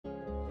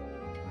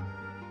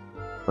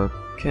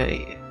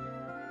Okay.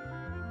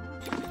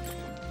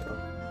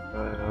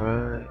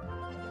 Alright.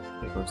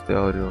 Here goes the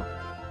audio.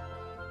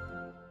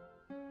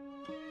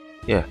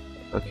 Yeah,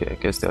 okay, I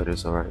guess the audio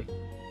is alright.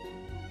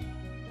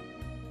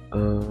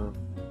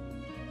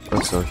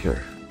 Also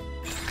here.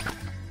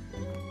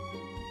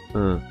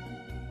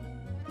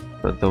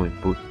 Phantom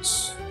in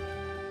boots.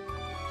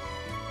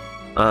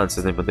 Ah, it's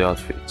the name of the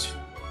outfit.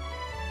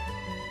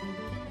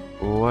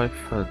 Why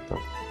Phantom?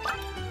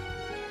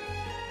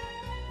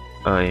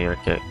 I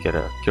can't get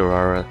a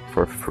Kirara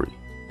for free.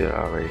 That I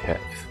already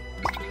have.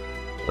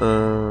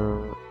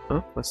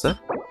 Oh, what's that?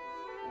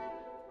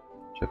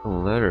 Check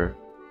on letter.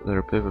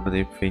 Letter paper,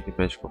 manipulate fainting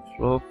magical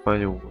flow.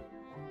 Find your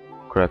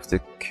craft the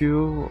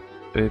Q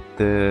with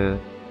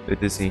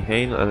this in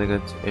hand,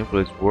 elegant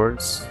employed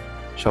words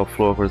shall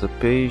flow over the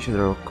page.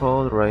 General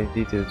code, write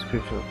detailed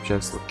description of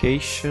object's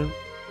location,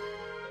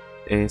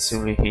 and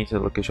simply hint at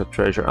the location of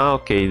treasure. Ah,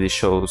 okay, this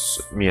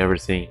shows me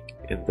everything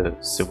in the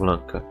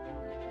Simulanka.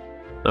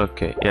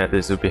 Okay, yeah,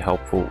 this will be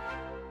helpful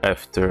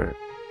after.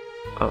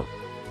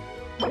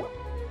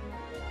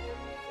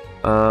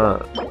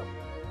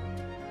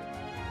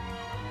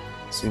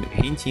 So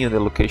hinting at the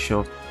location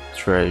of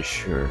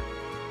treasure.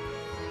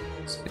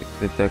 So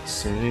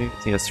detects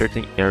a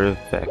certain area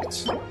effect.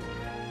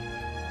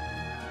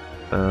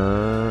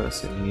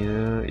 So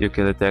yeah, you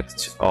can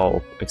detect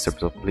all except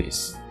the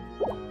police.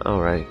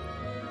 Alright.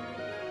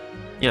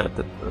 Yeah,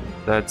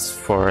 that's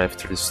for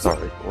after the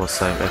story,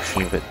 once I'm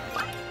actually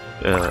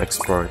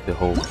exploring the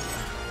whole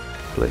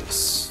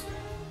place.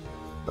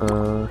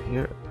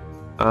 Here.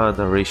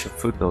 Narration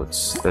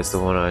Footnotes. That's the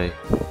one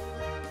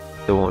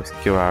the one with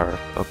QR.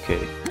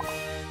 Okay.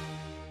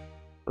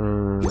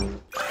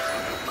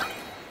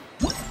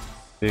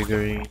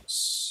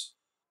 Figurines.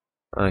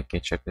 I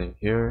can check them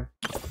here.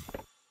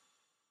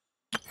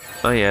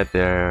 Oh yeah,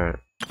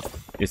 there.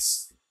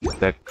 It's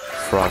that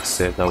frog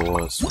said that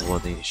was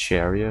one in each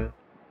area.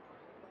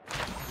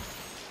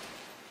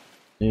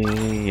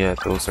 Yeah,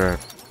 those are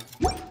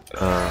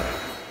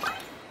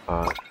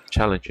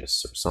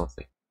challenges or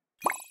something.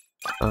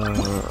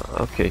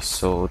 Okay,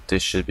 so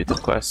this should be the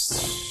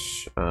quest.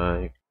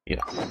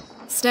 Yeah.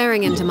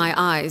 Staring into my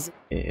eyes.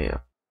 Yeah.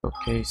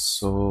 Okay,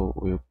 so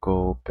we'll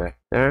go back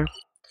there.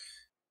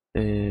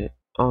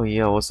 Oh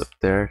yeah, I was up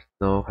there.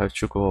 No, have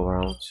to go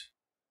around.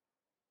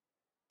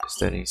 Is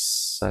that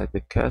inside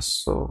the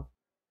castle?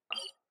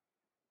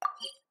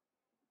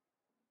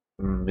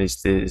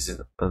 Is this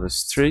on the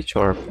street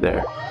or up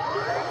there?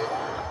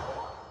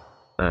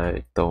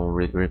 I don't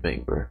really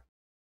remember.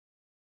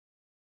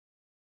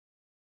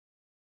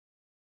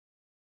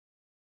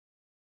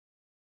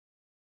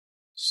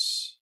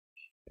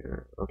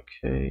 Here,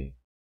 okay.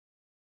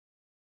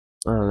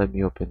 Let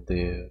me open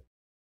the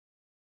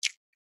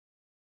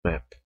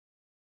map.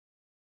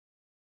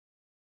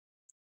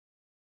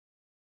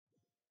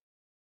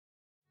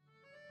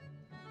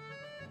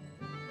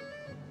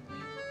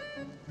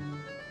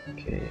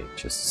 Okay,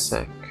 just a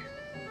sec.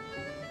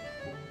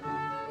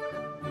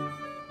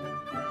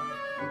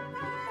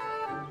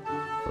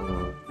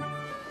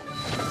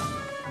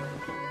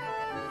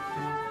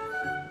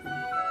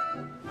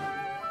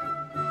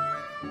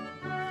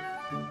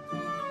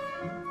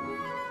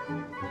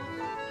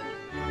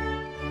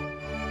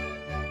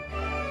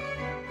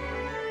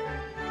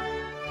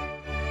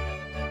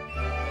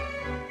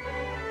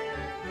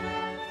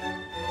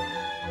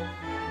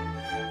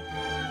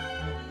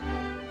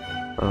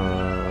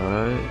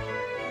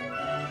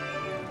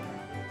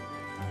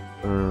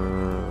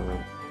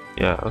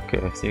 Yeah, okay,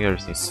 I think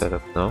everything's set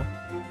up now.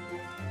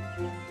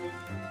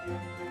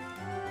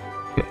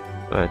 Okay,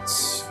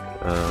 let's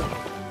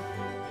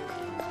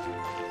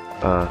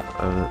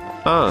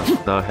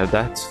now I have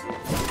that.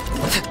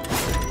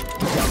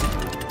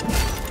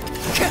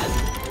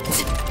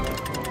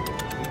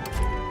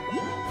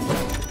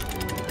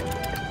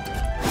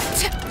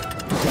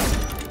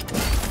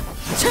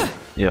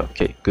 Yeah,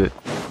 okay, good.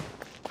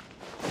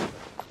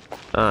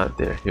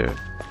 They're here.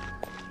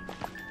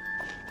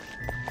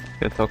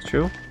 Can I talk to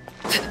you?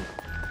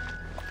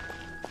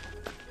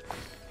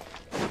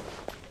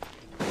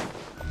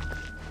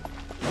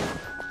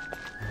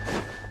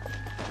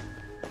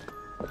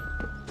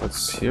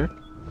 What's here?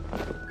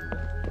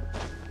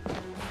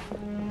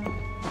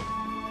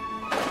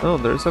 Oh,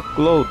 there's a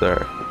glow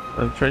there.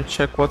 I'm trying to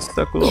check what's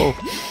the glow.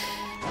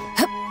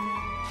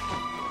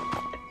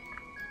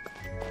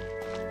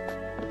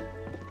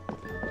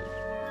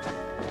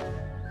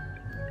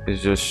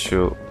 It's just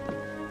to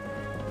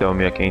tell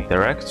me I can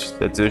interact.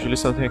 That's usually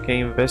something I can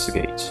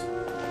investigate.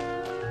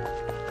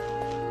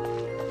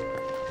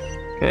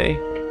 Okay,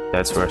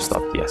 that's where I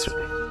stopped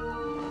yesterday.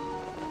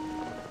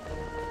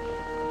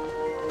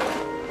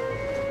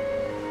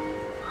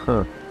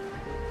 Huh.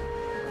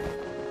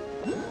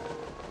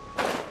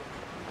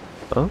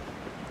 Oh?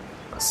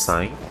 A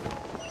sign?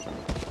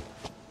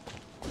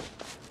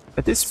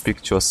 I did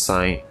speak to a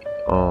sign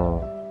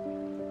on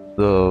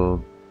the...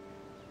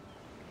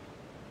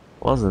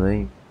 What's the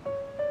name?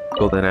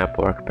 Golden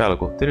Apple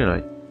Archipelago, didn't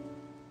I?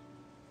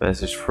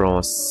 Message from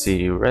a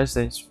city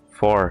resident.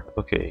 4.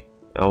 Okay.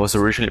 I was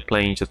originally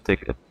planning to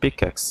take a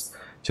pickaxe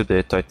to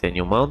the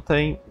Titanium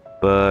Mountain,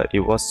 but it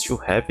was too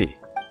heavy.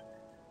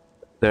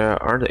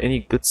 There aren't any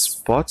good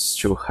spots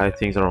to hide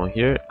things around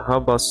here. How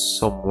about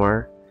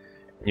somewhere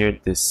near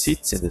the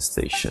seats in the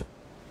station?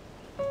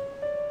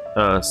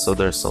 So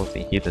there's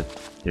something hidden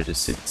near the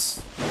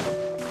seats.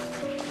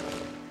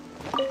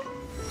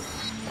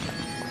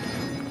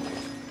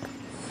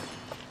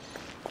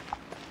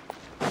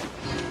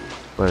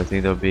 But I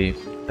think there'll be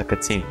like a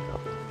team.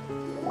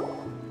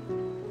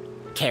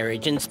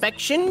 Carriage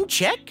inspection,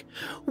 check.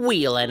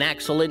 Wheel and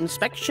axle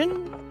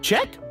inspection,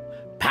 check.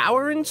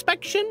 Power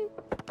inspection.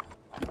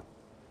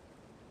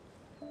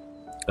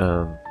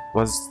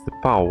 What's the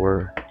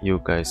power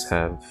you guys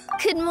have?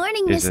 Good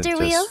morning, Isn't Mr.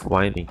 Wheel. just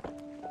whining.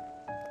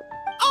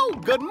 Oh,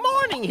 good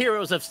morning,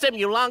 heroes of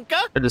Simulanka.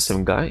 You're the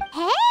same guy.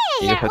 Hey,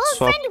 You our had old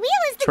swapped friend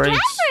Wheel is the trains.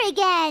 driver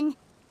again.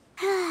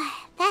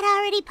 That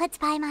already puts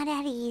Paimon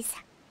at ease.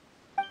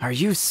 Are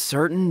you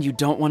certain you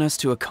don't want us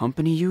to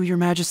accompany you, Your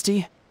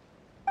Majesty?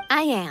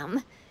 I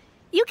am.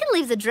 You can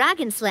leave the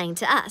dragon slaying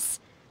to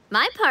us.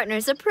 My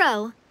partner's a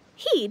pro.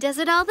 He does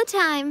it all the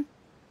time.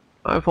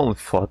 I've only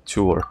fought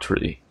 2 or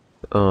 3.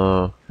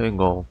 Hang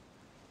on.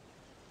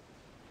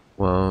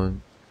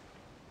 1,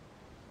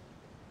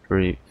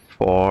 3,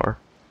 4.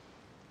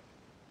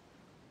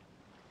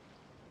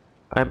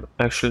 I'm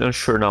actually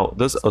unsure now.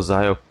 Does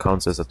Ozaio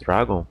count as a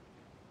dragon?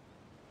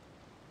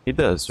 He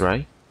does,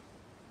 right?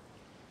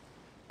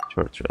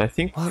 Sure. I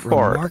think What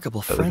 4.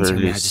 remarkable at the friends Your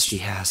very least. Majesty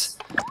has.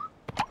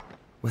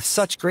 With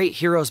such great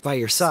heroes by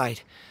your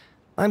side,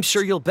 I'm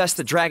sure you'll best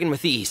the dragon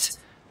with ease.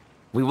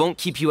 We won't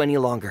keep you any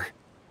longer.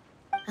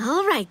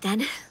 All right,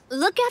 then.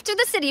 Look after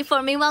the city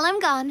for me while I'm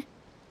gone.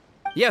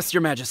 Yes,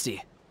 Your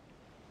Majesty.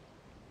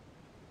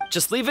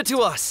 Just leave it to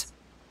us.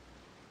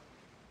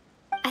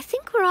 I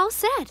think we're all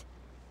set.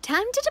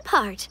 Time to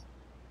depart.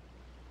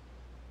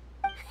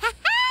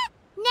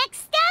 Next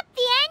stop,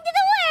 the end of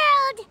the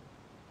world!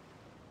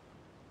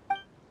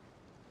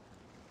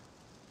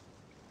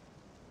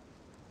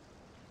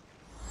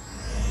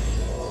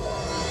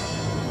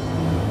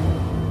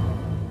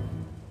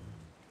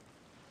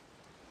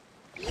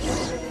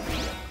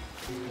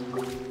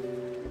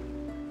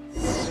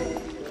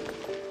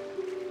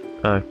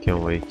 I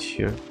can wait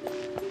here.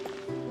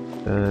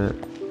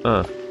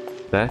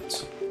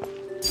 That.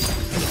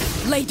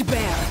 Laid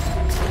bare.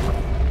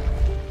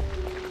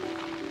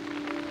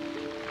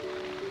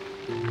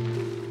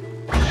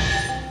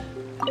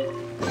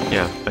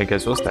 Yeah, I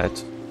guess was that.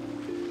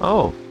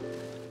 Oh.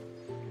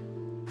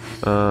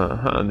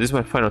 This is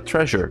my final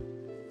treasure.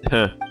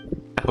 I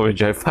will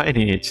enjoy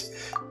finding it.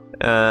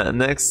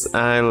 Next,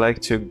 I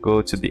like to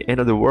go to the end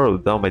of the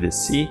world, down by the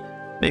sea.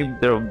 Maybe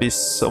there will be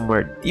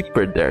somewhere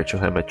deeper there to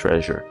hide my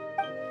treasure.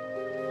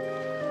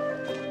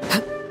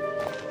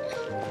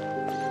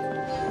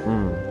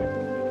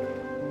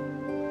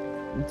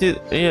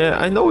 Yeah,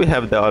 I know we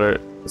have the other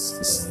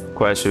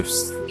quest with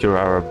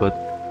Kirara, but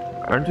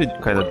aren't we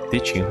kind of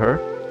ditching her?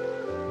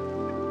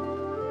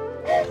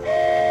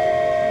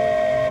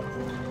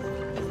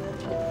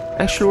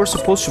 Actually, we're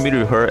supposed to meet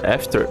with her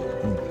after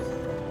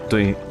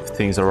doing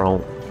things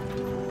around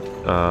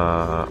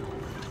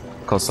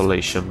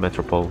Constellation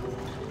Metropole.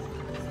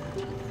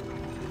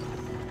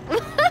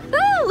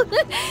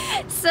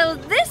 So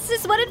this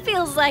is what it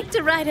feels like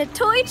to ride a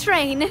toy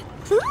train.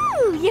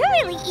 Ooh, you're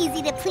really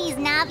easy to please,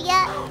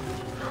 Navia.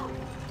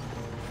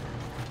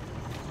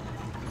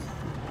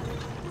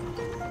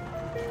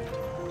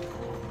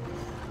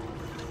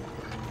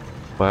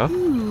 Well,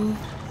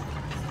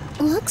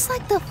 Looks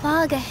like the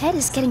fog ahead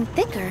is getting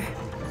thicker.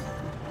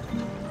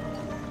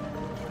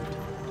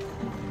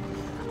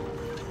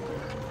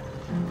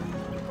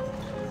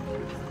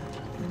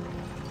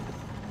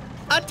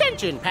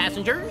 Attention,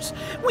 passengers.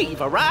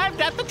 We've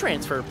arrived at the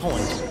transfer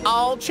point.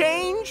 All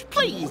change,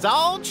 please,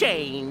 all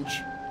change.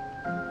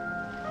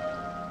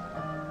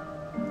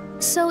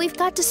 So we've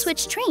got to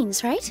switch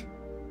trains, right?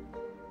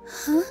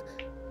 Huh?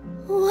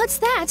 What's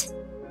that?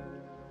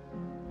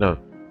 no,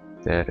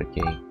 that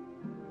again.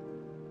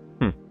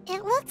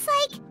 It looks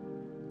like...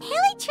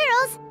 Haley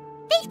Churls,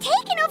 they've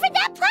taken over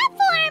that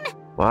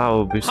platform! Wow,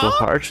 it'll be so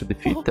Huh? hard to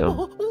defeat them.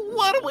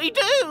 What do we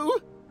do?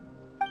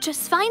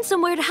 Just find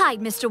somewhere to hide,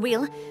 Mr.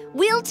 Wheel.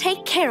 We'll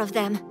take care of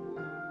them.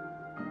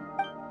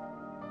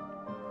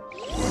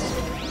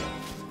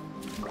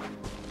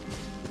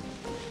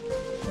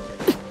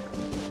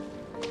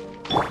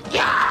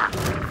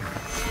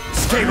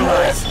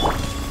 Stabilize.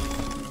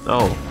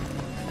 Oh,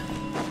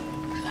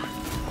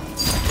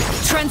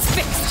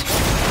 Transfixed.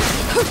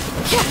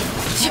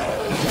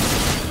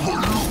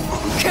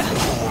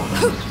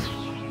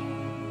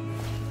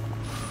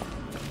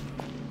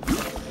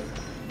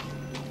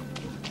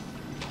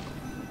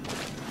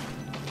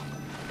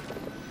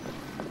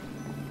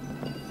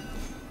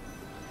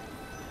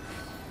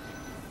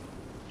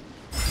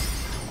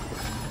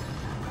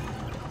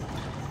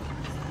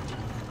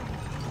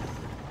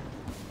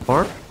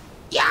 or?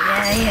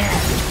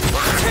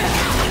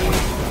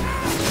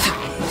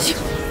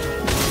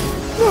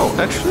 No,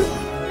 actually,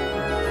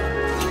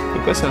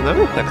 you guys have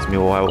never attacked me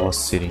while I was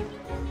sitting.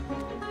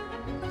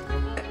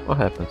 What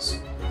happens?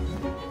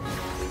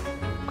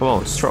 Come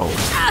on, strong.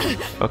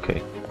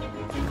 Okay.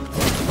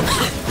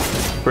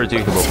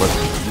 Predictable, but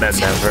that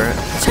never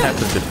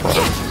happened before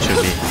to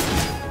me.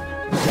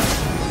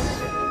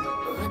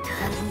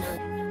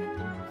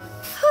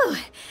 Whew.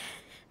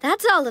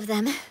 That's all of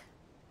them.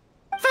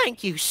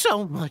 Thank you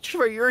so much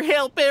for your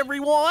help,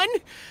 everyone.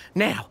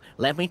 Now,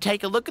 let me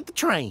take a look at the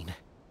train.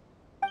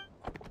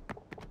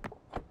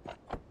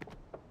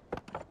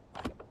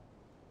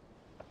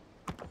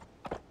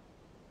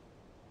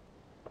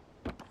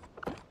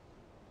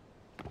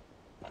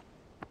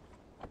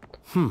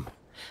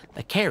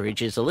 The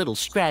carriage is a little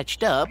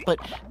scratched up, but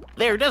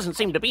there doesn't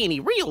seem to be any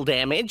real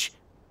damage.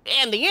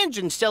 And the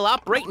engine's still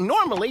operating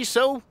normally,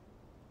 so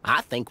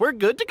I think we're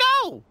good to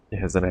go. It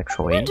has an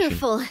actual engine.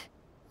 Wonderful.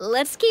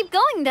 Let's keep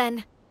going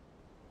then.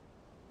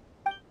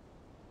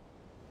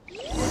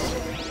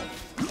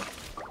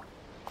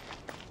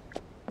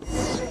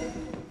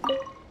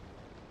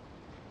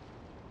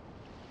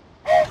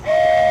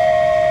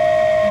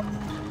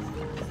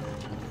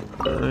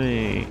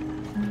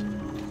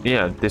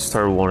 Yeah, this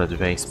star won't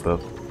advance, but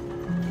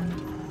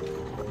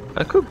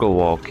I could go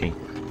walking,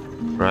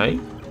 right?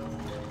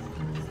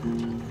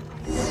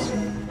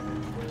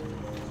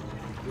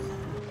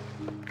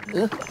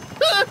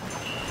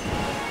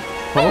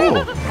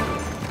 Oh!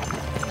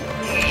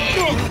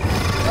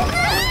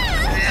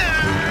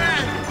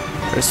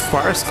 There's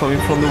fires coming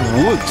from the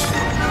wood.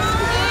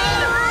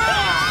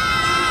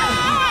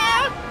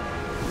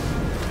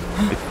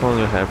 If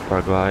only you have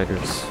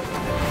paragliders.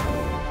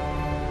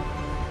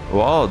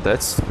 Wow,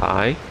 that's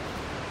high.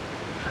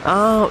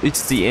 Oh,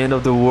 it's the end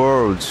of the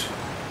world.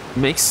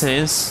 Makes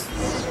sense.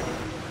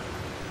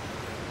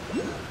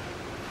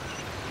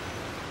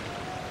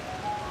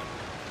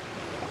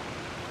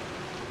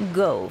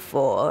 Go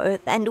forth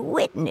and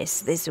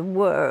witness this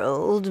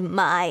world,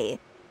 my...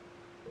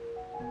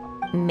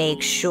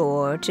 Make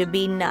sure to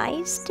be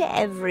nice to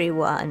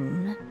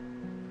everyone.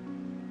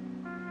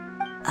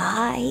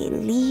 I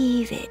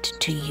leave it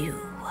to you.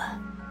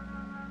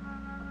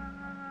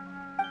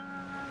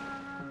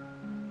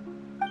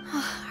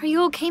 Are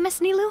you okay,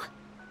 Miss Nilu?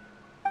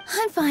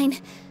 I'm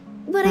fine,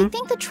 but I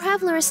think the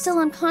traveler is still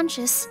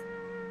unconscious.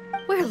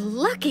 We're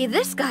lucky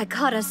this guy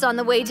caught us on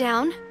the way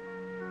down.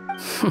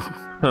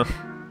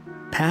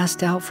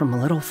 Passed out from a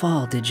little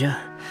fall, did ya?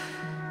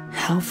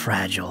 How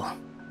fragile.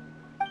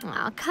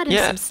 Aw, cut him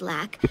some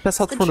slack. He passed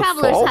out The from the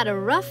traveler's fall? had a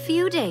rough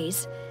few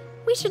days.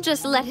 We should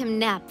just let him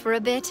nap for a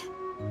bit.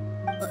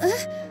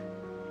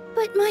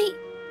 But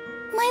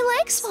my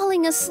leg's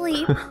falling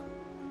asleep.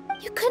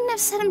 You couldn't have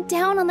set him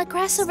down on the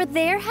grass over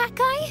there, Hat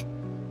Guy?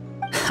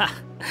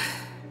 Ha!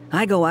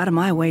 I go out of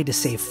my way to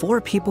save 4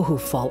 people who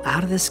fall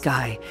out of the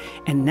sky,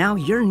 and now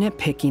you're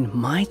nitpicking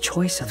my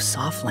choice of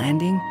soft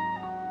landing?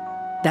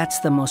 That's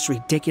the most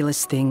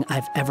ridiculous thing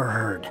I've ever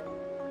heard.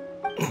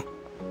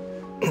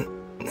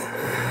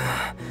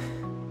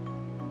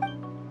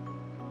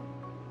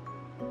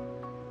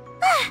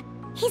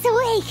 He's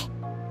awake!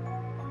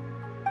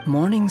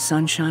 Morning,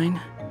 sunshine.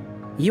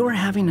 You were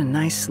having a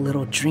nice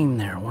little dream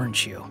there,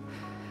 weren't you?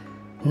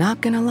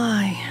 Not gonna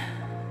lie,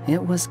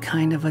 it was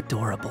kind of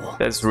adorable.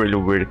 That's really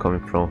weird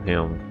coming from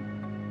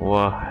him.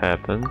 What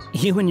happened?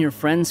 You and your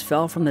friends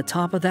fell from the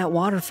top of that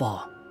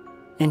waterfall,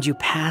 and you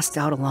passed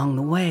out along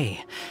the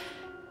way.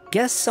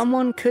 Guess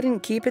someone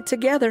couldn't keep it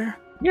together.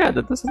 Yeah,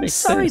 that doesn't make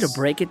sense. Sorry to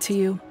break it to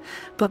you,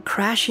 but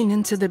crashing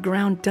into the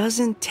ground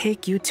doesn't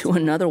take you to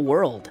another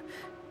world.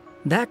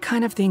 That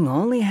kind of thing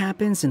only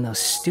happens in those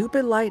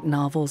stupid light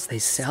novels they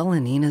sell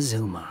in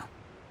Inazuma.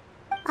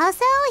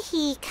 Also,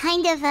 he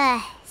kind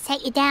of,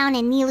 set you down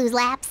in Nilu's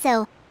lap,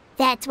 so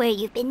that's where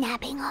you've been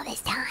napping all this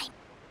time.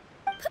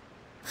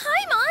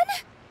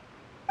 Paimon!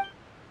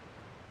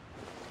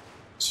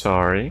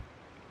 Sorry.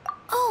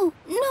 Oh,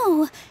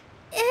 no.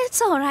 It's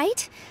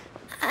alright.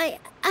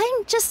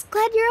 I'm just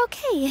glad you're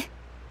okay.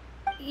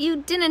 You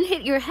didn't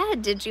hit your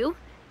head, did you?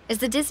 Is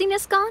the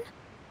dizziness gone?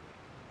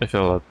 I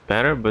feel a lot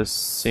better, but it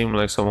seemed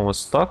like someone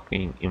was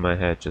talking in my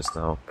head just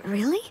now.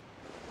 Really?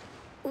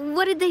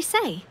 What did they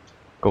say?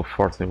 Go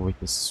forth and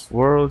witness this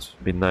world,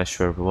 be nice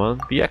to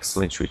everyone, be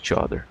excellent to each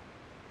other.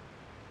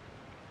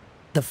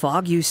 The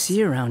fog you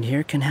see around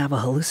here can have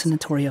a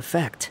hallucinatory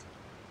effect.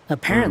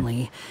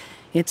 Apparently,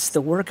 it's the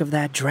work of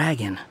that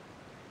dragon.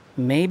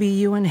 Maybe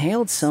you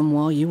inhaled some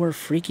while you were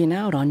freaking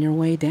out on your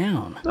way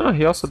down. No,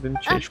 he also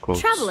didn't change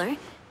clothes. Traveler,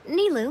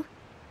 Nilu,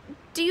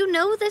 do you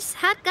know this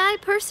hat guy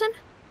person?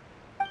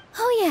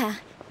 Oh yeah,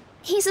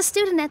 he's a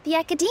student at the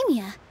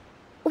academia.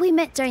 We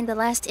met during the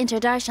last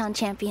Inter-Darshan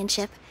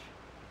Championship.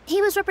 He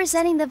was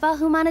representing the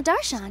Vahumana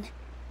Darshan.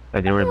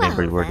 I didn't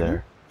remember you were then.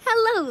 there.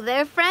 Hello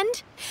there,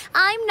 friend.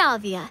 I'm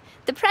Navia,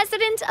 the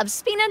president of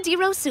Spina di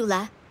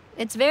Rosula.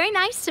 It's very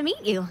nice to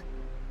meet you.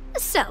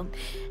 So,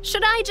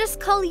 should I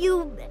just call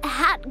you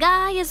Hat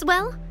Guy as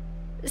well?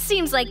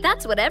 Seems like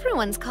that's what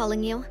everyone's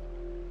calling you.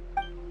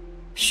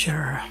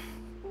 Sure.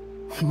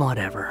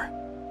 Whatever.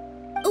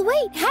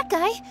 Wait, Hat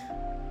Guy.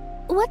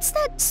 What's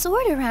that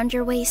sword around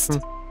your waist?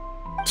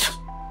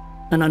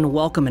 An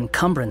unwelcome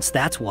encumbrance,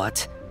 that's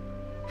what.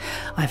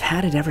 I've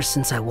had it ever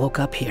since I woke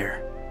up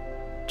here.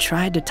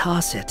 Tried to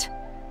toss it,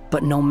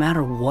 but no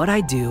matter what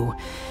I do,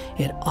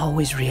 it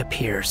always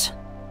reappears.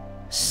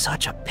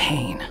 Such a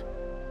pain.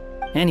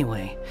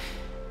 Anyway,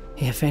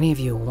 if any of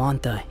you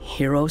want the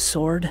hero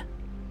sword,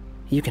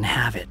 you can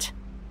have it.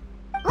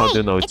 How do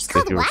you know it's the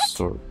called hero what?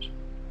 sword?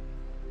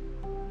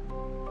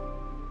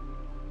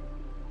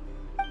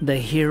 The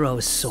hero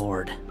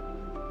sword.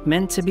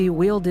 Meant to be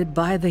wielded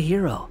by the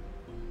hero.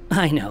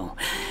 I know.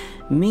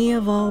 Me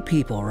of all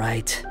people,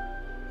 right?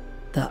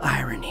 The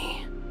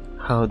irony.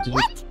 How did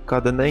you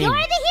got the name? You're the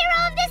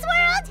hero of this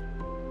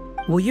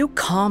world? Will you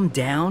calm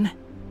down?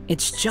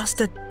 It's just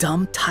a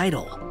dumb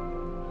title.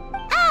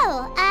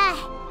 Oh,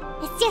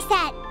 it's just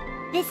that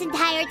this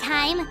entire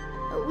time,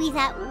 we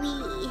thought we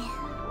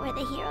were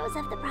the heroes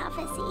of the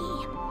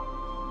prophecy.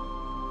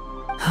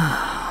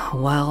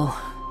 Well,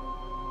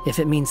 if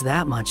it means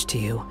that much to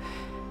you,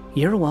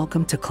 you're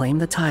welcome to claim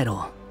the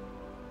title.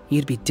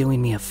 You'd be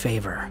doing me a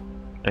favor.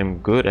 I'm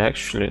good,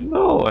 actually.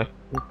 No, I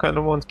kind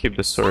of want to keep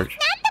the sword.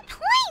 Not the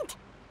point!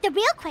 The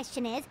real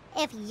question is,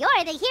 if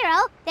you're the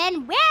hero,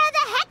 then where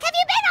the heck have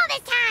you been all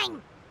this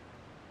time?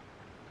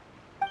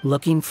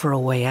 Looking for a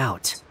way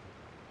out.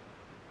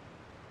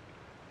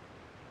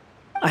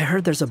 I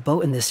heard there's a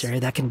boat in this area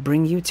that can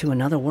bring you to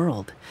another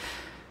world.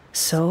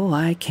 So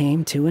I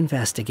came to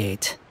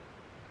investigate.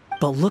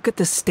 But look at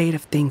the state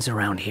of things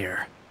around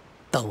here.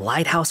 The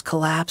lighthouse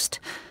collapsed.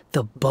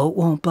 The boat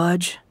won't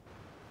budge.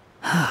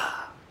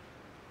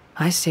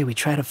 I say we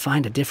try to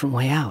find a different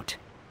way out.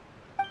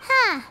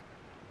 Huh.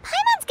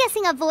 Paimon's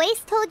guessing a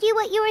voice told you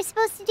what you were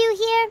supposed to do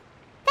here.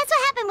 That's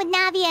what happened with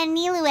Navia and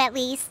Nilu, at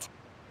least.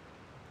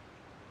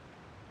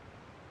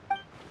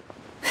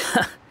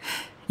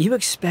 You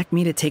expect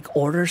me to take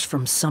orders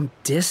from some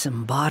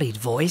disembodied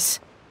voice?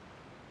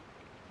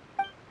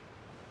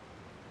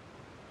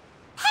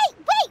 Hey,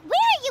 wait, where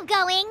are you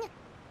going?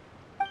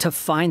 To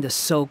find the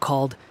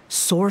so-called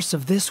source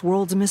of this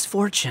world's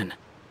misfortune.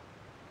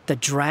 The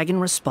dragon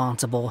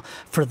responsible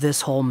for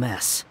this whole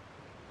mess.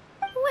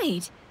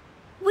 Wait,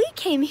 we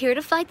came here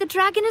to fight the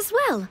dragon as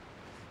well.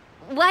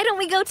 Why don't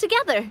we go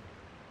together?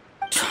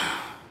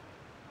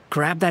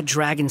 Grab that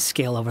dragon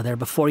scale over there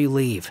before you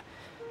leave.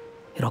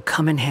 It'll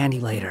come in handy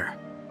later.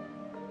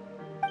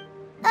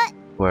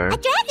 Where? A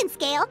dragon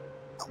scale?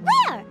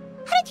 Where?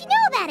 How did you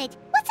know about it?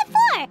 What's it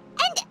for?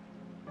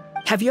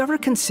 And... Have you ever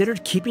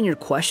considered keeping your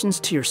questions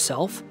to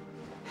yourself?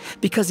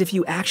 Because if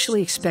you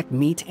actually expect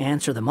me to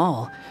answer them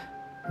all,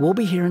 we'll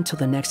be here until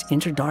the next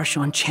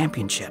Interdarshan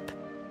Championship.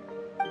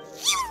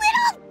 You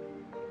little...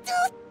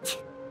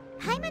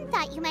 Paimon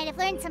thought you might have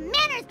learned some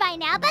manners by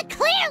now, but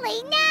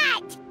clearly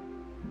not!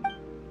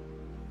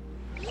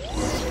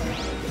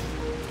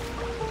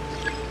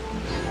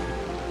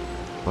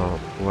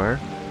 Where?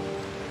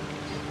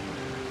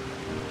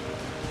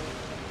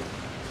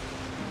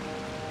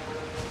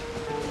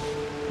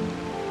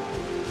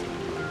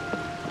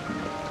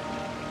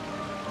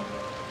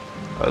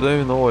 I don't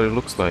even know what it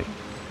looks like.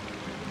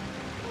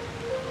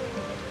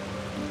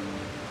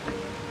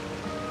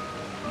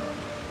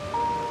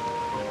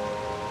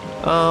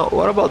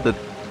 What about the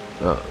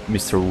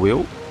Mr.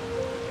 Will?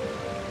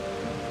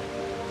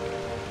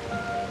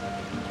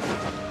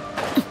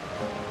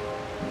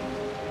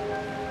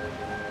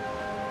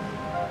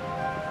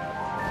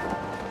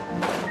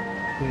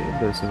 Okay,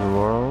 there's an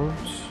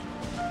orange.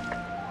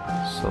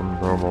 Some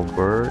normal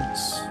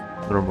birds,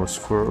 normal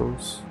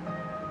squirrels.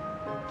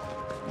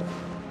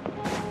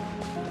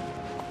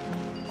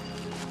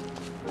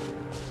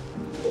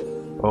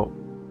 Oh.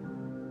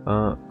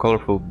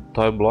 Colorful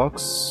toy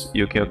blocks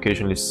you can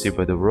occasionally see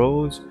by the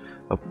roads.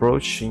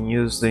 Approach and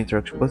use the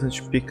interaction button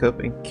to pick up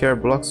and carry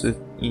blocks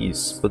with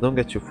ease, but don't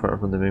get too far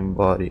from the main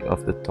body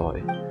of the toy.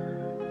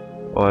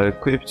 While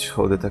equipped,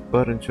 hold the attack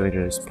button to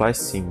enter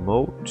splicing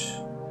mode.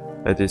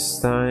 At this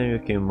time, you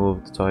can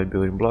move the toy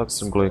building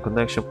blocks and glowing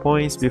connection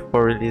points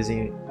before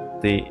releasing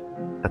the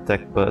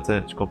attack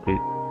button to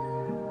complete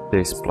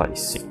the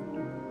splicing.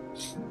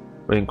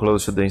 When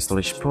close to the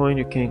installation point,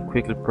 you can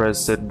quickly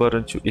press that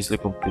button to easily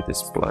complete the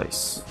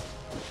splice.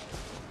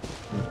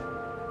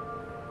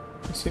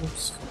 It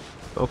seems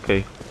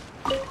okay.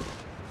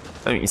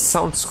 I mean, it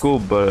sounds cool,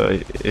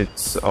 but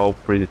it's all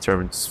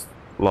predetermined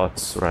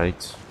slots,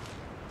 right?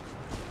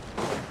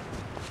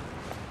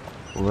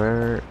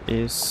 Where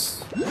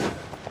is...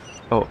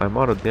 Oh, I'm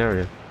out of the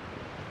area.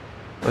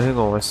 Oh, hang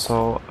on, I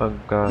saw a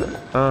guy...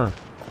 Ah,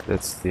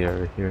 that's the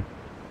area here.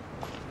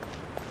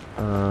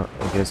 I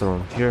guess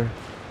around here.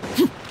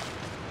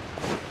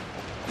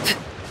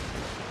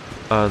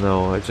 Ah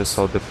no, I just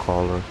saw the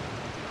color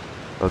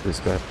of this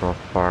guy from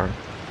afar.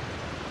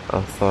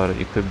 I thought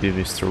it could be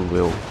Mr.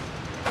 Will.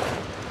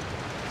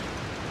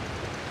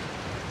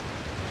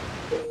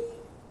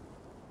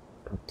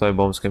 Toy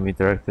bombs can be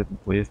interacted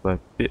with by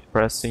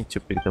pressing to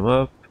pick them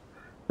up.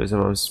 There's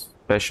some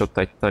special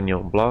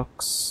titanium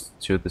blocks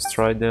to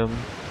destroy them.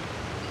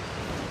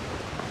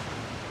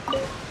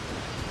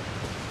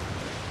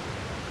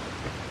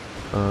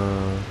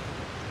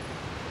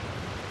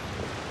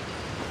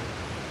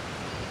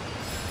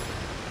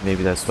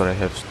 Maybe that's what I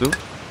have to do.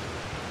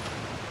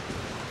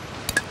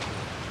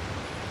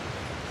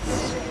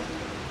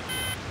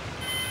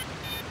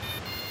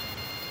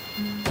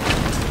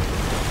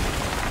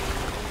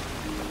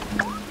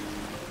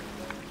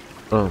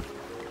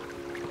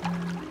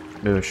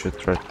 Maybe I should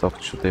try to talk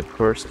to them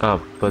first.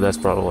 Ah, but that's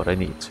probably what I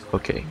need.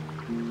 Okay.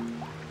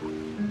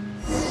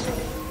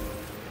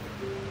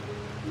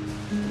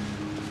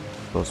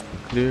 Those be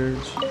cleared.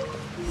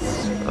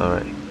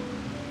 Alright.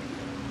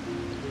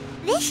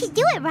 This should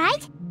do it,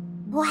 right?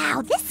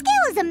 Wow, this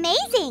scale is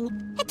amazing!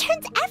 It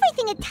turns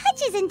everything it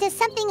touches into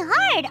something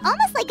hard,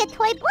 almost like a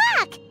toy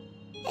block!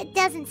 It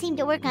doesn't seem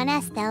to work on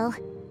us, though.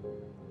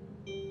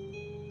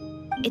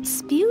 It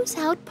spews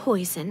out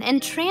poison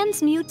and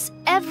transmutes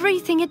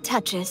everything it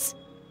touches.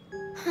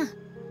 Huh.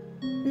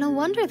 No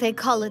wonder they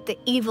call it the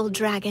evil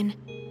dragon.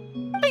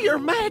 Your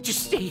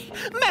Majesty,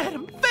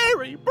 Madam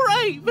Very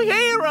Brave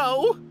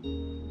Hero!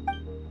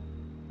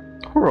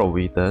 Who are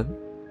we then?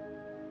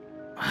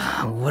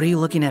 What are you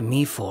looking at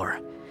me for?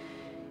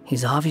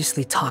 He's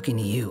obviously talking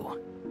to you.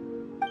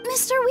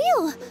 Mr.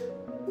 Wheel,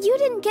 you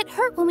didn't get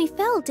hurt when we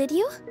fell, did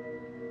you?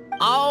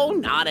 Oh,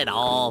 not at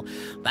all.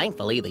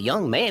 Thankfully, the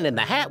young man in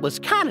the hat was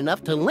kind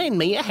enough to lend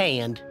me a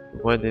hand.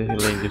 Why did he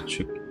lend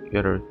you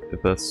together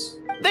with us?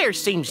 There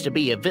seems to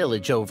be a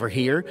village over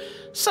here.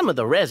 Some of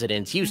the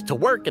residents used to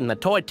work in the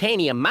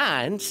titanium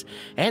mines,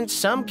 and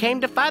some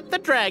came to fight the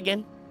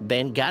dragon,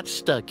 then got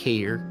stuck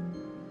here.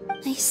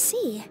 I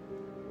see.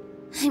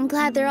 I'm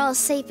glad they're all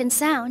safe and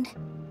sound.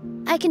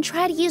 I can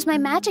try to use my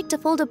magic to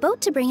fold a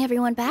boat to bring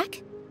everyone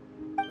back.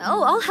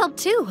 Oh, I'll help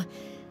too.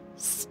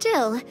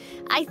 Still,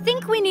 I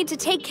think we need to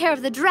take care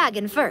of the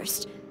dragon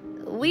first.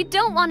 We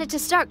don't want it to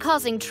start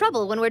causing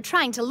trouble when we're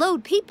trying to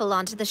load people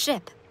onto the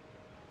ship.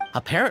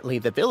 Apparently,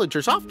 the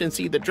villagers often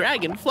see the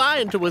dragon fly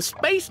into a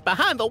space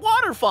behind the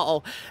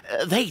waterfall.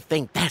 They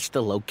think that's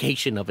the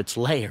location of its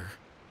lair.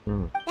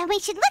 Then we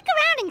should look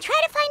around and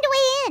try to find a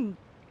way in.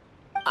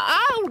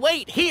 I'll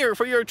wait here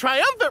for your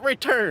triumphant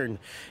return.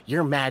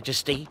 Your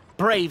Majesty,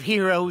 brave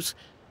heroes,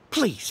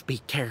 please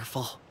be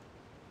careful.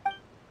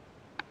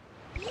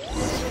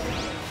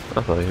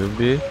 I thought he would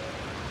be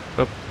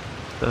up.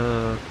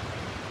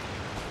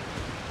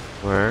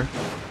 Where?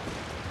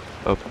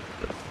 Up.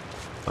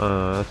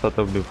 I thought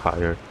that would be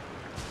higher,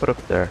 but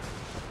up there.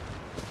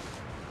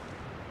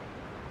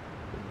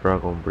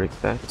 Dragon break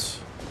that.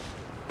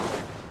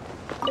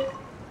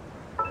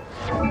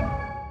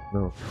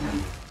 No.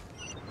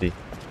 D.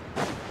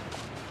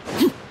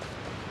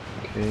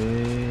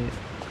 Okay.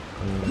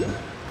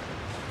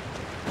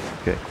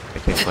 Okay, I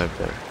can climb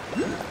there.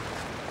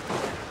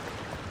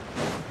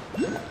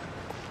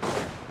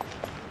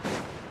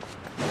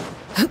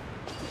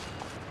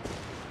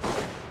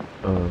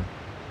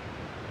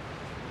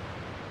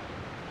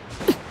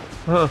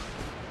 Huh.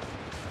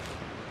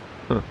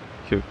 Huh.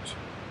 Cute.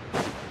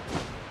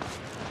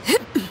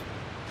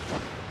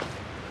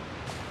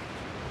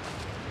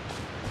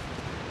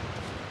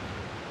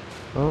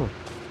 Oh.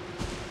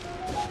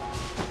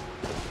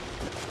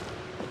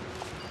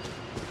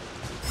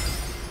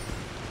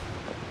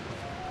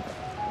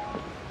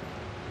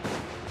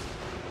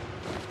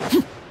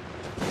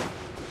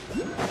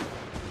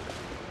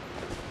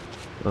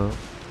 Oh,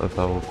 I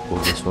thought we'll pull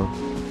this one.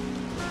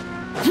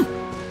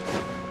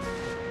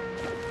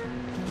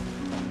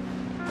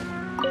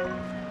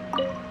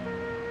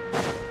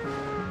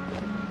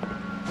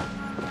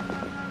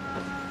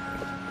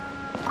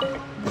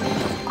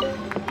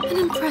 An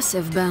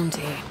impressive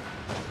bounty.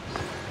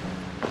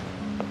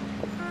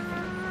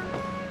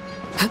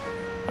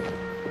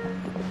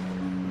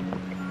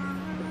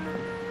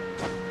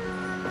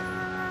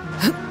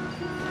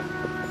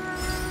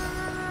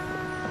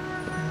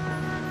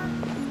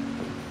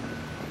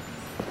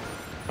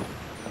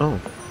 Oh.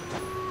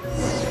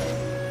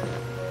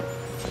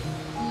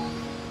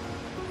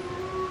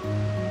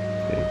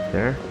 Okay,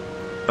 there.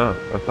 Oh,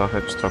 I thought I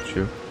had stopped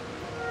you.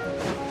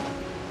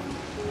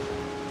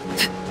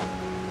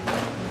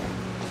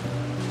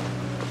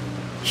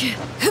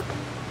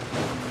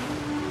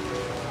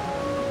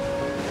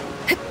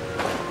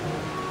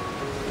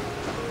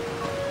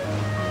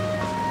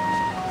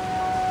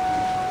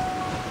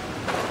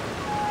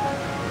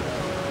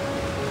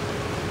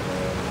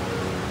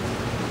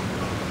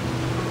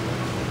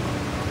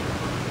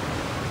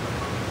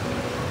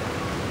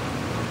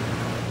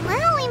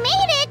 Well, we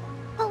made it!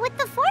 But with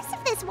the force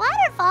of this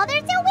waterfall,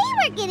 there's no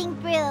way we're getting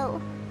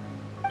through.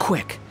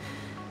 Quick,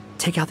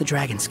 take out the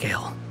dragon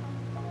scale.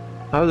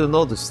 How do you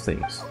know these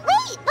things?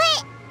 Wait,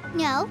 but...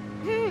 No.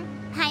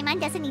 Paimon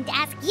doesn't need to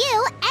ask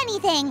you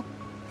anything.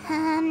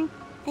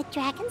 The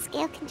dragon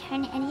scale can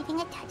turn anything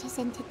it touches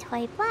into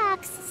toy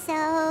blocks,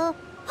 so...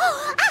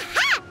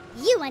 Aha!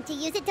 You want to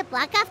use it to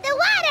block off the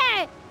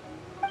water!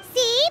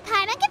 See?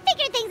 Paimon can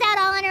figure things out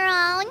all on her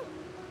own.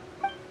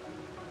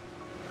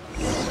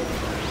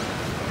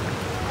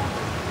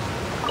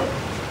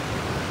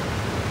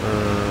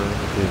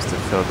 Here's the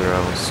feather I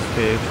was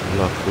cave,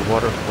 block the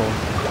waterfall.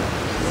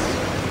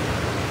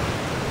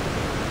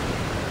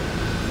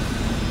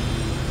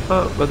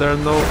 But there are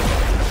no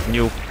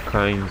new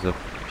kinds of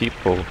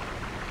people,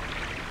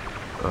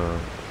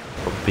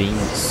 of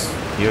beings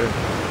here.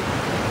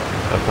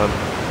 I thought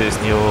this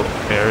new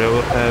area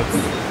would have.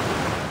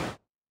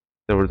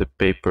 There were the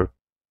paper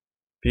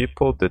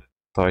people, the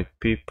toy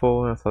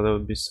people. I thought that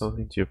would be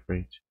something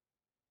different.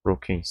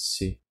 Broken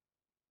Sea.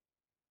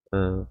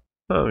 Oh,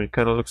 it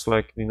kind of looks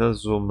like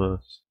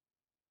Inazuma's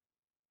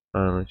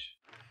island.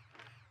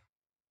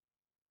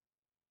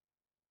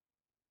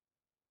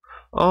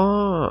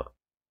 Oh,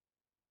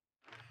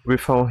 we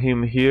found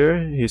him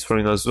here. He's from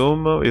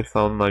Inazuma. We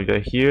found Naga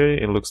here.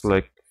 It looks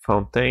like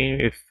Fontaine.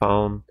 We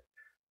found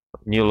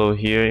Nilo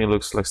here. It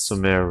looks like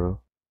Sumeru.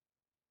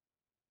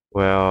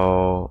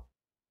 Well,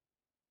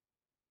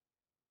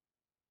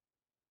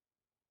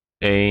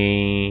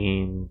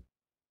 and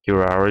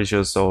Kirara is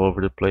just all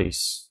over the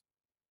place.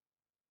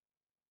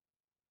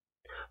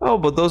 Oh,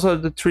 but those are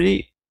the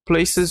 3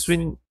 places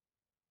we.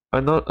 I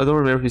don't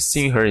remember if we've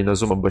seen her in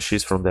Azuma, but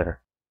she's from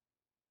there.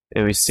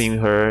 And we've seen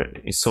her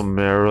in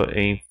Sumeru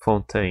and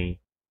Fontaine.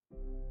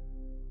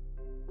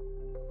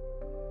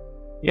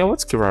 Yeah,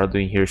 what's Kirara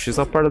doing here? She's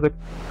not part of the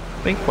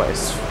main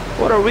quest.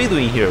 What are we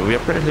doing here? We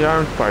apparently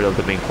aren't part of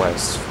the main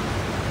quest.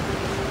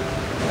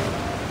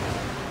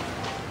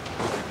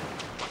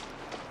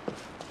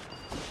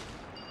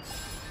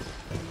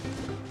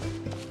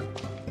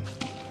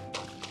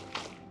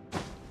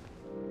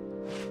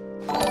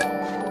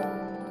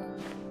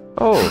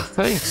 Oh,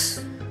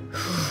 thanks.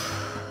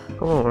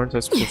 Come on, aren't I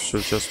supposed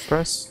to just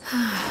press?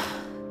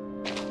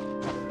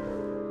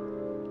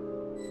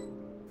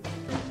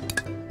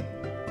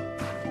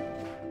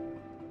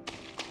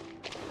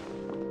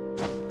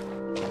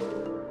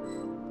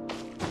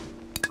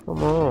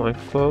 Come on, I'm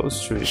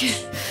close to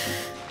it.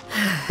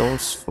 Don't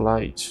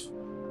slide.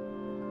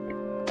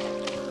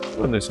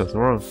 Oh, there's something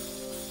wrong.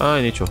 Ah,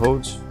 I need to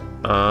hold.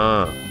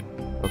 Ah,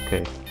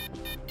 okay.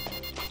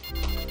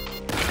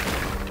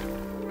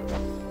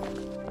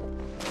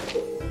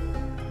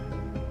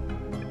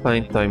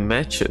 Find time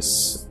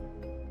matches.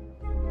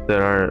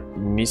 There are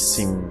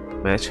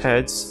missing match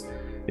heads.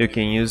 You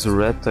can use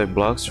reptile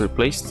blocks to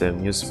replace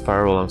them. Use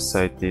fire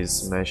alongside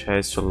these match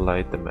heads to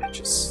light the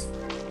matches.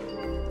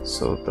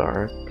 So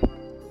dark.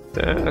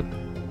 That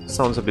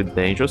sounds a bit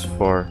dangerous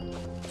for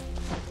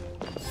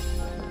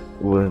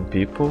wooden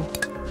people.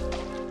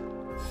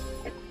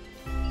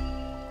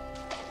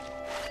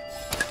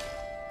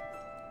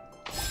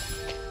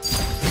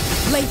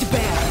 Laid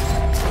bare.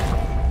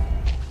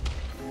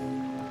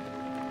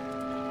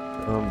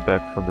 I'm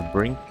back from the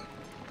brink.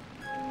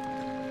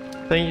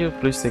 Thank you,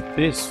 please take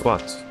this.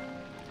 What?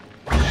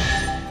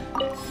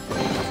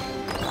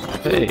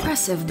 Hey.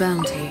 Impressive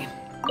bounty.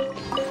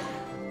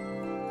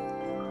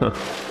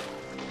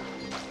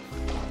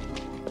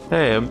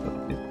 Hey, I'm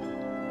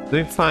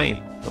doing fine.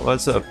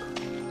 What's up?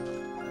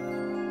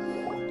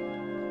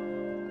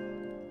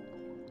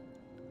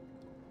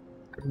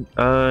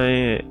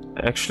 I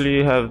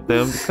actually have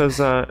them because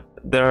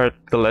they are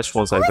the last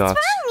ones I got. What's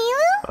wrong,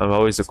 Milu? I'm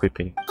always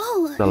equipping.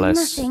 Oh, The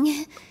less,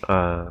 nothing.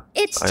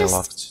 It's I just...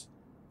 lost.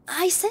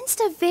 I sensed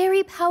a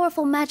very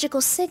powerful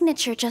magical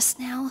signature just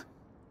now.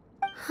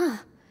 Huh.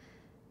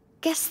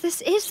 Guess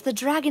this is the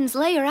dragon's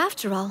lair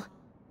after all.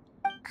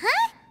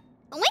 Huh?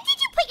 When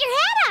did you put your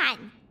hat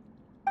on?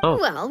 Oh,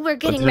 Well, we're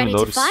getting didn't ready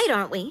notice. to fight,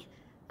 aren't we?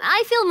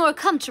 I feel more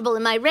comfortable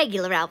in my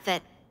regular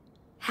outfit.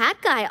 Hat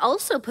Guy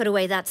also put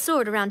away that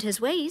sword around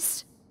his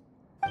waist.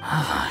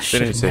 Should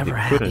Didn't have say he never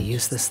had to couldn't.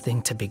 use this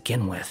thing to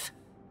begin with.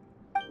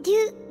 Do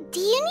you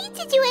need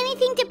to do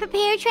anything to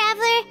prepare,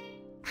 Traveler?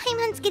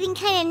 Paimon's getting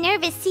kind of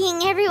nervous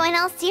seeing everyone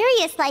else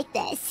serious like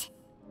this.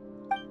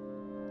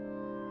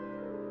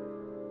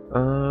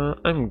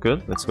 I'm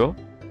good. Let's go.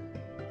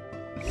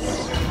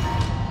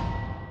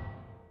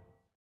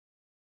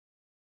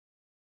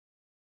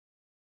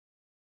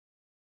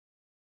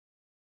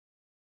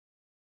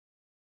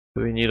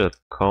 Do we need a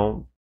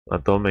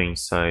domain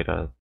inside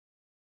a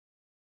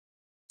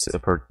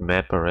separate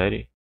map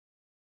already?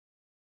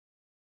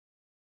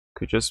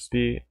 Could just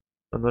be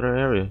another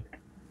area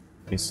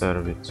inside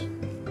of it.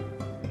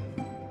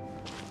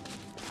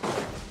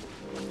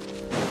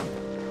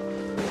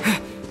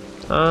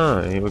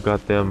 Ah, we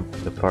got them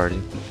the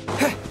party.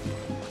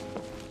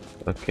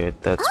 Okay,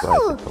 that's why.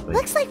 Oh, the domain.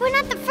 looks like we're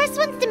not the first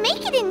ones to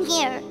make it in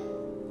here.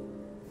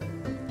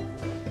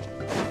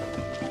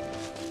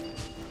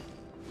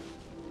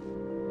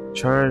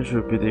 Charge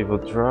will be the evil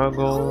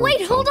dragon.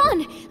 Wait, hold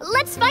on!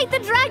 Let's fight the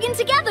dragon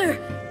together!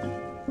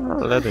 Oh,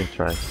 let me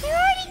try. They're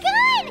already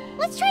gone.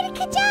 Let's try to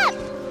catch up.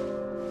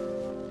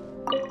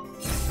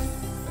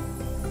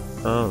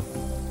 Oh,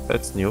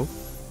 that's new.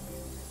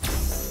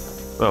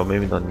 Well,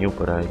 maybe not new,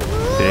 but I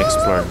didn't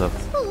explore enough.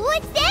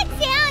 What's that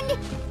sound?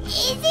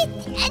 Is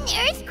it an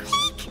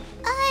earthquake?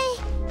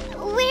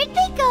 Where'd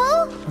they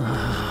go?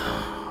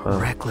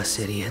 Reckless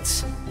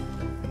idiots.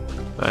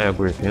 I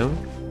agree with him.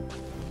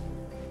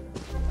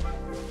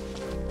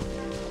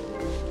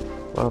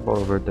 What about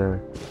over there?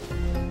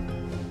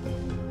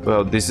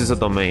 Well, this is a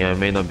domain. I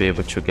may not be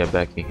able to get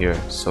back in here,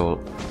 so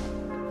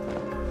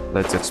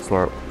let's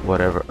explore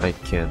whatever I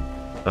can.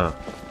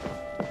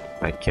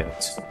 I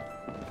can't.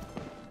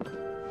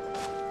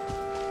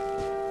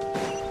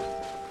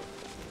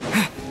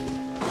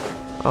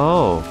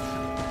 Oh,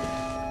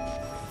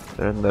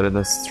 they're not in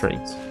a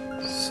straight.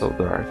 So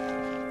dark.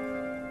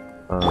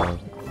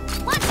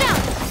 Watch out!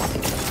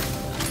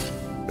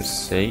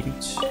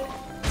 Sage.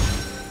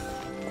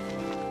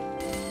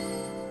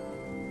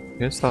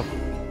 Can't stop.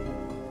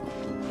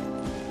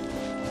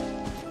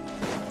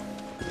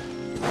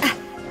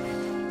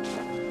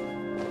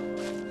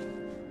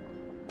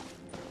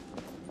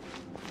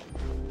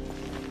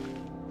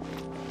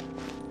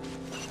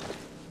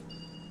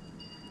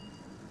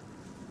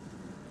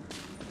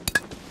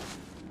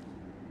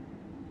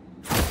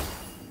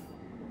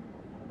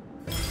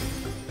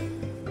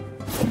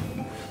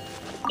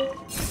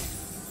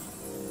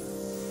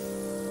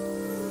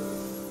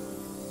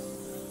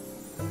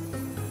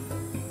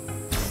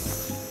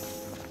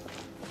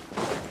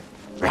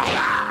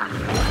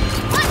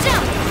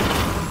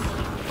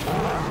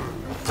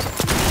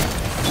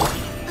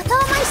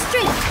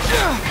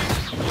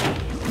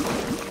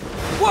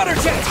 Water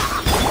jet!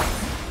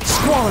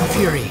 Squall and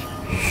fury!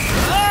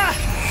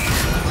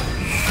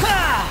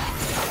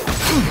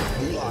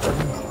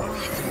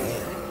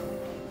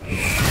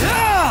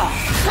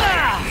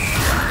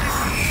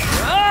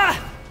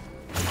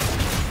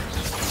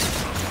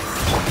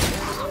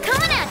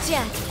 Coming at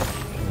ya!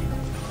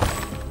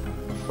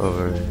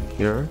 Over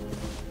here.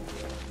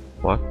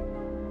 What?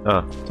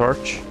 Ah,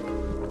 torch?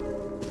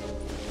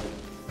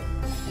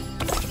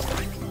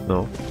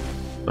 No.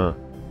 Ah.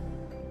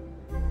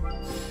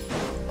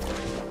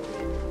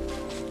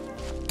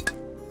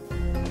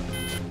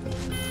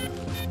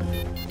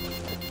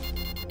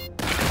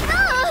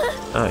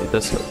 Ah, it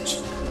does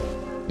hurt.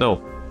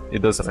 No,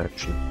 it doesn't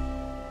actually.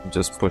 It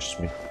just pushed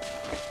me.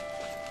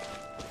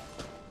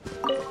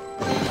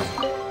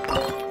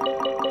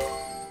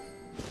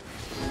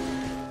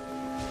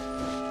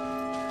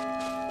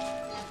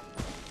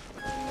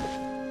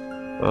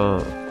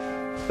 Oh,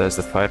 that's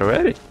the fight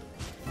already?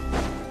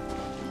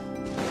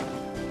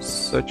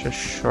 Such a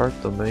short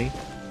domain.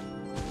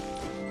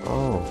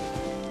 Oh.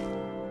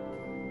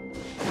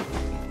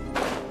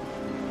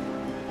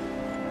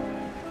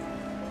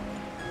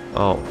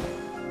 Oh.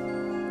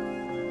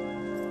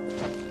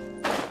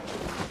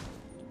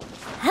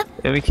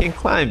 And we can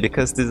climb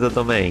because this is a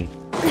domain.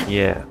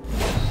 Yeah.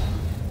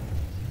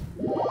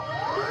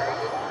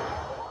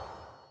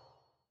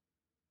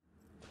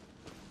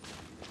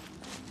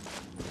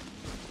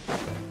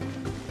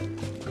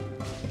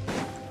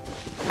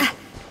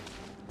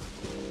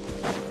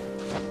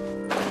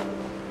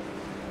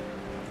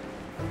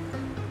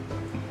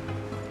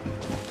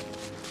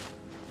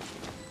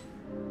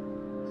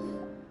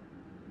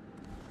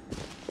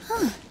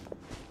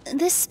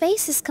 This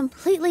space is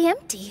completely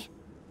empty.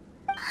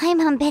 My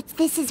mom bets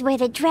this is where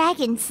the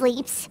dragon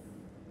sleeps.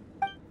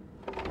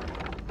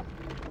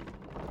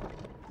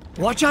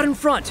 Watch out in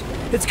front!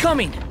 It's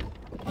coming!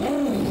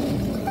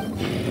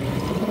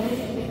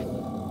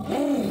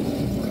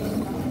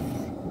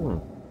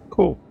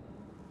 Cool.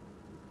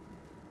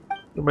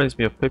 Reminds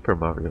me of Paper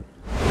Mario.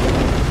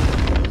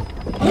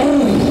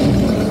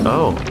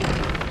 Oh.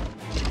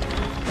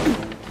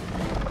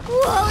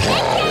 Whoa,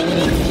 that dragon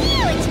is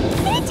huge!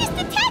 It just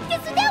attacked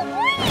us without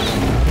warning!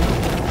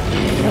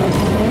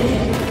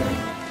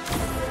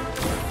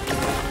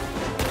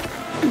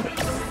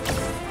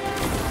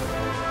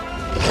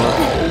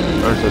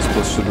 Aren't I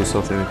supposed to do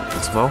something with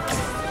its mouth?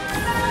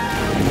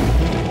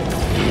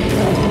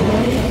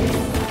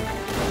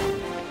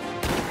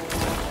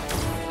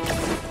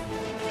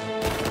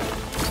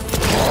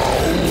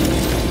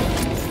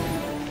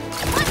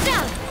 Watch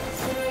out!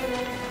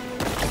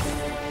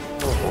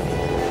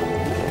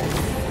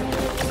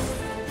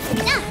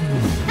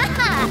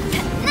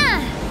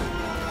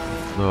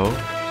 No.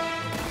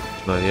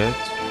 Not yet.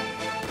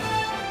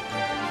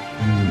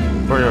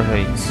 For your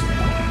hands.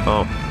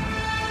 Oh.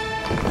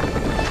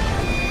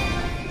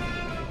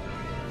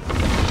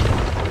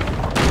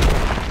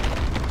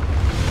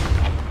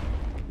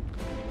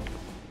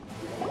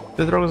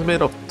 The dragon is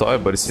made of toy,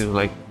 but it seems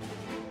like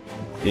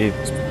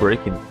it's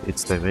breaking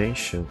its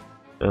dimension.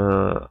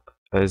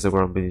 As the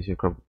ground beneath your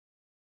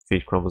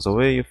feet crumbles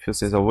away, you feel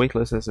sense of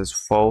weightlessness as you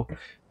fall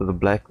to the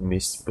black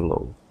mist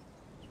below.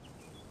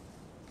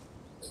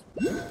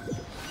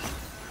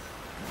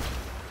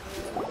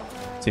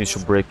 Seems to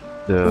break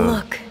the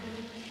Look,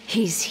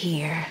 he's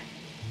here.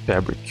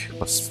 fabric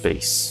of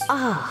space.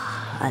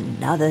 Ah,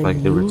 another Like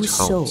the new rich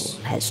soul hounds.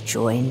 has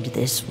joined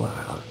this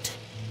world.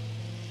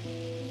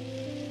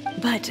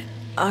 But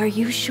are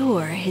you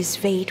sure his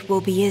fate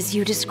will be as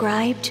you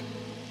described?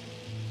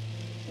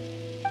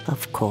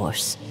 Of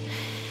course.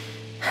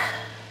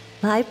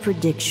 My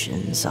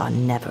predictions are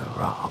never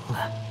wrong.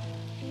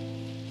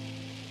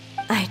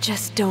 I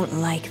just don't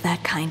like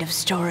that kind of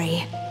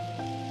story.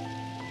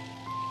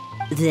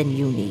 Then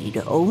you need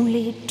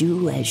only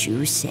do as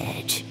you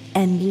said,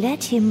 and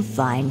let him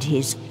find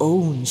his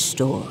own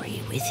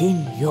story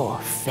within your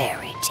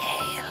fairy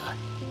tale.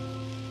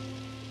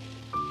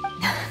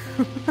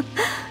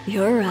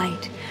 You're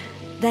right.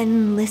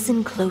 Then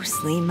listen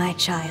closely, my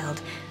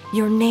child.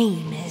 Your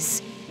name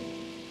is...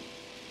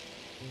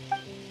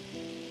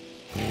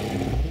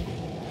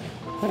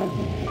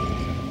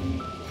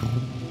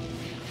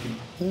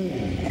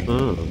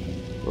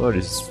 What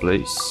is this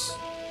place?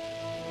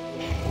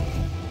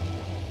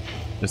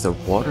 Is there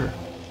water?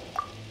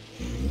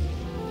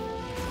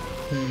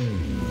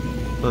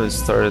 No, it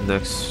started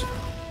next.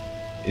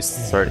 It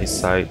started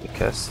inside the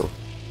castle.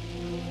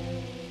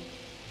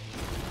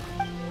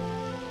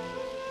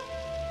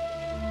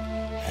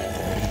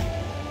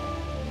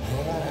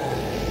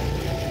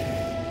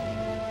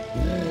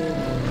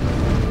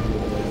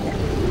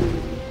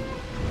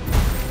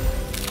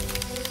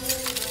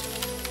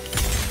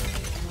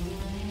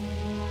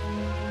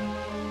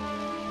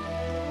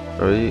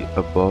 Already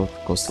above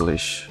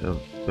Constellation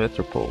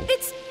Metropole.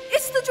 It's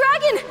the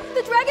dragon!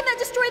 The dragon that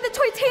destroyed the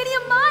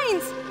titanium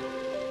mines!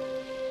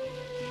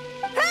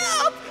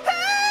 Help!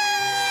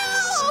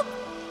 Help!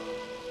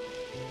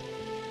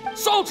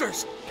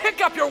 Soldiers,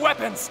 pick up your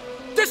weapons!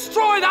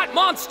 Destroy that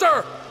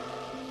monster!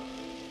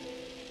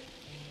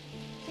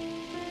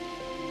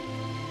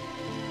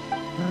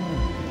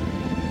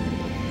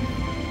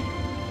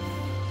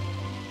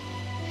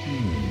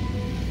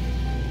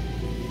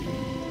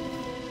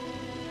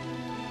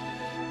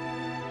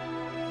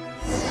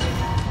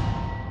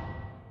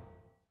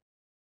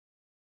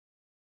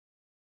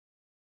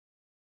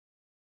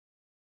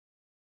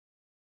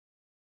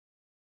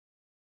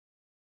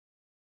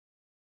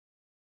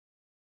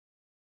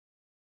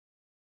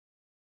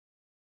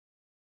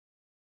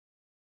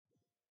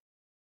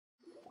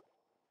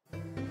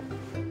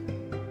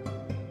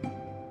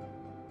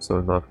 So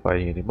not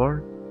fighting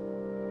anymore.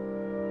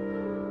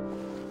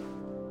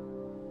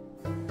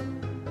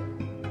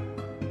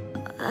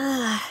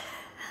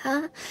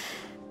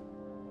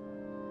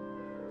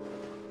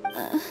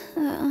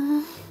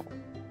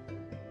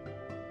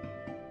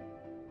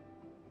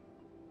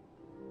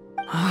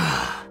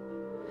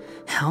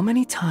 How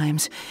many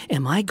times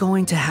am I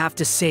going to have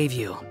to save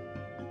you?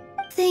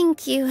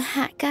 Thank you,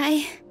 Hat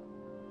Guy.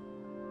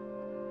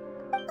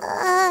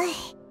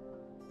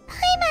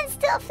 Paimon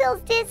still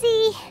feels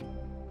dizzy.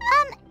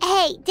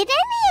 Hey, did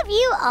any of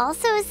you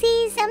also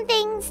see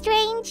something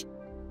strange?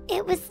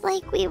 It was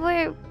like we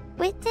were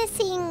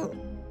witnessing...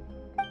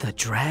 The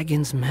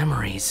dragon's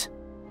memories.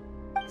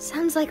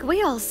 Sounds like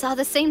we all saw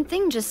the same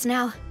thing just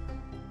now.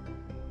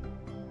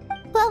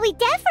 Well, we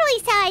definitely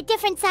saw a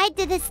different side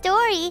to the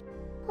story.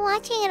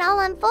 Watching it all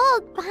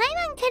unfold,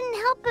 Paimon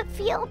couldn't help but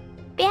feel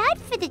bad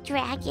for the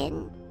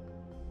dragon.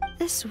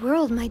 This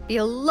world might be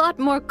a lot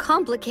more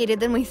complicated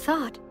than we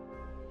thought.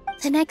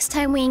 The next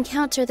time we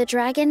encounter the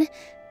dragon,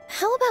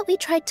 how about we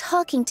try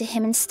talking to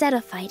him instead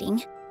of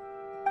fighting?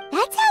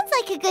 That sounds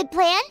like a good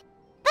plan.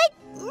 But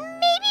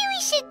maybe we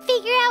should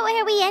figure out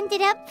where we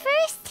ended up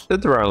first. The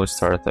dragon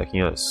started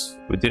attacking us.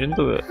 We didn't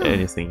do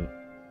anything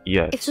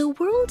yet. If the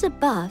world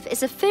above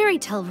is a fairy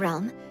tale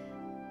realm,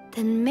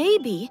 then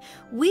maybe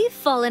we've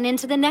fallen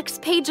into the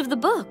next page of the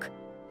book.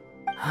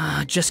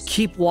 Just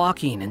keep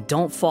walking and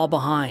don't fall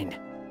behind.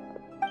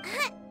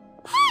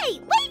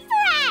 Hey, wait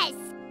for us!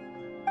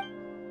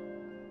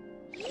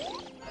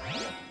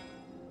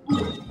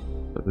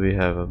 But we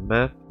have a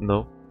map?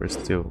 No, we're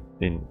still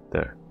in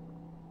there.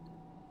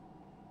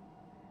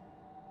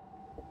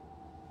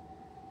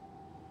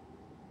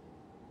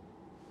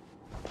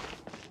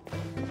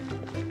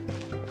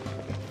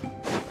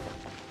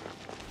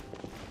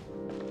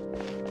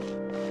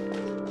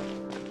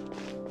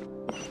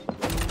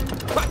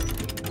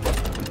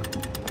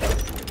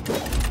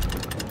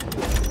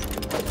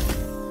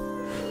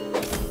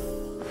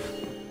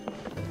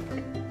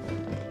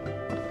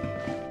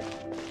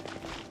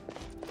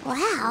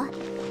 Wow,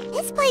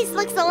 this place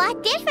looks a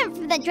lot different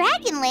from the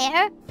dragon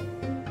lair.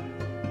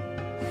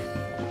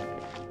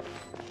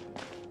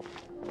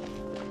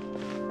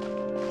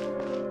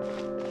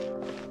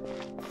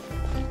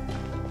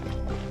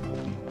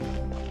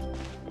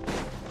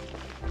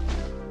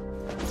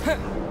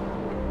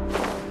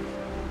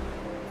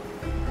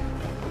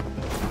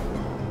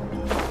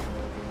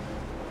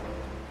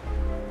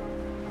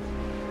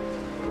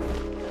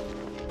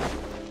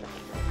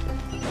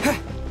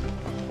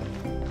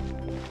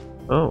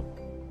 Oh,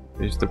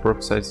 is the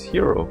prophesied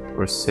hero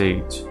or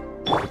sage?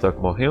 We talk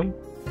about him?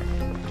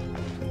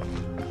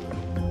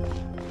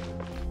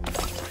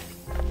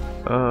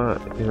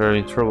 If you're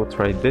in trouble,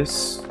 try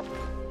this.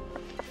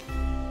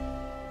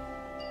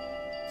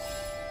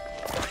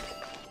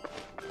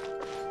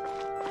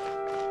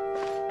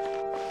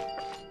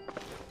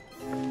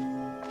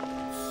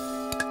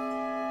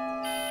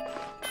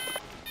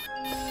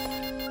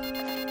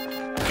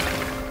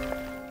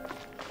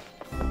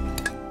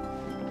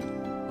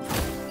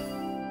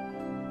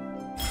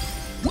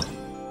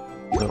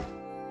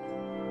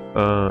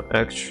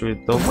 Actually,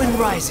 don't. The wind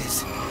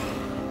rises.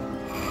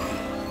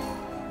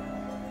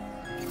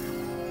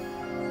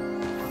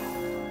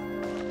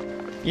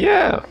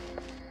 Yeah,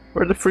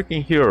 we're the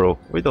freaking hero.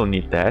 We don't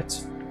need that.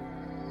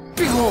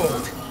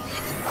 Behold.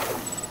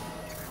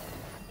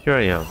 Here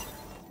I am.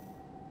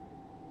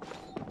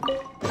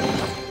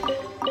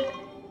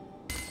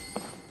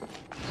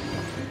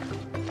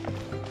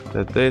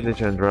 The day the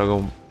giant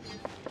dragon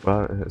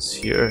is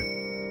here.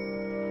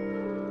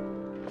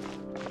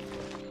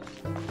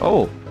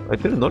 Oh, I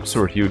didn't notice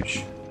we're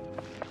huge.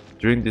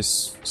 Drink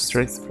this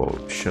strength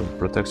potion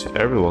protects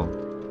everyone.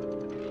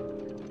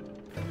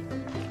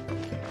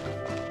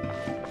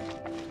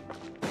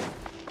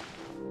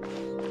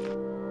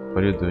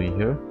 What are you doing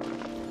here?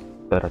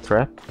 Is that a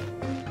trap?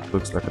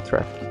 Looks like a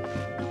trap.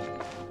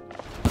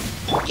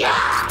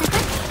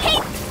 Hey!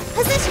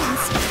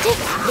 Positions!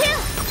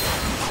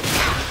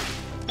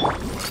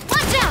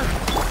 Watch out!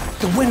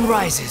 The wind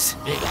rises.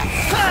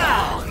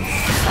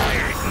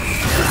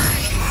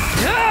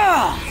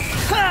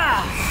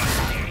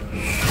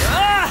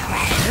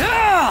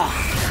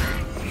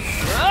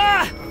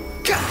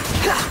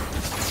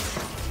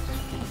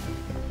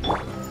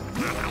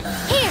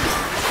 Here!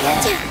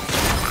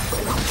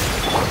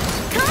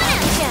 Come at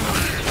ya!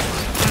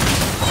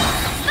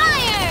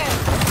 Fire!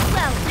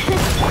 Well...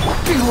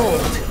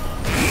 Behold!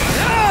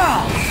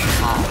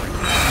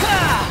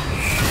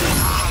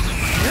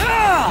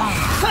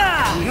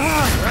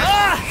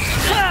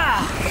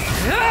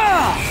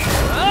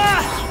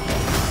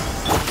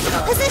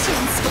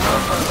 Positions!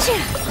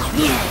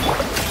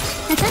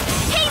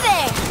 Hey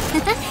there!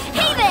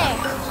 Hey there!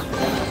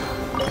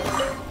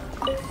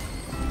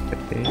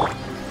 Okay.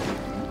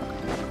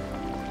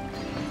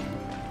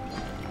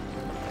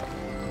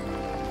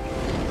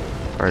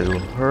 Are you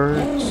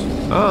hurt?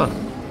 Ah!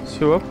 It's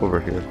you up over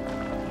here.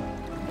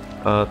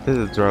 Did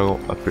the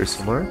dragon appear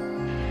somewhere?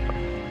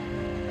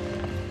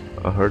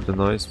 I heard the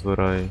noise, but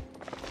I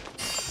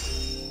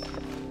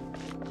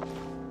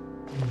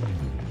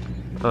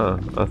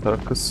thought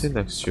I could see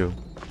next to you.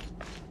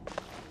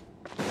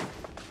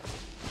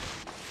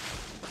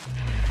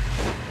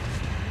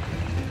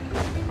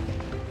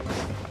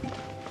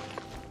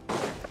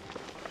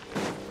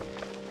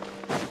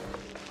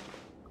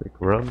 Quick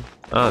run.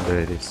 Ah, there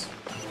it is.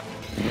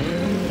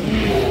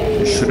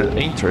 You shouldn't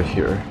enter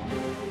here.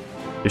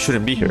 You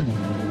shouldn't be here.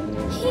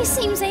 He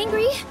seems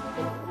angry.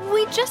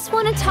 We just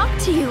want to talk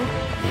to you.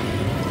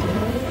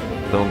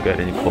 Don't get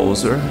any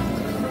closer.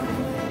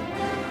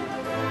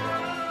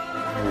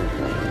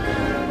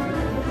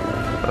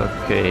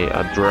 Okay,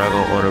 a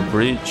dragon on a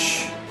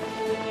bridge.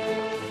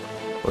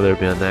 Will there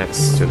be an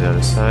axe to the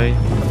other side?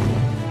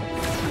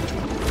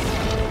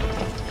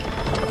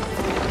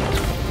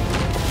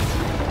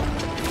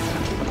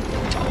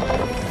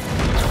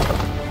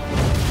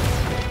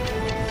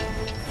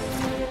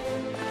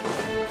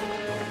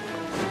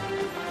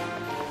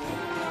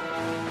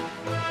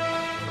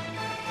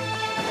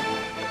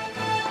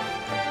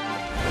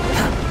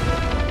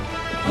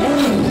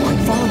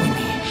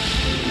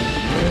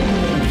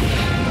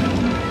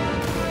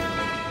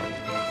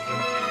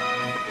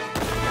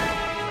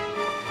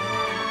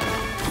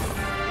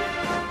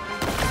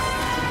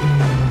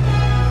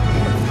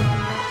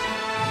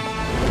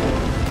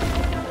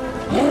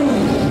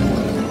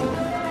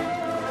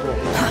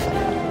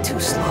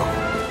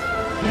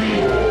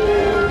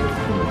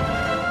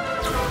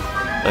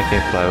 I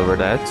can fly over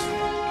that.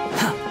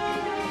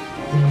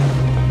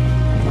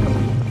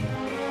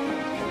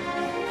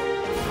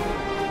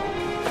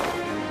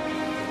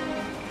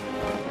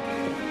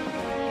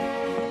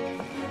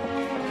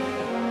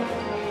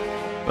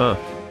 Oh.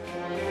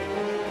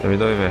 And we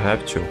don't even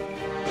have to.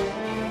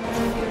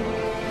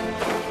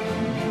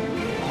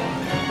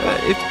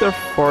 If they're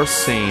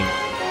forcing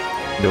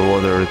the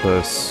water with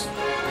us.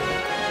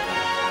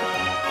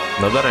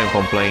 Not that I'm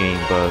complaining,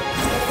 but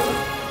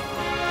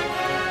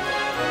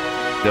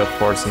they're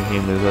forcing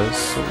him with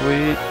us.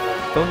 We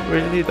don't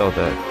really need all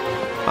that.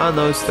 Ah,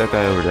 no, it's that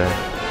guy over there.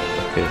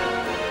 Okay.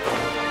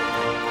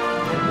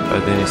 I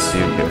didn't see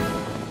you here.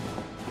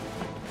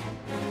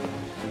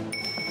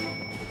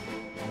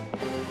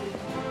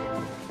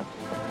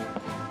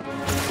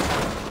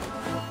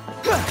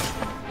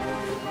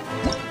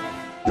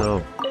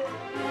 No.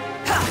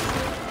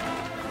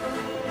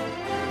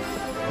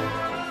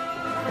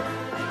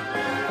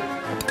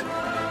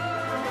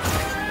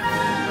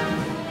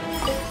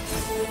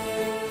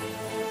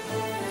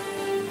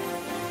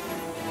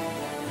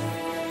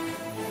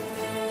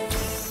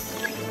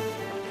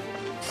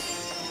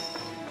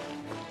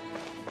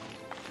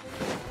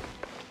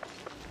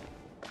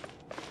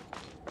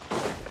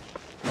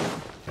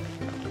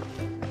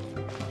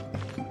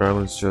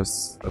 Dragons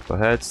just up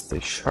ahead, stay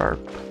sharp.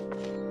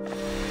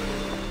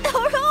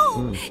 Oh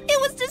no! It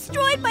was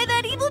destroyed by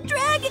that evil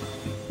dragon!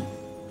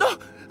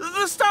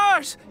 The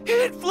stars!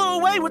 It flew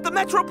away with the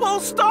Metropole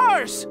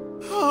stars!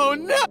 Oh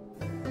no!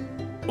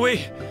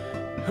 We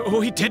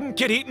didn't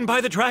get eaten by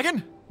the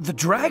dragon? The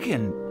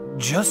dragon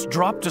just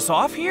dropped us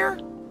off here?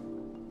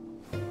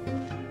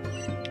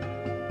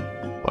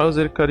 Why was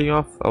it cutting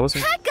off? I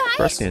wasn't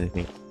pressing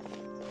anything.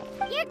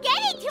 You're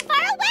getting too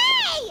far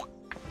away!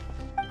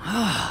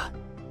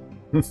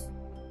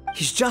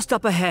 He's just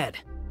up ahead.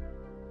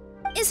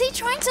 Is he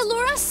trying to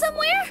lure us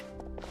somewhere?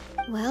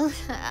 Well,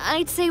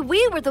 I'd say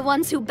we were the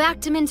ones who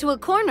backed him into a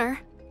corner.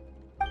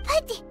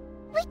 But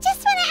we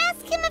just want to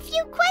ask him a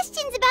few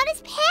questions about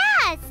his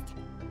past.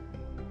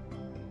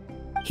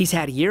 He's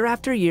had year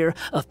after year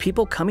of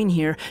people coming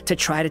here to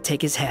try to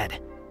take his head.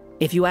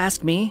 If you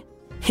ask me,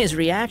 his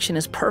reaction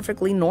is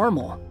perfectly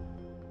normal.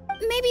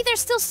 Maybe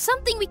there's still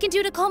something we can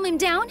do to calm him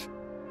down?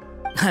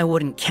 I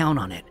wouldn't count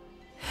on it.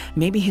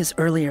 Maybe his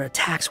earlier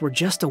attacks were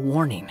just a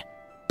warning,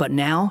 but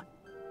now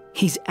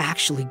he's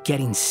actually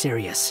getting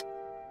serious.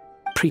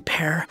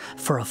 prepare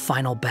for a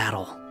final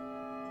battle.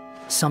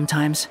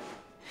 Sometimes,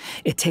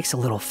 it takes a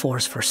little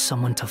force for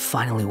someone to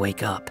finally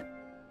wake up.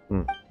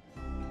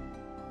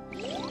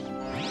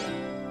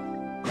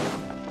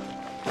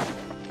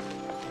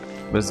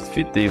 Must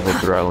defeat the evil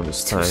dragon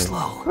this time.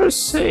 slow. You're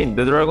saying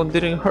the dragon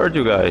didn't hurt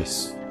you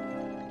guys.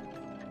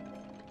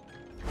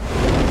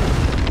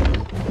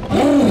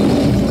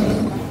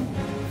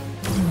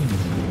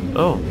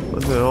 Oh,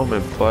 what's going on? My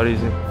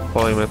body's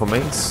following my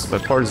commands. My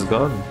part is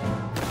gone.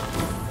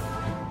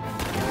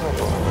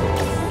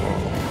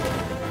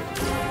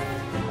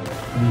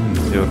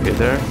 You okay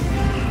there?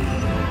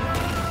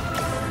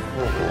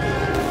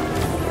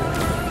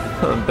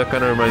 That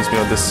kind of reminds me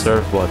of the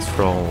surfboards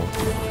from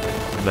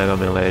Mega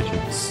Man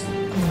Legends.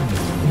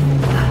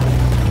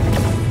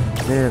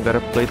 Man, I gotta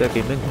play that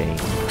game again.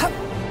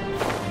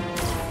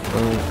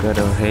 Oh, got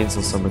our hands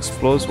on some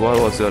explosives. What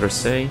was the other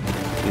saying?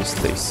 Please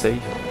stay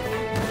safe.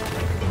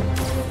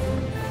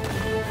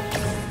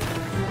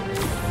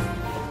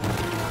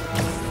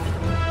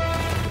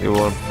 You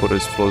want to put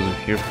explosive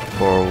here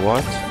for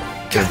what?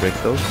 Can break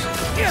those?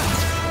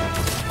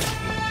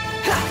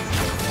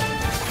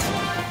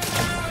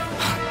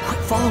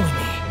 Quit following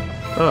me.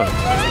 Oh,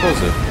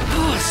 explosive.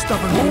 Oh,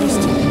 stubborn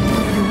beast.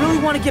 You really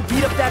want to get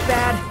beat up that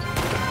bad?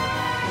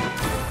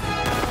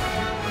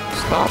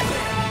 Stop.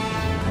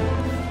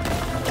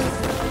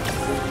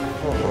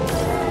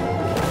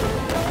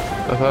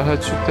 I thought I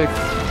had to take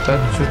that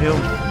to him.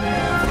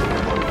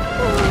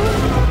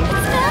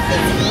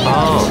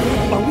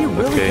 Oh, are we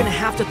really okay. gonna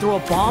have to throw a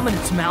bomb in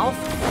its mouth?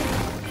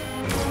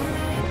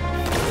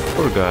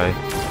 Poor guy.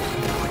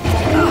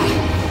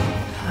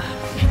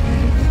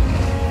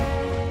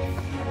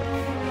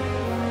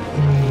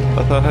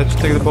 I thought I had to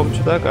take the bomb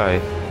to that guy.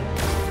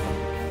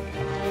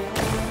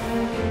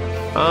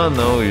 Ah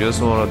no,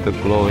 just one of the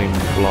glowing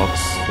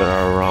blocks that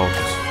are around.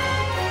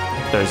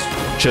 There's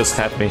just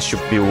happens to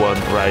be one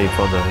right in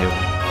front of him.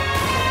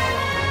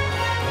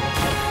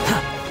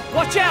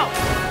 Watch out!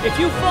 If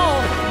you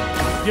fall,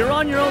 you're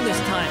on your own this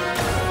time.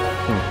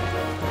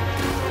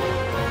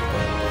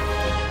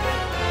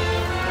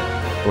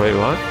 Wait,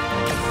 what?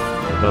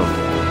 No.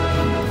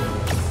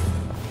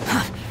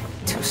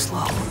 Too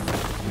slow.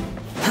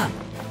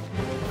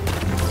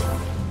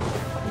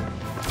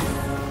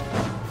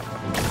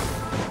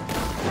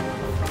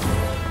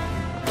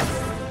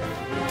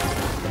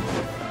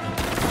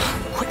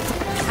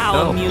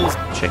 No. Music.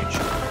 Change.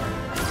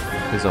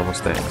 He's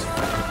almost dead.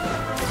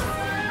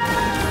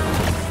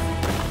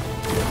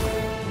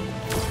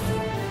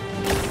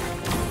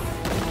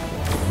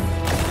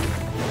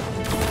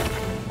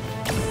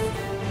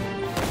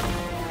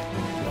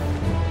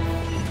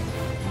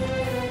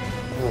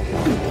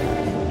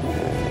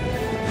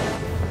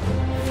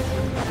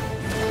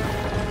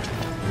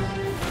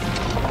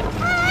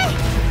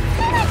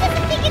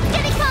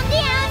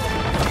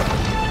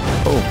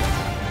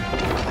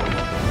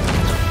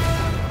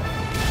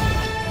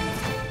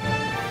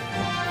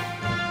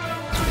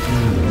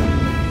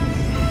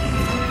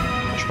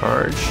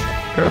 Charge.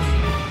 Careful.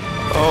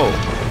 Oh.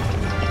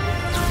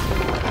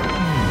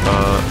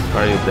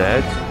 Are you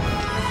dead?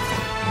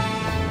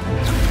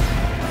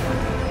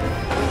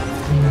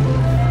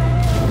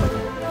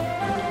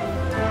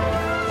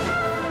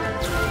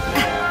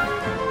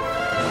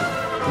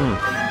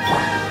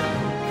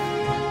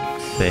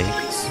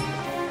 Thanks.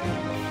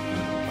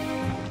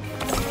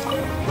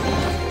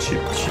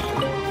 Cheap.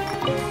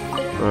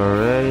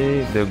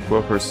 Alright, the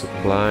Gopher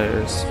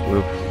suppliers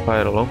will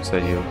fight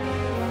alongside you.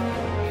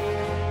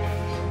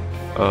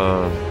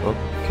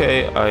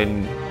 Okay, I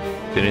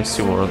didn't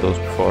see one of those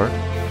before.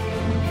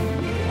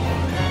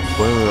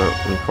 When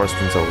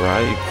reinforcements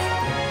arrive,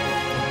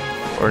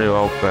 or you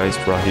all guys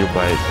brought here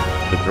by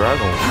the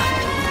dragon?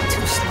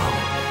 Too slow.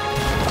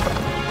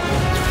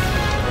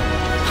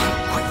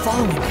 Quit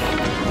following me.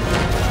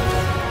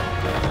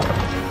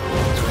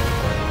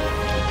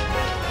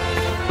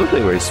 Do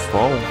they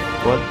respawn?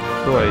 What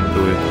do I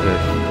do with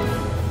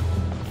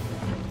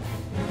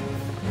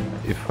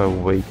it? If I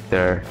wait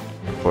there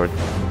for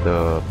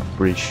the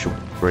bridge to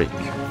break.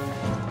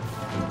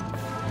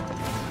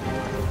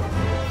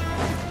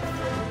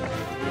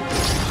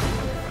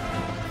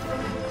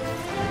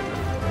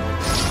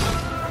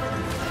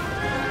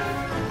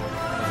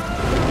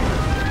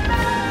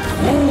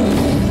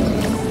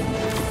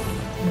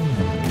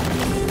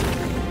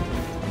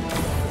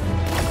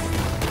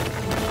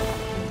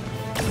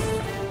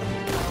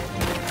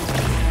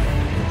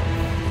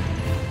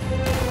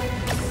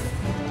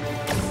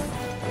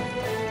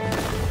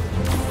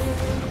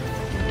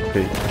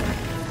 Okay,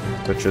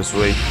 let's just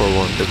wait for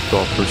one of the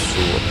Gophers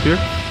to appear.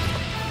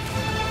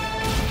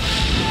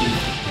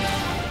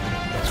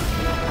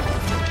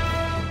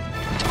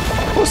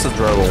 Was the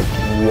dragon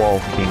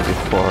walking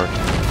before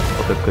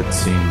the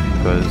cutscene?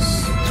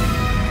 Because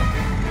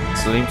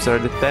its limbs are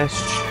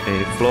detached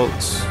and it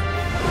floats.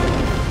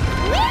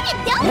 Where did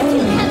those two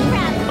come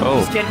from? Oh,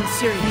 It's getting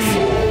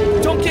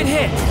serious. Don't get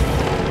hit.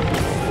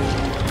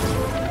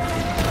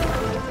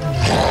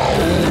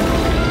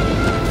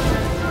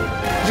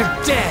 You're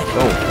dead.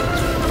 oh.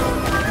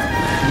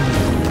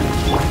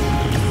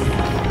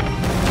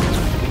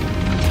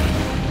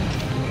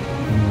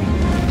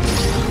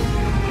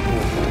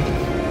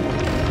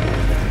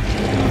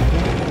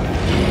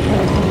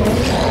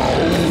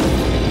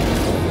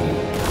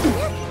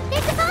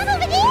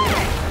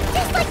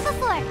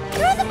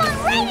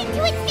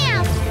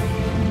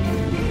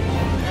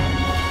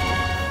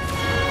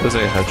 Does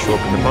it have to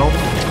open the mouth?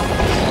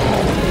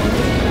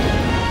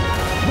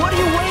 What are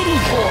you waiting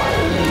for?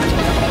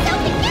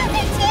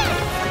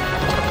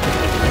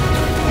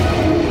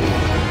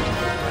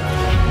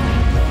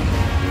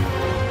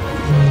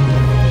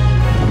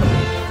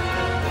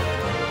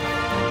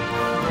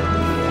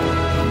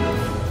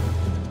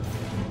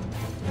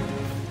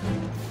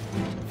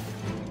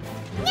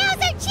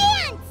 Now's our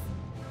chance!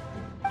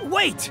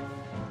 Wait!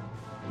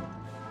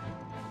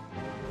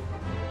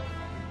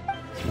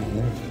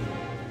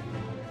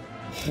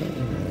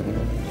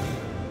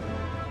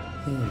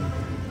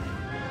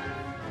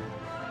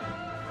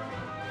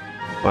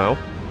 Well.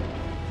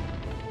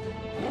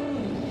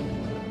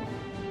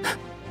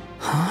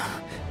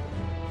 Huh?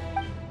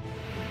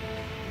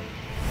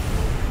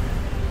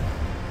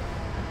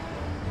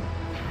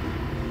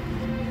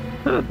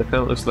 That kind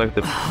of looks like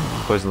the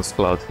poisonous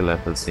cloud he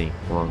left us in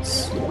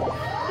once.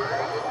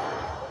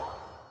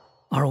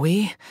 Are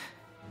we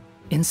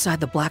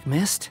inside the black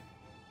mist?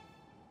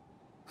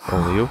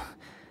 Only you?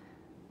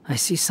 I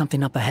see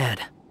something up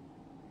ahead.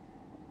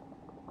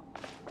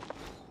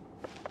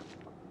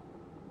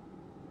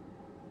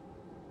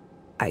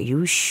 Are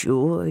you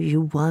sure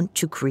you want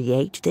to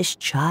create this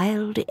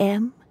child,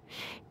 Em?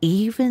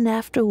 Even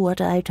after what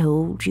I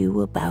told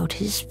you about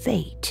his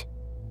fate?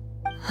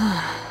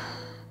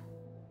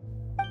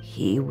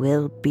 He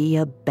will be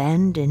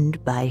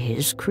abandoned by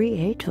his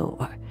creator,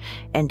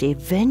 and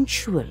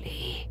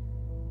eventually...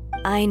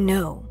 I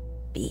know,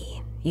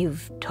 Bee.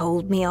 You've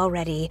told me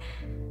already.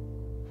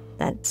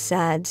 That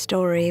sad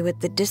story with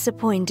the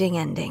disappointing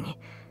ending.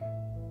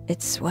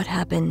 It's what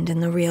happened in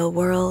the real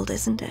world,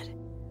 isn't it?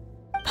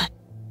 But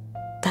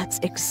that's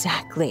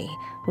exactly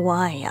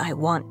why I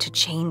want to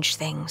change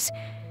things.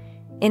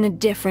 In a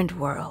different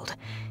world,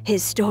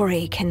 his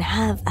story can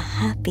have a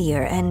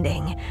happier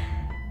ending.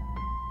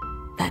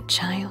 That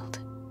child,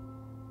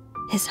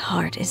 his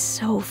heart is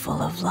so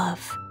full of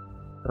love.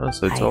 Oh,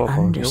 so it's I all about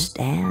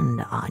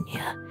understand,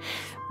 Anya.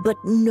 But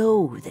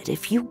know that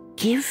if you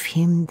give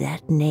him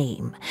that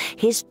name,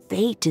 his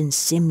fate in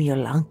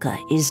Simulanka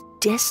is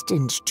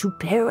destined to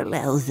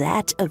parallel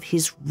that of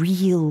his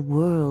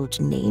real-world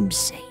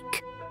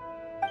namesake.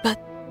 But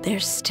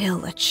there's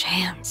still a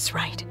chance,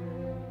 right?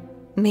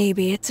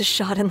 Maybe it's a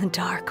shot in the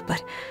dark,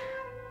 but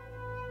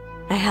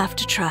I have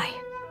to try.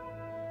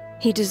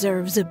 He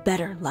deserves a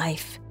better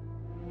life.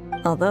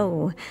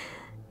 Although,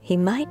 he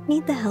might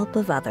need the help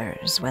of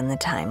others when the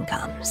time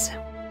comes.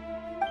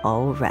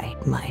 All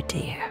right, my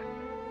dear.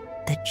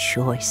 The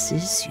choice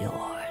is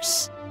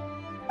yours.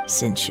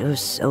 Since you're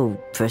so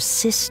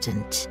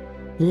persistent,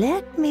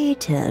 let me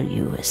tell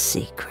you a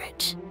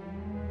secret.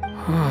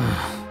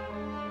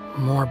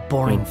 More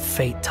boring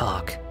fate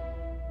talk.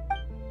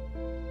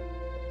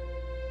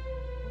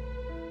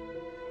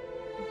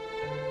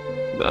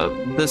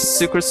 The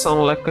secrets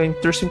sound like an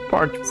interesting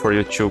part for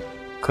you to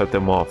cut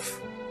them off.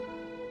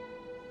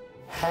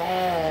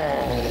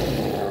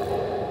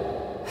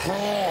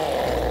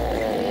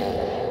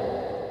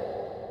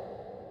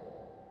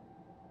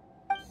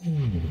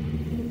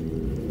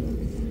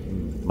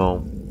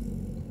 Bom.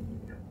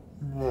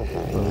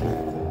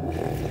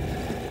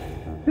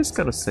 He's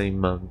kind of same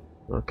man.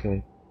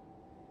 Okay.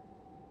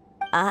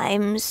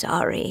 I'm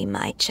sorry,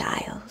 my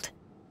child.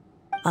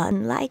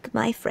 Unlike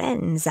my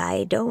friends,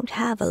 I don't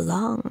have a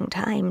long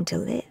time to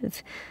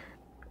live.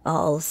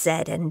 All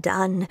said and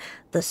done,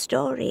 the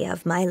story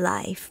of my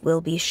life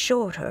will be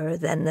shorter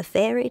than the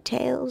fairy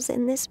tales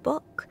in this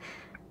book.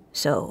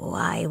 So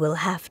I will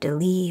have to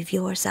leave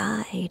your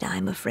side,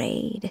 I'm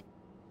afraid.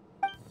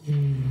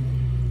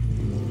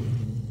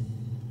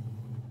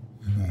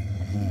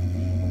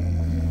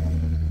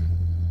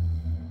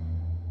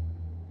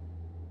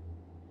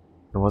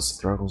 What's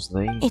the dragon's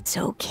name? It's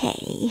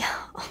okay.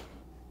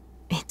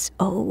 It's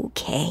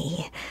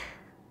okay.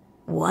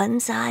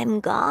 Once I'm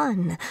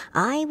gone,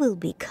 I will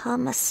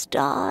become a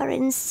star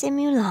in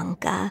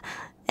Simulanka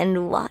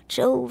and watch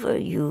over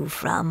you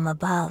from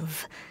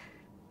above.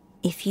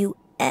 If you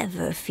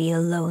ever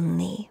feel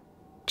lonely,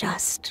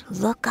 just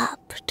look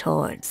up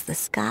towards the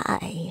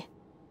sky.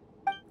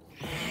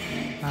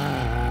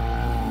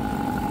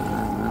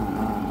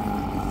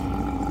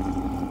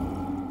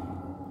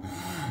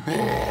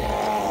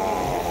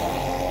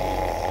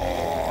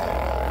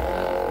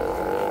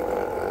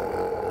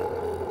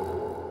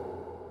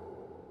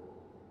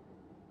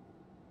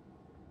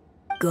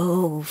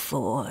 Go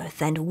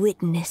forth and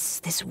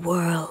witness this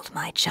world,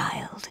 my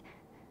child.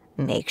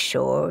 Make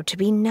sure to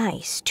be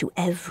nice to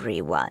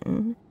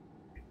everyone.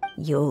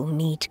 You'll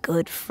meet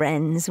good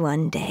friends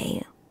one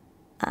day.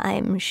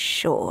 I'm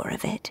sure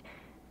of it.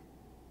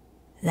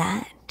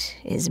 That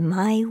is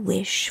my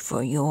wish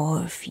for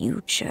your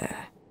future.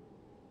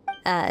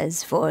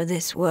 As for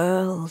this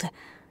world,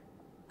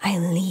 I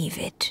leave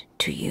it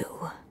to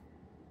you.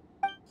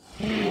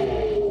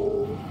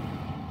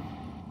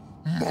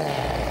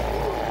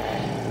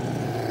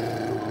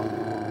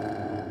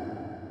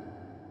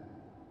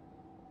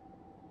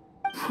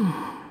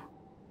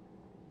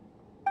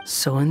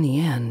 So in the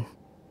end,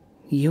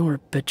 you were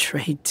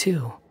betrayed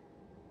too.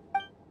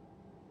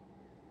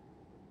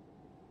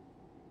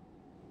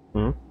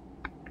 Hmm?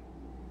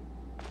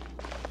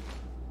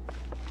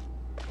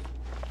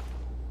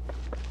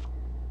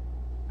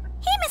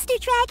 Hey, Mr.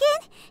 Dragon!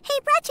 He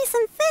brought you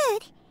some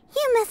food.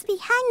 You must be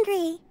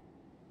hungry.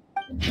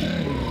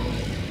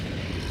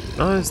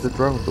 Oh, it's the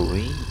drum of the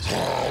wind.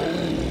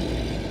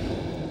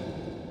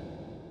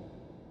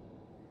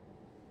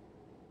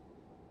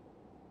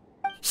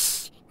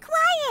 Shh!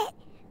 Quiet!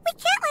 We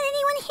can't let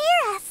anyone hear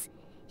us.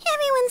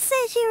 Everyone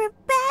says you're a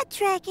bad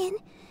dragon,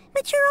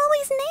 but you're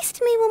always nice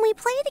to me when we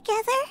play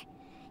together.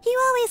 You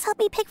always help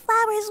me pick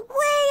flowers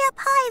way up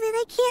high that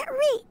I can't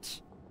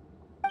reach.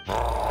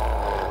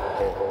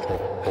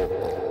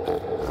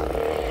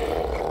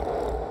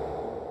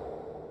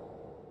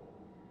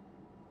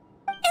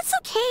 It's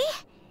okay.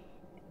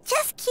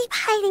 Just keep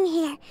hiding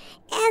here,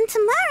 and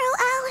tomorrow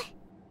I'll...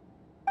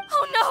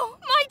 Oh no,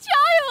 my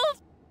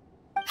child!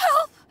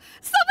 Help!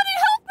 Somebody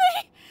help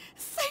me!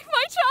 Save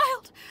my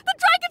child! The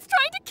dragon's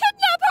trying to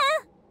kidnap her!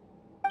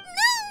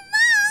 No,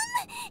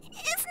 Mom!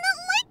 It's not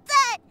like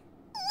that!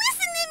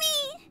 Listen to me!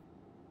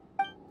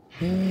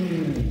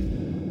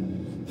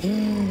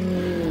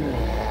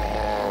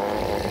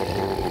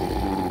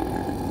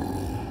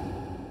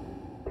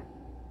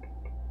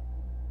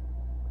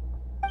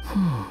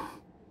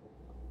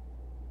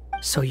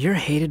 So you're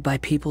hated by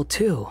people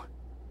too.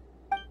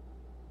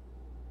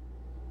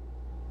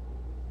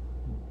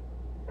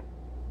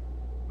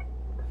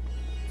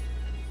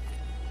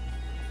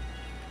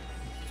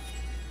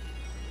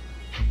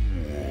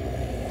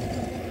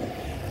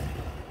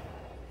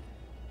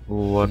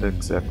 What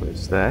exactly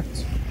is that?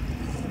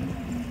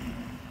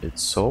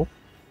 It's so?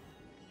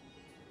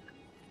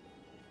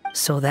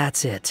 So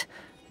that's it.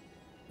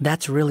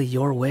 That's really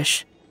your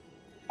wish?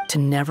 To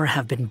never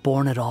have been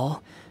born at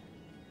all?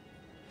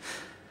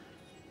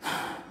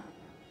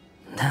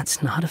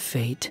 That's not a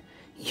fate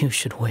you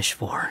should wish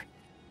for.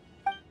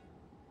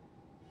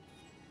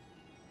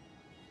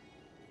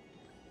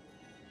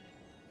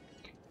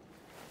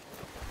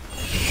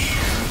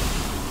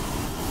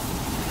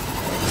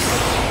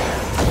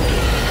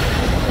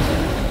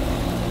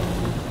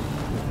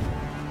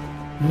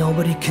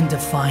 Nobody can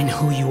define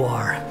who you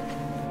are,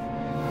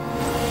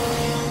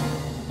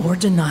 or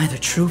deny the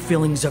true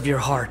feelings of your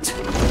heart.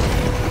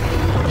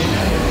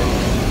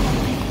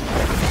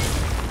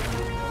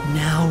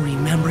 Now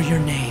remember your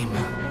name.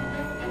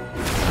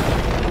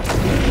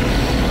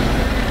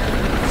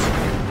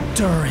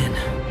 Durin.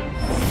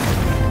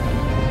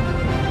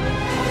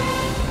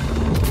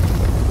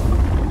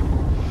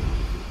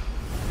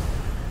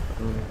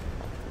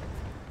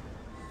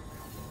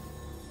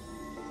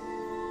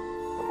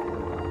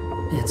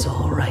 It's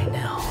all right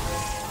now.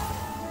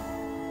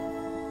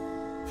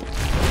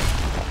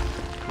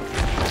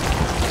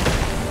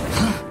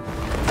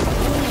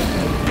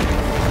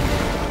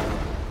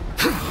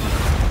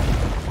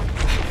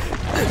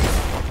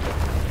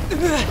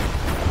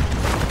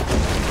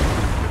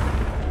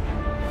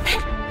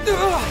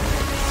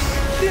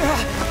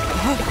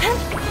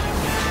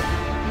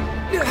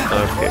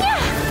 Okay.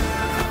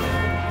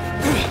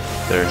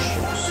 There she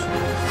is.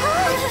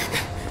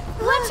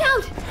 Watch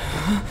out!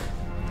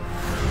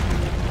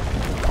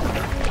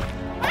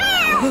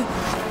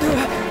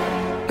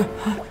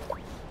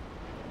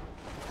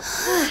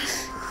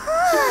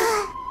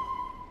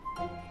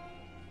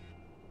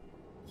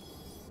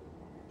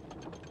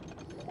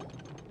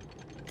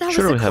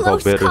 Sure, we have our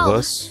bit of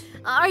us.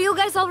 Are you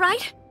guys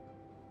alright?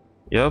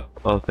 Yep,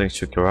 all thanks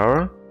to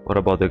Kirara. What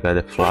about the guy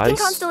that Back flies? in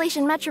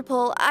Constellation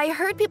Metropole, I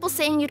heard people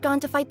saying you'd gone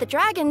to fight the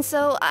dragon,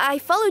 so I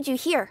followed you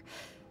here.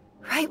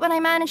 Right when I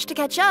managed to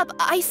catch up,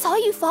 I saw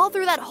you fall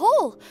through that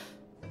hole.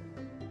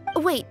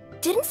 Wait,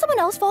 didn't someone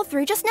else fall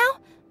through just now?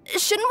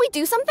 Shouldn't we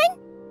do something?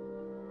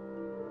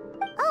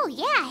 Oh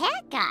yeah,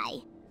 that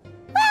guy.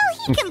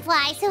 Well, he can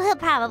fly, so he'll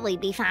probably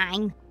be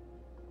fine.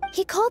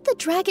 He called the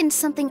dragon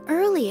something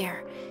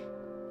earlier.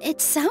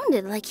 It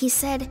sounded like he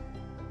said...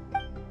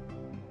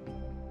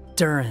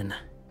 Durin.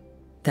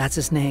 That's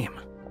his name.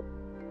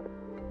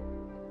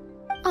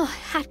 Oh,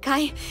 Hat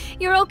Guy,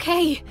 you're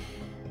okay.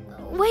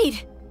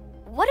 Wait,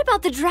 what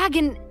about the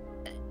dragon...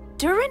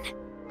 Durin?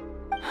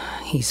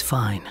 He's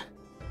fine.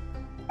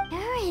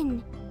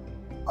 Durin.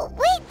 Oh,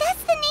 wait,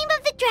 that's the name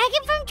of the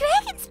dragon from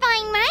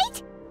Dragonspine,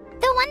 right?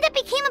 The one that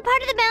became a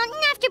part of the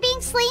mountain after being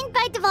slain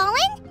by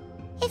Dvalin?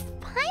 If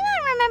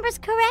Paimon remembers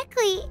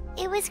correctly,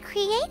 it was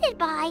created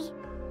by...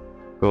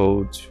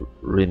 Gold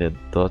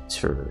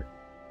Daughter.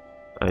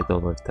 I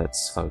don't know if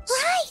that's how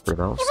it's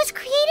pronounced. It was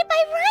created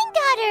by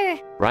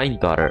Rhine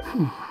Daughter.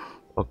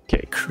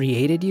 Okay.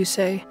 Created, you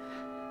say?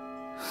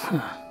 So,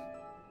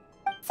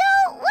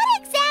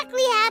 what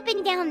exactly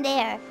happened down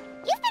there?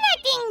 You've been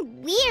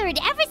acting weird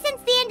ever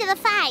since the end of the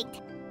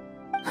fight.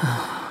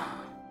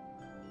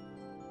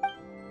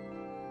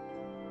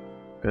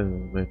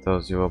 And it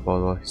tells you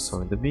about what he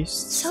saw in the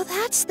mist. So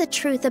that's the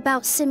truth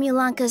about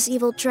Simulanka's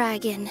evil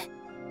dragon.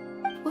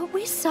 What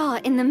we saw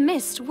in the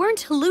mist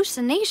weren't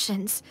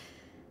hallucinations,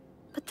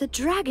 but the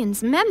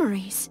dragon's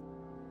memories.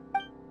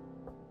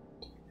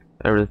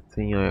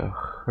 Everything I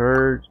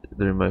heard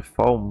during my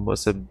fall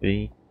must have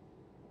been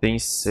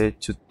things said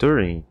to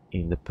Turing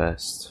in the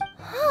past.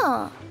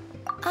 Huh.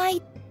 I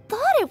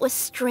thought it was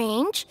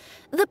strange.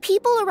 The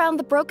people around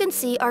the Broken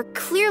Sea are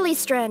clearly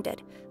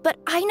stranded, but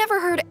I never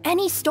heard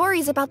any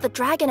stories about the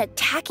dragon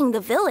attacking the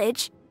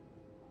village.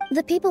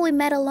 The people we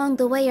met along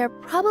the way are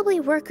probably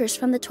workers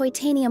from the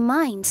Titanium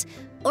mines,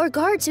 or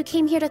guards who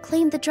came here to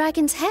claim the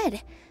dragon's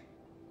head.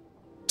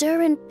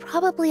 Durin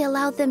probably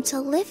allowed them to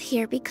live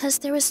here because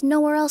there was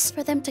nowhere else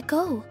for them to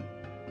go.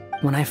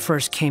 When I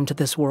first came to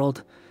this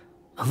world,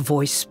 a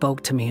voice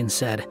spoke to me and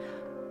said,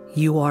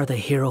 "You are the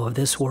hero of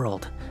this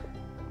world.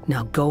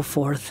 Now go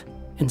forth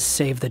and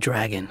save the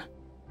dragon."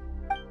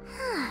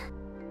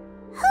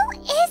 Who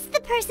is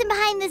the person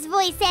behind this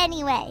voice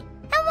anyway?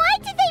 And why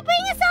did they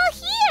bring us all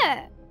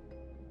here?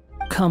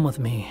 Come with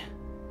me.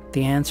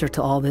 The answer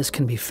to all this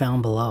can be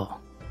found below.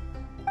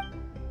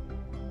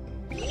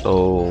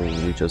 So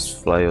you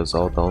just fly us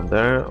all down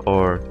there,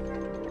 or...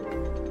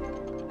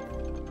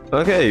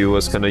 Okay, it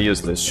was kinda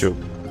useless to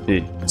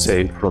be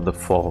saved from the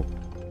fall.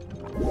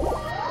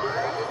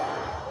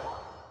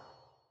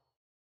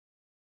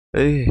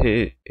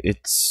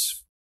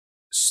 Its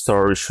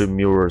story should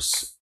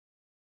mirrors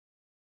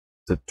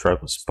the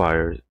Dragon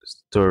Spire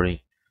during.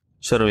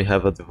 Shouldn't we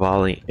have a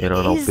Dvaling and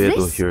an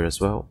Albedo here as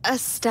well? A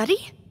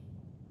study?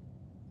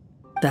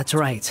 That's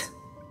right.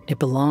 It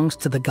belongs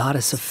to the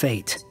Goddess of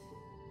Fate.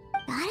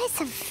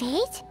 Goddess of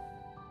Fate?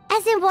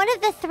 As in one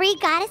of the 3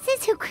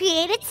 goddesses who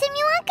created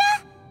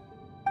Simulanka?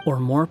 Or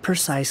more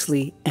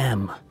precisely,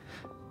 M.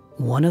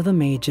 One of the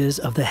mages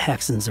of the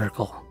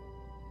Hexenzirkel.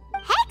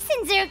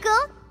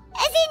 Hexenzirkel?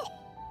 As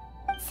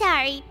in...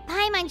 Sorry,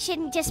 Paimon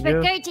shouldn't just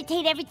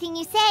regurgitate everything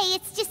you say,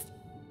 it's just...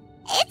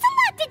 It's a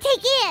lot to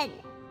take in!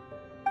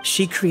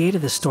 She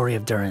created the story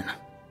of Durin.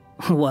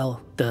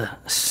 Well, the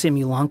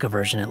Simulanka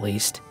version at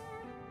least.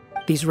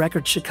 These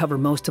records should cover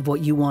most of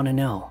what you want to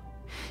know,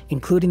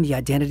 including the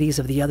identities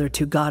of the other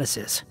 2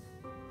 goddesses.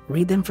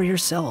 Read them for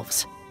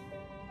yourselves.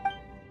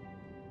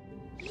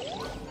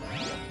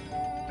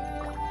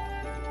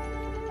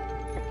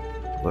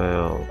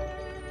 Well,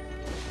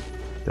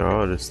 there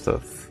are other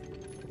stuff.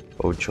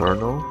 Oh,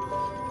 journal?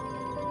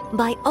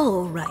 By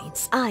all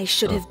rights, I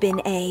should have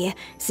been A,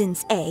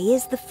 since A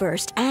is the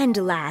first and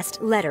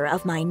last letter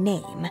of my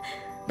name.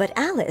 But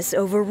Alice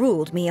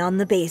overruled me on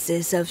the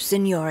basis of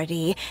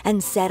seniority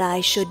and said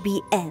I should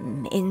be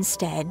M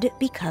instead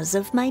because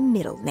of my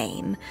middle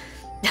name.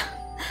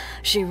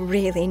 She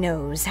really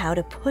knows how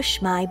to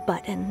push my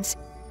buttons.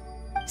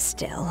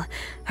 Still,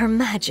 her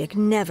magic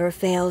never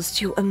fails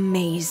to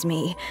amaze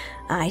me.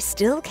 I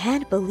still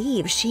can't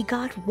believe she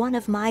got one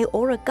of my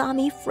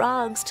origami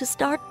frogs to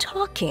start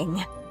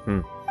talking.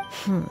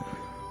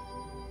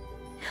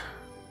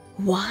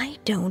 Why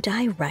don't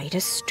I write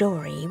a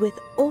story with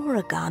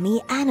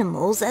origami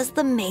animals as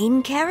the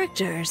main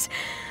characters?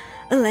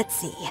 Let's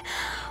see.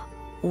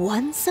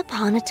 Once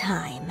upon a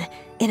time,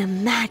 in a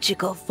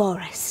magical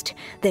forest,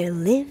 there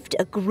lived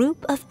a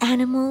group of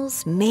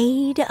animals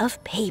made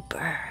of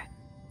paper.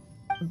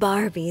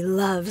 Barbie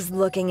loves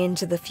looking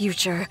into the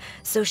future,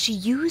 so she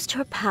used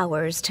her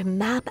powers to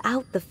map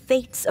out the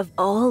fates of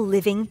all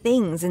living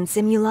things in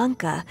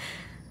Simulanka.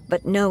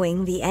 But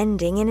knowing the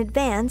ending in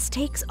advance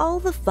takes all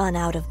the fun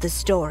out of the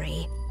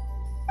story.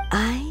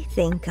 I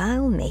think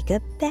I'll make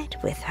a bet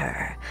with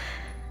her.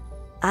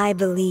 I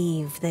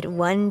believe that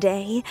one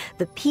day,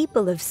 the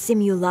people of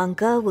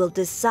Simulanka will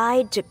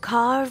decide to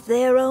carve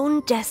their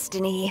own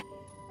destiny.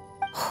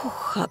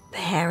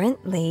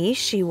 Apparently,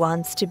 she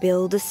wants to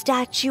build a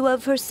statue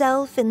of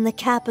herself in the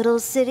capital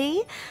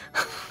city.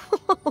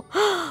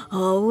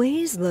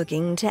 Always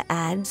looking to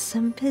add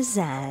some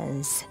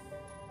pizzazz.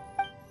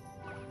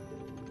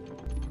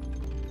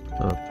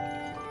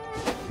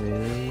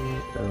 Okay,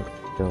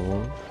 that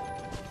one.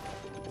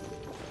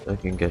 I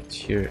can get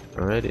here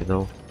already.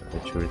 No, I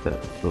have to read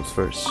those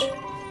first.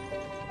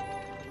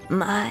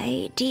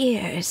 My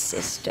dear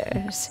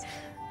sisters,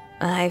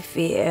 I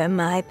fear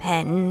my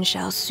pen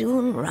shall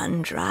soon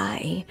run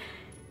dry.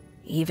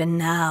 Even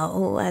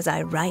now, as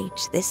I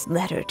write this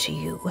letter to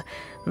you,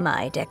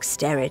 my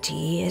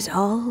dexterity is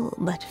all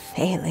but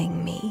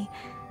failing me.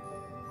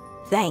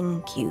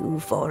 Thank you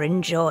for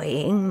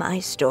enjoying my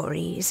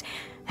stories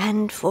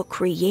and for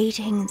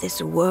creating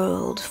this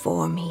world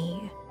for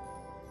me.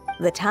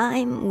 The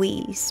time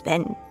we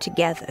spent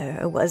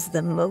together was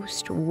the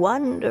most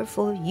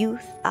wonderful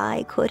youth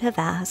I could have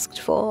asked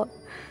for.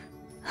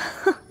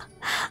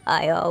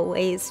 I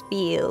always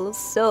feel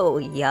so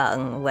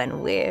young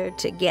when we're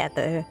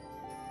together.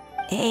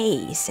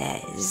 A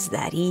says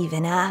that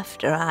even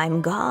after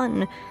I'm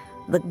gone,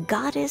 the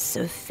goddess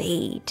of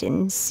fate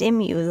in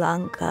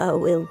Simulanka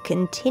will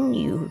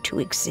continue to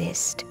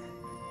exist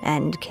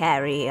and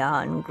carry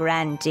on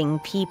granting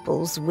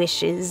people's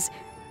wishes.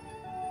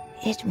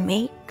 It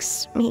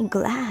makes me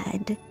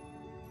glad.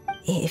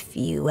 If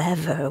you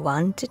ever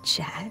want to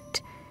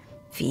chat,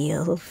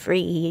 feel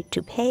free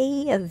to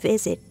pay a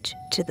visit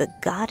to the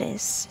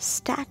goddess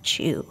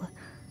statue.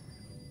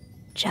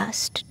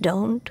 Just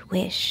don't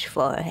wish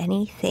for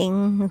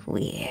anything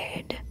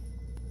weird.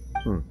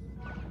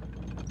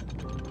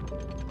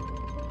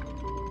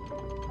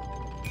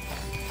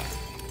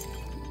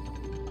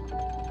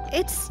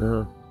 It's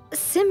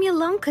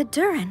Simulanka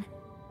Durin.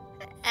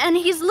 And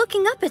he's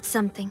looking up at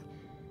something.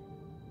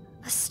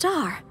 A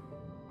star.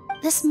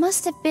 This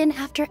must have been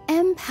after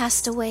M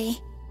passed away.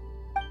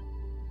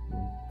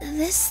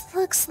 This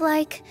looks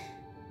like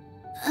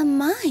a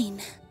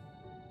mine.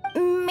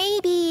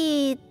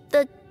 Maybe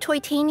the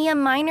Toitania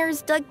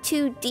miners dug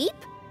too deep?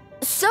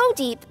 So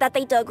deep that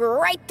they dug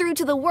right through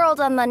to the world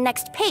on the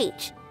next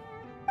page.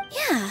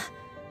 Yeah.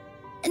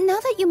 Now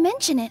that you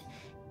mention it,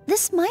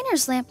 this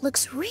miner's lamp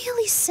looks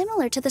really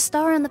similar to the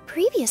star on the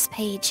previous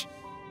page.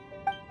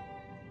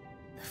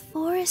 The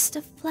Forest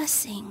of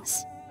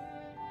Blessings.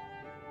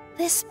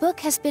 This book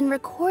has been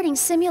recording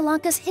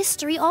Simulanka's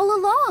history all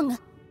along.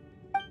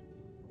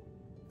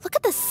 Look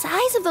at the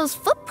size of those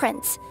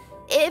footprints.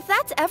 If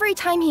that's every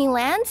time he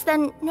lands,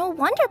 then no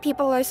wonder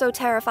people are so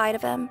terrified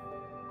of him.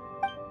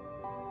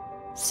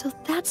 So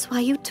that's why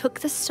you took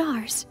the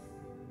stars.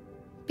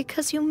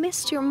 Because you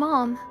missed your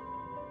mom.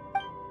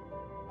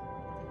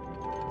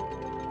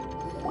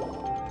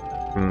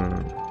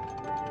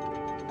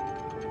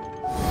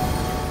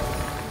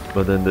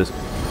 But then the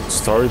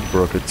story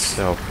broke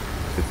itself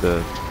with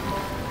the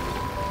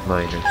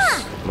miners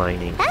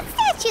mining. That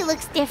statue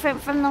looks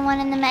different from the one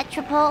in the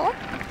Metropole.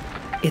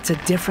 It's a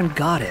different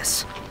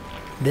goddess.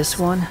 This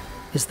one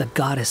is the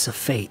goddess of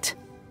fate.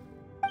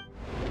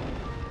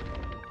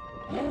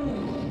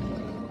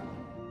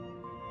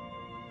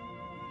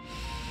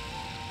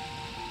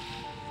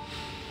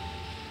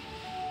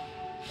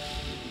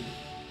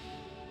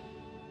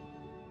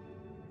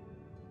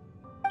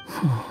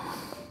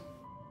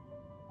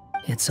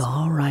 It's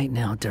all right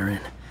now,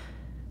 Durin.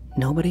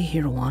 Nobody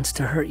here wants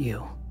to hurt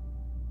you.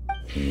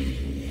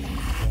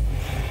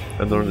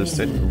 I don't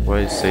understand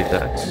why you say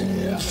that.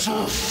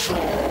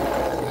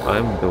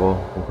 I'm the one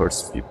who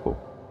hurts people.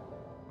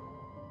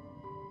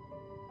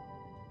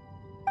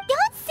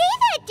 Don't say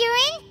that,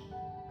 Durin!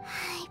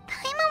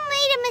 Paimon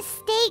made a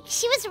mistake.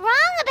 She was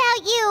wrong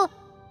about you.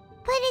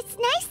 But it's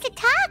nice to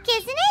talk,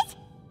 isn't it?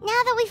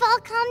 Now that we've all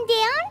calmed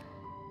down?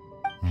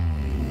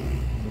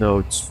 No,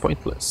 it's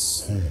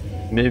pointless.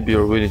 Maybe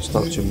you're willing to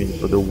talk to me,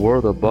 but the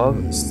world above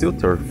is still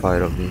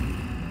terrified of me.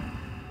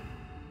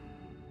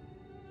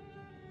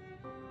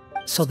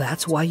 So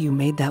that's why you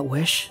made that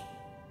wish?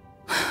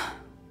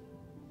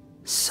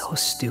 So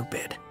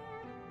stupid.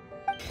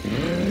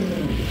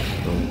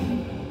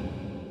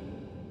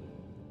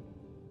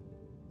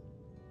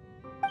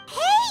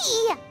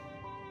 Hey!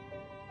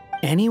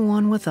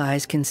 Anyone with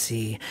eyes can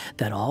see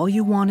that all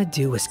you want to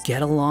do is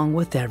get along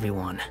with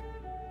everyone.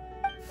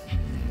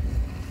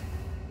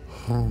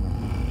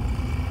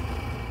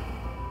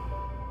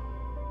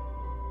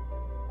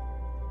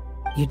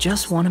 You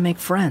just want to make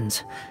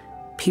friends,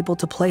 people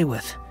to play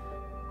with,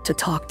 to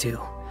talk to,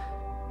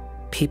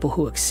 people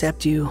who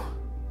accept you,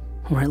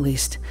 or at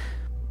least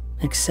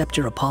accept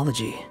your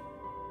apology.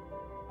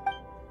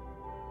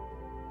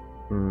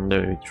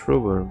 Very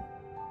true,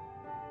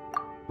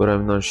 but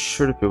I'm not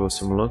sure the people of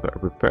Simulanka are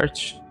prepared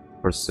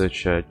for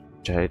such a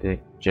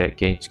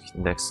gigantic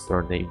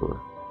next-door neighbor.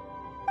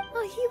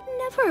 Oh,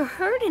 you've never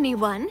hurt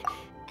anyone.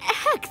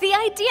 Heck, the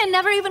idea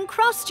never even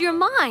crossed your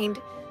mind.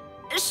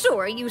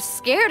 Sure, you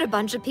scared a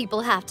bunch of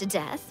people half to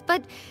death,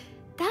 but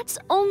that's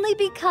only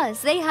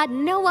because they had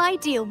no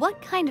idea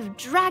what kind of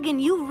dragon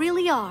you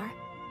really are.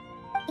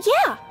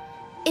 Yeah,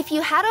 if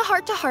you had a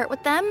heart-to-heart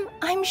with them,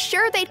 I'm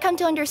sure they'd come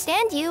to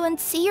understand you and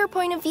see your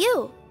point of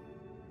view.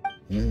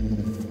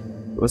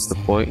 What's the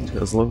point?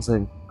 As long as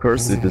I'm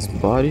cursed with this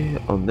body,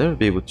 I'll never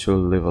be able to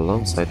live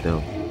alongside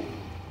them.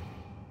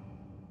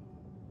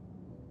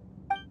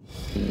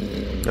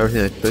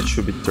 Everything I touch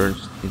should be turned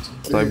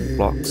into time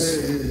blocks.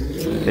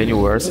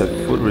 Anywhere have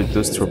food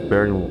reduced to a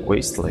barren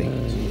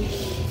wasteland.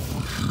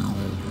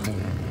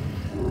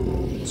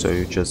 So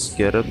you just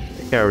get an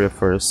area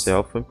for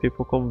yourself when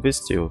people come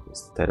visit you,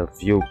 instead of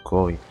you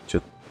going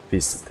to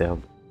visit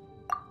them.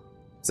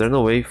 Is there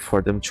no way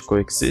for them to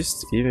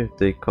coexist, even if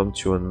they come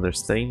to an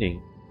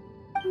understanding?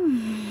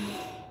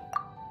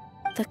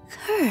 The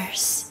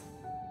curse.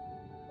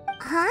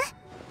 Huh?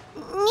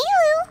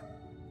 Nilu?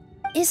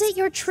 Is it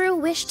your true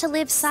wish to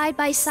live side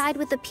by side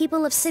with the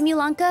people of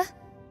Simulanka?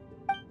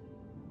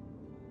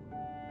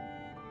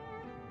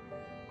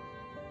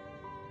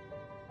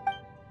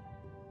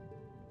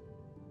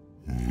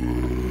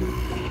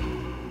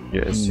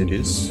 Yes, it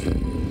is.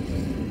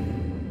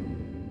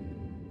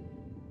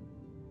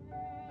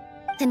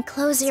 Then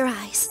close your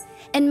eyes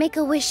and make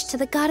a wish to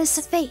the goddess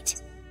of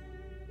fate.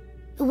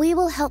 We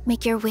will help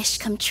make your wish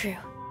come true.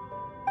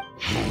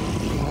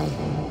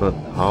 But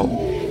how?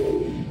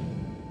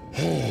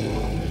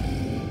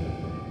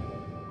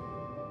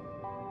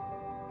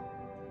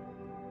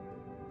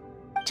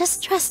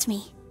 Just trust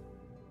me.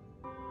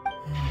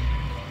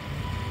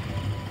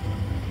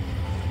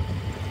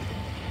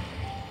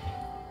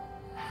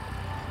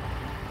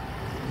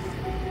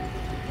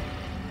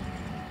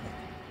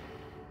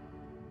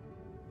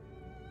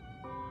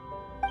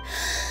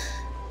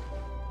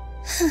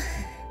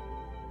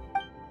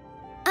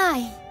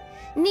 I,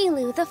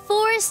 Nilu, the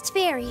Forest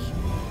Fairy,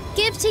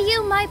 give to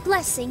you my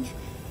blessing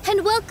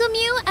and welcome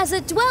you as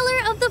a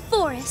dweller of the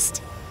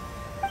forest.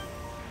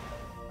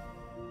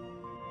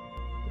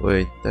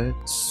 Wait,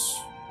 that's...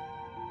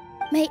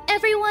 May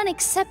everyone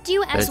accept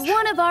you as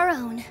one of our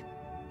own.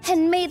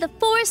 And may the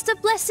Forest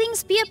of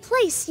Blessings be a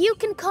place you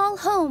can call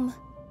home.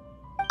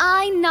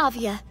 I,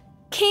 Navia,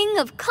 King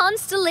of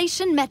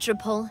Constellation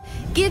Metropole,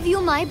 give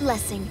you my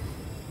blessing.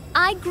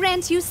 I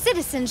grant you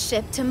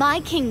citizenship to my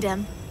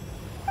kingdom.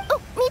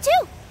 Oh, me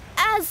too!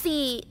 As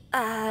the,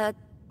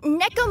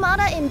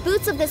 Nekomata in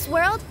Boots of this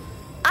world,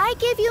 I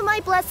give you my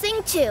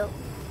blessing too.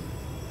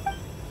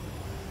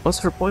 What's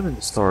her point in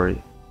the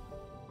story?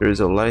 There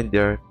is a line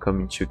there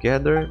coming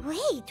together.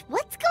 Wait,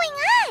 what's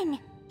going on?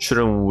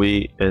 Shouldn't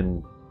we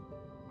and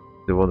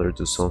the Wanderer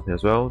do something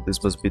as well?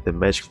 This must be the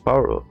magic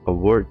power of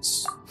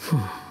words.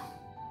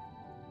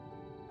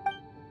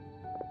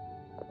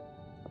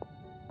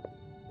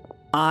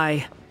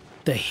 I,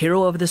 the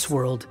hero of this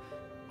world,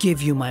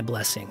 give you my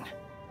blessing.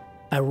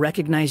 I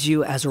recognize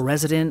you as a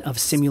resident of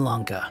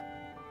Simulanka.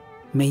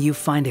 May you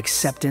find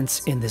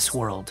acceptance in this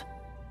world.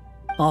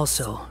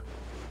 Also,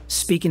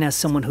 speaking as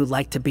someone who'd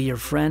like to be your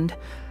friend,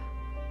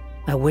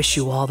 I wish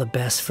you all the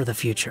best for the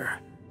future.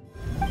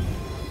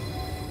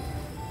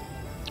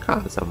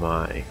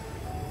 Kazamai.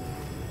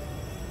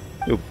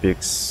 You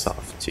big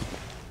softy.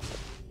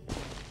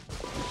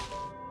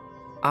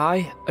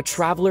 I, a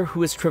traveler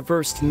who has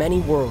traversed many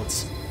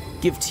worlds,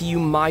 give to you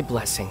my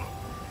blessing.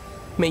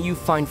 May you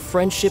find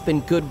friendship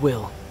and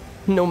goodwill,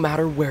 no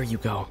matter where you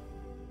go.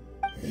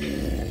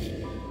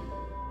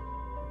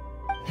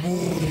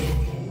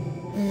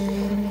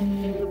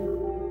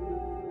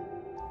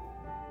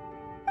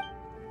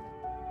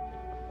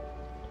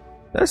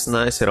 That's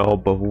nice and all,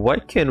 but why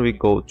can't we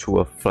go to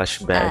a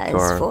flashback As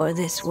or for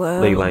this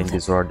world, leyline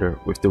disorder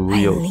with the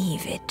real I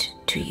leave it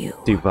to you.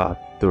 Diva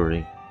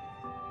during?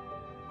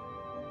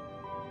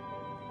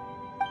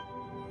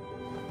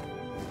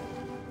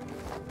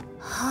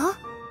 Huh?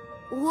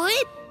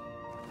 What?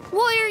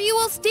 Why are you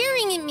all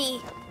staring at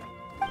me?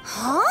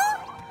 Huh?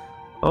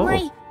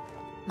 Oh.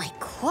 My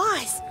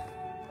claws?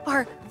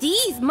 Are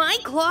these my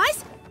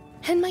claws?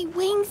 And my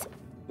wings?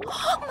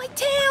 My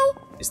tail?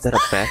 Is that a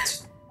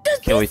pet? Does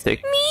Can we this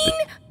take mean?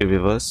 it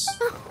with us?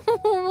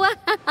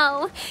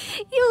 Wow,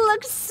 you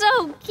look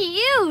so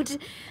cute.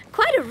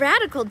 Quite a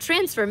radical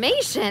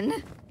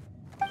transformation.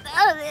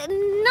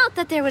 Not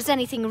that there was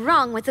anything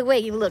wrong with the way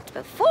you looked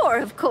before,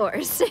 of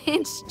course.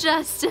 It's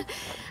just, you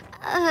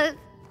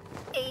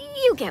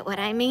get what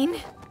I mean.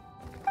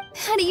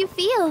 How do you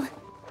feel?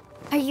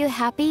 Are you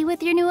happy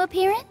with your new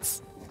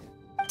appearance?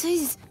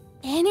 Does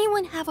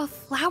anyone have a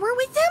flower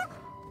with them?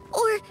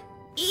 Or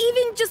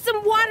even just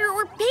some water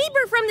or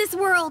paper from this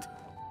world?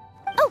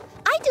 Oh,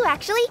 I do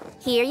actually.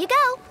 Here you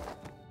go.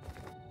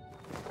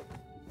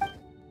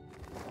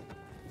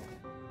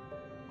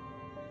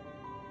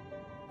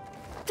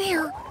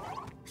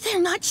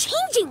 They're not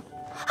changing.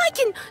 I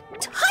can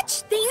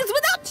touch things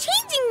without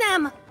changing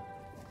them.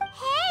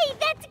 Hey,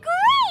 that's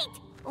great!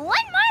 One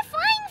more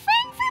flying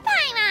friend for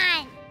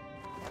Paimon!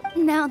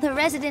 Now the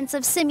residents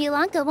of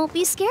Simulanka won't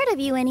be scared of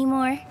you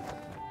anymore.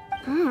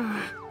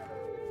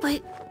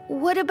 But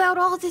what about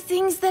all the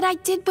things that I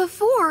did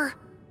before?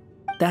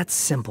 That's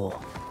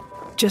simple.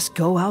 Just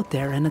go out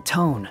there and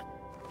atone.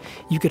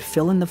 You could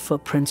fill in the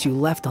footprints you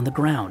left on the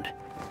ground,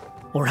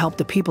 or help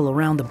the people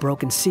around the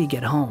broken sea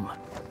get home.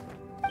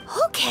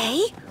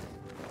 Okay.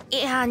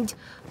 And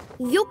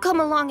you'll come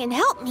along and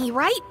help me,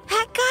 right,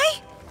 Hat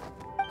Guy?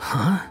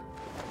 Huh?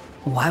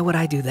 Why would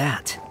I do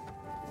that?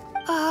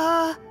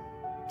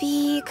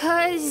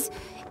 Because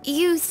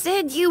you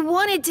said you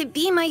wanted to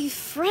be my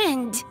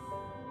friend.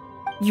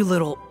 You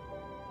little...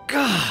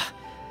 Gah.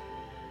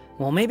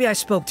 Well, maybe I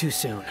spoke too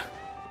soon.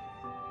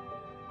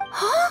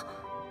 Huh?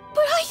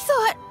 But I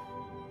thought...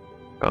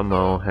 Come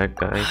on, head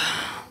guy.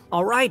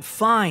 All right,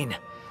 fine.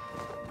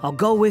 I'll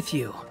go with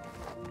you.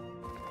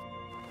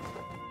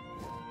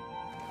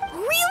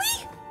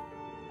 Really?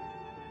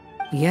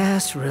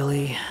 Yes,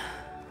 really.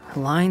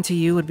 Lying to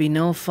you would be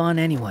no fun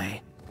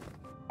anyway.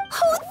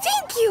 Oh,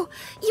 thank you!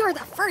 You're the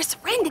first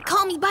friend to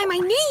call me by my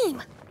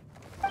name!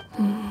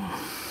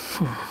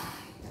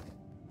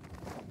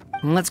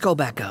 Let's go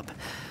back up.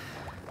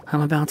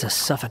 I'm about to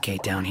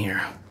suffocate down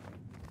here.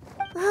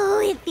 Oh,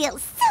 it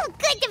feels so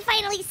good to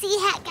finally see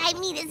Hat Guy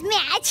meet his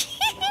match.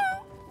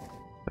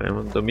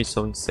 Don't be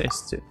so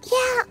insensitive.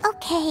 Yeah,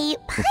 okay.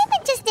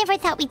 Paimon just never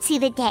thought we'd see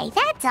the day,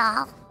 that's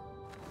all.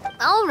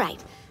 All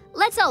right,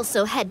 let's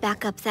also head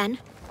back up then.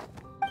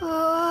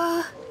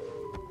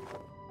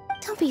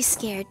 Don't be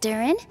scared,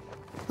 Durin.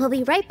 We'll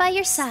be right by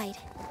your side.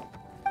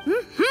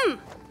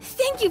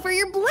 Thank you for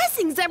your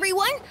blessings,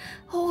 everyone!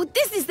 Oh,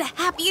 this is the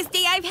happiest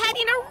day I've had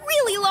in a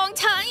really long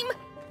time!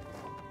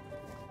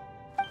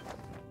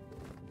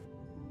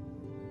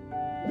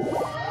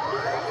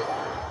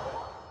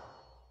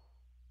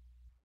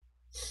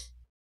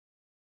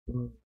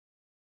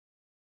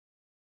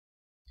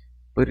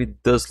 But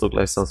it does look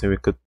like something we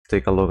could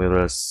take a look at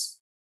us.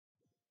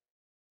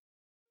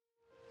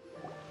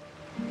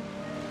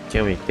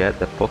 Can we get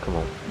the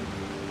Pokemon?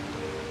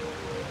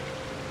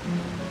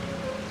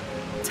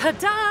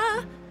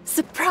 Ta-da!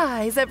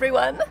 Surprise,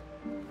 everyone!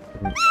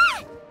 Ah!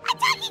 A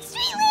talking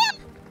street lamp!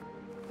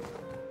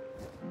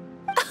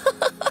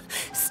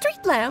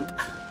 Street lamp?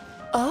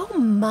 Oh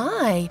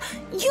my!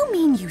 You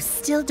mean you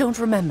still don't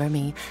remember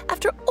me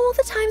after all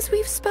the times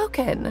we've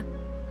spoken?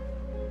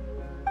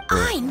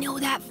 I know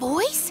that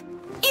voice.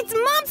 It's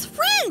Mom's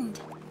friend.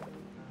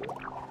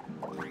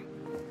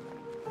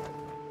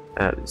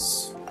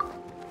 Alice.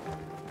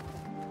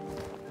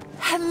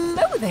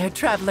 Hello there,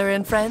 traveler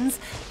and friends.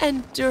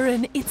 And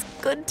Durin, it's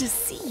good to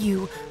see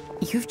you.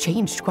 You've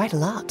changed quite a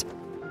lot.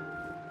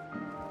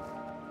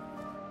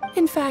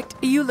 In fact,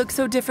 you look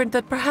so different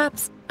that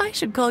perhaps I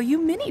should call you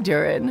Mini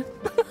Durin.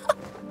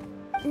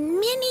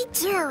 Mini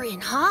Durin,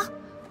 huh?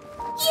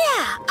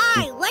 Yeah,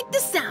 I like the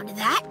sound of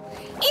that.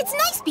 It's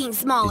nice being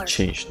smaller.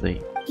 Changed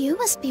name. You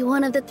must be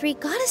one of the 3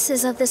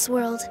 goddesses of this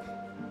world.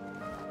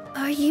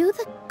 Are you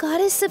the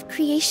goddess of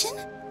creation?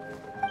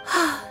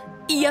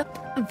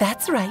 Yep,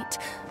 that's right.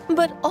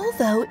 But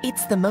although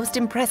it's the most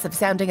impressive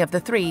sounding of the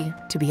 3,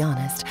 to be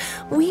honest,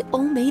 we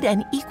all made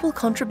an equal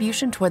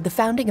contribution toward the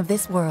founding of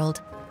this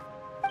world.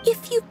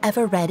 If you've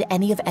ever read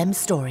any of M's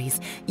stories,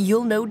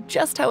 you'll know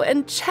just how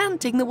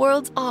enchanting the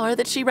worlds are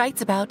that she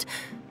writes about.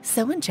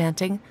 So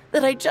enchanting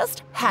that I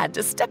just had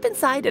to step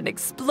inside and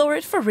explore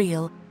it for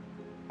real.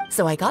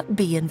 So I got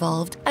B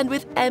involved, and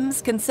with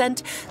M's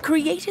consent,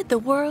 created the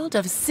world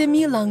of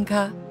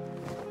Simulanka.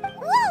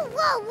 Whoa,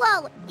 whoa,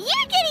 whoa!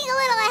 You're getting a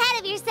little ahead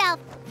of yourself.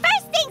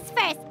 First things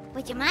first,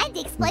 would you mind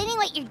explaining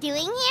what you're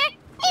doing here?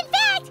 In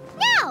fact,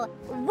 no!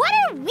 What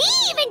are we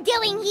even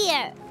doing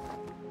here?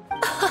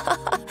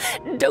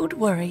 Don't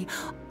worry,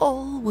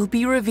 all will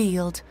be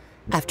revealed.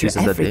 After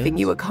everything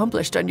you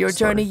accomplished on your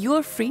journey,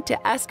 you're free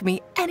to ask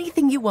me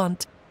anything you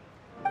want.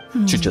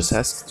 She just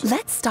asked.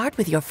 Let's start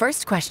with your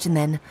first question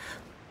then.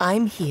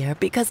 I'm here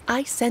because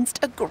I sensed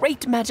a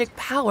great magic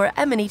power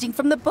emanating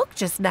from the book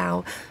just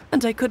now,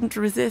 and I couldn't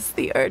resist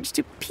the urge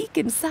to peek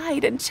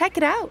inside and check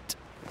it out.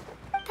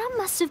 That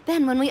must have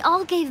been when we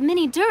all gave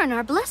Mini Durin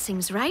our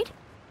blessings, right?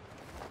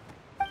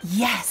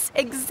 Yes,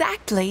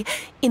 exactly.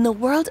 In the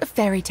world of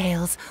fairy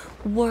tales,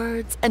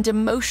 words and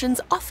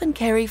emotions often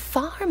carry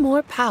far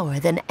more power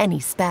than any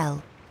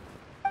spell.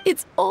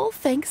 It's all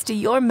thanks to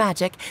your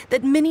magic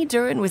that Mini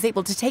Durin was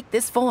able to take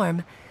this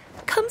form.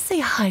 Come say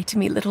hi to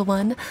me, little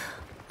one.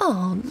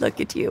 Oh,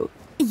 look at you.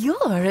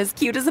 You're as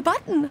cute as a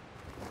button.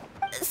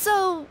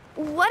 So,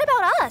 what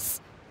about us?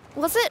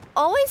 Was it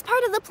always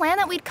part of the plan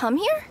that we'd come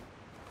here?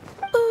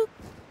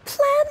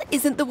 Plan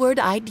isn't the word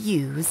I'd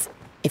use.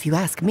 If you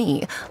ask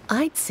me,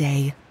 I'd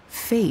say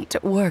fate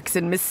works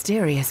in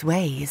mysterious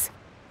ways.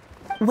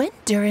 When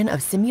Durin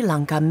of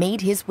Simulanka made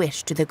his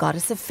wish to the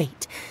goddess of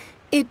fate,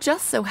 it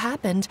just so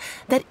happened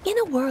that in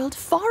a world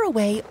far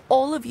away,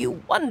 all of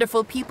you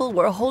wonderful people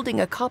were holding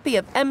a copy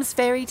of M's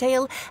fairy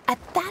tale at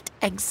that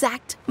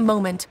exact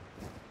moment.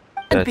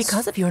 And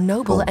because of your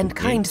noble and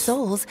kind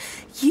souls,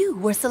 you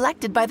were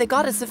selected by the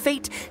goddess of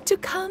fate to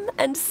come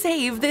and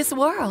save this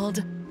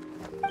world.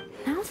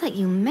 Now that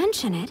you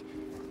mention it,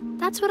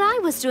 that's what I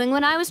was doing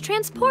when I was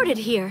transported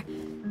here.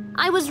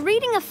 I was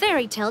reading a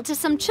fairy tale to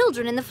some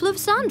children in the Fleuve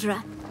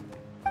Cendre.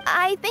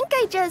 I think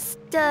I just,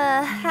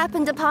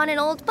 happened upon an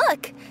old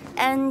book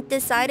and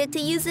decided to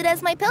use it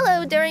as my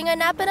pillow during a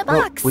nap in a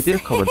box. We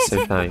didn't come at the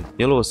same time.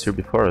 Yellow was here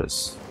before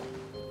us.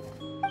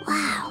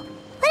 Wow,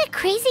 what a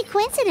crazy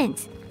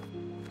coincidence.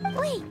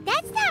 Wait,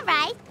 that's not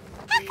right.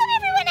 How come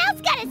everyone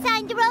else got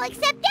assigned to roll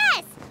except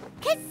us?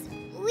 'Cause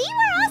we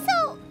were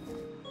also...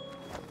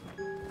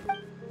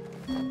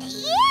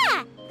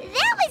 Yeah,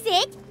 that was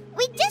it.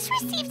 We just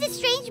received a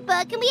strange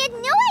book and we had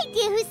no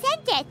idea who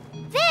sent it.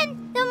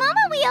 Then, the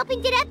moment we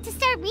opened it up to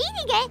start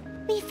reading it,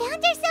 we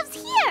found ourselves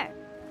here.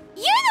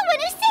 You're the one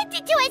who sent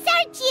it to us,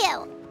 aren't you?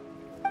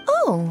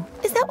 Oh,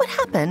 is that what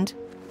happened?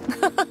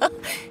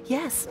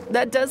 Yes,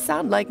 that does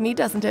sound like me,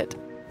 doesn't it?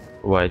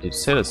 Why did you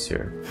send us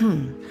here?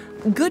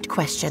 Good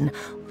question.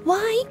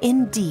 Why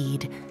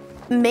indeed?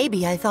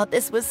 Maybe I thought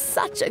this was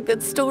such a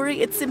good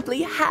story it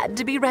simply had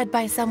to be read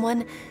by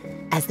someone.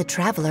 As the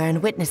traveler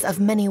and witness of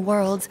many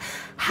worlds,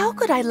 how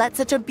could I let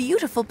such a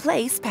beautiful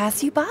place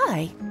pass you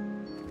by?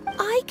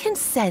 I can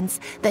sense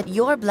that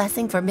your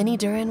blessing for Mini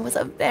Durin was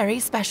a very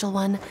special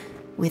one.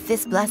 With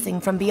this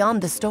blessing from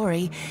beyond the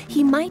story,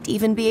 he might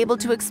even be able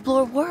to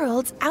explore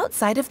worlds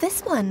outside of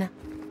this one.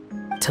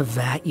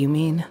 Teyvat, you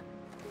mean?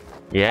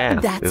 Yeah,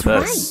 that's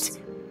right.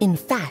 In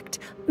fact,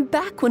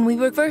 back when we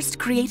were first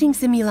creating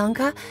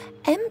Simulanka,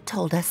 Em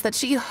told us that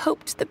she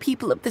hoped the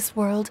people of this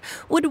world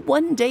would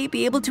one day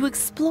be able to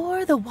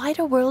explore the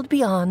wider world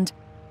beyond.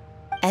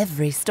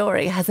 Every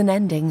story has an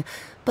ending,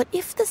 but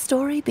if the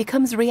story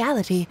becomes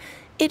reality,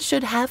 it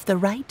should have the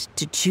right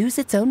to choose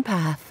its own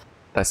path.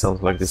 That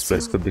sounds like this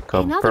place could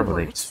become in other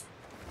permanent. words,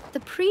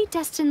 the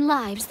predestined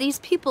lives these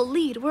people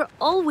lead were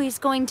always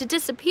going to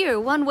disappear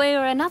one way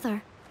or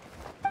another.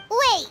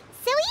 Wait,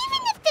 so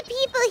even if the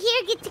people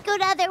here get to go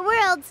to other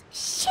worlds,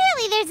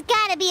 surely there's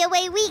gotta be a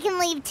way we can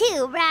leave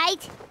too,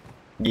 right?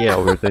 Yeah,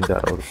 we're doing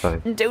that all the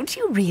time. Don't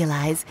you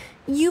realize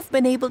you've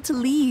been able to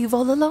leave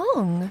all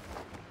along?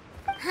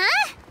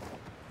 Huh?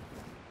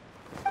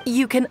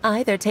 You can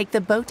either take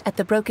the boat at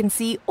the Broken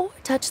Sea or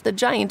touch the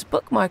giant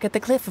bookmark at the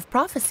Cliff of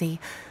Prophecy.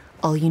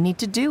 All you need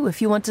to do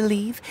if you want to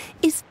leave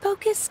is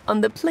focus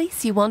on the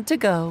place you want to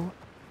go.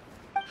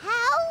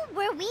 How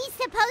were we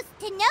supposed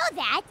to know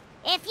that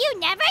if you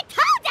never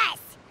told us?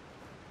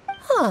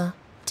 Huh,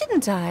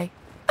 didn't I?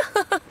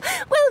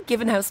 Well,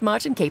 given how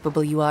smart and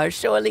capable you are,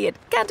 surely it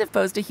can't have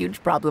posed a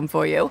huge problem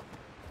for you.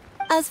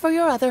 As for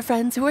your other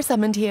friends who were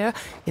summoned here,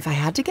 if I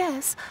had to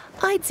guess,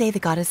 I'd say the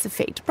Goddess of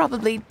Fate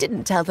probably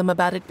didn't tell them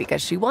about it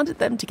because she wanted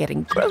them to get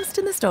engrossed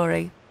in the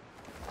story.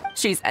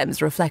 She's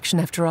M's reflection,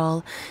 after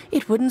all.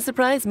 It wouldn't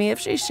surprise me if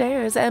she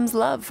shares M's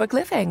love for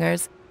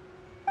cliffhangers.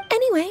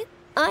 Anyway,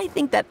 I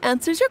think that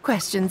answers your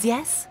questions,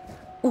 yes?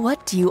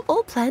 What do you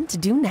all plan to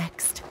do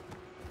next?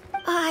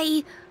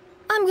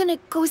 I'm gonna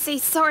go say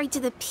sorry to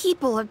the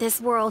people of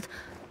this world.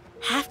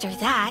 After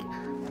that,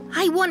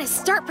 I want to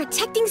start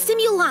protecting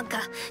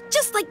Simulanka,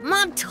 just like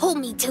Mom told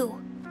me to.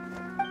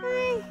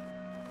 Now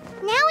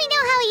we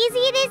know how easy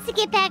it is to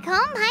get back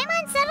home.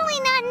 Paimon's suddenly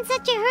not in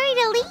such a hurry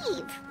to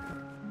leave.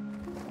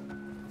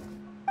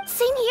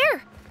 Same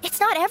here. It's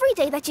not every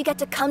day that you get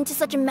to come to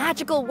such a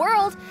magical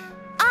world.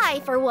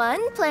 I, for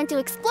one, plan to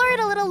explore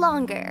it a little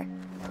longer.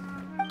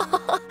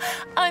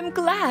 I'm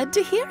glad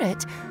to hear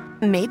it.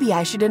 Maybe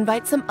I should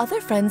invite some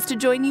other friends to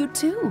join you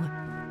too.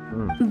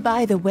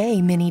 By the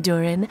way, Minnie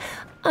Durin,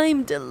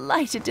 I'm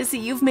delighted to see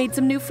you've made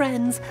some new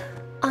friends.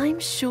 I'm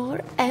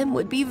sure Em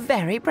would be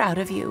very proud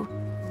of you.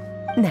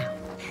 Now,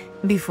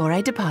 before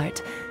I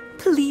depart,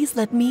 please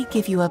let me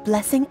give you a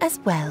blessing as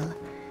well.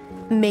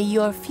 May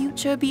your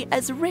future be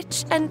as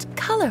rich and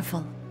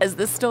colorful as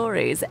the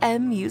stories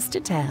Em used to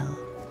tell.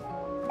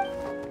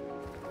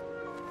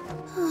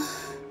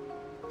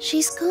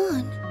 She's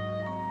gone.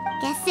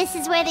 Guess this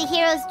is where the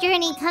hero's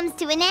journey comes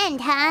to an end,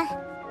 huh?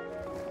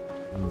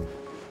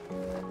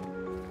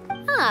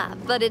 Ah,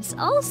 but it's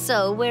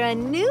also where a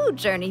new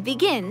journey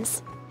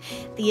begins.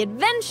 The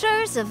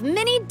adventures of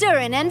Minnie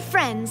Durin and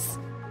friends.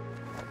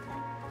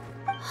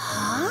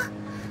 Huh?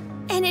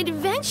 An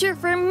adventure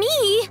for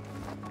me?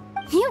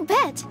 You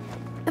bet.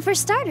 For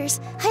starters,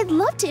 I'd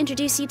love to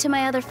introduce you to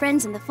my other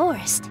friends in the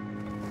forest.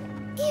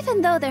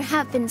 Even though there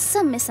have been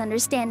some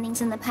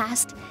misunderstandings in the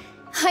past,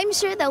 I'm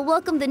sure they'll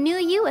welcome the new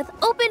you with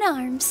open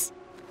arms.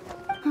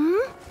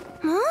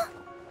 Huh?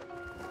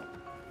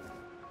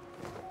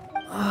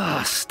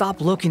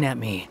 Stop looking at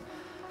me.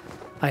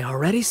 I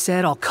already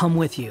said I'll come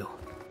with you.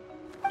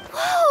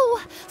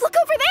 Whoa! Look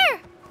over there!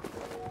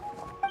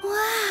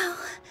 Wow.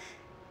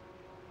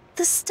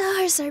 The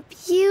stars are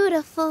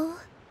beautiful.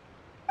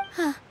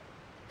 Huh.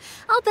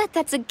 I'll bet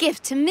that's a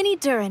gift to Minnie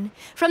Durin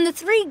from the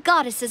 3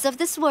 goddesses of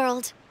this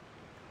world.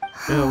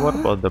 Yeah, what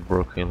about the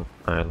broken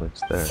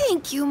islands there?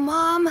 Thank you,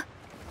 Mom.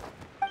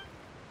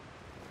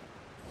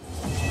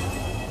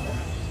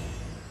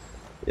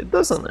 It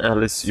doesn't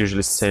Alice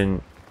usually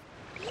send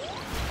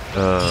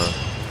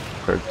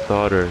her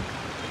daughter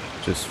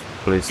just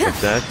place like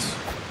that?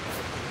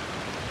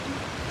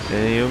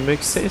 And it would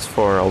make sense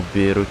for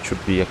Albedo to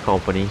be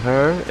accompanying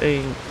her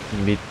and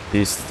meet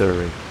this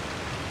Durin.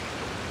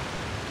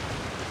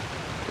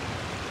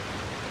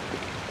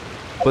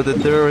 But the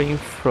Durin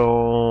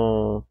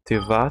from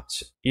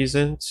Tevat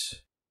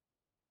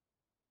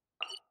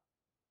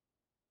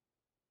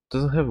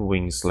doesn't have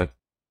wings like,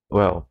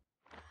 well,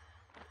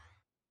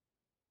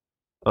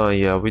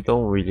 yeah, we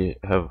don't really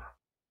have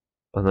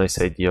a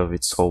nice idea of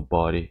its whole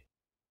body.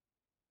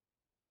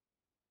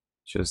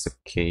 Just a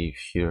cave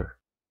here.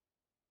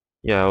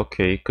 Yeah,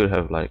 okay, it could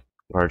have like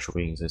large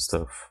wings and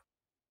stuff.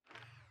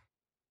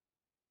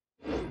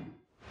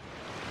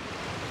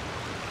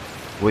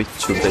 Wait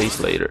 2 days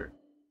later.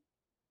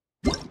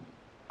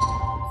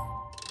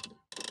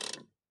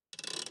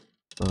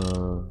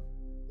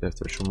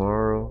 After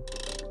tomorrow.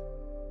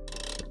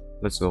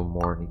 Let's go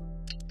morning.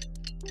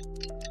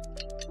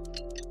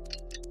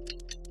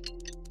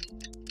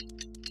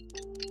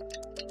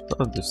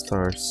 Oh, the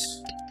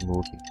stars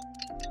moving.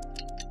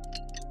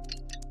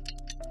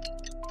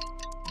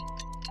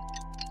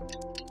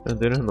 I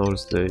didn't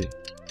notice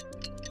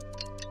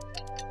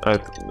I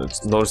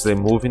noticed they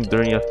moving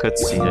during a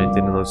cutscene. I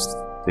didn't notice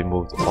they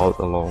moved all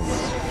along.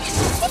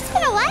 It's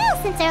been a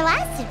while since our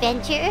last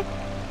adventure.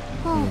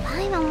 Oh,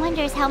 Paimon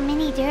wonders how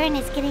Minnie Durin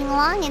is getting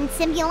along in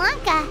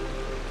Simulanka.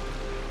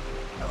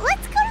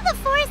 Let's go to the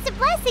Forest of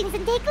Blessings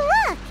and take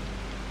a look.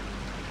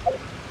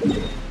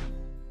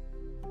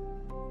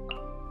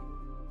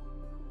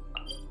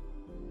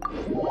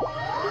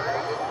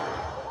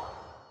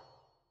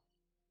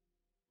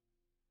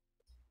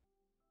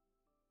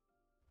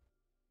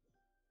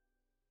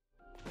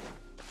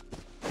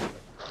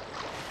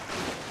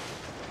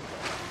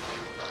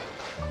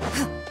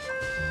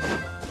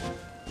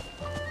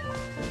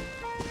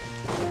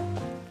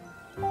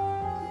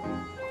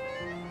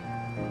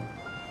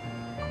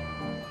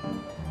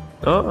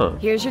 Oh,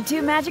 here's your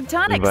 2 magic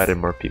tonics. Invited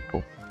more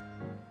people.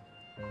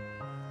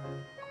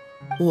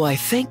 Why,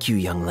 thank you,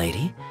 young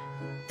lady.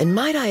 And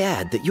might I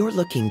add that you're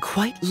looking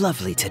quite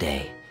lovely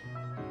today.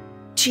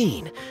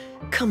 Jean,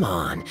 come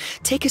on,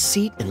 take a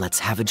seat and let's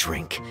have a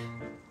drink.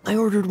 I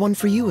ordered one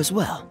for you as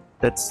well.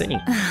 That's singing.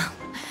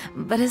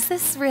 But is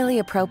this really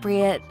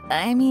appropriate?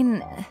 I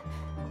mean...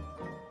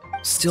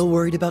 Still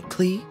worried about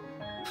Klee?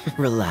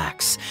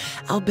 Relax.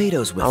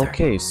 Albedo's with her.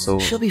 Okay, so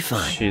she'll be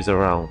fine. She's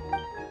around.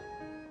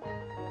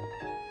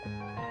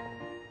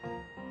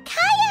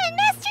 Kaya and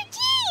Master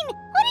Jean!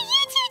 What are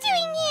you two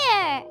doing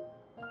here?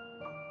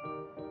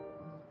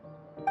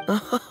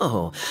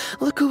 Oh,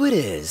 look who it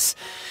is.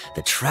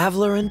 The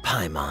Traveler and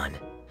Paimon.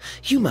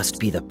 You must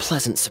be the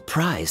pleasant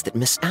surprise that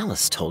Miss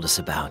Alice told us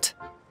about.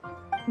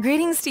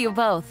 Greetings to you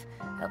both.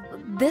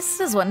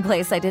 This is one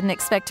place I didn't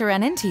expect to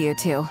run into you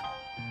two.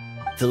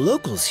 The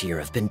locals here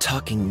have been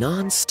talking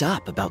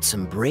non-stop about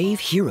some brave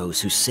heroes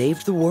who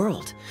saved the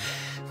world.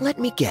 Let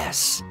me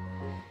guess.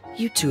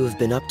 You two have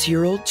been up to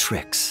your old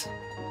tricks.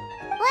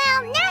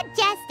 Well, not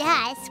just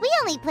us. We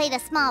only played a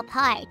small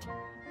part.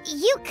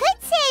 You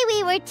could say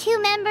we were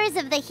 2 members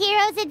of the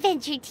Heroes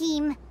Adventure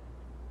Team.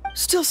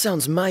 Still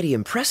sounds mighty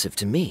impressive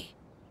to me.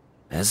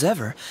 As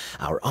ever,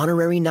 our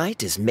honorary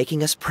knight is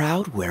making us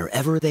proud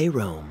wherever they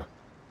roam.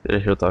 Did I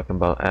hear talking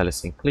about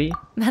Alice and Klee?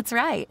 That's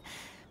right.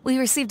 We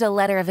received a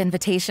letter of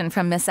invitation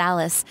from Miss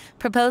Alice,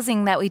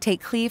 proposing that we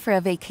take Klee for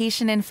a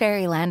vacation in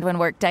Fairyland when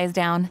work dies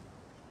down.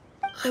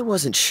 I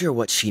wasn't sure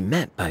what she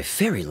meant by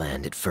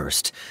Fairyland at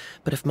first,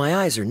 but if my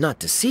eyes are not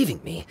deceiving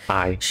me,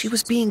 she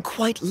was being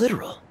quite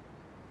literal.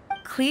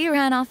 Klee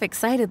ran off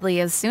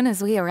excitedly as soon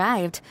as we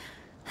arrived.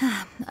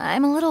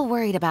 I'm a little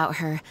worried about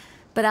her,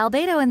 but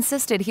Albedo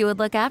insisted he would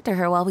look after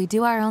her while we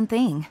do our own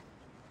thing.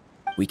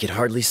 We could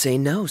hardly say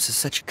no to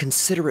such a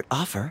considerate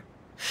offer,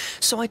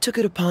 so I took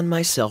it upon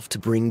myself to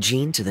bring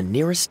Jean to the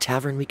nearest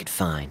tavern we could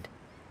find.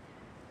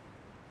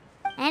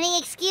 Any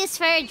excuse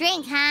for a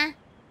drink, huh?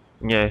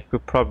 Yeah, you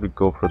could probably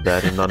go for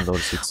that and not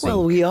notice it.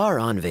 Well, we are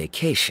on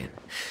vacation.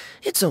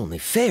 It's only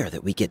fair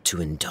that we get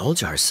to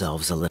indulge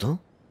ourselves a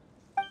little.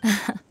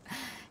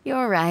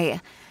 You're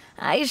right.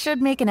 I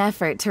should make an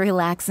effort to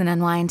relax and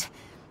unwind.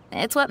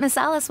 It's what Miss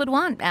Alice would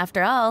want,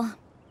 after all.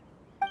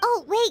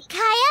 Oh, wait,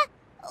 Kaya?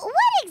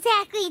 What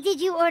exactly did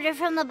you order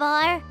from the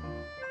bar?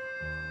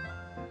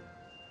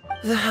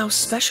 The house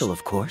special,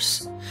 of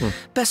course.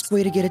 Best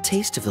way to get a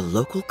taste of the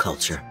local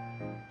culture.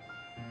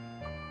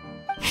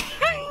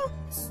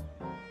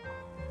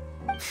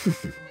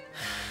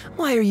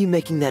 Why are you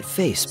making that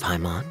face,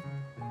 Paimon?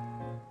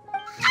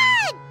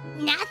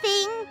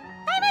 Nothing.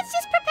 Paimon's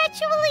just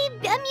perpetually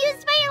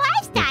amused by your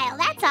lifestyle,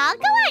 that's all.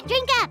 Go on,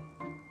 drink up.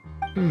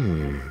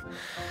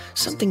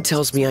 Something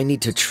tells me I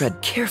need to tread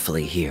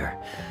carefully here.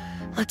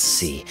 Let's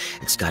see,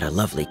 it's got a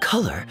lovely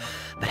color,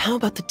 but how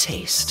about the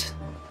taste?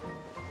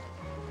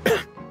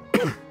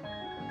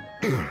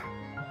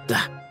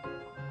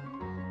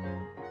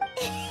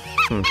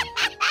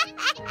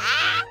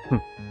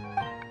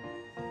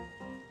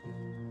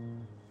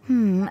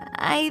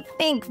 I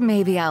think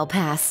maybe I'll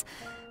pass.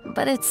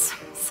 But it's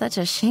such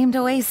a shame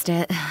to waste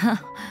it.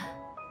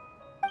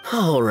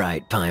 All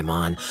right,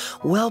 Paimon.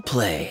 Well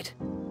played.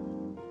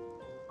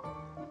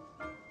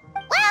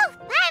 Well,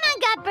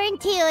 Paimon got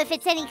burned too, if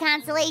it's any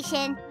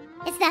consolation.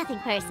 It's nothing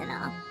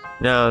personal.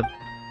 No,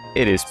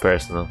 it is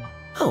personal.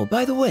 Oh,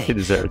 by the way, He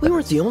deserved we that.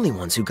 weren't the only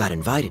ones who got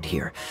invited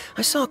here.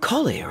 I saw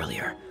Kale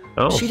earlier.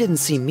 Oh. She didn't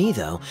see me,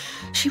 though.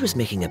 She was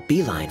making a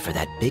beeline for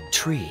that big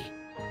tree.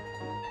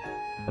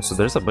 So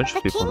there's a bunch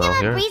of people now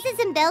Kingdom here. of Breezes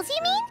and Bells, you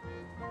mean?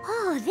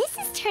 Oh, this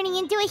is turning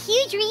into a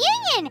huge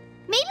reunion.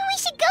 Maybe we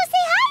should go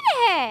say hi to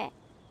her.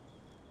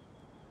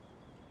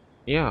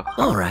 Yeah.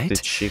 All right.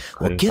 Did she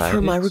Well, give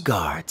her my invite it?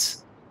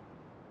 regards.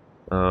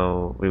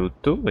 We will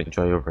do.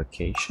 Enjoy your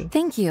vacation.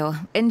 Thank you.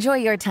 Enjoy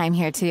your time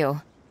here,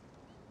 too.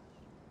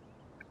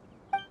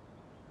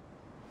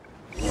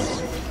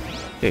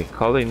 Okay,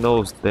 Kale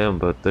knows them,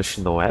 but does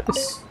she know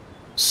Alice?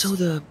 So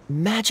the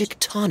magic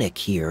tonic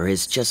here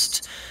is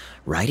just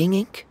writing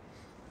ink?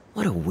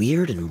 What a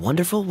weird and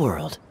wonderful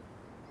world.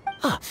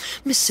 Ah,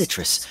 Miss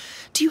Citrus,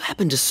 do you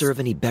happen to serve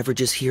any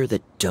beverages here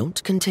that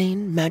don't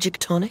contain magic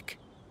tonic?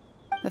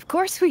 Of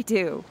course we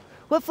do.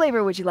 What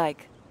flavor would you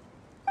like?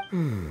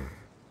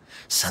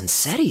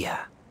 Sunsetia.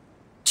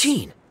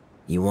 Jean,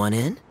 you want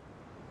in?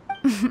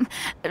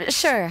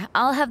 Sure,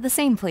 I'll have the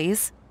same,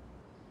 please.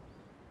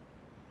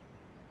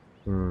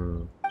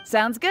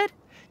 Sounds good.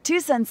 2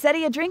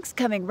 Sunsetia drinks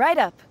coming right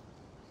up.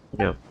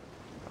 Yeah.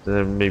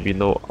 There may be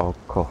no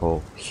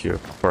alcohol here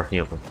for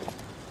him.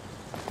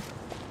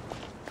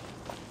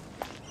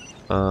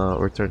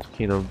 Return to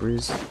Kingdom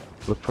Breeze.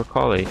 Look for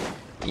Kale.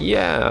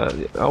 Yeah,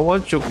 I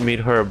want to meet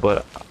her,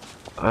 but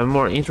I'm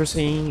more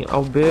interested in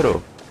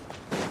Albedo.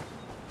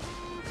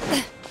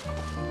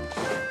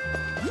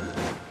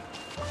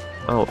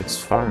 Oh, it's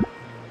far.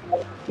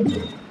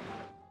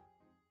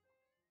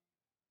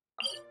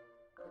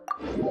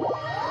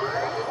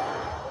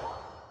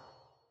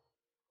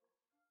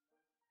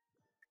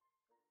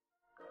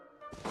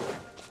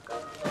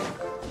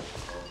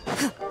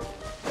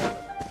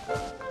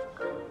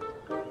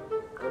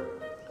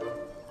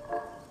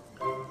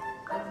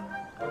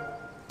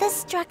 The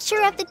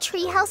structure of the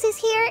tree houses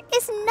here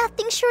is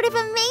nothing short of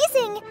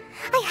amazing.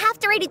 I have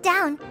to write it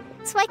down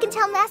so I can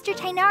tell Master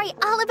Tainari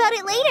all about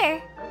it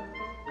later.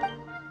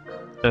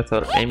 I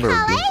thought Amber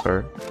would be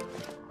her.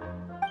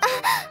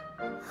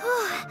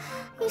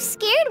 You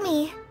scared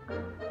me.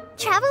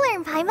 Traveler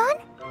and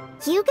Paimon?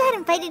 You got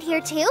invited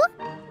here too?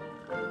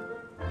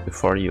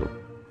 Before you.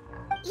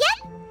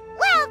 Yep.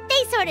 Well,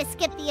 they sort of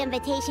skipped the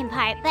invitation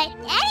part, but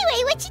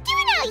anyway, what you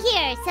doing out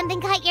here?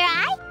 Something caught your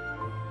eye?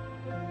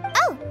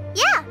 Oh,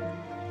 yeah.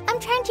 I'm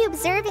trying to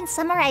observe and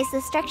summarize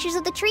the structures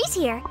of the trees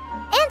here,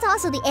 and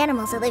also the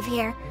animals that live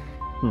here.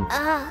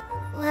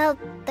 Well,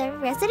 the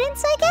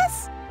residents, I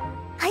guess?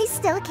 I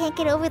still can't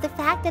get over the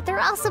fact that they're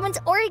all someone's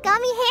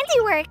origami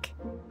handiwork.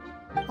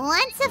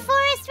 Once a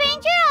forest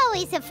ranger,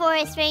 always a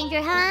forest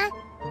ranger, huh?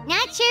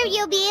 Not sure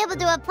you'll be able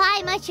to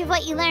apply much of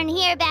what you learn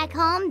here back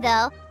home,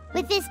 though,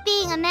 with this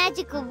being a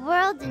magical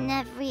world and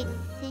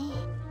everything.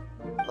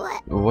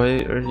 What? Why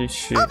are you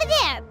shooting? Over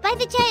there, by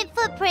the giant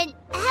footprint.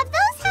 Have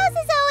those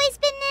houses always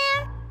been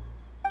there?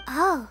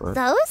 Oh, what?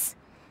 Those?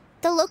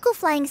 The local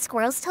flying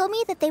squirrels told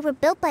me that they were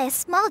built by a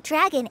small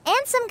dragon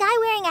and some guy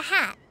wearing a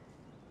hat.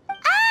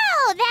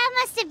 Oh, that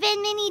must have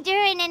been Mini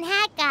Durin and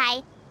Hat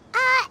Guy.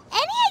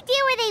 Any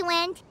idea where they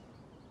went?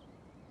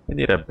 I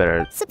need a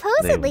better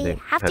Supposedly,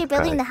 name after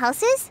building the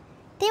houses,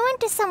 they went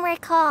to somewhere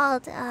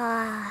called,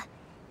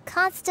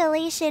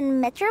 Constellation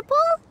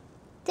Metropole?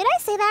 Did I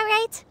say that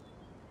right?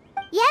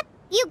 Yep,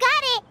 you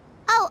got it!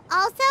 Oh,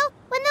 also,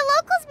 when the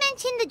locals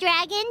mentioned the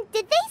dragon,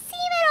 did they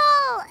seem at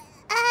all,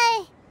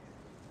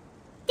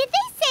 did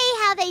they say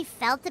how they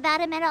felt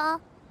about him at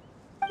all?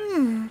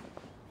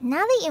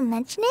 Now that you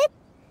mention it,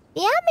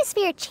 the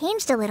atmosphere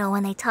changed a little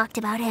when they talked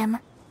about him.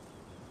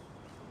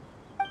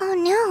 Oh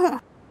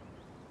no.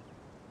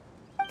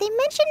 They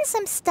mentioned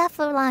some stuff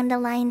along the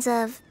lines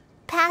of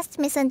past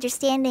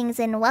misunderstandings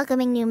and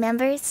welcoming new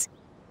members.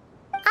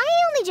 I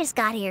only just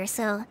got here,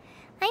 so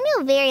I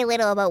know very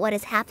little about what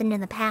has happened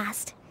in the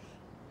past.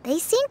 They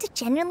seemed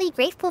genuinely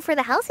grateful for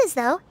the houses,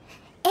 though,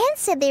 and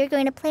said they were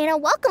going to plan a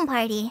welcome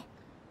party.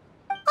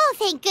 Oh,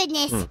 thank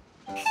goodness.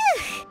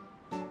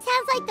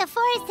 Sounds like the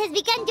forest has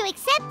begun to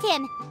accept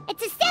him.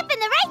 It's a step in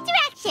the right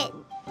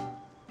direction.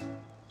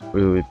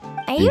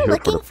 Are you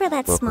looking for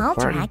that small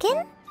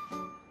dragon?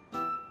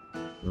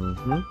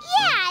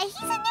 Yeah,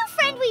 he's a new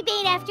friend we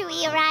made after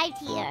we arrived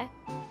here.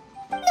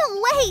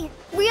 No way!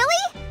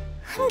 Really?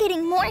 I'm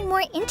getting more and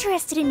more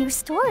interested in your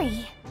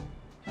story.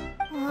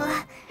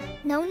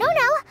 No.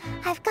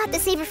 I've got to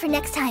save it for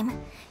next time.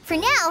 For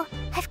now,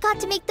 I've got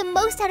to make the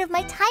most out of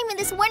my time in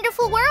this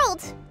wonderful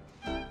world.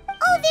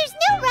 Oh, there's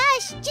no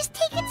rush. Just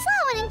take it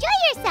slow and enjoy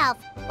yourself.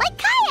 Like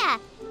Kaya.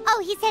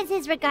 Oh, he sends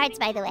his regards,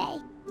 by the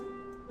way.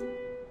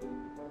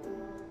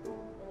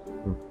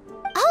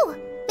 Oh,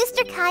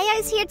 Mr. Kaya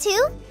is here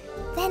too?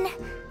 Then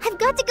I've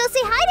got to go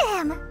say hi to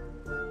him.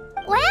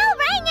 Well,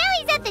 right now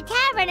he's at the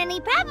tavern and he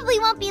probably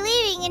won't be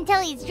leaving until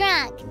he's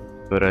drunk.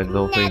 But I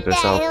don't think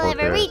there's Not that alcohol he'll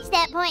ever there. reach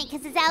that point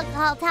because his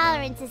alcohol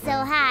tolerance is so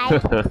high.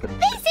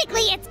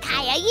 Basically, it's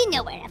Kaya. You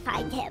know where to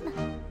find him.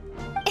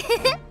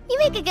 You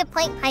make a good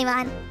point,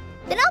 Paimon.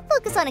 Then I'll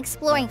focus on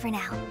exploring for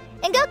now,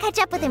 and go catch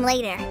up with him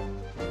later.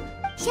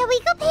 Shall we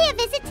go pay a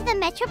visit to the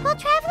Metropole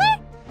Traveler?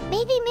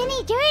 Maybe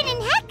Mini Durin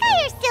and Hat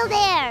Guy are still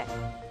there.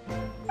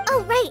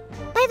 Oh, right.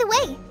 By the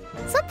way,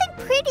 something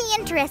pretty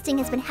interesting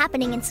has been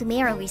happening in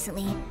Sumeru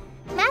recently.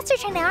 Master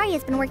Tighnari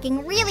has been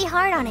working really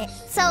hard on it,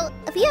 so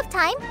if you have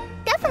time,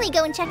 definitely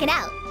go and check it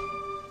out.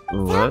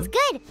 What? Sounds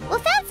good. We'll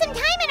find some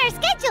time in our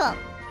schedule.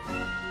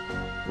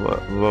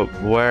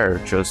 Where?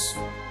 Just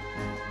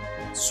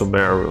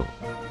Sumeru.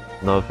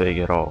 Not vague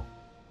at all.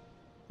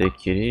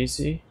 Take it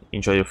easy.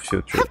 Enjoy your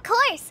field trip. Of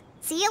course.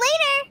 See you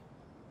later.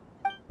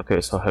 Okay,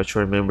 so I have to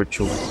remember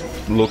to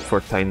look for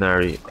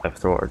Tighnari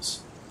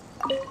afterwards.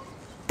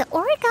 The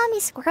origami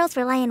squirrels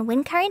rely on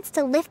wind currents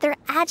to lift their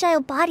agile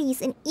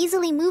bodies and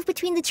easily move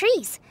between the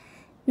trees.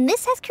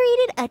 This has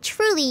created a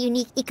truly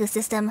unique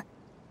ecosystem.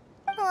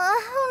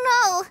 Oh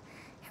no!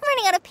 I'm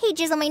running out of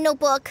pages on my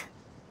notebook.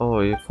 Oh,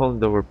 if only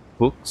there were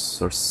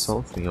books or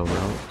something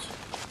around.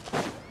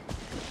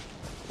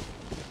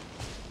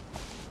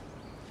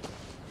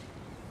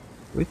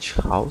 Which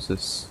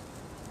houses?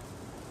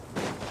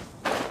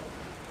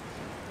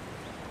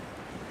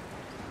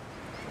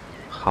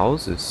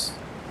 Houses?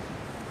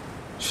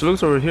 She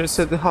looked over here and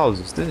said the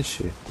houses, didn't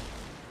she?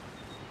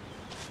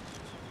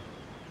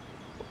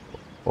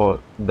 Or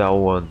that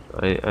one.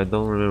 I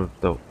don't remember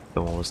if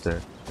that one was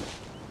there.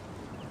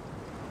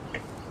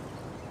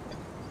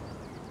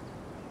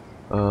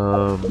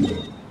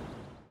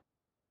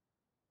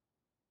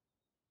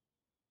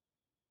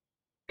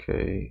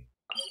 Okay.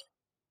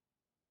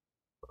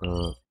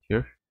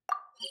 Here.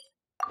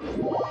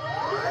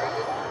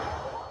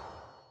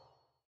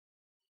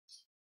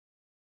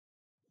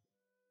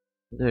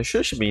 Yeah,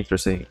 sure should be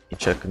interesting in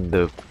checking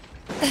the...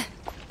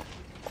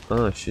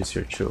 Oh, she's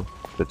here too.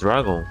 The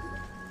dragon.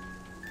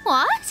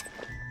 What?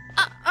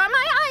 Are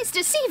my eyes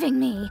deceiving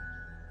me?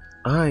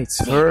 Ah, it's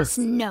her. There's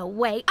no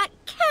way. I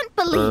can't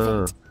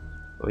believe it.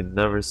 We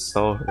never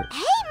saw her.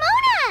 Hey,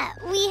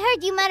 Mona! We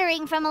heard you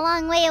muttering from a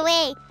long way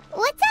away.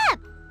 What's up?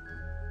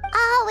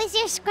 Oh, is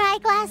your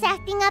scry glass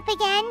acting up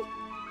again?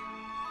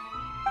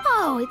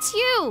 Oh, it's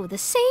you, the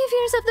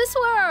saviors of this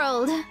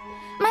world.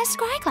 My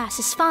scry glass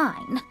is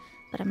fine,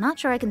 but I'm not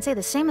sure I can say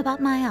the same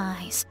about my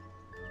eyes.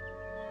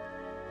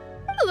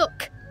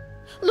 Look!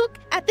 Look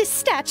at this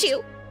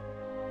statue!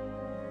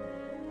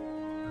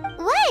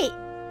 What?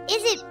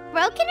 Is it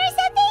broken or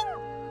something?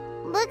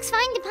 Looks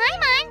fine to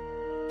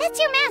Paimon. That's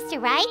your master,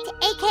 right?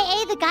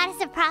 AKA the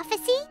goddess of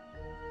prophecy?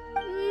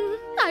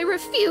 I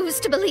refuse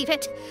to believe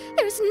it.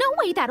 There's no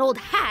way that old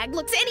hag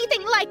looks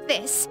anything like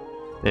this.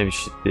 Maybe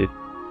she did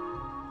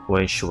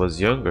when she was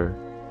younger.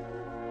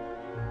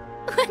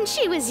 When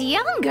she was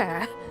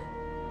younger?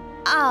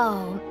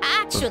 Oh,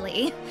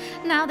 actually,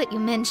 now that you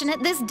mention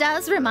it, this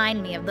does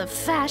remind me of the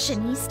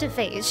fashionista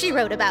phase she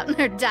wrote about in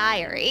her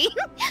diary.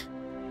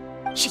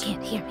 She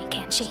can't hear me,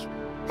 can she?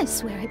 I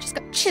swear I just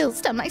got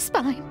chills down my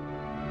spine.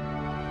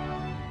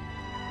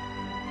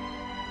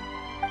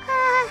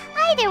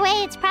 Either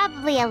way, it's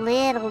probably a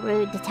little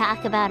rude to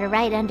talk about her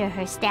right under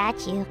her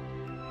statue.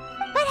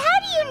 But how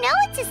do you know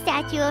it's a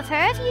statue of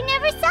her if you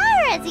never saw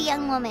her as a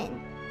young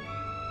woman?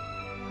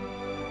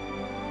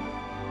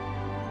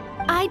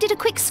 I did a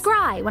quick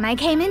scry when I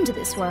came into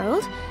this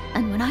world,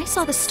 and when I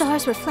saw the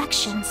star's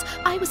reflections,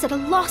 I was at a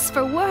loss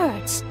for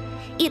words.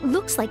 It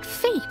looks like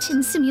fate in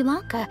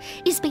Simulanka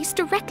is based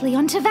directly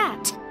on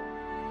Tevat.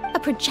 A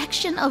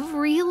projection of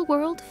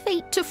real-world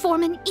fate to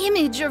form an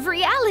image of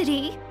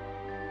reality.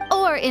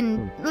 Or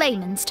in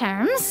layman's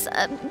terms,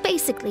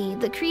 basically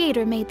the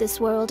creator made this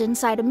world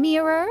inside a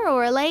mirror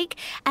or a lake,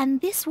 and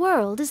this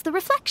world is the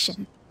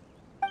reflection.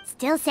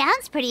 Still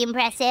sounds pretty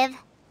impressive.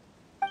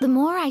 The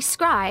more I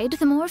scried,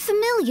 the more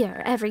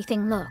familiar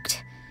everything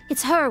looked.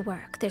 It's her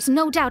work, there's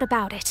no doubt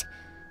about it.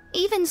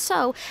 Even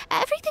so,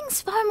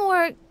 everything's far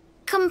more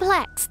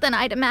complex than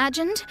I'd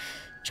imagined.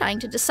 Trying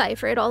to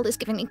decipher it all is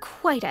giving me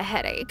quite a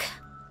headache.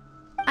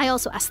 I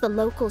also asked the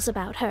locals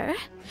about her.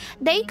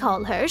 They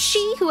call her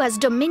she who has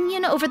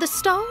dominion over the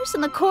stars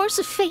and the course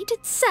of fate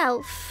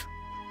itself.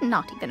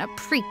 Not even a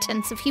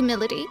pretense of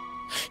humility.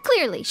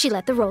 Clearly, she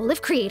let the role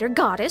of creator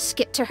goddess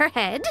get to her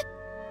head.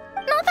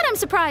 Not that I'm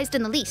surprised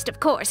in the least, of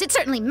course. It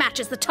certainly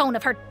matches the tone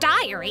of her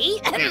diary.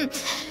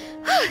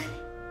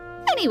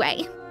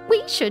 Anyway,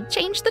 we should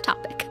change the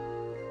topic.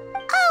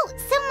 Oh,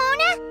 so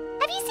Mona,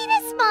 have you seen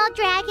a small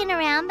dragon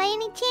around by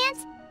any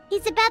chance?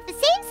 He's about the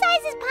same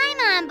size as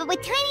Paimon, but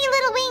with tiny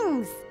little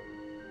wings.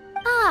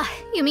 Ah,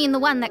 you mean the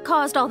one that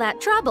caused all that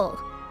trouble?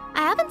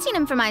 I haven't seen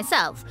him for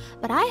myself,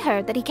 but I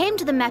heard that he came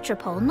to the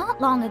Metropole not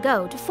long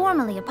ago to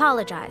formally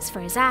apologize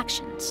for his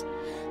actions.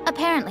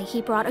 Apparently,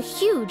 he brought a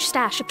huge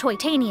stash of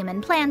Toitanium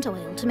and plant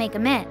oil to make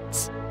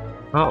amends.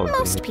 Oh,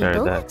 Most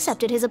people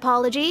accepted his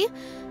apology,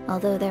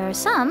 although there are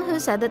some who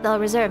said that they'll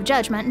reserve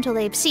judgment until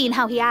they've seen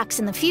how he acts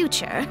in the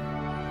future.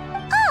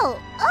 Oh,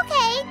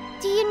 okay.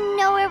 Do you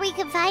know where we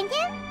can find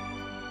him?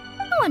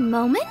 One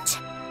moment.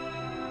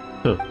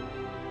 Huh.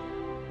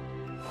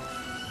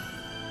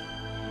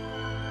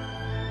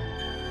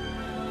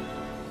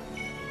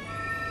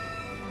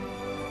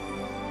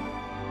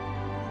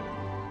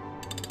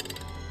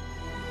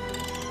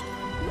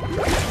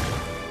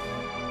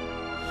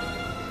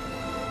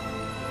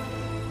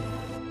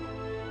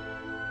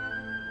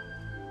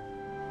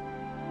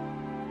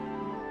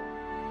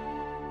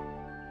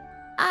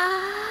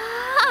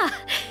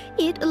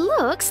 It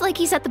looks like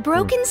he's at the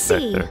Broken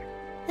Sea.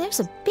 There's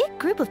a big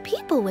group of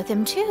people with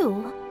him,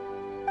 too.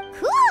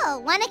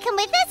 Cool! Wanna come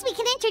with us? We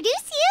can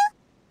introduce you?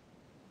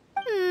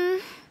 I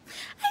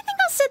think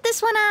I'll sit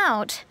this one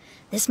out.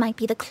 This might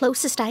be the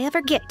closest I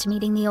ever get to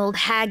meeting the old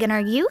hag in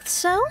her youth,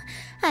 so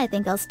I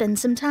think I'll spend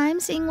some time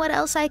seeing what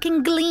else I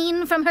can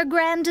glean from her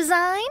grand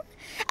design.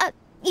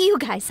 You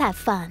guys have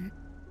fun.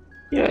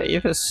 Yeah,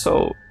 even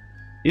so,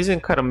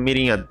 isn't kind of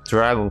meeting a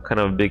dragon kind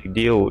of a big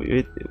deal?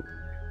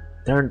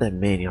 There aren't that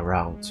many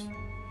around.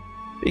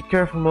 Be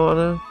careful,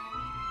 Mona.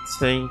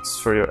 Thanks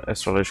for your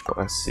astrological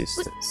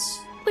assistance.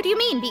 What do you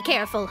mean, be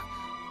careful?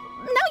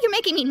 Now you're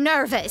making me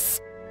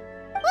nervous.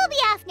 We'll be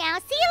off now.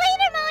 See you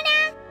later, Mona!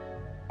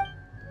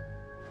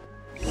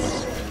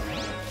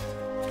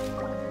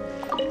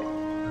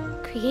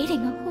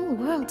 Creating a whole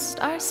world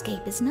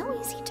starscape is no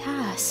easy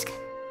task.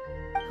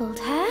 Old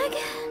hag,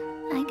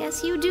 I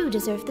guess you do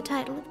deserve the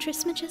title of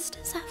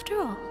Trismegistus after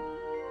all.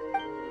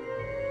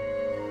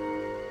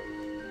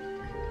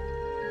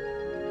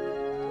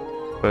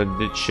 But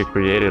did she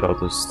create all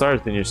those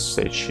stars? Then you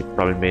say she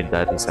probably made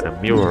that inside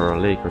a mirror or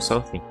a lake or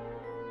something.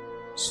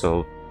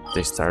 So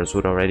the stars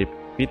would already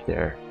be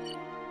there,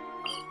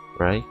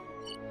 right?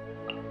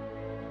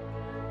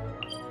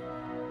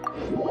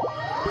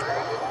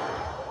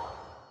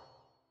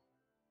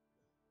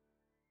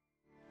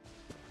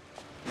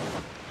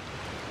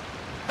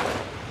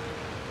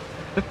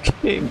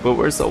 Okay, but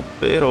where's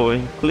Albedo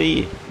and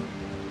Klee?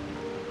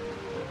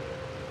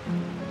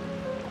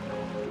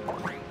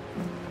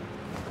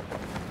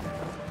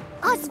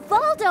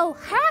 Osvaldo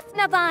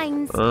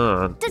Hafnavines!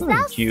 Does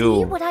thou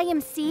see what I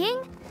am seeing?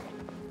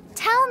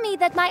 Tell me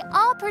that my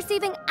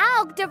all-perceiving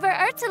Aug de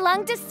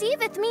Verurtelang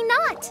deceiveth me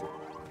not!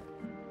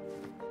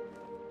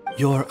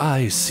 Your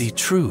eyes see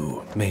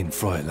true, mein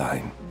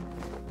Fräulein.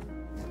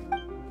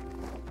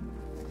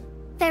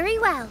 Very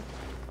well.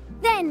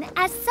 Then,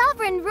 as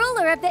sovereign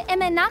ruler of the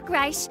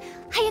Imanakreich,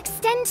 I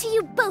extend to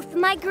you both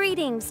my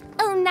greetings,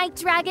 O Night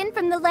Dragon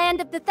from the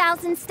land of the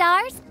Thousand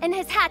Stars, and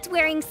his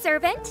hat-wearing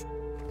servant.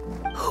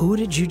 Who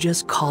did you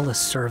just call a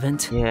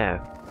servant? Yeah.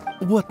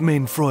 What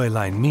Mein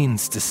Fräulein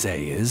means to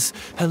say is,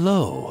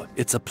 hello,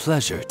 it's a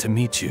pleasure to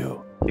meet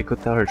you. You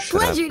could tell her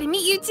shut Pleasure to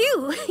meet you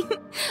too.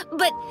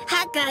 But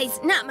Hat Guy's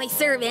not my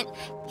servant.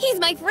 He's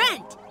my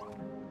friend.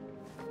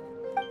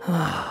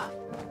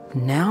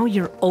 Now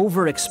you're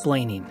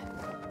over-explaining.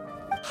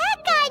 Hat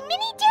Guy,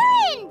 Mini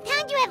Durin!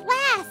 Found you at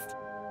last.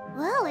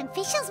 Whoa, and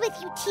Fischl's with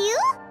you too?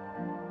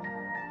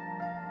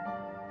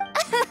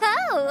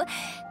 Oh,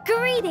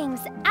 greetings,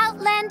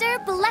 Outlander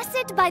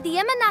blessed by the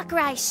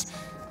Imanakreich.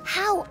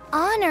 How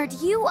honored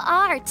you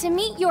are to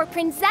meet your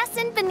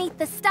prinzessin beneath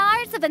the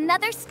stars of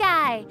another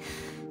sky.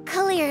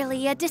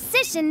 Clearly a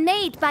decision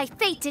made by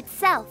fate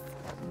itself.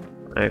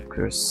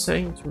 Accurate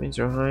Saint means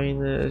Your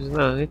Highness.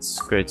 No, it's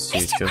great to see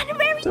you too.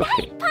 Honorary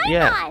Okay. Paimon!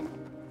 Yeah.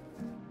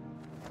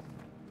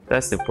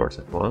 That's the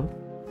important one.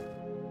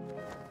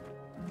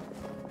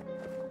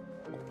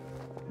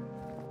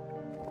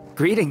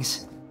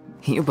 Greetings.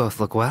 You both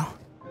look well.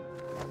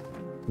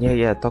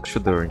 Yeah, talk to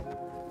Durin.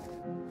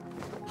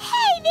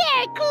 Hey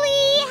there,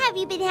 Klee! Have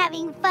you been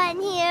having fun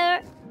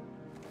here?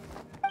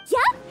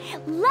 Yup,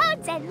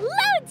 loads and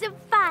loads of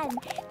fun!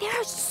 There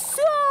are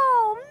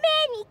so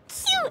many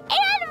cute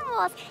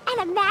animals,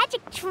 and a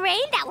magic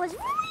train that was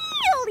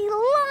really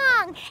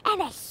long,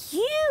 and a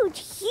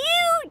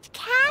huge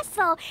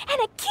castle,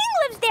 and a king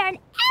lives there and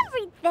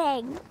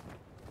everything!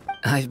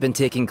 I've been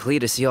taking Klee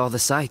to see all the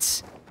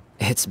sights.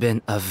 It's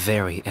been a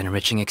very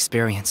enriching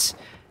experience.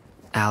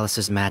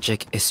 Alice's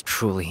magic is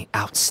truly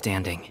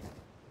outstanding.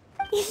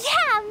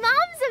 Yeah,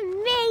 Mom's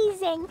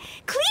amazing!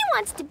 Klee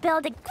wants to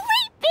build a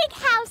great big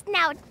house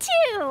now,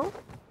 too!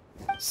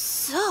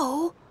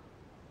 So,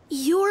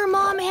 your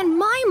mom and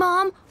my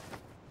mom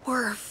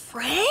were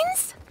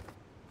friends?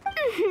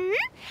 Mm-hmm.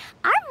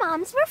 Our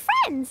moms were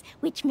friends,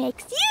 which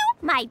makes you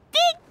my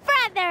big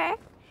brother.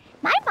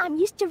 My mom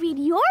used to read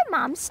your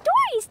mom's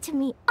stories to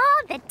me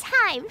all the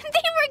time.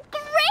 They were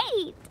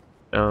great!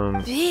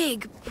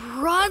 Big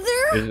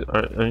brother?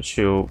 Aren't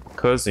you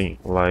cousin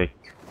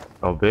like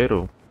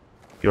Albedo?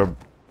 You're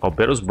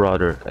Albedo's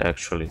brother,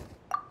 actually.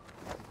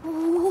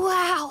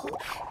 Wow!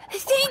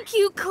 Thank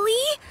you,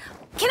 Klee!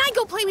 Can I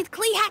go play with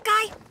Klee, Hat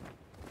Guy?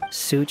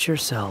 Suit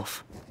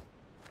yourself.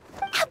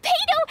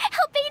 Albedo,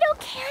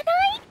 can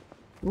I?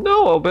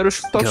 No, Albedo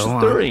should talk to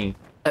Durin.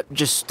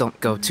 Just don't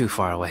go too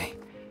far away.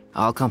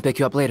 I'll come pick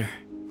you up later.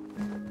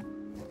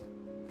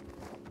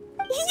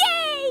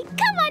 Yay!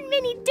 Come on,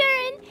 Mini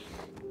Durin!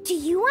 Do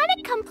you want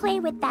to come play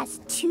with us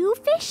too,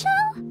 Fischl?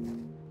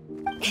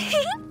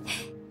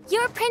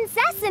 Your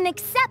prinzessin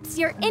accepts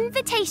your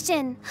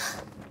invitation.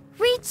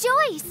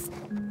 Rejoice!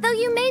 Though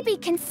you may be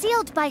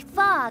concealed by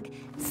fog,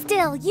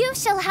 still you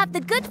shall have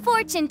the good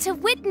fortune to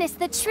witness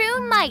the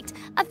true might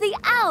of the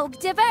Aug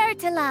de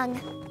Vertelang.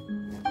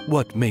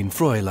 What Mein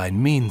Fräulein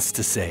means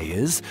to say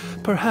is,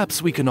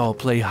 perhaps we can all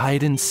play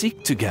hide and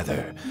seek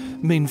together.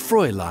 Mein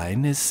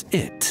Fräulein is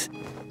it.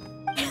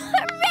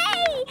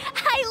 Hooray!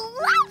 I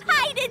love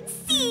hide and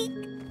seek!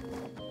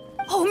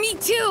 Oh, me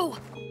too!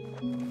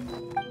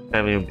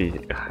 I will be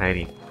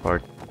hiding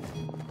for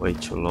way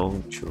too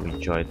long to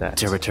enjoy that.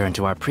 To return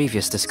to our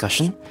previous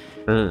discussion,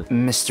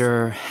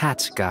 Mr.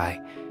 Hat Guy,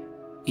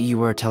 you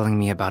were telling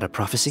me about a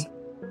prophecy?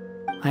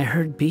 I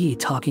heard B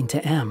talking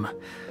to M.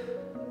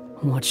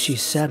 What she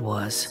said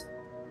was...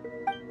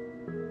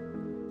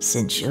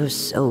 Since you're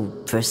so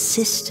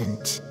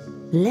persistent,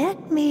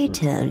 let me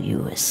tell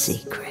you a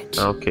secret.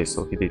 Okay,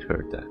 so he did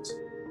hear that.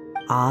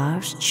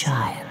 Our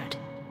child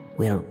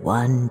will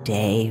one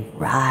day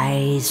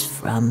rise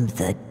from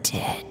the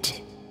dead.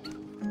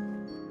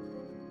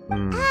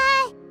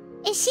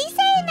 Is she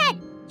saying that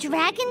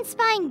Dragon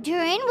Spine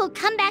Durin will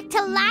come back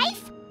to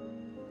life?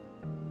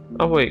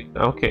 Oh wait,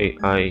 okay,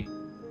 I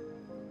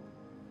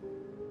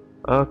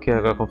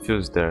got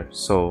confused there.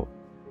 So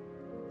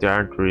they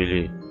aren't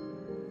really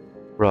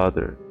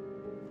brother,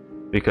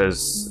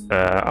 because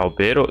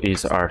Albedo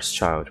is R's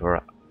child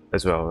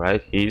as well,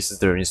 right? He's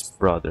Durin's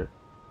brother,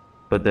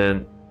 but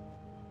then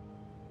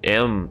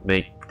M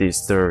make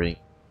this Durin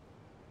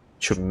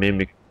to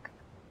mimic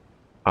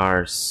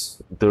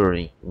R's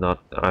Durin. Not,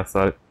 I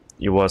thought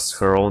it was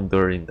her own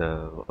Durin.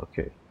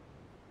 Okay.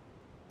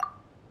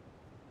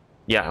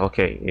 Yeah,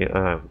 okay.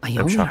 I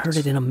only heard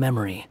it in a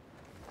memory,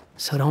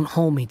 so don't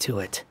hold me to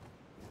it.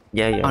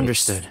 Yeah,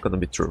 Understood. It's gonna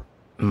be true.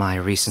 My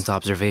recent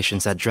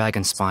observations at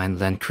Dragonspine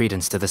lend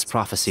credence to this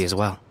prophecy as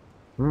well.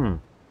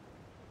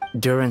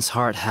 Durin's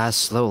heart has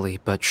slowly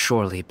but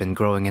surely been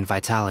growing in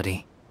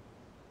vitality.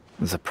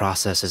 The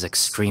process is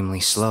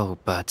extremely slow,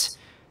 but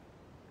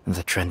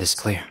the trend is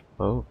clear.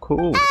 Oh,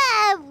 cool.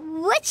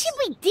 What should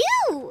we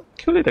do?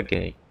 Kill it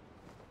again.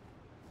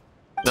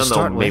 To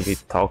start maybe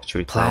with, talk to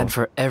it. plan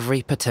for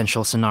every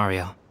potential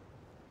scenario,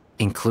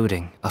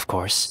 including, of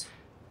course,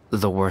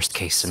 the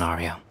worst-case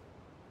scenario.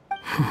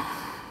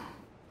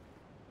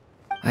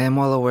 I am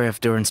well aware of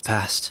Durin's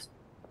past.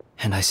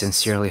 and I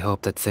sincerely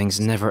hope that things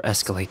never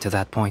escalate to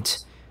that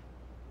point.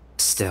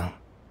 Still,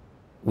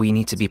 we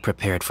need to be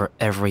prepared for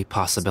every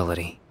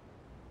possibility.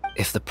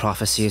 If the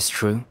prophecy is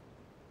true,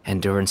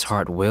 and Durin's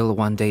heart will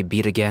one day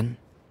beat again,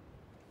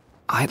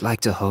 I'd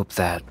like to hope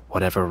that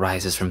whatever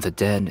rises from the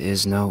dead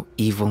is no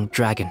evil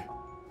dragon.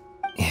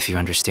 If you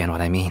understand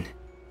what I mean.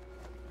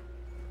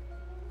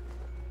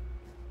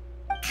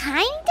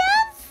 Kind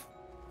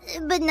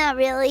of? But not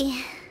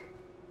really.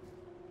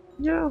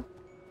 Yeah.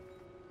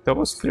 That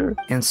was clear.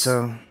 And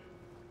so,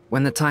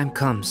 when the time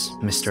comes,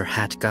 Mr.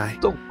 Hat Guy...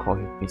 Don't call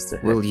him Mr.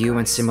 Hat Will you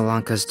and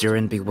Simulanka's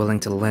Durin be willing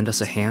to lend us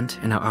a hand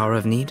in our hour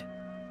of need?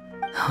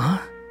 Huh?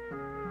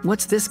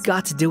 What's this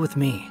got to do with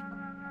me?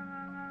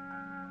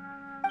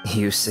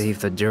 You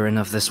saved the Durin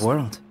of this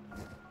world.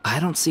 I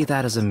don't see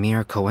that as a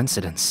mere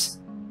coincidence.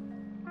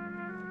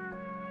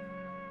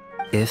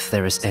 If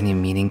there is any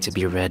meaning to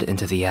be read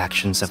into the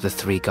actions of the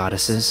three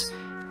goddesses,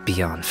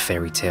 beyond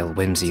fairy tale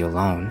whimsy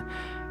alone,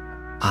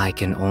 I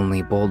can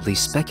only boldly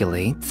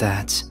speculate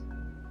that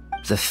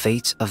the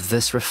fate of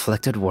this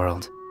reflected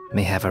world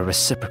may have a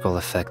reciprocal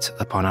effect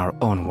upon our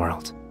own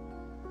world.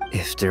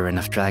 If Durin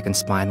of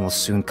Dragonspine will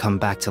soon come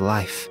back to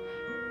life,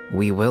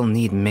 we will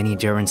need many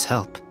Durin's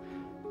help,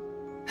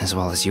 as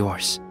well as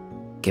yours,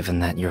 given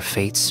that your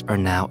fates are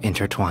now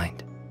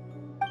intertwined.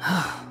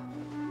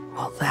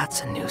 Well,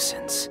 that's a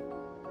nuisance.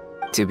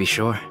 To be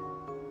sure,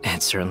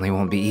 it certainly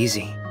won't be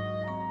easy.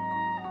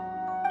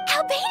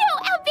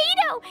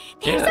 Albedo!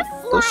 There's Yeah,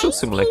 a those shows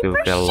flying seem like they would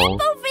paper get along.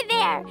 ship over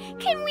there!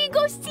 Can we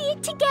go see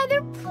it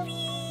together,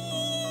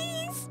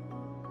 please?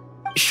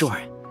 Sure.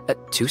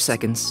 2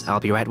 seconds, I'll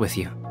be right with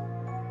you.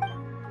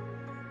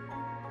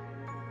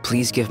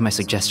 Please give my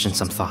suggestion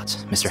some thought,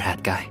 Mr.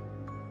 Hat Guy.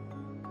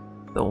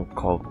 Don't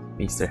call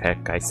Mr.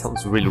 Hat Guy.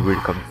 Sounds really weird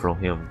coming from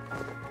him.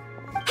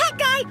 Hat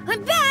Guy,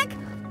 I'm back!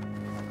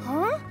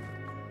 Huh?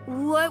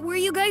 What were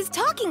you guys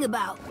talking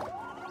about?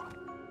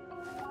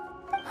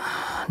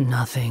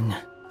 Nothing.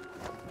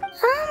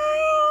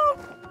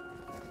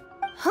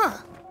 Huh.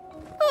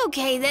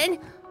 Okay then.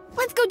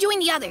 Let's go join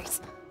the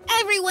others.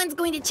 Everyone's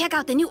going to check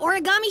out the new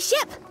origami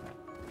ship.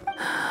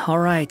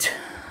 Alright,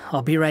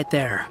 I'll be right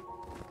there.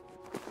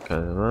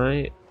 Can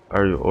I?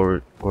 Are you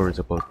worried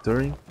about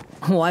Durin?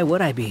 Why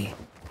would I be?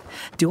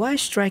 Do I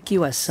strike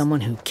you as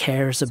someone who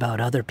cares about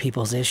other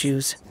people's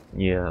issues?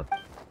 Yeah,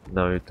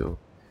 now you do.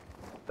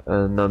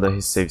 Now that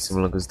he saved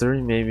Simulanka's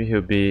Durin, maybe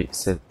he'll be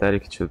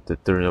sympathetic to the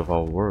Durin of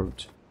our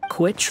world.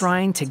 Quit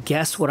trying to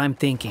guess what I'm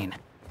thinking.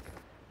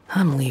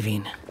 I'm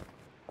leaving.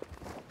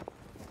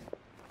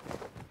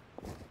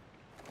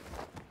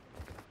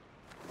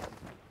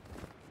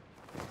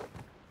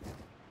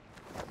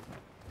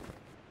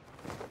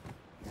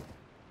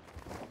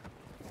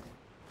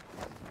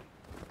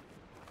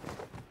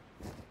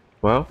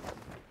 Well?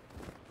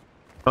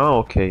 Oh,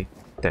 okay.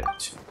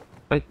 That.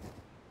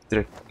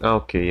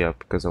 Okay, yeah,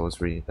 because I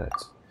was reading that.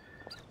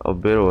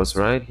 Albedo was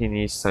right, he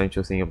needs time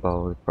to think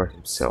about the part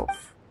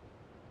himself.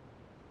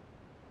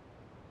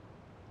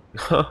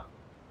 Aww,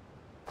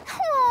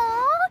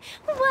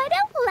 what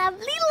a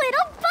lovely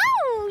little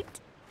boat!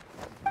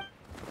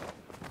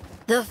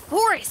 The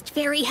forest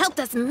fairy helped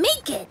us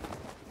make it!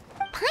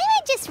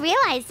 Paimon just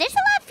realized there's a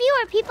lot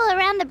fewer people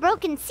around the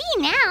Broken Sea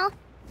now.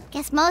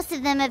 Guess most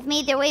of them have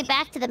made their way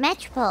back to the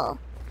Metropole.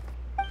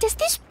 Does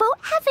this boat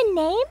have a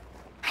name?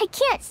 I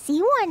can't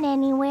see one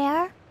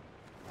anywhere.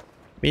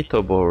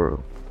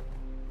 Mitoboru.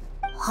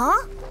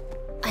 Huh?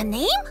 A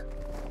name?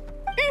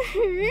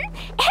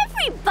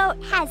 Every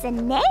boat has a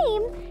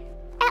name.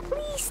 At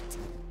least,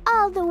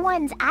 all the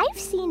ones I've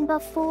seen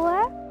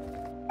before.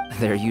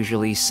 They're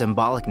usually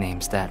symbolic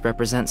names that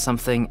represent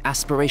something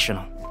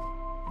aspirational.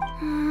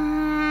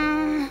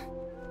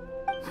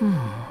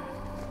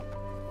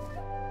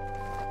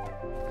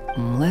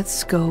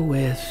 Let's go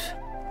with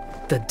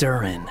the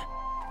Durin.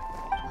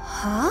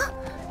 Huh?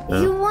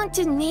 You want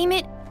to name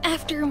it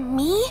after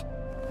me?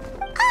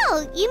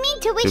 Oh, you mean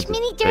to wish the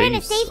Mini Durin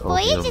a face safe of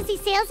voyage him. as he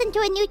sails into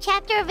a new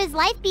chapter of his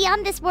life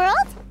beyond this world?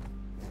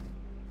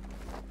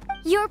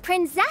 Your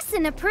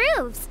princessin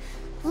approves.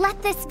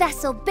 Let this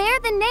vessel bear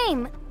the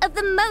name of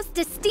the most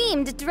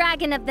esteemed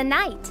dragon of the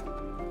night.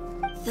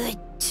 The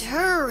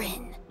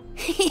Durin.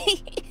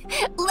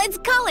 Let's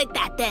call it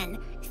that then.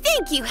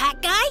 Thank you,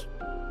 Hat Guy.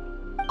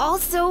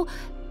 Also,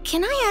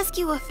 can I ask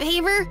you a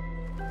favor?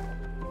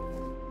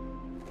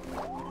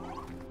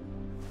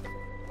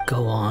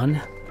 Go on.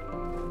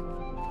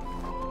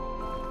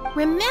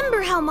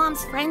 Remember how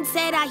Mom's friend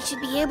said I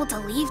should be able to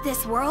leave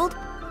this world?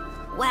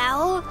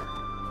 Well,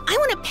 I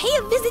want to pay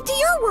a visit to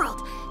your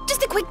world.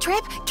 Just a quick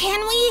trip, can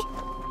we?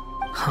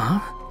 Huh?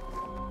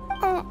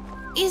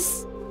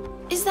 Is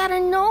that a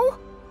no?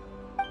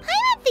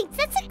 Paimon thinks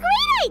that's a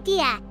great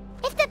idea.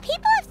 If the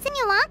people of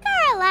Simulanka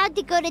are allowed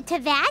to go to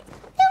Teyvat,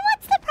 then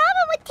what's the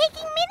problem with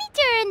taking Mini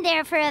Durin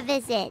there for a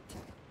visit?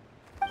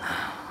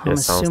 I'm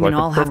sounds assuming like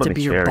a I'll have to permanent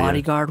be your area.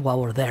 bodyguard while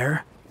we're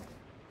there.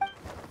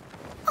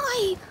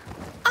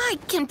 I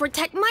can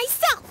protect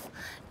myself.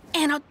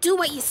 And I'll do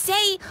what you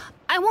say.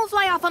 I won't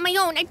fly off on my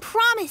own, I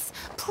promise.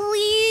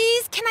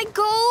 Please, can I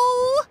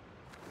go?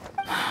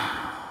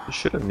 You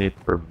shouldn't need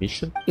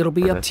permission. It'll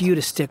be up to you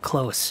to stick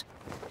close.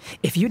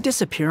 If you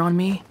disappear on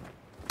me,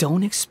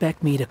 don't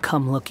expect me to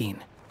come looking.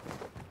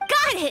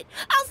 Got it!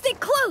 I'll stick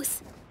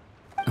close!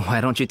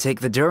 Why don't you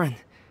take the Durin?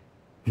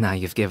 Now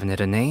you've given it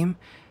a name,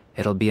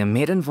 it'll be a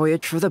maiden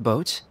voyage for the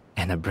boat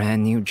and a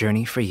brand new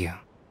journey for you.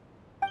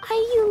 Are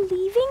you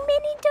leaving,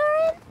 Mini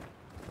Durin?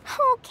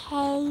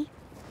 Okay.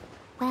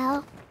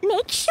 Well,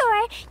 make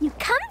sure you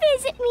come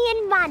visit me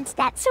in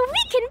Mondstadt so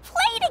we can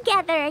play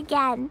together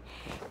again.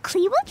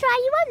 Klee will draw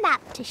you a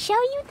map to show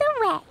you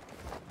the way.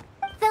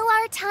 Though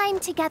our time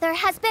together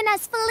has been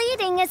as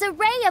fleeting as a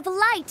ray of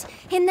light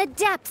in the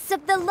depths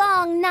of the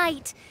long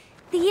night,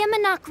 the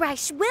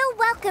Imanakreich will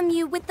welcome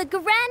you with the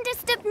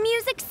grandest of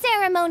music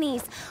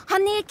ceremonies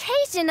on the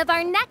occasion of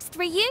our next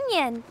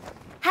reunion.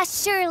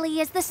 As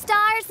surely as the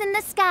stars in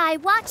the sky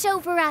watch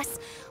over us,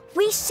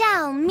 we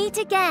shall meet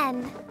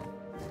again.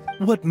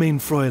 What Mein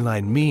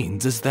Fräulein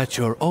means is that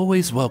you're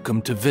always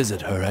welcome to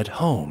visit her at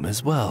home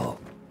as well.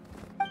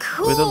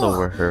 Cool! We don't know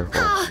where her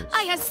home is.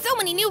 I have so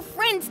many new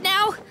friends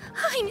now!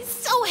 I'm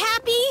so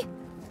happy!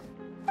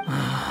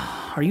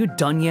 Are you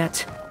done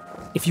yet?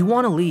 If you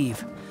want to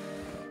leave,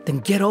 then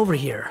get over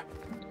here.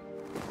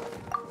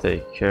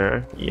 Take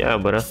care. Yeah,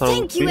 but I thought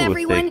Thank you, we would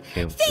everyone! take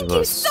him Thank with you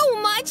us.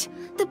 so much!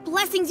 The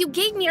blessings you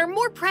gave me are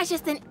more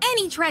precious than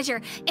any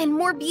treasure, and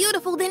more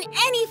beautiful than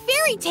any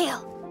fairy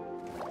tale!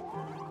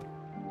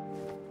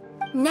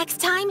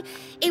 Next time,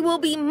 it will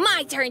be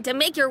my turn to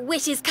make your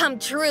wishes come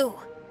true!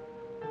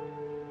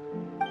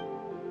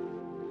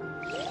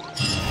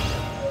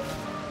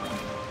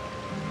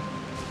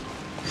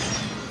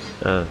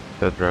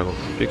 That dragon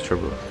picture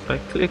book. I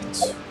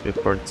clicked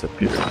before it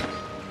appeared.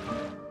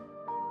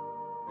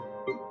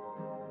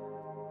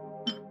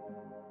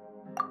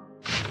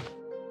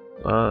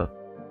 Ah.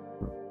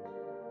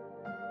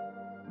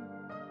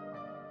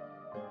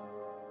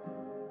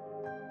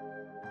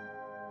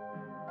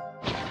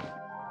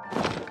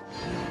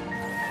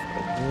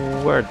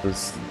 Where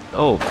does...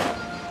 Oh,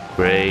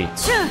 great.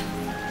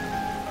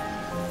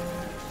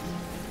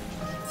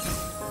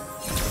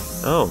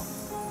 Oh.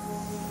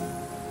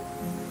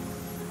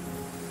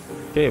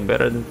 Okay,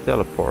 better than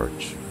teleport.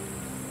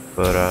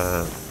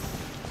 But,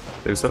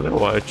 takes a little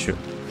while to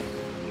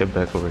get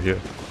back over here.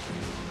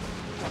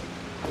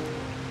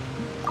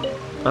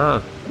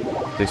 Ah,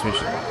 takes me...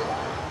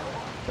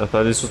 I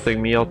thought this would take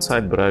me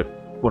outside, but I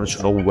wanted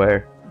to know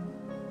where.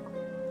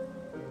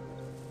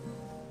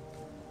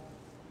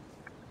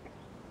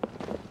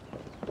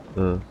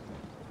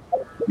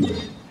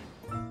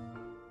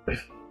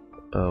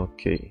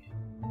 Okay.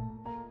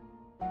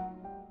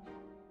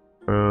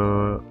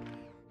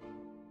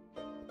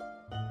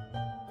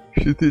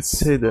 She did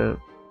say that.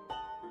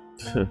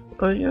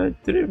 Oh yeah, I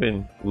didn't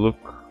even look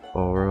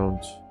all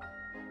around.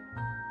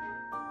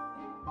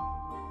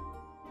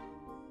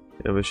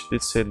 Yeah, but she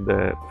did say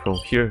that from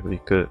here we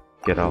could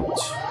get out.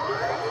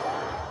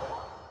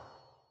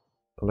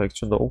 I'd like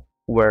to know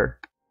where.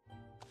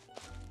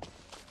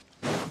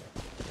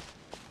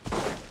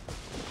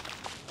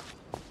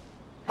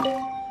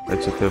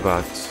 Let's talk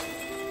about.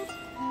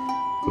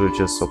 Will you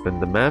just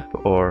open the map,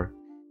 or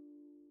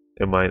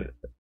am I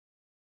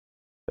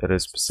at a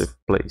specific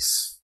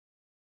place?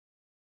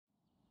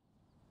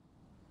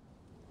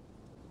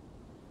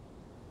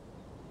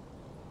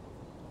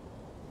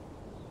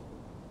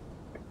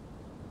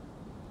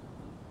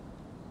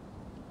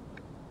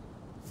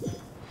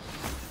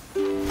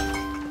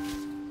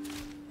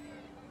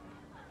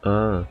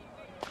 Ah,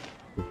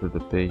 look at the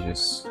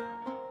pages.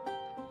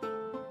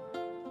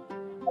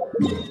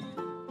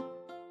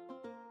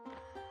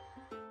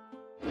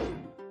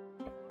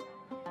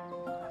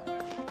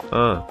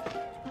 Ah,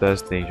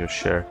 that's the angel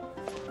share.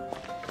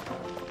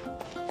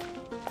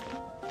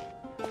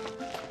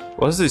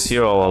 Was this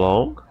here all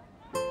along?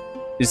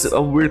 It's a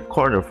weird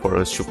corner for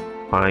us to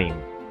find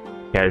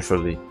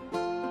casually.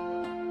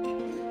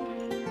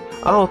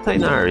 Oh,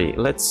 Tainari,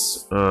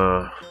 let's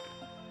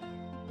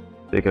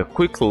take a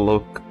quick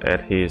look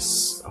at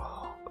his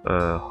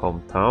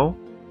hometown.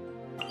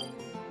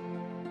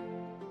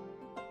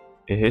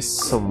 If he's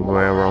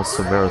somewhere around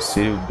Sumeru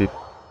City, it would be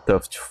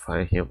tough to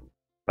find him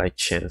by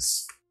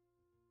chance.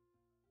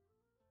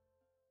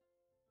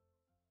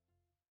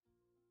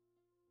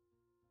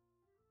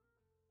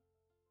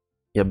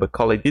 Yeah, but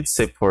Kali did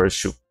say for us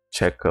to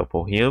check up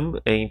on him,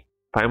 and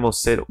Paimon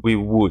said we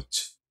would.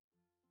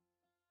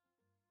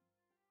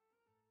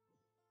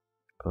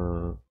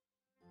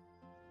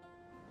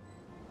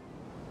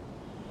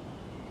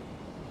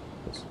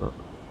 That's not.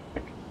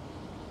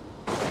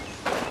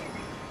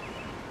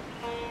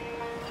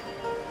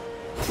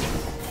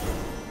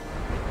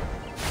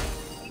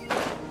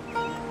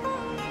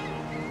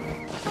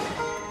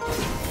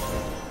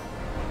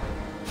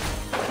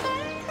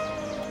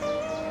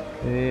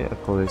 Okay, I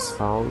call his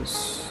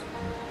house.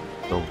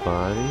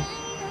 Nobody.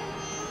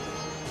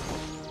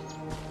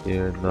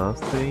 Here,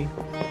 nothing.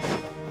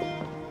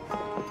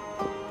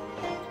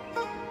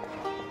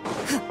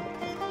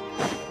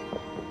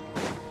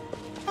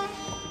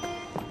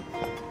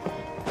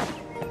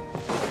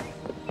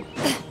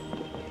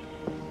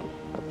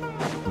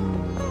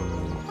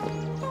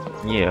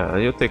 Yeah,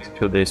 it'll take a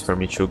few days for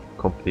me to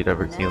complete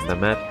everything on the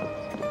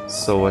map.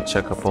 So a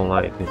checkup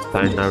online if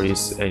Tynari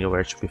is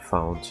anywhere to be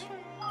found.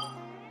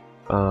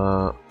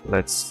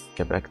 Let's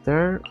get back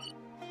there.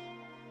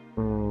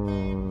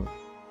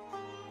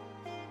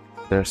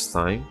 There's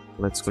time.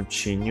 Let's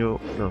continue.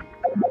 No.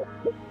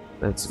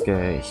 Let's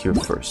get here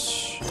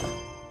first.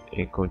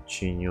 And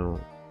continue.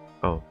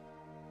 Oh.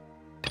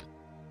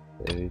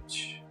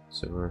 H.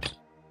 Server.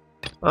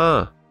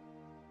 Ah!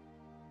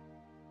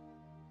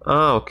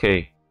 Ah,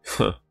 okay.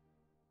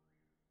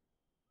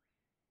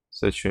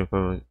 Searching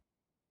for.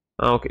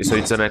 Ah, okay, so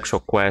it's an actual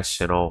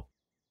question. Oh.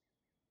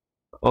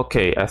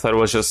 Okay, I thought it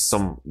was just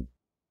some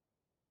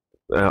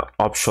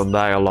option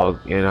dialogue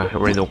in a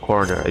random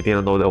corner. I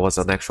didn't know that was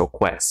an actual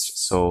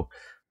quest. So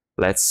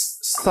let's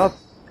stop.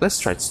 Let's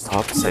try to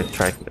stop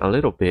sidetracking a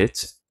little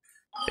bit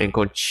and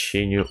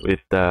continue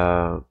with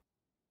the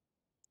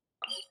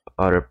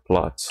other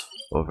plot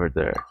over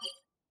there.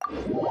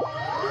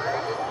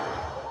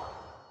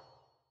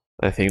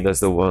 I think that's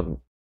the one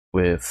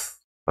with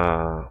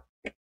Kirara.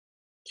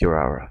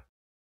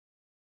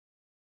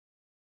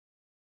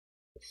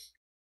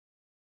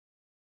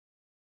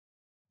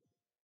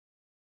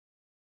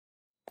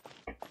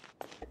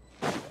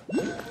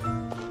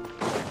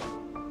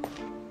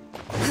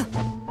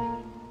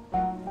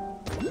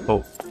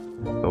 Oh,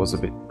 that was a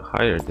bit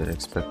higher than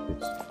expected.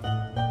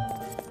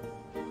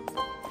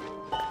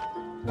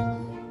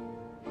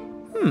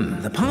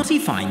 The party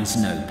finds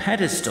no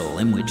pedestal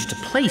in which to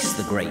place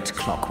the great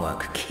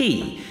clockwork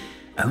key,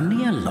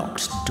 only a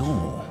locked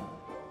door.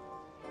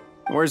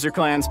 Where's your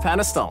clan's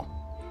pedestal?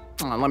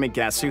 Oh, let me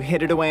guess, you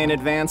hid it away in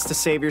advance to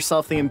save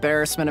yourself the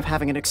embarrassment of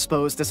having it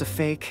exposed as a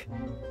fake?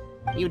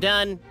 You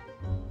done?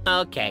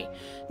 Okay.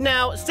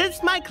 Now,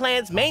 since my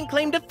clan's main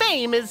claim to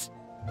fame is...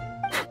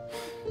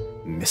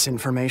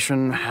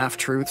 Misinformation,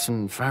 half-truths,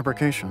 and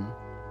fabrication.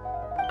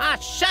 Ah,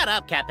 shut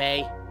up,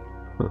 Cape.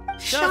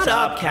 Shut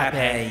up,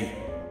 Cape.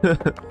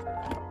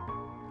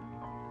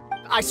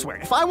 I swear,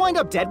 if I wind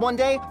up dead one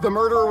day, the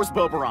murderer was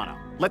Bobarano.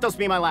 Let those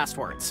be my last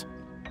words.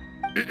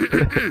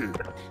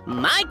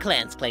 My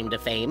clan's claim to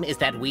fame is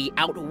that we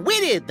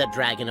outwitted the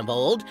dragon of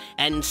old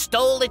and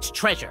stole its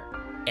treasure.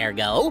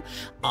 Ergo,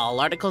 all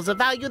articles of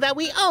value that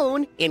we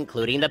own,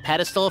 including the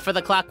pedestal for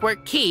the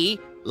clockwork key,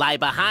 lie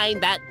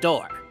behind that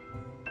door.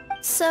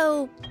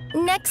 So,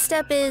 next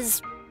step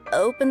is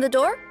open the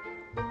door?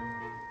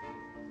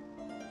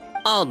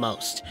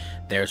 Almost.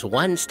 There's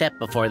one step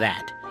before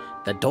that.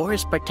 The door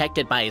is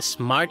protected by a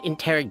smart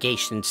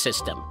interrogation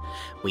system.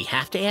 We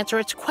have to answer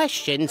its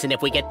questions, and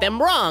if we get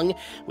them wrong,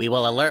 we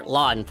will alert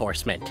law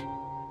enforcement.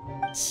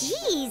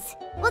 Jeez!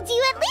 Well, do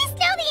you at least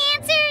know the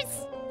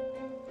answers?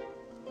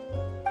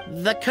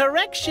 The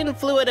correction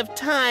fluid of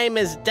time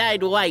has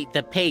dyed white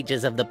the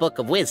pages of the Book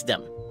of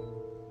Wisdom.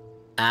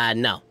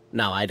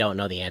 No, I don't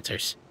know the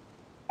answers.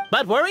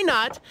 But worry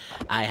not,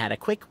 I had a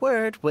quick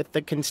word with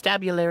the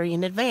constabulary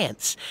in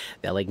advance.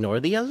 They'll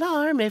ignore the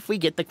alarm if we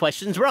get the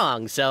questions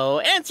wrong, so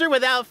answer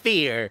without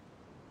fear.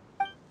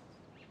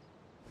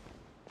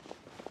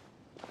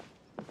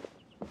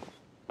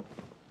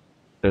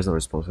 There's no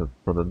response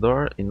from the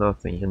door, and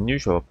nothing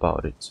unusual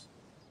about it.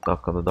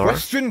 Knock on the door.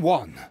 Question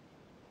 1.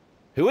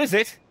 Who is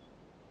it?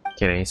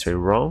 Can I answer it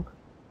wrong?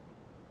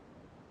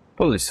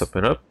 Police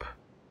open up.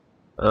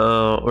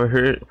 We're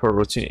here for a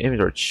routine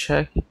inventory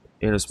check.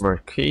 In a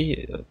smart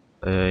key,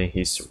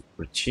 his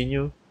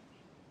retinue.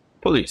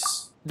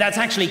 Police. That's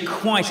actually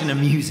quite an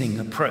amusing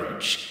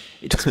approach.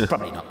 It's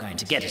probably not going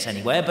to get us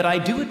anywhere, but I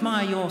do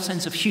admire your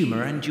sense of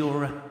humor and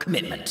your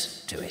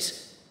commitment to it.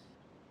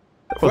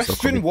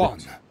 Question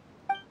 1.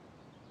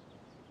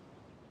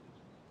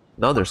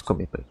 Now there's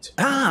commitment.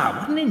 Ah,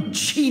 what an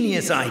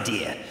ingenious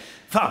idea.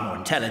 Far more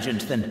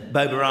intelligent than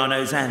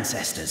Bobarano's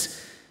ancestors.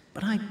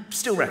 But I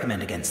still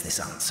recommend against this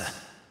answer.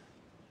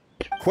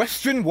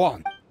 Question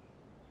 1.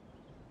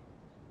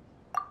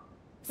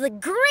 The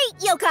great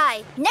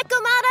yokai,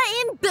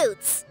 Nekomata in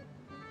boots.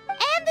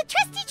 And the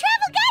trusty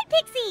travel guide,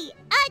 Pixie!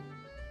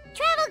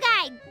 Travel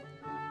guide!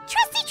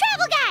 Trusty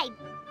travel guide!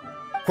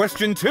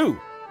 Question 2.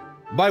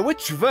 By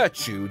which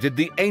virtue did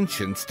the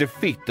ancients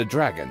defeat the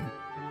dragon?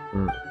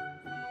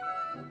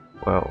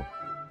 Well,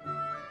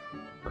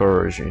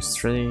 courage and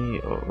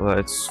strength.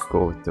 Let's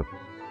go with the...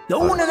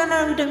 Oh,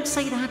 no, don't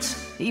say that.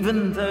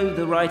 Even though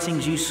the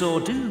writings you saw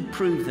do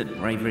prove that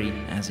bravery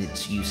has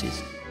its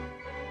uses.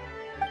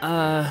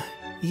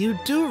 You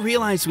do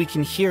realize we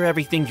can hear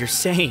everything you're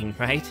saying,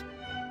 right?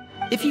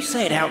 If you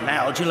say it out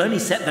loud, you'll only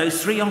set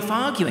those three off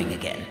arguing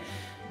again.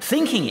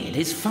 Thinking it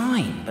is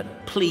fine,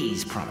 but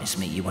please promise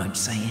me you won't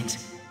say it.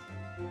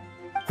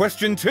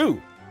 Question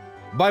 2.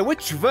 By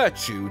which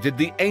virtue did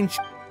the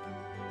ancient...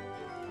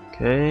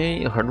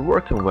 Okay, hard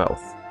work and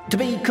wealth. To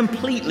be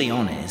completely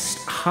honest,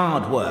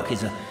 hard work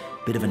is a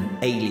bit of an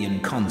alien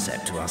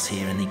concept to us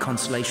here in the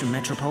Constellation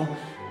Metropole.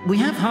 We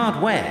have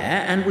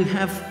hardware and we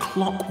have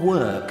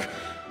clockwork,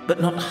 but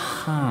not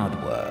hard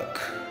work.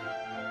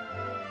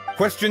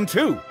 Question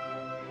 2.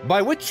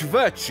 By which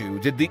virtue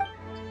did the...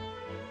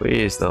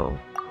 Please don't.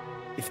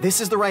 If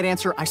this is the right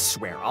answer, I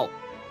swear I'll...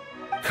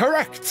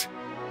 Correct!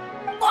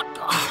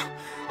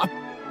 A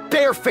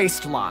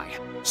barefaced lie.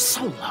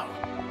 So low.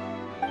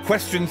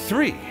 Question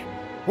 3.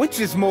 Which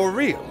is more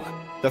real?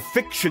 The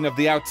fiction of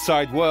the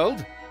outside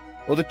world,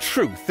 or the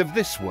truth of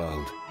this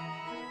world?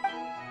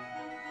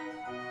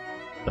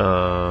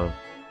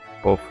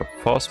 Both are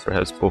false,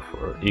 perhaps both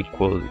are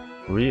equally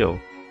real.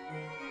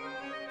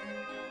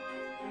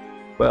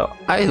 Well,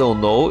 I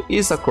don't know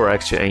is a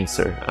correct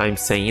answer. I'm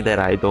saying that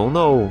I don't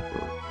know.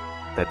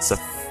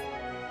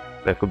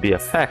 That could be a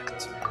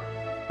fact.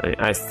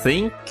 I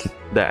think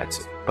that,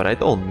 but I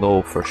don't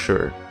know for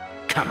sure.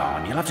 Come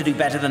on, you'll have to do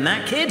better than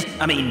that, kid.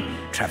 I mean,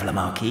 Traveller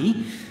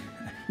Marquis.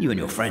 You and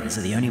your friends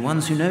are the only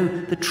ones who know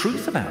the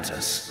truth about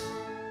us.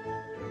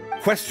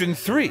 Question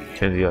 3.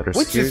 Can the others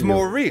Which hear is you?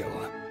 more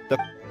real?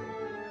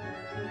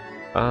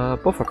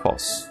 Both are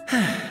false.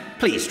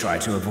 Please try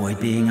to avoid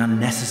being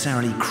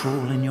unnecessarily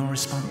cruel in your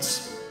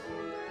response.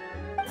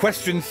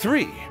 Question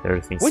 3.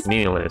 Everything's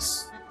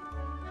meaningless.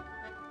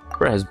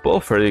 Whereas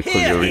both are equally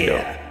Hear, real.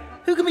 hear.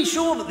 Who can be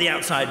sure that the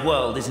outside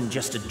world isn't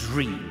just a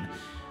dream?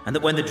 And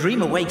that when the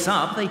dreamer wakes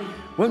up, they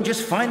won't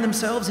just find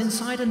themselves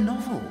inside a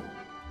novel?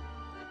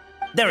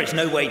 There is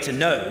no way to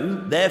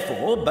know,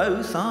 therefore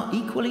both are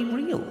equally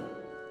real.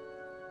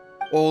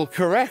 All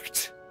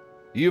correct.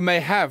 You may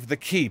have the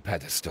key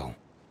pedestal.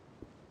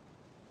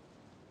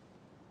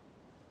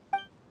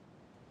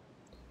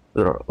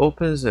 There are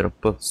opens and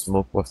above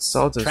smoke with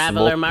sounds and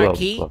Traveller smoke,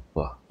 Marquis, blah,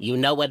 blah, blah. you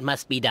know what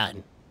must be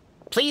done.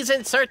 Please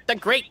insert the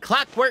great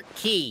clockwork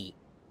key.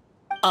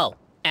 Oh,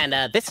 and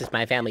this is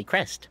my family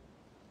crest.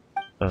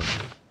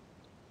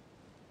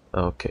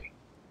 Okay.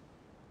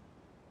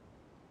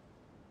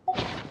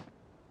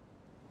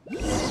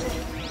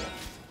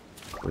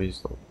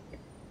 Wisdom.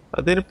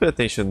 I didn't pay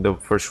attention to the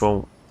first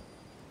one.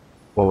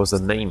 What was the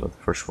name of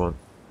the first one?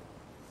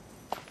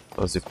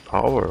 Was it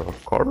power or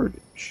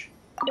courage?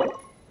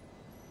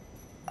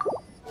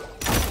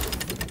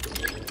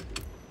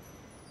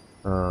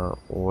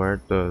 Where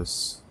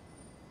does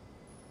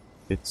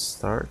it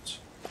start?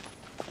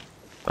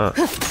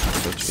 Okay,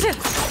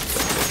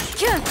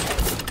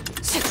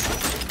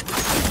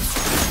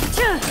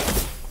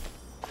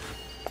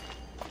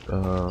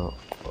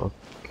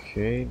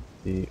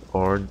 the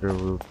order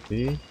will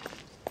be...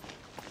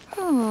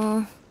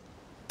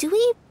 Do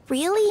we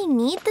really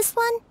need this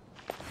one?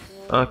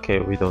 Okay,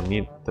 we don't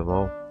need them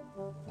all.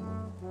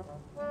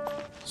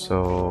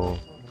 So,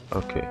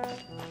 okay.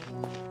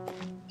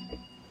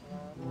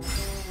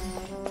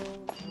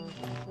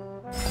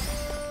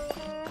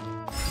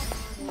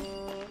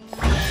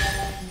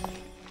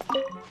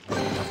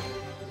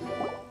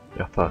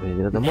 I thought we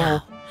needed them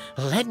all.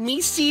 Let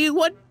me see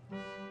what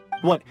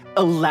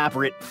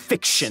elaborate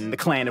fiction the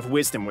Clan of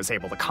Wisdom was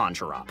able to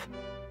conjure up.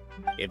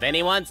 If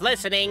anyone's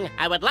listening,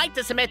 I would like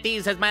to submit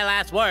these as my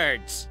last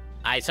words.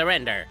 I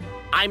surrender.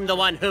 I'm the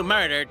one who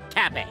murdered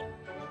Cappy.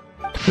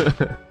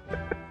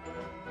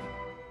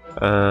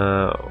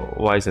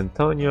 Wise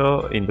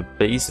Antonio, in the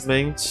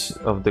basement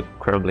of the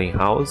crumbling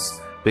house,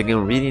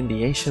 began reading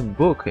the ancient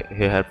book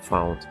he had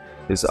found.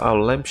 His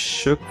oil lamp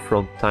shook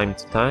from time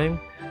to time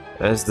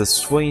as the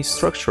swaying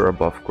structure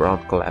above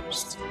ground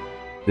collapsed.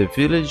 The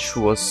village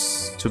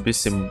was to be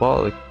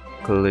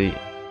symbolically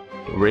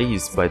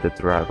raised by the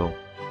dragon,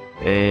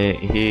 and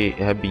he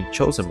had been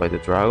chosen by the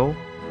dragon,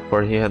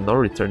 for he had not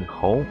returned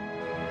home.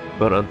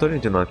 But Antonio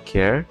did not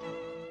care.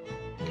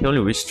 He only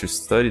wished to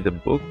study the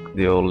book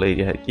the old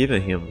lady had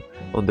given him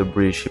on the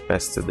bridge he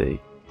passed today.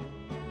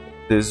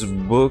 This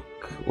book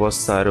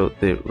was titled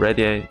The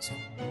Radiant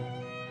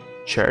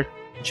Chatter.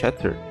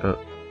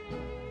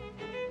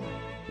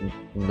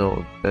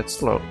 No,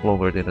 that's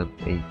longer than an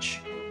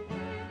H.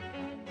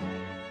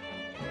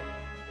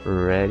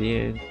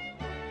 Radiant.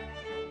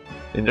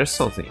 And there's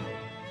something.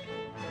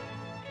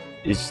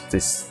 Is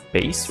this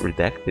space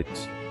redacted?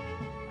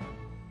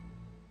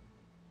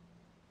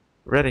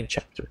 Radiant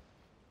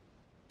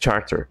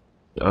Charter.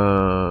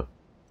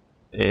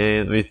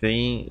 And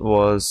within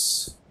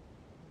was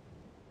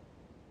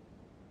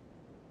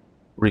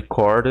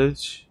recorded,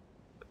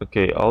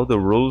 okay, all the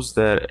rules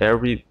that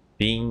every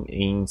being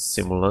in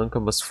Simulanka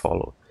must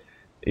follow.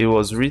 It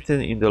was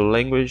written in the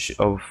language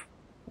of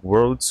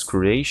world's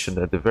creation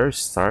at the very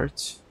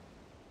start,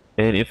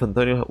 and if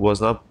Antonio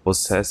was not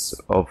possessed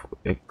of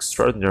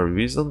extraordinary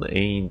wisdom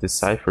and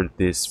deciphered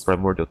this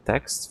primordial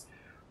text,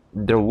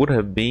 there would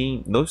have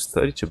been no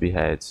study to be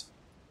had.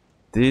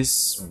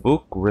 This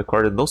book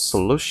recorded no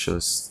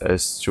solutions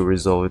as to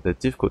resolve the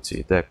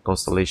difficulty that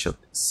Constellation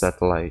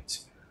Satellite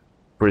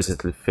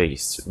presently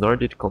faced, nor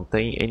did it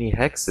contain any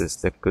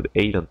hexes that could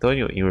aid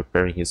Antonio in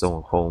repairing his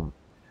own home.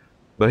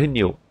 But he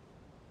knew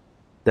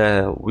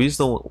that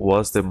wisdom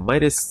was the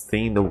mightiest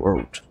thing in the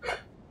world.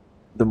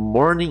 The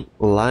morning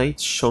light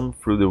shone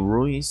through the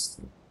ruins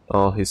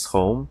of his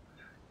home,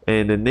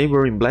 and the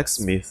neighboring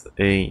blacksmith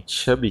and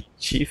chubby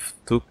chief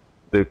took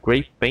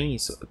great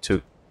pains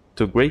to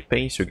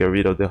get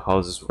rid of the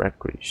house's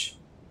wreckage,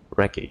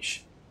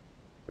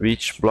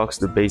 which blocks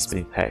the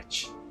basement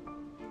hatch.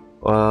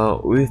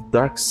 With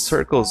dark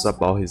circles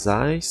about his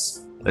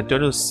eyes,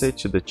 Antonio said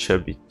to the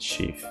chubby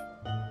chief,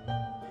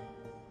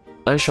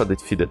 I shall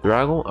defeat the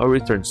dragon. I'll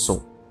return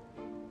soon.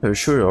 Are you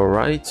sure you're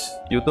alright?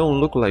 You don't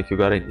look like you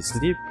got any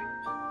sleep.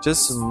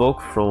 Just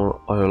smoke from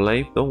oil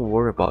lamp, don't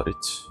worry about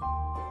it.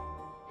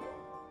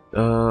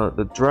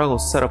 The dragon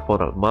sat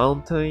upon a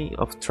mountain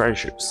of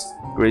treasures,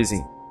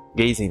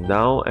 gazing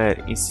down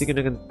at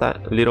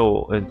insignificant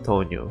little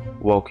Antonio,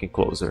 walking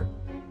closer.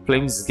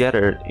 Flames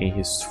gathered in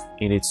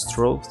its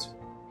throat,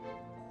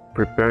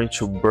 preparing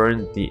to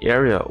burn the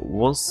area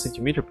 1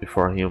 centimeter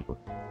before him.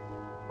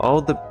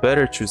 All the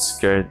better to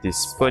scare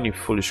this puny,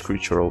 foolish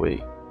creature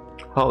away.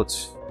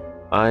 Halt!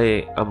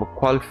 I am a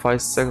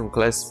qualified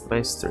second-class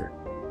master.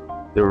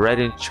 The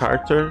Radiant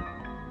Charter,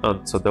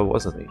 so there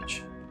was an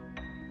H.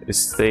 It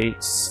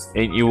states,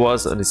 and it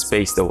was on a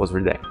space that was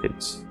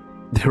redacted.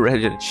 The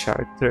Radiant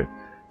Charter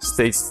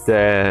states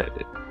that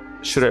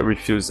should I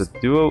refuse a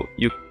duel,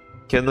 you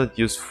cannot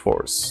use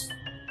force.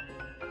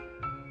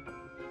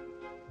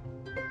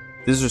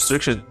 This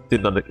restriction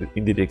did not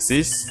indeed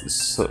exist,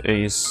 so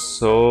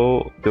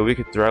the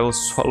wicked dragon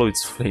swallowed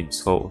its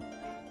flames whole.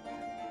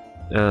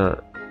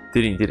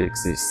 Did indeed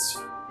exist.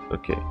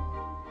 Okay.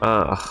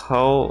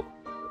 How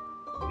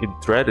it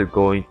dreaded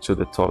going to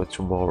the toilet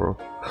tomorrow.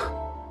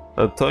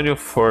 Antonio,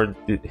 for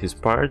his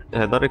part,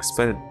 had not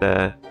expected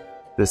that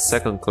the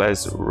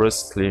second-class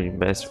rust clearing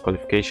master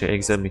qualification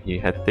exam he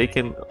had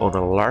taken on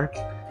a lark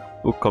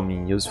would come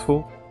in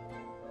useful.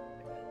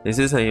 And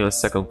since I am a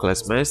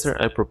second-class master,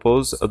 I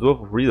propose a duel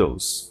of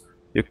riddles.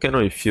 You cannot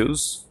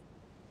refuse.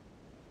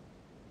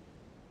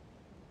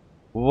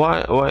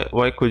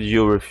 Why could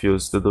you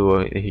refuse the duel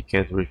and he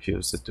can't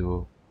refuse the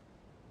duel?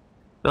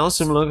 Now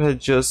Simulacra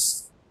had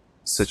just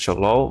such a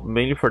law,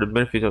 mainly for the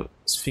benefit of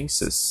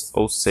sphinxes,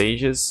 old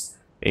sages,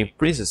 and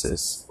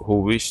princesses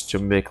who wished to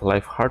make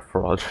life hard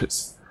for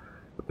others.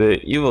 The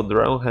evil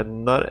dragon had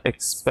not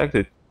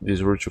expected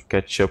this rule to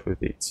catch up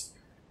with it.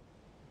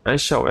 I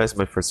shall ask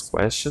my first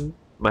question.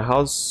 My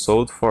house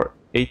sold for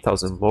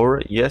 8,000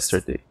 more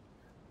yesterday,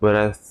 but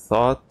I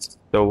thought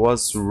there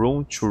was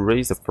room to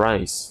raise the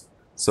price,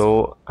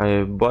 so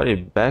I bought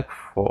it back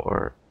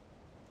for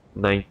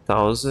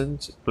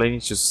 9,000,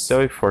 planning to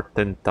sell it for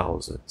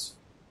 10,000.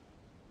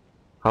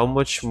 How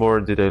much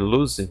more did I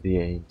lose in the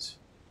end?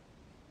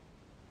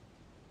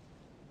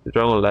 The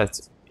dragon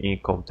laughed in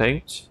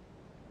contempt.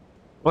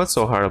 What's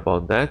so hard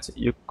about that?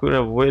 You could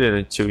have waited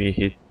until you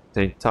hit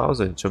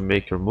 10,000 to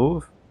make your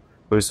move.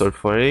 We sold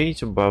for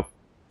 8, but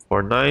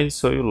for 9,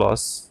 so you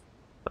lost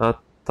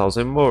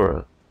 1,000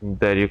 more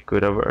that you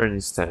could have earned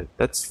instead.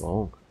 That's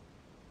long.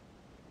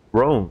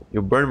 Wrong.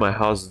 You burned my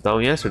house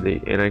down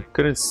yesterday and I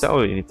couldn't sell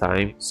it in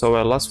time, so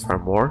I lost far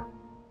more.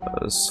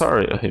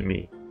 Sorry, I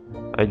mean.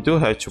 I do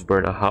have to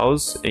burn a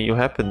house and you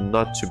happen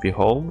not to be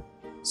home,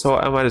 so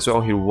I might as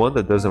well hear one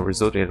that doesn't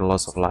result in a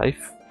loss of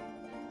life.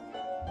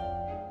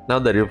 Now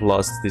that you've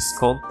lost this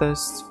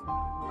contest,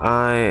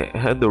 I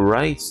had the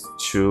right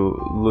to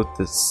loot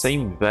the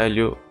same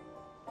value.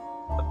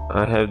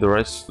 I have the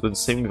right to loot the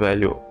same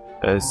value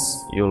as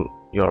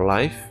your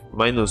life,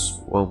 minus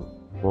 1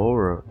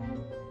 more.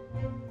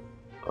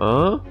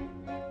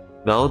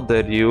 Now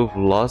that you've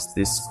lost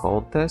this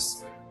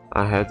contest,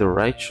 I have the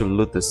right to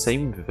loot the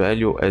same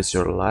value as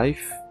your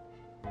life,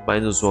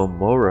 minus 1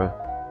 more.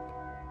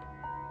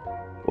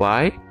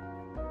 Why?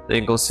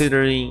 And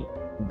considering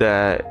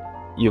that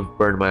you've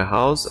burned my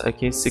house, I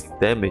can seek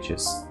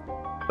damages.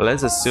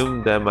 Let's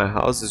assume that my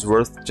house is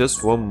worth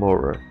just 1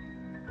 more.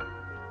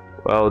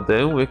 Well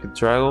then, Wicked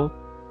Dragon,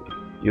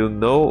 you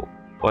know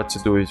what to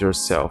do with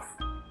yourself.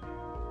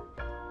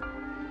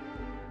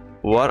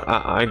 What?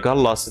 I got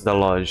lost in the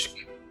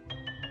logic.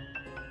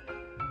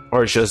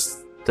 Or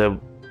just the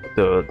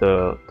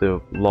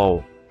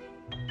law.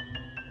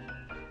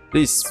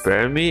 Please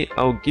spare me,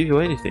 I'll give you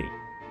anything.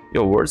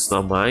 Your words,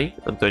 not mine,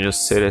 Antonio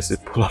said as he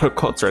pulled out a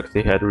contract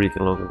he had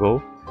written long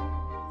ago.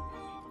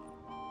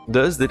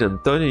 Thus did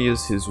Antonio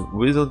use his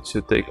wisdom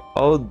to take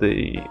all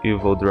the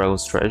evil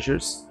dragon's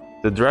treasures.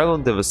 The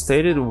dragon,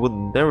 devastated, would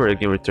never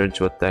again return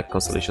to attack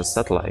Constellation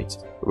Satellite,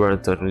 where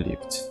Antonio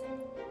lived.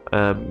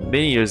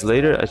 Many years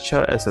later, a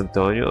child asked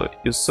Antonio,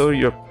 "You sold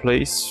your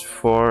place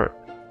for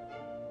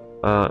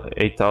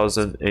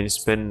 8,000 and you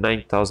spent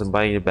 9,000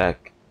 buying it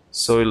back.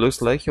 So it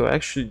looks like you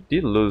actually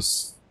did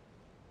lose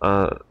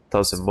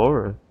 1,000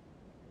 more."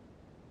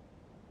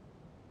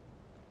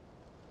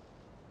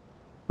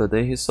 But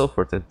then he sold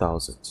for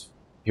 10,000.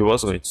 He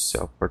was going to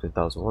sell for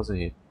 10,000, wasn't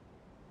he?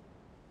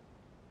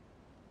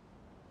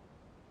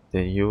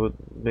 Then you would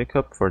make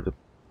up for the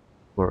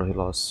more he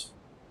lost.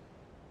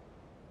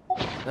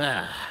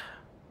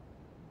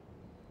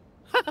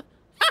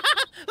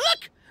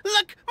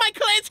 Look! My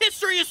clan's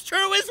history is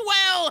true as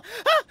well!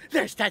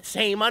 There's that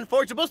same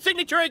unforgeable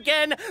signature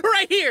again,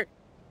 right here!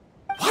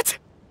 What?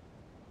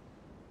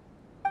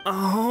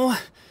 Oh,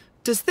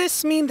 does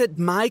this mean that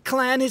my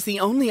clan is the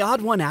only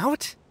odd one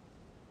out?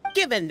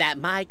 Given that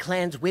my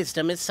clan's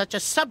wisdom is such a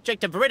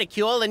subject of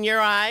ridicule in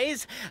your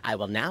eyes, I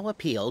will now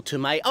appeal to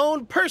my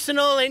own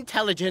personal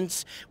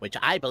intelligence, which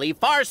I believe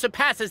far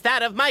surpasses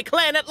that of my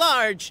clan at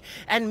large,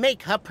 and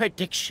make a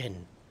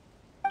prediction.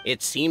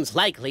 It seems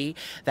likely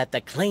that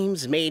the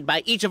claims made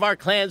by each of our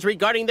clans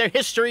regarding their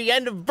history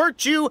and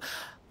virtue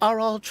are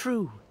all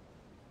true.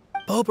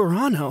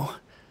 Boberano?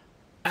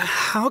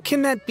 How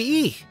can that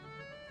be?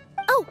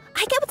 Oh,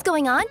 I get what's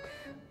going on.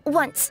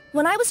 Once,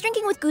 when I was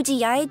drinking with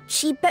Gujiyai,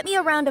 she bet me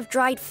a round of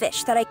dried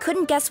fish that I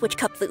couldn't guess which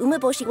cup the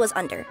umeboshi was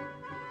under.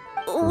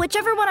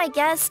 Whichever one I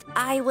guessed,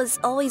 I was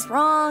always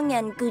wrong,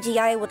 and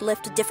Gujiyai would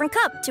lift a different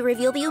cup to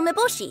reveal the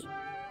umeboshi.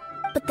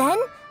 But then,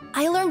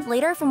 I learned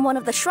later from one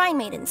of the shrine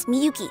maidens,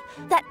 Miyuki,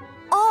 that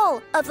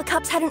all of the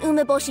cups had an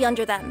umeboshi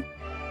under them.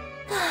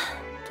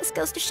 Just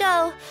goes to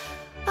show,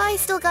 I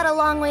still got a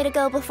long way to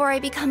go before I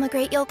become a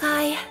great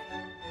yokai.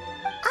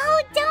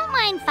 Oh, don't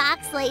mind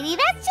Fox Lady.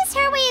 That's just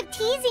her way of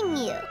teasing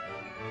you.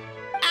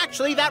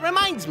 Actually, that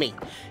reminds me.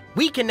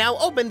 We can now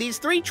open these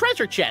 3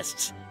 treasure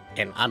chests.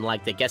 And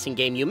unlike the guessing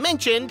game you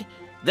mentioned,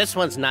 this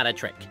one's not a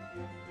trick.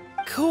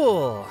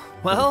 Cool.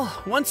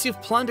 Well, once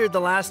you've plundered the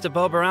last of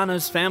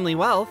Boberano's family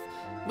wealth,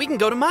 we can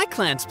go to my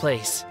clan's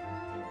place.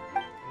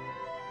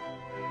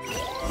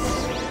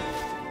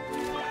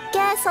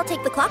 Guess I'll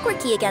take the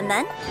clockwork key again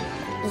then.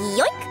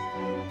 Yoink!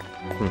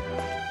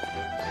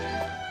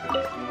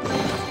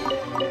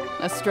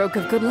 A stroke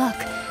of good luck,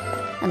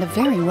 and a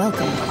very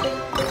welcome one.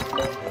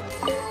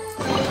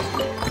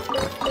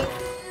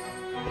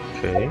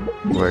 Okay,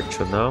 where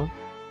to now?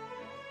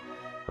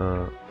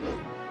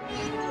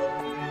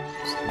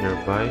 It's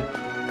nearby,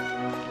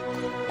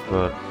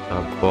 but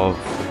above.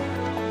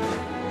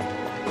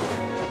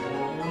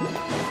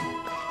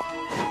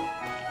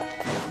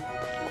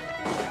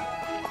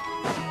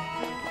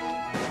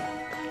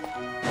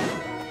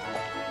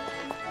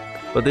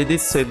 But they did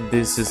say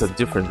this is a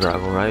different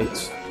dragon,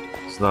 right?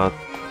 It's not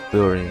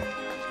Theory.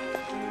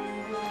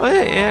 Oh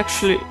yeah,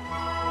 actually,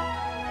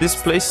 this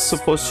place is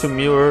supposed to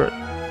mirror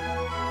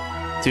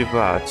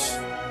Tivat,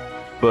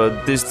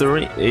 but this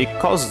Theory, it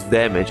causes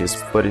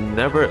damages, but it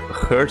never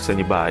hurts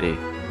anybody.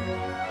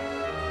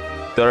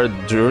 The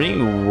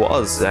Dream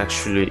was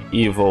actually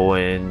evil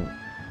and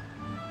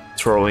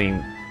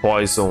throwing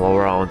poison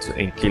around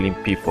and killing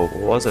people,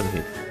 wasn't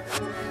he?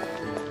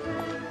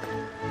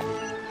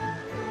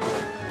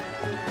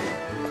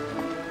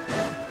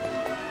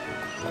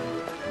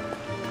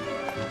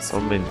 So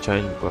many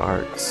giant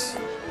guards.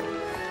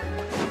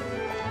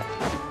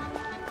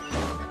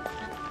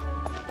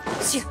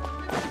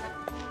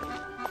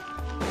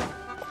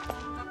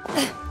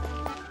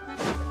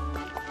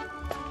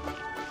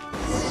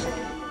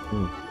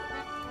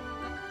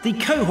 The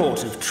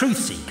cohort of truth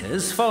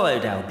seekers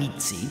followed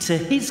Albizzi to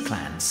his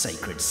clan's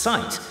sacred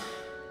site.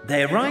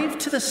 They arrived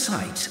to the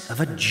site of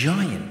a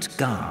giant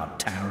guard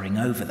towering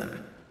over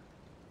them.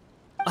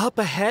 Up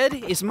ahead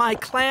is my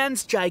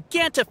clan's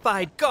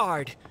gigantified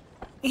guard.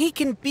 He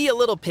can be a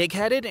little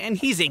pig-headed, and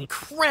he's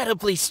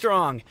incredibly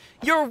strong.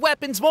 Your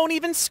weapons won't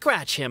even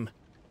scratch him.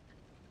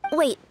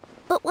 Wait,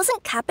 but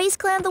wasn't Kappe's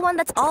clan the one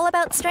that's all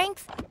about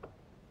strength?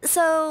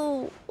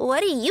 So,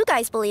 what do you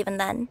guys believe in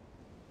then?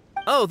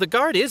 Oh, the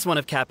guard is one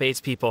of Kappe's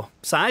people.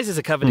 Size is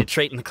a coveted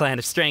trait in the clan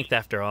of strength,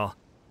 after all.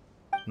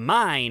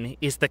 Mine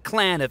is the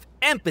clan of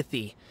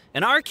empathy,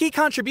 and our key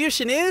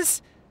contribution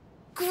is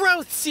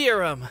growth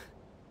serum.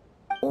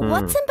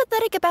 What's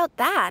sympathetic about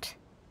that?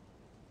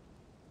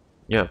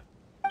 Yeah.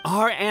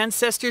 Our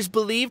ancestors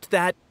believed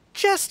that,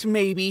 just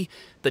maybe,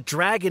 the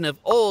dragon of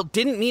old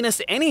didn't mean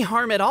us any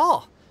harm at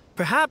all.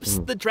 Perhaps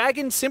the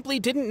dragon simply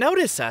didn't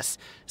notice us,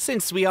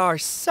 since we are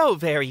so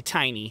very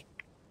tiny.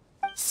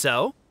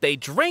 So, they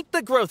drank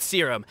the growth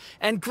serum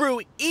and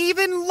grew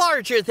even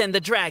larger than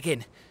the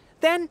dragon.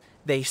 Then,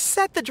 they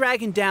set the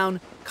dragon down,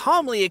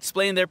 calmly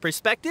explained their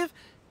perspective,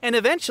 and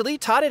eventually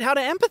taught it how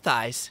to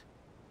empathize.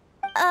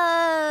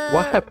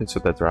 What happened to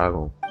the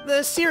dragon?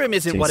 The serum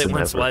isn't what it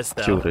once was,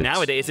 though. killed it.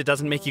 Nowadays, it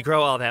doesn't make you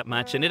grow all that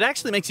much, and it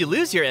actually makes you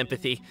lose your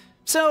empathy.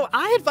 So,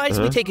 I advise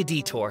we take a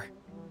detour.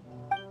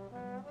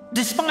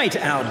 Despite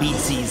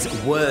Albizzi's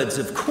words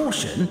of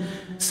caution,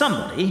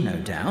 somebody, no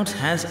doubt,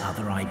 has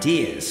other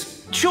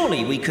ideas.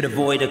 Surely we could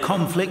avoid a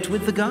conflict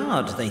with the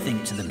guard, they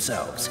think to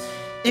themselves,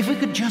 if we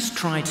could just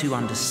try to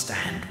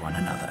understand one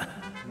another.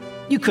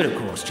 You could, of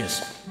course,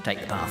 just take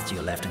the path to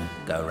your left and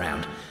go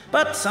around.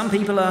 But some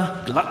people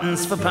are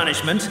gluttons for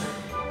punishment.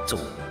 It's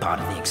all part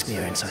of the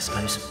experience, I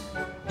suppose.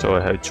 So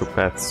I had 2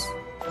 paths.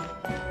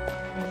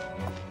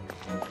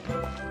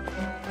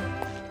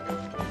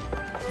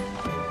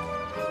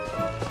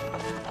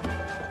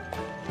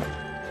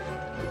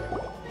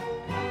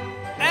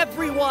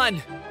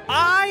 Everyone,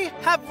 I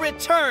have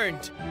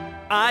returned.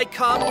 I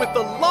come with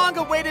the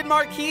long-awaited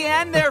Marquis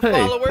and their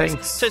followers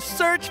to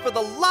search for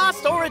the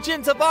lost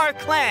origins of our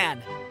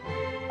clan.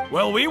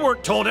 Well, we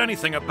weren't told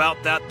anything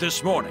about that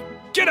this morning.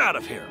 Get out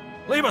of here.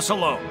 Leave us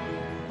alone.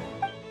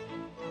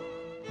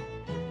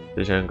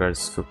 The giant guards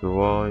scoop the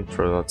wall and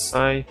throw it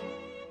outside.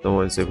 No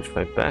one is able to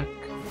fight back.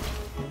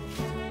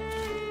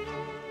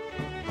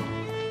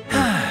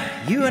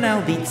 You and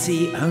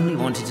Albizzi only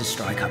wanted to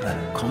strike up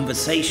a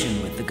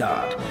conversation with the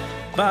guard.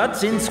 But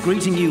since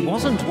greeting you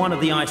wasn't one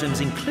of the items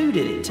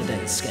included in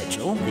today's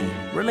schedule, the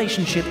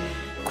relationship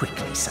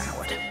quickly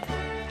soured.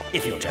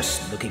 If you're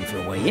just looking for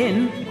a way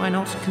in, why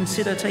not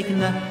consider taking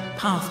the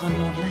path on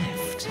your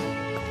left?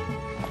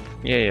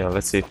 Yeah,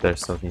 let's see if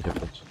there's something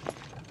different.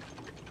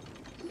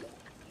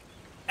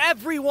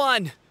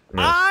 Everyone,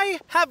 No. I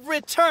have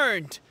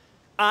returned.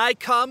 I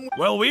come.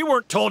 Well, we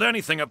weren't told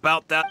anything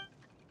about that.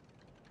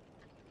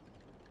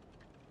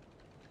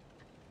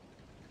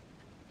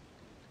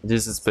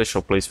 This is a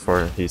special place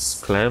for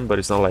his clan, but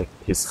it's not like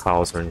his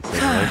house or anything,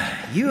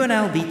 right? You and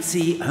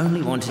Albizzi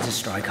only wanted to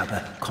strike up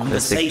a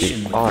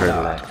conversation with the other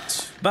guard.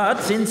 land.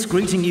 But since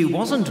greeting you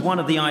wasn't one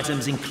of the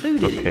items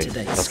included in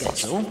today's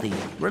schedule, the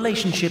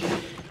relationship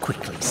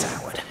quickly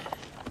soured.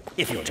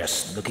 If you're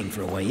just looking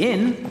for a way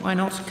in, why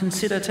not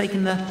consider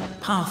taking the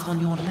path on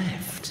your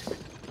left?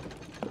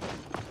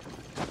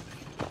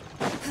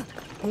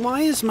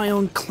 Why is my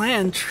own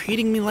clan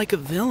treating me like a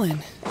villain?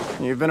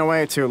 You've been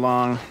away too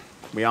long.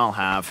 We all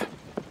have.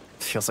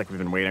 Feels like we've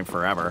been waiting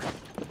forever.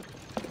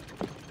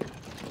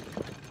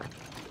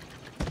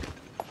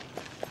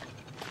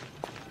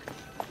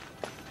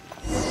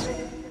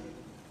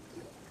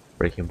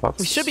 Breaking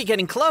boxes. We should be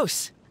getting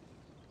close.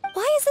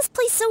 Why is this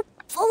place so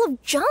full of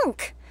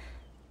junk?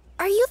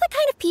 Are you the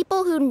kind of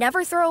people who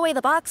never throw away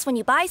the box when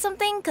you buy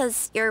something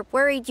because you're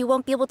worried you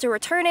won't be able to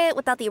return it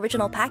without the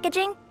original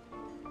packaging?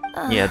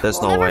 Yeah, there's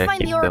we'll no way never I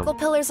find keep the oracle them.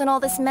 pillars and all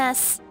this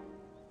mess.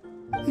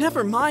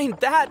 Never mind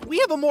that. We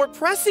have a more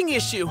pressing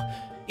issue.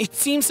 It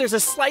seems there's a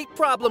slight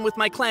problem with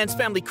my clan's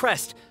family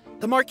crest.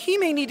 The Marquis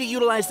may need to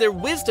utilize their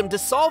wisdom to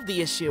solve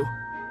the issue.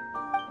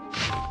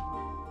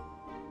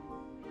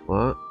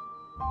 What?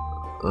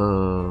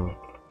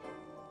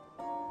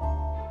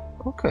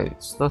 Okay,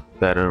 it's not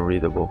that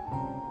unreadable.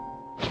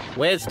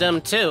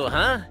 Wisdom too,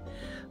 huh?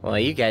 Well,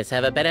 you guys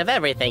have a bit of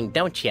everything,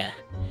 don't you?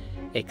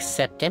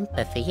 Except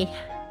empathy.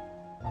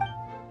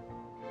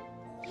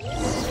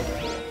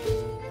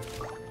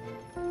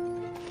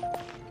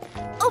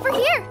 Over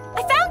here!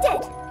 I found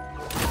it!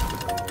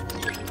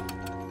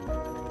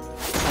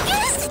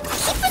 Yes!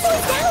 Keep the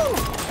noise down!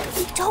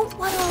 We don't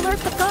want to alert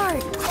the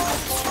guard.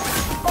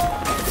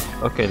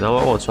 Okay, now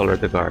I want to alert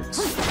the guards.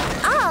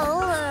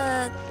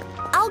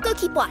 I'll go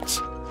keep watch.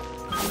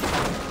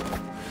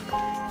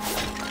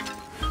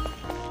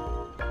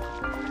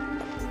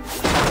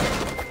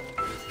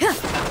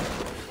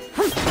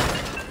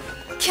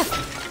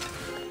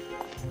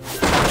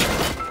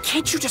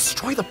 Can't you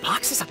destroy the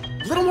boxes a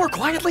little more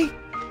quietly?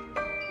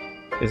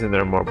 Isn't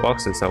there more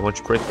boxes? I want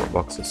to break more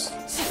boxes.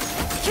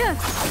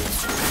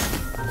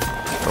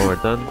 Oh, we're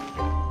done.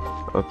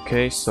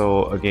 Okay,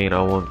 so again,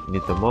 I won't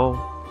need them all.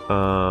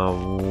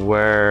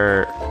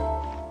 Where...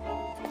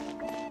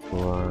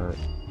 What?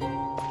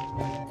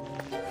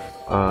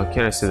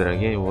 Can I say that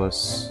again? It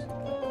was...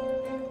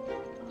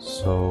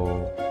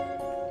 So...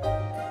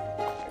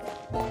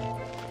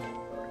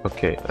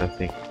 Okay, I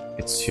think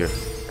it's here.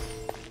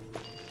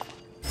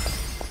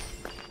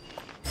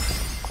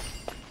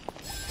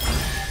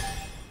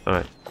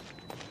 Alright.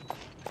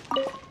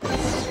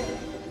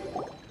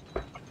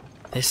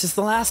 This is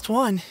the last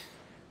one.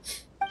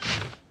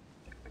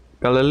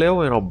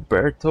 Galileo and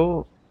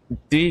Alberto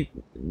did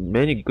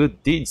many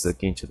good deeds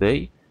again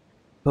today,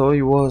 though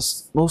it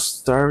was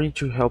most tiring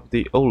to help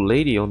the old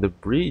lady on the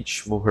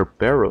bridge move her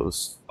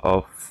barrels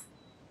of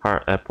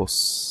hard apple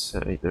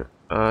cider.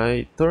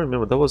 I don't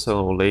remember, that was an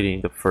old lady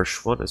in the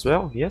first one as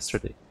well,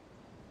 yesterday.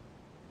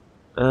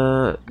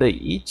 They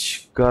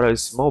each got a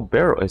small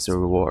barrel as a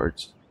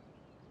reward.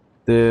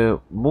 The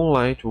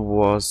moonlight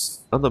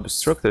was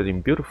unobstructed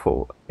and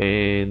beautiful,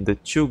 and the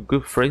two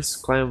good friends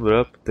climbed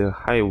up the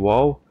high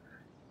wall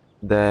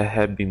that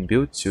had been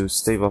built to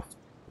stave off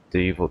the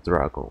evil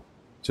dragon.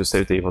 To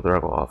save the evil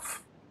dragon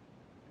off.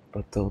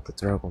 But don't the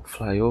dragon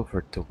fly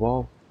over the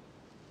wall?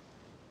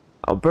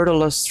 Alberto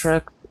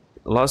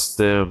lost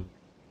the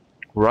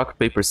rock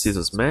paper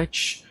scissors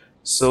match,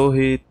 so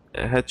he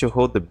had to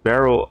hold the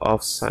barrel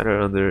of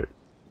cider under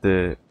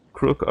the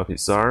crook of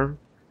his arm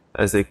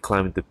as they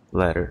climbed the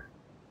ladder.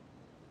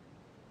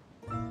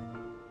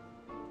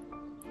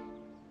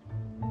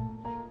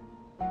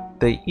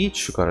 They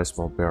each got a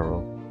small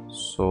barrel,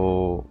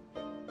 so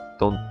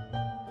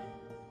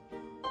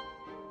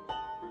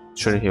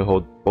shouldn't he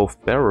hold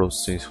both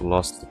barrels since he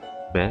lost the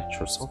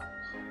match or something?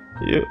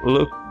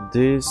 Look,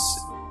 this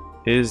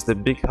is the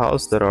big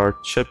house that our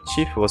chub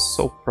chief was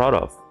so proud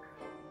of.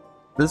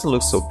 Doesn't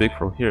look so big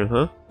from here,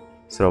 huh?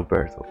 Said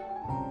Alberto.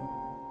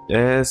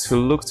 As he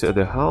looked at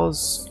the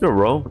house, you're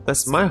wrong,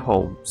 that's my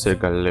home, said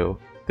Galileo.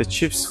 The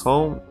chief's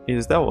home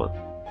is that one.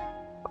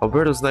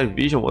 Alberto's night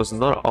vision was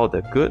not all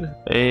that good,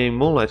 and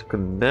moonlight could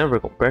never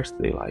compare to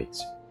daylight.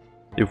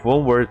 If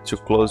one were to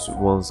close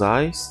one's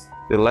eyes,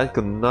 the light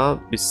could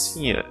not be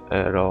seen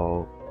at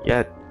all.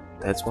 Yet,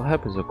 that's what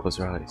happens when you close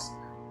your eyes.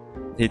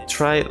 He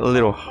tried a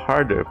little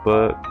harder,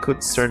 but could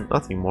discern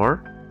nothing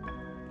more.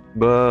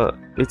 But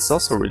it's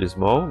also really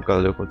small,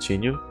 Galileo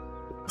continued,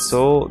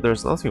 so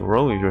there's nothing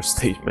wrong with your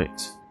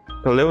statement.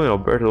 Galileo and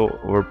Alberto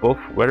were both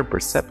very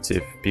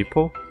perceptive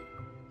people.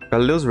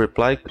 Galileo's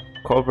reply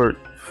covered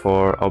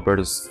for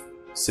Alberto's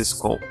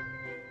discomfort.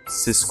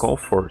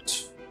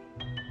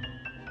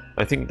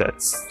 I think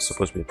that's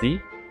supposed to be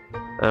D,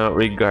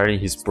 regarding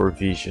his poor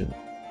vision.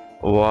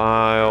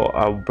 While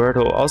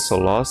Alberto also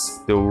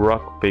lost the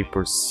rock,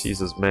 paper,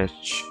 scissors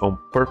match on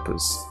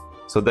purpose,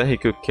 so that he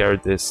could carry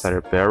the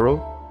cider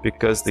barrel,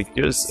 because the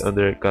gears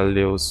under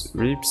Galileo's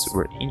ribs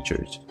were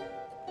injured.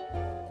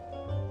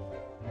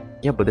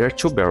 Yeah, but there are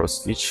 2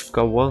 barrels, each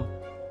got 1.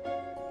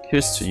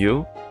 Here's to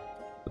you.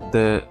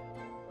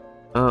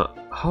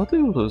 How do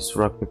you lose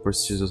rock, paper,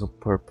 scissors on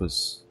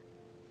purpose?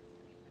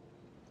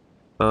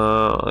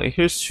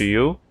 Here's to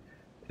you.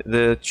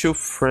 The 2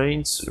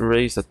 friends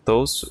raised a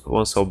toast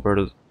once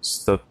Alberto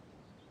stuffed.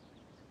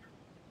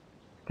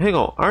 Hang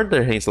on, aren't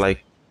their hands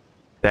like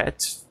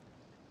that?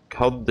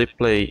 How do they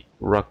play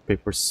rock,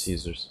 paper,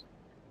 scissors?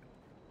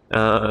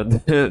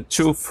 The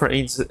 2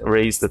 friends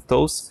raised a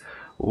toast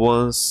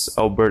once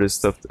Alberto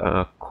stuffed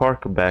a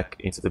cork back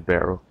into the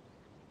barrel.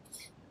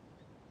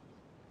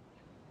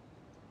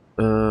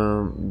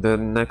 The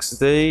next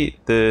day,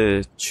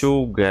 the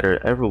 2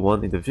 gathered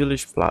everyone in the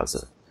village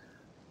plaza.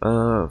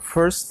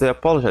 First, they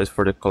apologized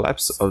for the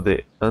collapse of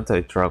the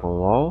anti-dragon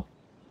wall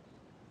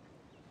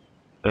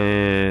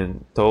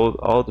and told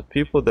all the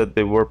people that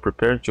they were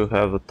prepared to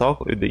have a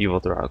talk with the evil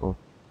dragon.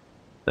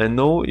 I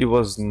know it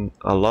was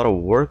a lot of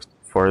work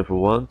for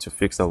everyone to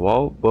fix the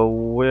wall, but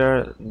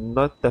we're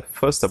not that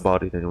fussed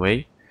about it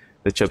anyway,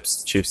 the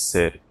chief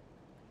said.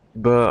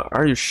 But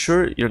are you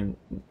sure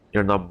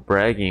you're not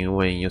bragging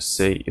when you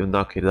say you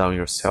knock it down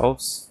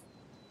yourselves?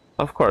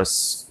 Of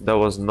course, that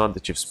was not the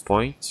chief's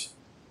point.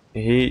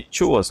 He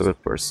too was a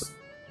good person.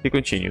 He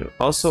continued,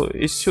 also,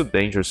 it's too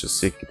dangerous to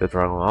seek the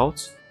dragon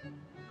out.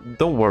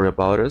 Don't worry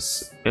about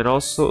us. And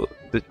also,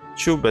 the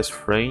 2 best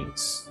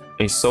friends,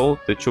 and so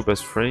the 2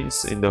 best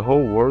friends in the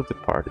whole world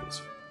departed.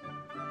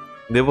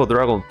 The evil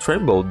dragon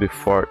trembled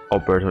before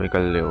Alberto and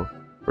Galileo.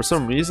 For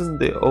some reason,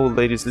 the old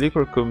lady's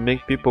liquor could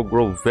make people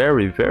grow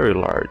very, very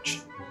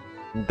large.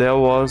 That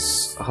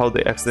was how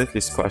they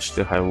accidentally squashed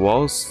the high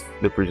walls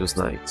the previous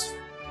night.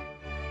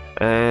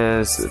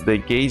 As they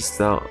gazed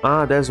down,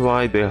 that's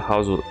why the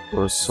house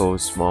was so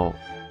small.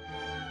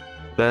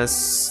 That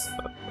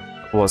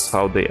was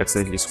how they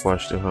accidentally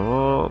squashed the high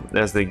wall.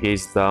 As they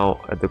gazed down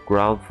at the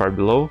ground far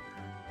below,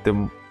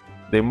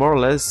 they more or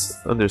less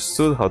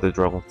understood how the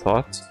dragon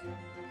thought.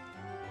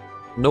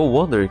 No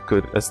wonder it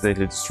could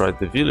accidentally destroy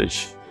the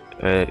village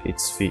at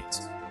its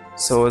feet.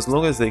 So as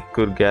long as they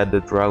could get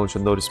the dragon to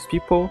notice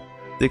people,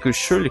 they could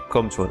surely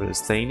come to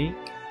understanding.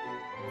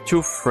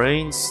 2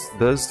 friends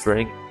thus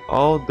drank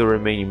all the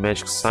remaining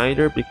magic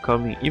cider,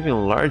 becoming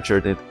even larger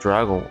than the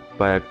dragon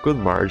by a good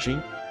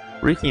margin,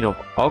 reeking of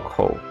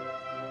alcohol.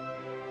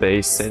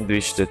 They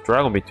sandwiched the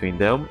dragon between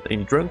them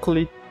and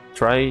drunkenly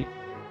tried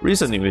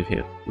reasoning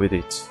with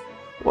it.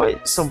 Why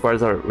some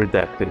parts are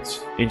redacted,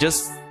 in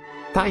just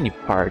tiny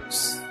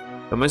parts?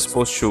 Am I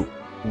supposed to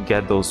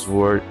get those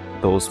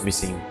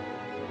missing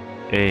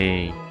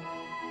and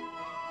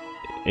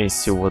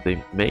see what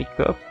they make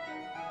up?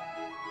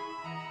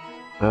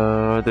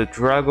 The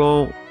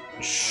dragon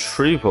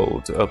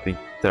shriveled up in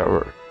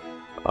terror.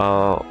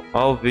 All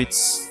of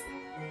its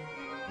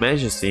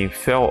majesty and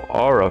fell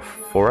aura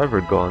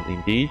forever gone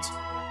indeed.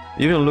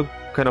 Even looked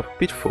kind of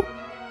pitiful.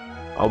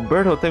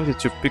 Alberto attempted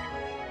to pick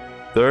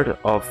dirt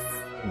off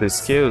the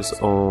scales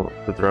on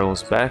the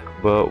dragon's back,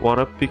 but wound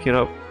up picking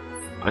up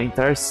an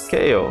entire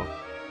scale.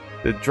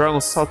 The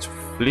dragon sought to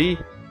flee.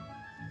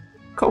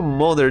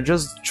 Come on, they're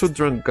just 2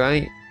 drunk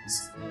guys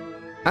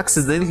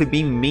accidentally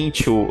being mean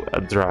to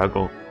a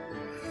dragon.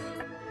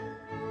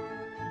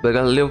 But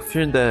Galileo,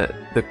 fearing that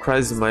the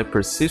crisis might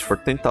persist for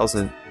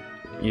 10,000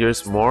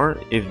 years more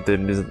if the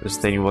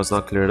misunderstanding was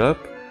not cleared up,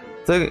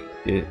 tugged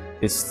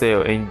its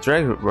tail and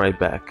dragged it right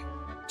back.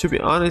 To be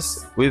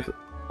honest, we've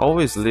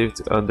always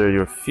lived under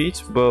your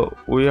feet,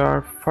 but we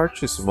are far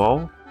too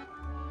small,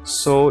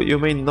 so you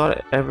may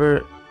not have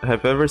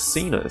ever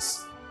seen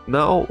us.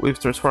 Now we've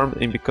transformed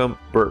and become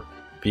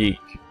big,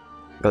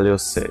 Galileo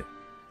said.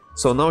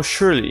 So now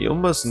surely you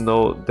must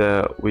know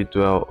that we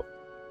dwell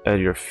at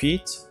your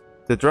feet.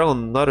 The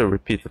dragon nodded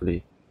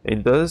repeatedly,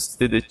 and thus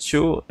did the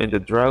 2 and the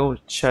dragon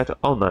chat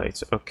all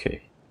night.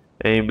 Okay.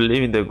 And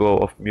believing the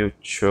goal of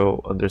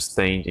mutual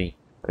understanding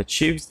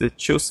achieved, the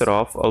 2 set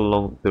off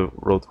along the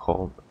road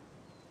home.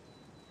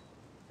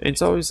 And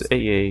it's always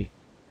AA.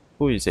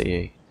 Who is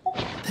AA?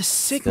 The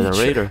signature. The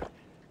narrator.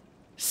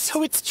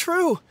 So it's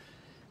true.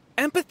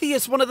 Empathy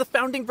is one of the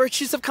founding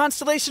virtues of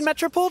Constellation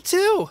Metropole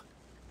too.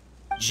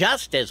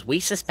 Just as we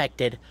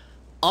suspected,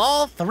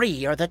 all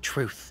 3 are the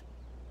truth.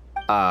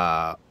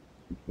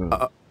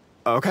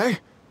 Okay.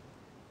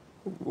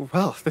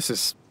 Well, this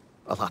is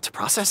a lot to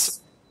process.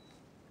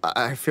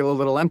 I feel a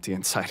little empty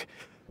inside.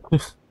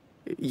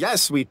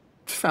 Yes, we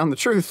found the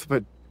truth,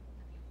 but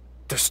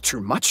there's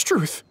too much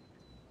truth.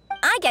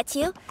 I get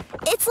you.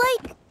 It's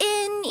like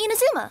in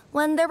Inazuma,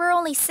 when there were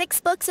only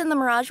 6 books in the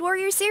Mirage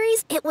Warrior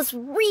series, it was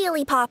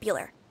really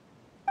popular.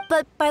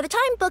 But by the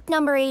time book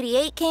number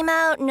 88 came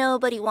out,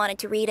 nobody wanted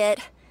to read it.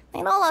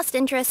 They'd all lost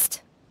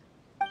interest.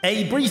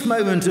 A brief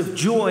moment of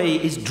joy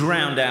is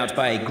drowned out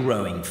by a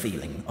growing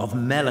feeling of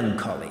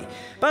melancholy.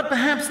 But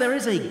perhaps there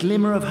is a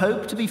glimmer of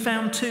hope to be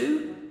found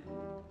too?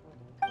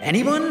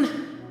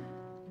 Anyone?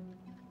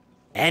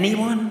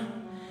 Anyone?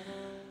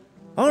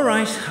 All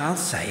right, I'll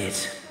say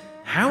it.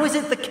 How is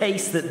it the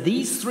case that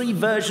these three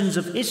versions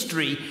of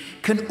history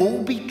can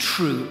all be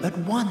true at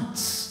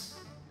once?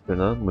 That's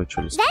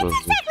exactly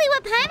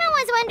what Paimon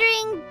was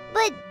wondering,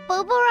 but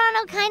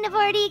Boborano kind of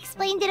already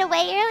explained it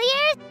away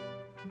earlier.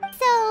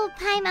 So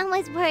Paimon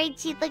was worried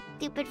she'd look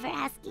stupid for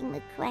asking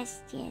the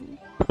question.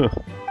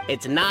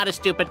 It's not a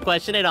stupid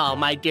question at all,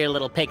 my dear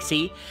little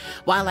pixie.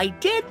 While I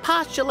did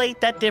postulate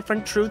that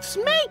different truths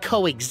may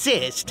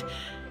coexist,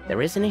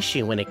 there is an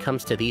issue when it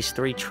comes to these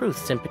three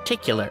truths in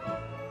particular.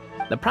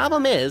 The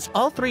problem is,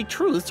 all three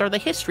truths are the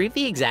history of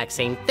the exact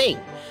same thing,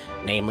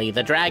 namely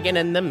the dragon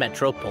and the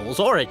Metropole's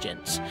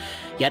origins.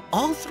 Yet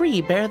all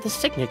three bear the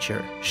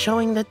signature,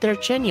 showing that they're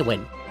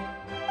genuine.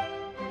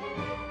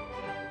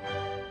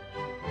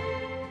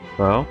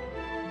 Well?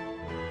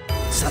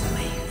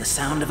 Suddenly, the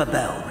sound of a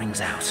bell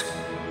rings out.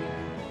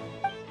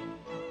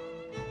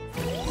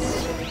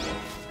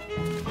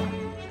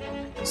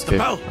 The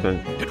bell!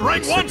 It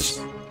rang once!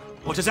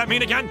 What does that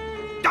mean again?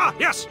 Ah,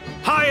 yes!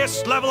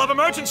 Highest level of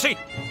emergency!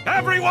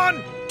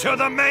 Everyone, to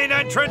the main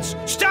entrance!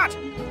 Stat!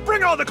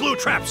 Bring all the glue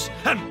traps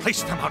and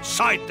place them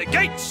outside the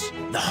gates!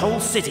 The whole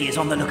city is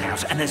on the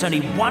lookout, and there's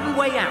only one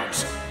way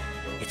out.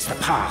 It's the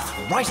path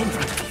right in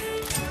front of you.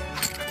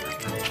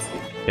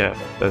 Yeah,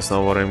 that's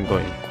not what I'm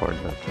going for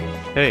now.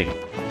 Hey.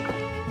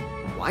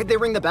 Why'd they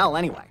ring the bell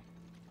anyway?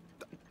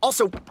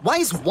 Also, why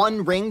is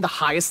one ring the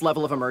highest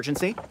level of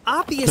emergency?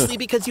 Obviously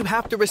because you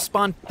have to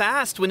respond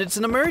fast when it's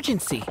an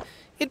emergency.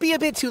 It'd be a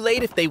bit too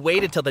late if they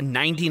waited till the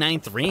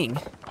 99th ring.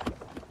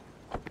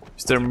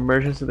 Is there an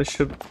emergency that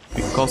should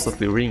be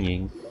constantly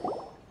ringing?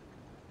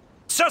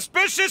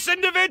 Suspicious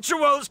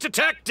individuals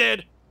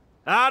detected!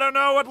 I don't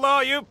know what law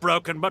you've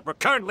broken, but we're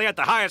currently at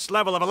the highest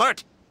level of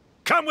alert.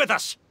 Come with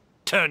us!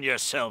 Turn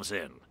yourselves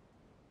in.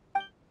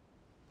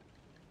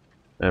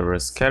 Everyone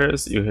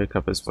scatters, you hear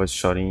Kappa's voice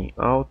shouting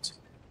out.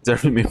 There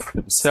me for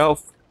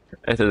himself.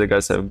 After the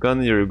guys have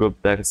gone, you go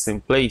back to the same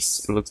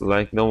place. It looks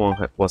like no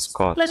one was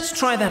caught. Let's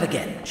try that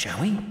again,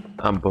 shall we?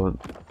 But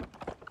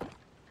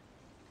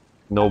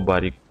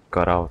nobody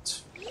got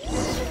out.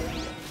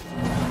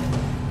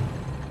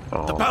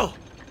 Oh. The bell!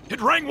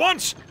 It rang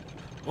once!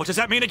 What does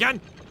that mean again?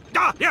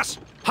 Ah, yes!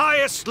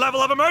 Highest level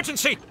of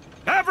emergency!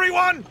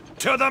 Everyone,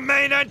 to the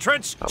main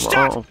entrance!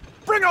 Stat!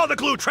 Bring all the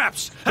glue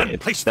traps and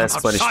place them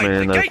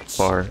outside the gates!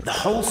 The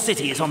whole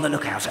city is on the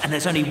lookout, and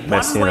there's only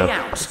one way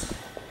out.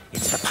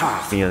 It's the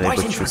path being right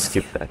able in to front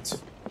skip of that.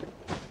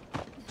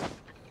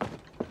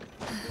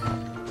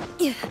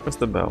 What's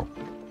the bell?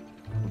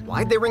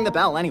 Why'd they ring the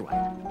bell anyway?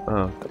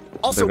 Oh.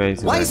 Also,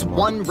 why is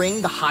one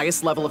ring the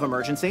highest level of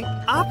emergency?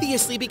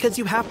 Obviously because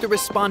you have to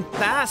respond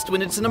fast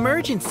when it's an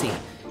emergency.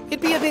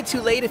 It'd be a bit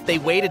too late if they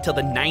waited till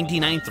the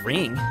 99th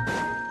ring.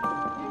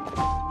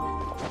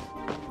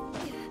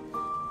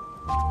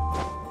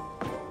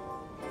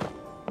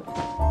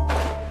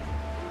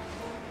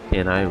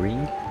 Can I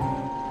ring?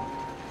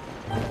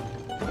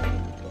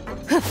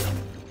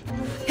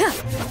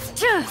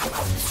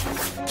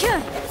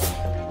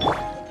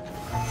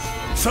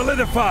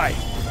 Solidify!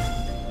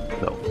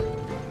 No.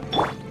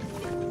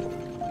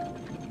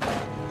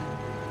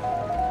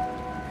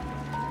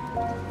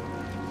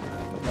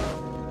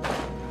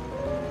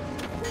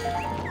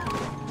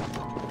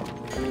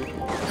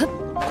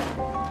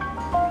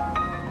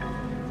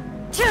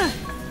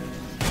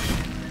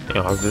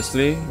 Yeah,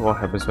 obviously, what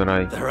happens when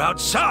I They're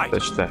outside!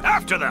 touch that?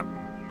 After them!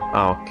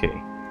 Ah, okay.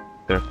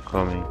 They're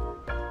coming.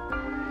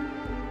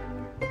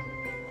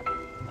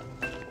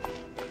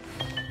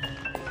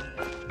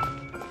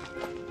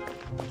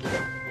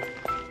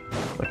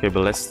 Okay,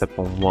 but let's step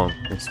on one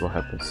and see what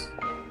happens.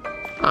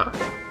 Ah.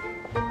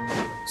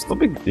 It's no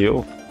big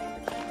deal.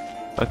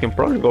 I can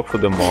probably go through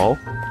them all.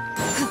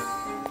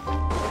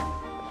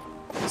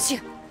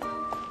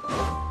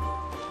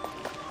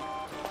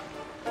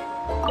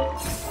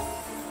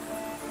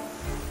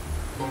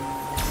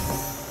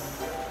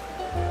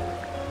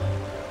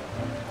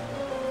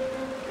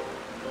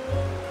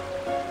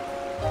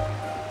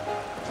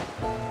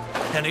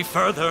 Any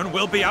further and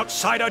we'll be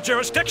outside our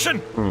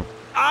jurisdiction!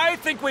 I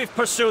think we've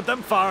pursued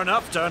them far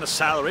enough to earn a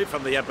salary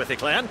from the Empathy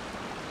Clan.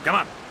 Come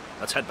on,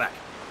 let's head back.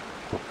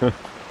 We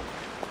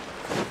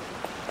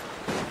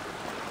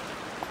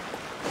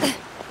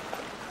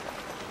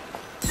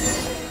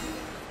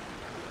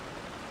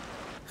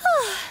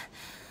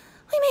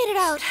made it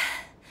out.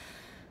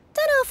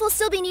 Don't know if we'll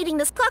still be needing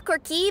this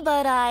clockwork key,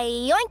 but I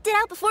yoinked it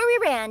out before we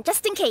ran,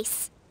 just in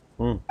case.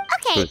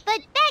 Okay, but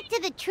back to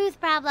the truth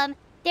problem.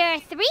 There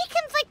are 3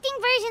 conflicting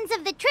versions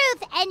of the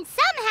truth, and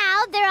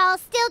somehow they're all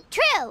still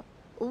true.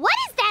 What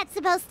is that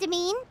supposed to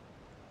mean?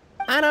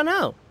 I don't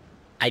know.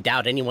 I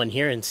doubt anyone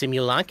here in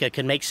Simulanka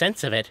can make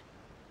sense of it.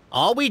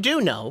 All we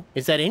do know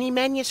is that any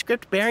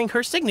manuscript bearing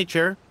her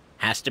signature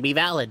has to be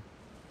valid.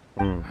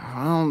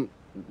 Well,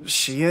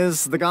 she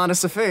is the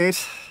goddess of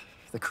fate,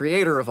 the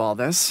creator of all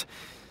this.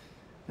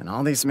 And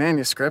all these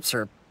manuscripts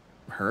are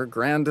her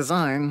grand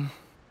design.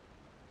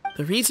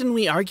 The reason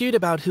we argued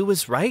about who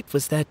was right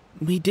was that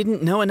we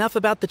didn't know enough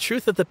about the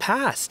truth of the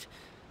past.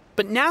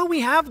 But now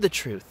we have the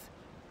truth.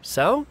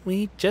 So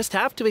we just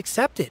have to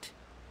accept it.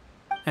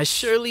 As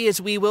surely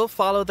as we will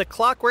follow the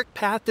clockwork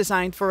path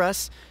designed for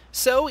us,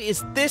 so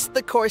is this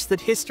the course that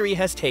history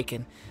has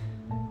taken.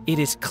 It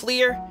is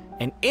clear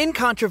and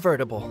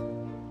incontrovertible.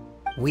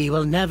 We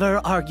will never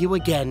argue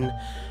again.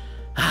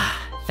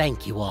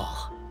 Thank you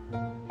all.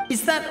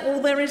 Is that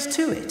all there is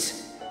to it?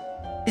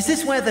 Is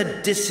this where the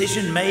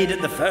decision made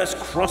at the first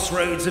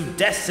crossroads of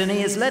destiny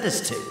has led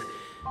us to?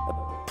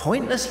 A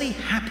pointlessly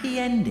happy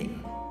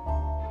ending?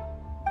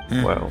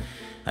 Well,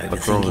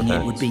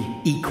 overthinking it would be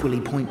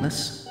equally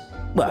pointless.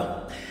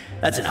 Well,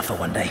 that's enough for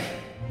one day.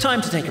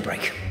 Time to take a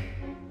break.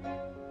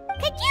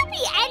 Could you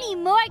be any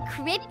more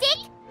cryptic?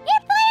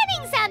 You're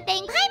planning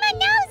something. Paimon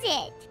knows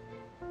it.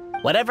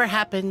 Whatever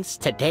happens,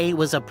 today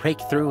was a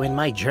breakthrough in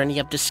my journey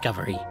of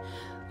discovery.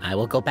 I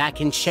will go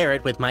back and share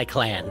it with my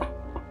clan.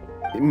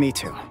 Me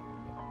too.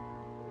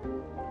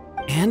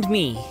 And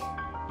me.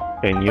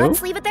 And you?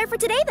 Let's leave it there for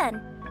today then.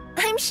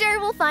 I'm sure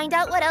we'll find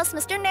out what else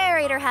Mr.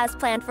 Narrator has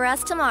planned for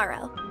us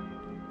tomorrow.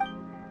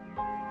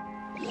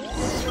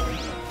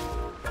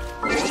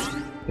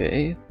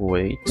 Okay,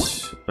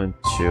 wait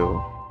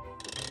until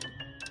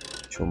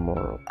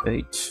tomorrow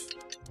 8.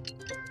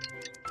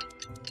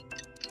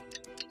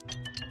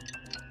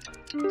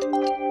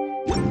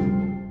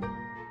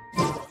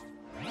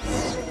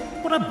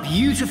 What a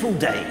beautiful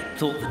day,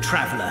 thought the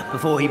traveller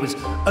before he was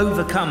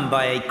overcome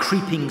by a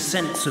creeping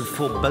sense of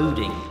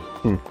foreboding.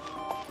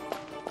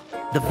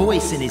 The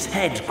voice in his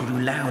head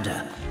grew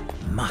louder.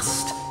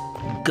 Must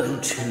go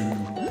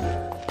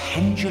to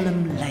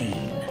Pendulum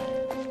Lane.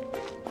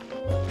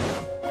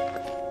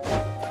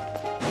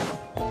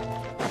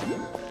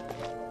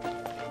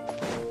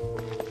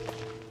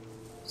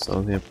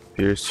 Something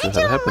appears to have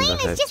Pendulum happened Lane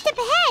ahead. is just up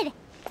ahead.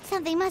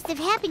 Something must have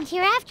happened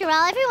here after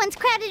all. Everyone's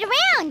crowded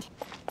around.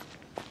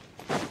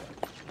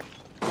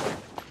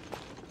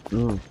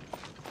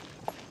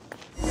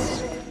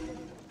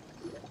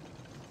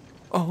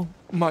 Oh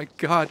my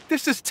god,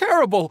 this is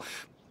terrible!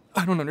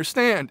 I don't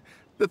understand.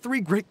 The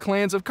 3 great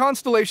clans of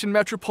Constellation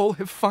Metropole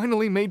have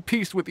finally made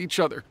peace with each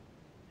other.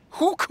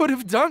 Who could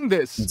have done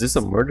this? Is this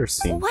a murder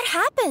scene? What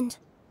happened?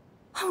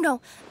 Oh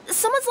no,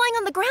 someone's lying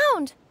on the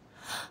ground.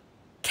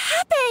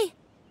 Cappy!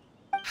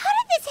 How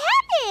did this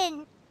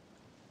happen?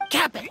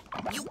 Cappy,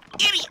 you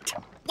idiot!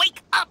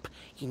 Wake up!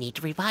 You need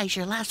to revise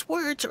your last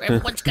words or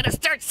everyone's gonna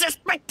start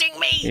suspecting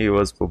me! He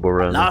was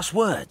Boborano. Last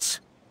words?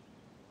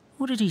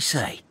 What did he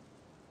say?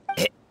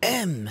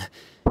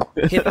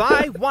 If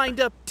I wind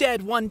up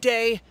dead one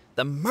day,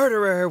 the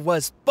murderer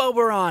was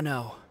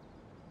Boborano.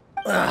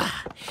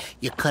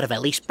 You could have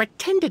at least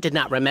pretended to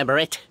not remember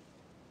it.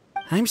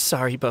 I'm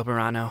sorry,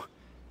 Boborano,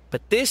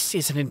 but this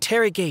is an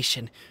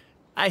interrogation.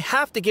 I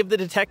have to give the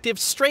detective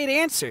straight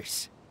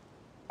answers.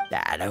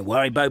 Don't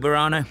worry,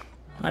 Boborano.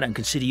 I don't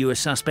consider you a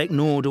suspect,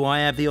 nor do I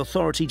have the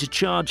authority to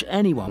charge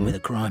anyone with a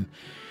crime.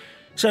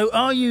 So,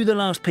 are you the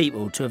last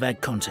people to have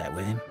had contact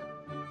with him?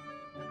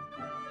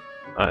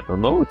 I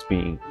don't know.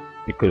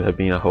 It could have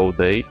been a whole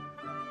day,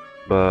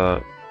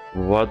 but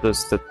what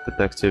does the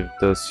detective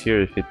does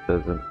here if it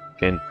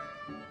can't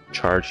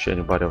charge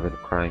anybody with a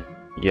crime?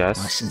 Yes.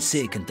 My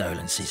sincere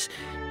condolences.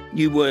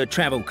 You were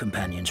travel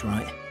companions,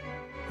 right?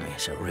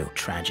 It's a real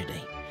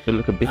tragedy. You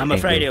look a bit I'm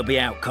afraid angry. he'll be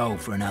out cold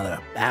for another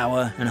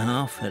hour and a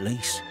half, at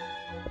least.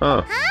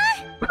 Oh.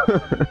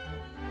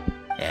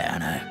 Yeah, I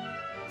know.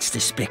 It's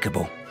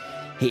despicable.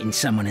 Hitting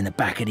someone in the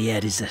back of the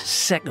head is the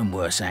second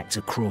worst act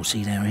of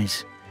cruelty there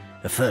is.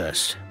 The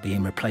first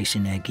being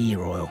replacing their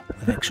gear oil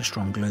with extra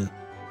strong glue.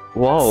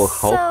 Wow,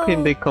 how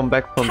can they come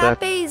back from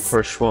Cappy's that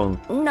first one?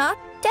 Not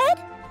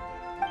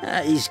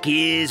dead? His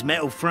gears,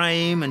 metal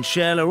frame and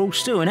shell are all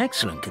still in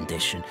excellent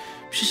condition.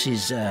 It's just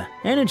his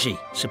energy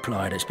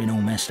supply that's been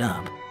all messed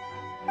up.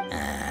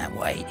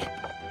 Wait.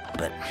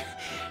 But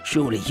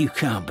surely you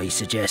can't be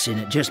suggesting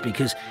that just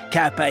because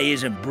Cappy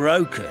isn't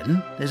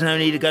broken, there's no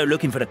need to go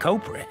looking for the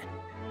culprit.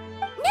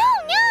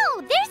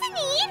 No, there's a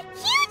need.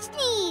 Huge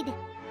need.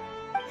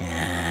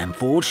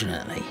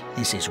 Unfortunately,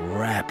 this is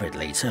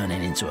rapidly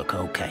turning into a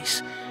cold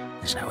case.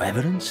 There's no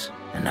evidence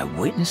and no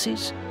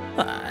witnesses.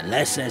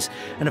 Unless there's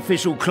an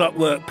official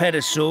clockwork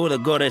pedestal, the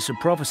goddess of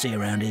prophecy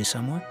around here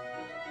somewhere.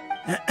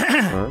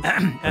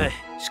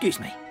 Excuse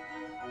me.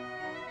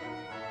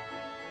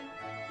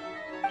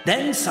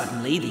 Then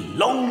suddenly the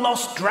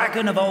long-lost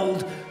dragon of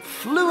old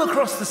flew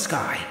across the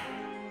sky.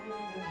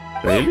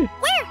 Really?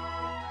 Where?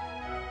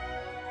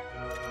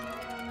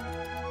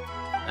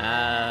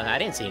 I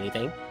didn't see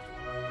anything.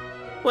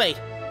 Wait,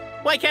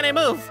 why can't I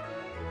move?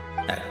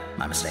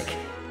 My mistake.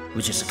 It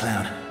was just a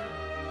cloud.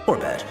 Or a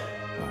bird.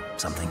 Or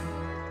something.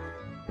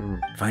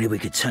 If only we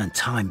could turn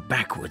time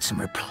backwards and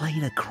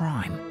replay the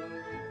crime.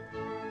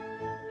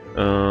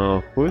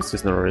 Who is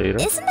this narrator?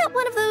 Isn't that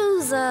one of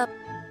those,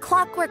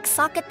 clockwork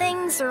socket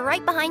things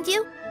right behind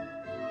you?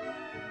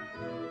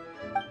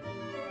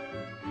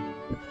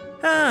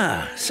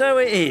 So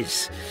it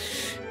is.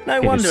 No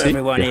Can you wonder see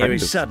everyone here behind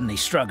is us? suddenly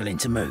struggling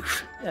to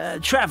move.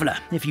 Traveller,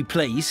 if you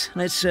please,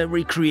 let's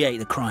recreate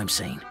the crime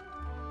scene.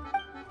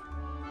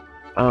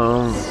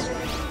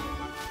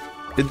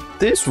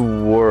 This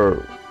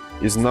world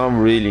is not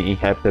really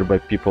inhabited by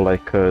people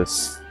like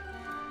us.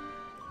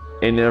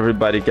 And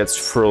everybody gets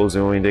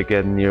frozen when they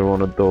get near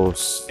one of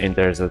those and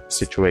there's a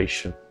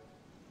situation.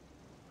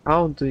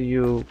 How do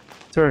you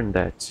turn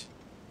that?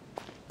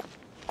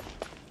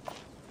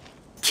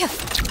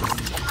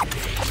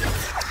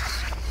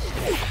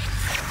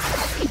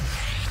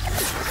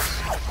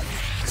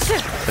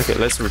 Okay,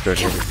 let's return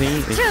everything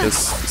and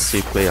just see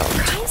it play out.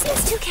 Crime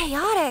seems too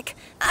chaotic.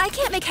 I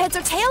can't make heads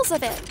or tails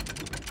of it.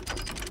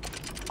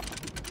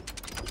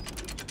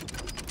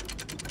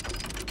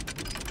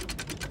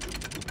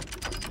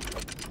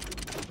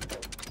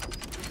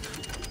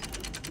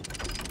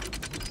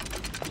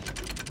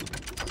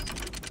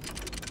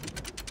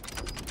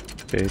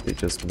 Okay, they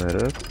just met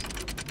up.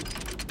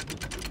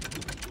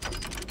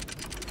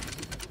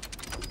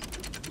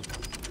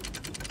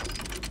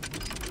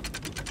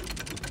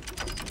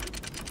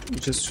 You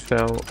just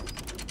fell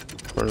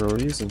for no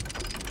reason.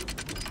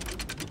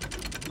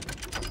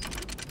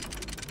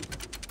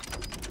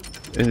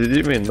 And they didn't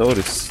even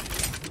notice.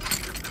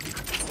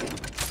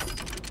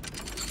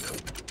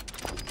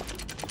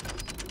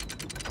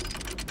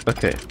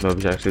 Okay, my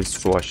objective is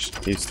to watch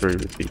history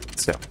repeat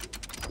itself.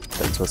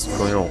 That's what's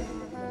going on.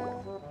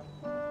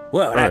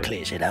 Well, that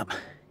clears it up.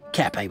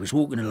 Cappe was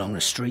walking along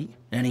the street,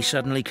 and he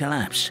suddenly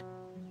collapsed.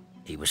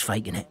 He was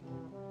faking it.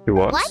 He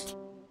was? What?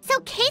 So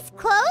case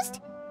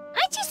closed?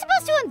 Aren't you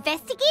supposed to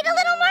investigate a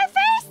little more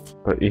first?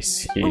 But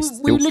is he still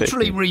We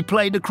literally faking?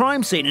 replayed the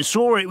crime scene and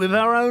saw it with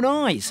our own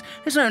eyes.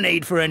 There's no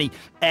need for any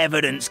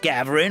evidence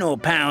gathering or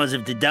powers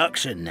of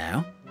deduction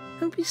now.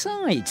 And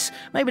besides,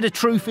 maybe the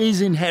truth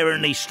is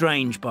inherently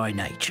strange by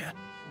nature.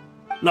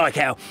 Like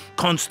how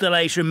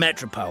Constellation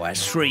Metropole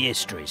has 3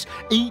 histories,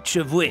 each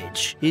of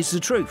which is the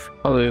truth.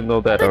 How do you know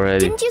that already?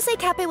 Didn't you say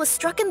Cappe was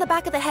struck in the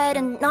back of the head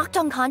and knocked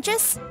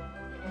unconscious?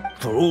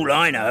 For all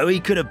I know, he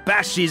could have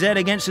bashed his head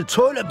against a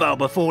toilet bowl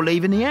before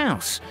leaving the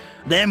house,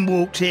 then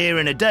walked here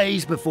in a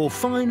daze before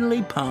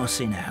finally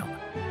passing out.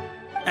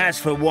 As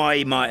for why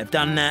he might have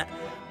done that,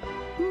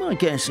 my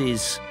guess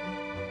is...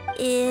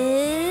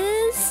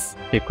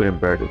 He couldn't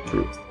bear the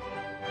truth.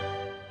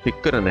 He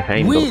couldn't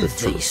handle the With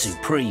the truth.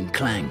 Supreme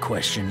Clan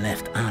question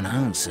left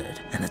unanswered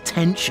and the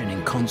tension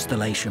in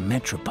Constellation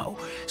Metropole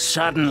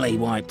suddenly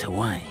wiped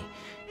away,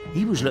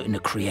 he was looking to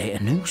create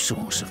a new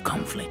source of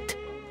conflict.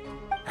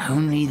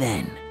 Only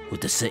then would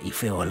the city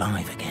feel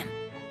alive again.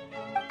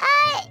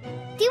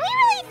 Do we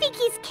really think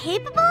he's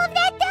capable of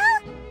that,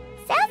 though?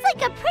 Sounds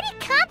like a pretty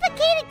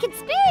complicated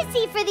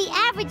conspiracy for the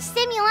average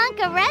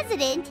Simulanka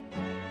resident.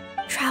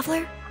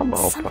 Traveler, Come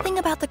on, something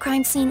about the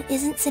crime scene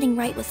isn't sitting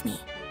right with me.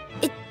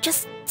 It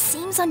just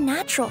seems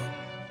unnatural.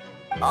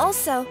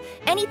 Also,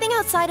 anything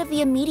outside of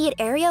the immediate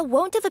area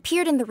won't have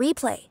appeared in the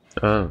replay.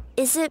 Oh.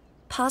 Is it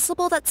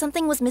possible that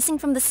something was missing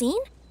from the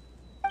scene?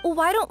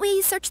 Why don't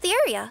we search the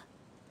area?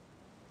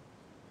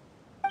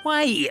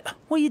 Wait,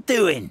 what are you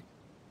doing?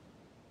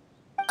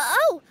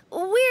 Oh,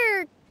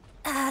 we're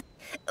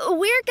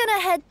gonna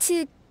head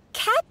to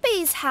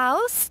Cappe's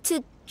house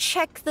to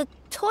check the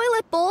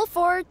toilet bowl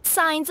for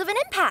signs of an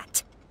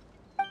impact.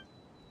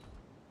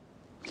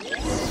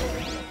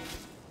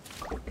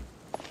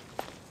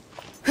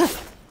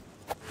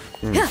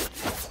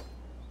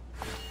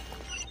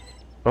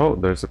 Oh,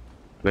 there's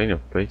plenty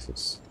of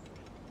places.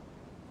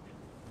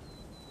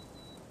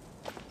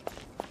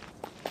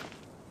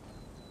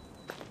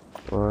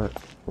 What?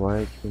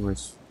 Why can my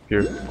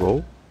spear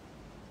go?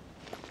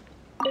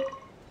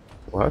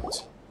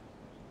 What?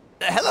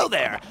 Hello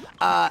there.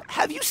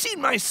 Have you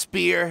seen my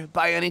spear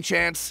by any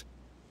chance?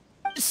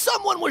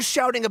 Someone was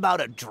shouting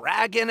about a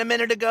dragon a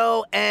minute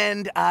ago,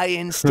 and I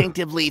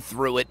instinctively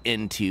threw it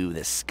into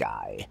the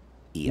sky.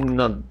 Yeah.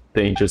 Not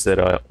dangerous at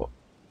all.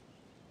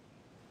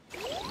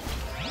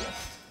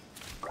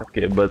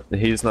 Okay, but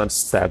he's not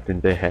stabbed in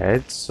the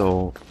head,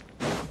 so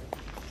that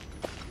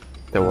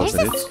There's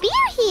wasn't a it. spear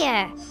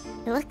here.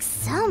 It looks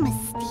so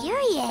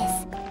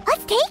mysterious.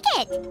 Let's take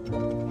it.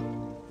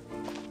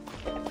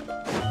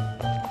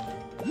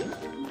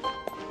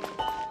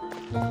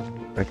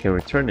 I can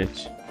return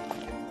it.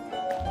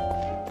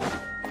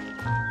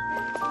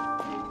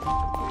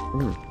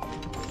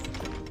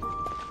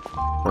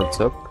 What's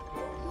up?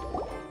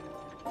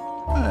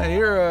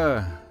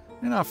 You're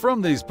not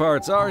from these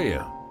parts, are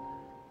you?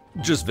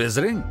 Just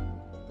visiting?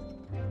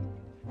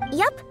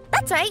 Yep,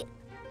 that's right.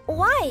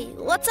 Why?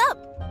 What's up?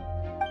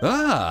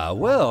 Ah,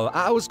 well,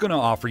 I was gonna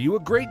offer you a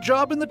great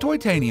job in the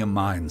Titanium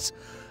mines.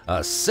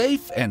 A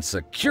safe and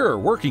secure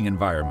working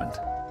environment.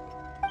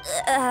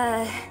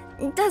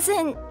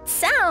 Doesn't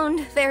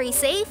sound very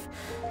safe.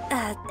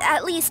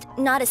 At least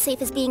not as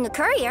safe as being a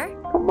courier.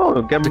 Come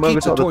on, get To keep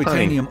mugged the all the time.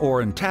 titanium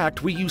ore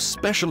intact, we use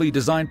specially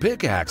designed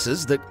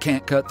pickaxes that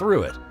can't cut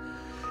through it.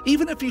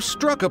 Even if you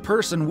struck a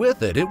person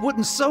with it, it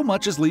wouldn't so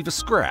much as leave a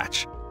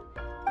scratch.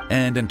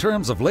 And in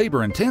terms of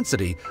labor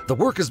intensity, the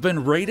work has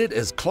been rated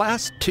as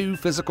Class 2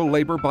 physical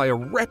labor by a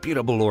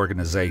reputable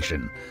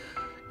organization.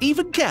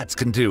 Even cats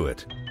can do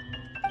it.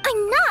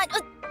 I'm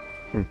not...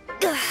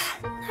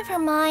 Never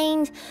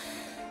mind.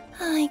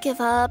 I give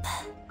up.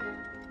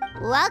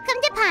 Welcome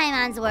to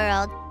Paimon's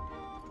world.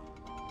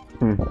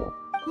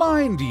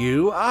 Mind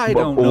you, I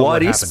don't know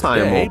what happened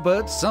today,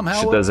 but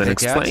somehow a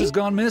pickaxe has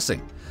gone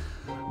missing.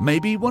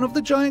 Maybe one of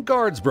the giant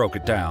guards broke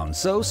it down,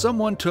 so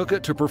someone took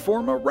it to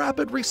perform a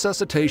rapid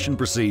resuscitation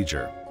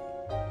procedure.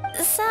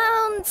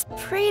 Sounds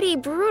pretty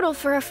brutal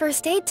for a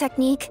first aid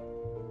technique.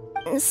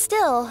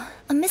 Still,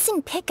 a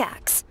missing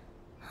pickaxe.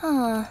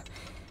 Huh.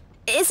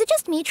 Is it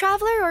just me,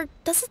 Traveler, or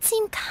does it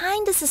seem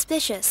kinda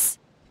suspicious?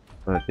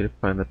 I did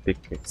find a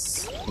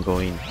pickaxe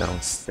going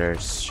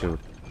downstairs to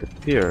the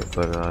pier,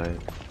 but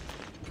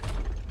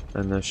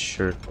I'm not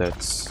sure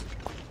that's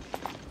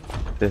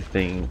the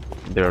thing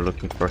they're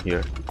looking for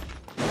here.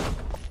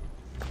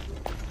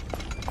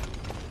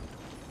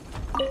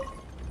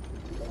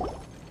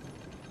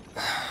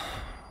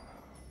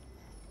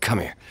 Come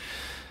here.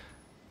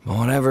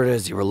 Whatever it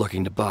is you were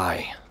looking to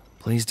buy,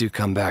 please do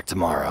come back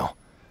tomorrow.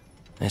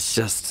 It's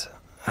just,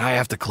 I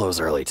have to close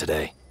early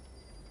today.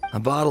 A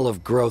bottle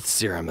of growth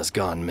serum has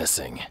gone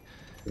missing.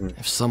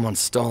 If someone's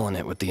stolen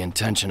it with the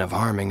intention of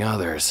harming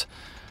others,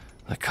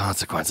 the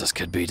consequences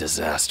could be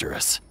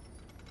disastrous.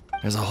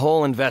 There's a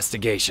whole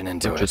investigation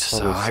into it,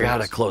 so I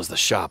gotta close the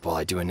shop while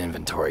I do an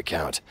inventory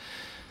count.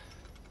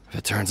 If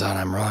it turns out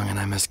I'm wrong and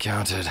I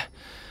miscounted,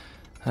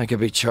 I could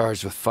be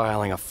charged with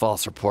filing a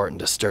false report and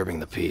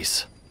disturbing the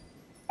peace.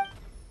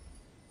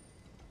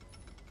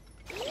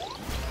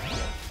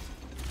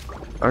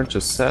 Aren't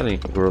you selling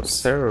growth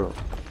serum?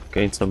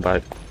 Can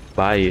somebody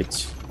buy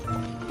it?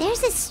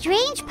 There's a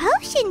strange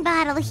potion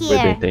bottle here.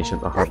 With the intention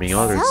of harming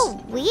others. So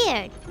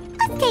weird.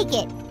 Let's take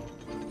it.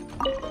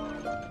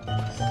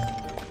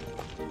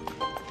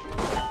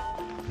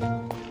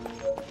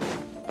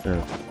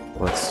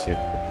 What's your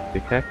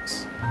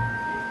pickaxe?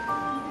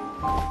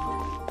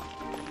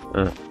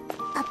 A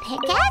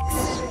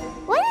pickaxe?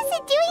 What is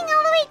it doing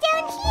all the way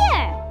down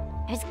here?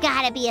 There's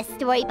gotta be a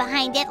story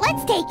behind it.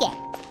 Let's take it.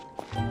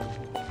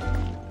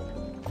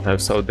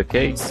 I've solved the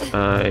case.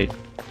 I'm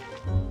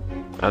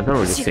not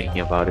really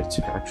thinking about it,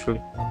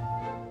 actually.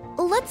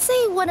 Let's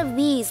say one of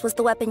these was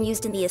the weapon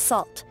used in the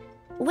assault.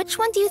 Which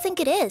one do you think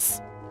it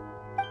is?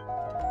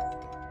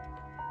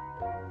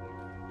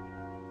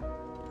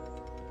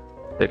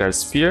 The guy's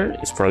spear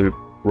is probably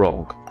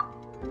wrong.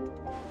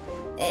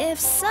 If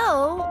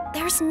so,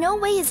 there's no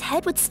way his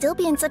head would still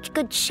be in such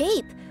good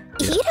shape.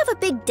 Yeah. He'd have a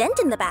big dent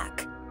in the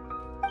back.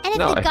 And if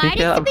No, the I think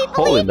they have a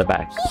hole in the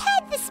back. He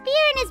had the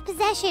spear in his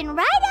possession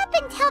right up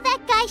until that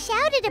guy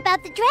shouted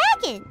about the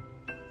dragon.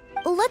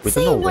 Let's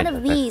say one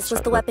of these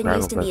was the weapon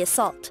used in the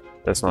assault.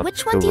 That's not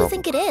Which one do you wrong.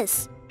 think it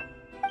is?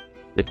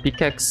 The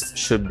pickaxe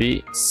should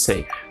be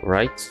safe,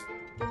 right?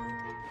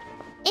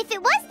 If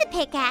it was the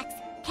pickaxe,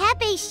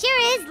 Cappe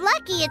sure is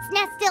lucky it's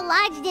not still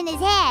lodged in his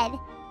head.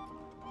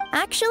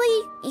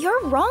 Actually,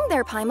 you're wrong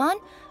there, Paimon.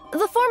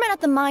 The foreman at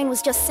the mine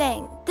was just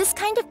saying, this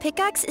kind of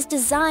pickaxe is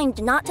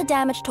designed not to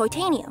damage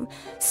titanium,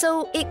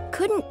 so it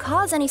couldn't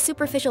cause any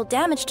superficial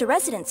damage to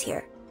residents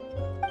here.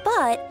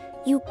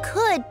 But you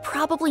could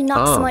probably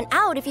knock someone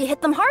out if you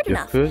hit them hard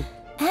enough,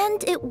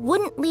 and it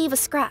wouldn't leave a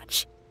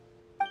scratch.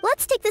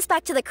 Let's take this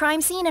back to the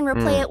crime scene and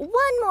replay it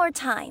one more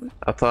time.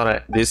 I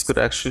thought this could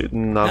actually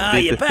not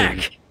be you're the back.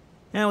 thing.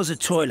 How was the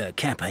toilet at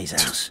Cappe's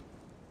house?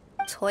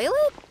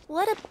 Toilet?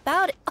 What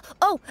about it?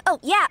 Oh,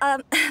 yeah,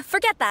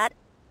 forget that.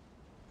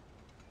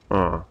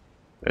 Oh,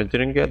 I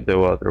didn't get the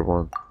other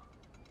one.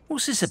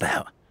 What's this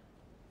about?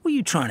 What are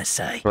you trying to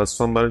say? Was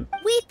somebody?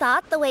 We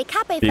thought the way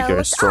Cappe Bigger, fell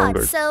looked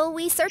stronger. odd, so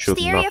we searched Should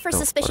the area not for know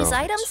suspicious what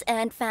items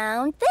and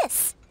found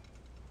this.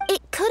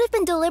 It could have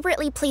been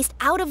deliberately placed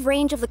out of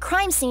range of the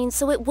crime scene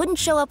so it wouldn't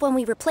show up when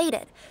we replayed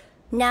it.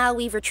 Now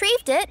we've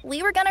retrieved it,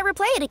 we were gonna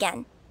replay it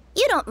again.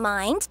 You don't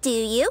mind, do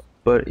you?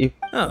 But it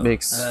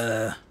makes.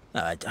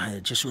 I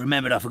just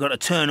remembered I forgot to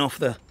turn off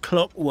the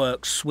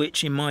clockwork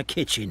switch in my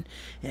kitchen.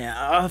 Yeah,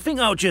 I think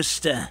I'll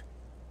just.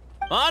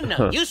 Oh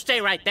no, you stay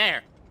right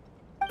there.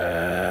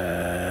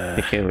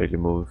 He can't really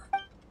move.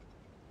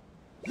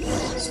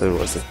 So it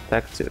was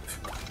effective.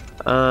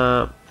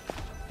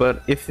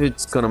 But if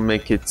it's gonna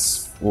make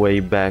its way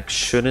back,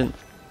 shouldn't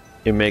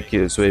it make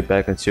its way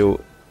back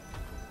until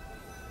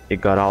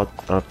it got out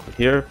up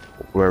here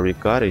where we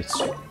got it?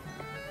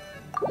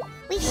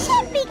 We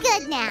should be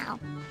good now.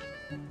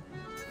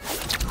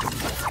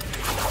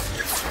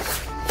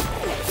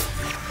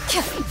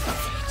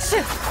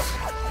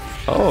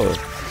 Oh,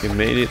 he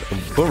made it a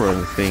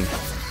boomerang thing.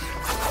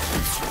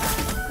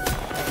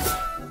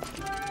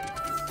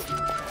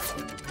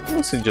 Why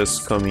is it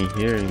just coming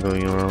here and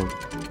going around?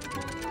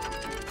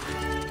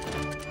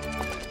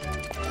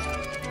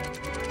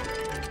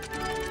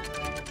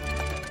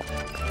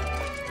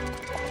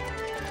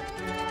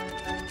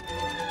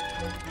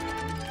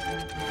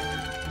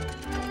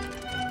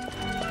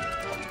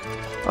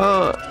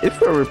 If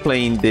we're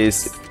replaying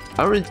this,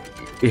 aren't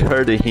we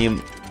heard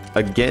him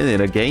again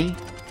and again?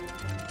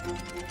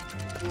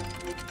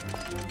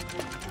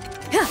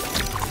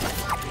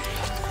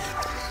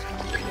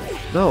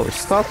 No,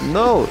 stop.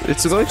 No,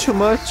 it's going too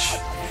much.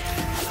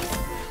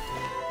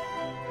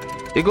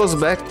 It goes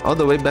back all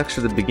the way back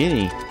to the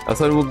beginning. I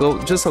thought it would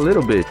go just a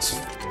little bit.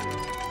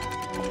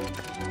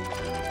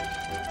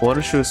 Why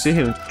don't you see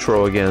him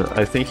throw again?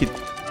 I think it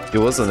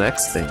was an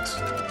accident.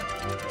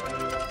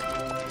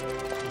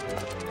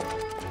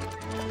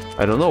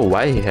 I don't know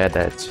why he had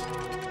that,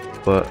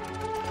 but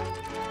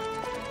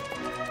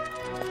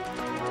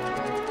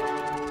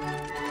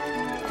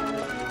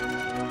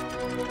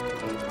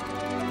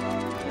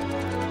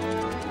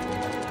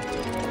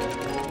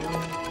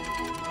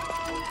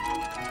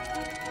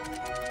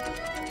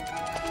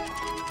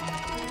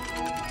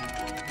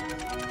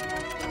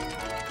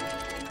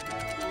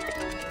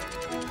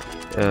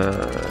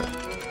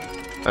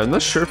I'm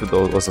not sure if that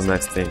was an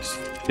accident.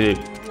 Did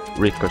it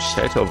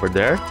ricochet over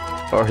there?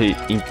 Or he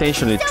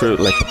intentionally threw it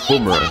like a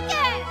boomerang?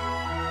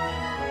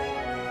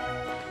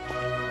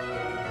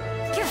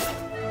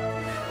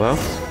 Well?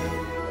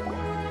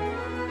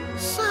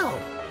 So,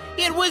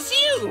 it was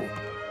you!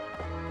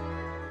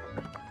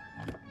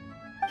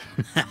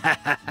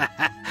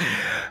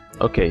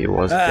 Okay, it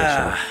was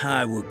intentional.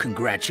 I would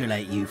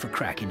congratulate you for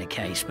cracking the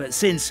case, but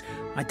since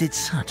I did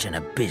such an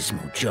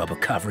abysmal job of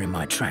covering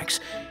my tracks,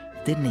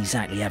 didn't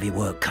exactly have your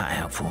work cut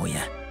out for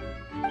you.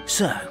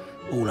 So,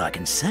 all I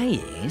can say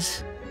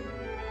is...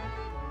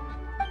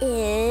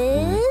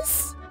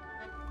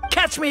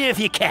 Catch me if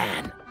you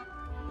can!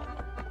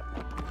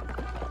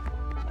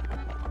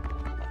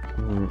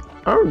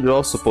 Aren't you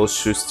all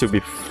supposed to still be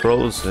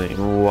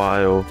frozen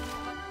while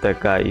that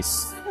guy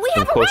is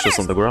unconscious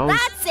on the ground?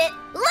 That's it!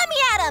 Let me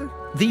at him!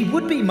 The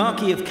would-be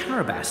Marquis of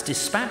Carabas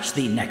dispatched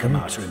the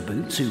Necromancer in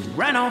boots, who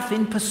ran off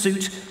in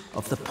pursuit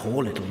of the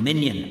poor little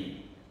minion.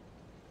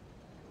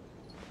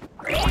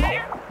 I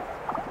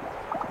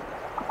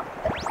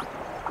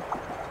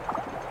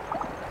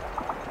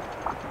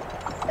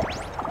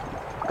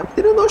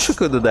didn't know she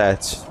could do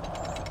that.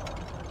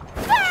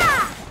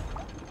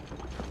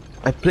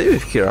 I played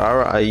with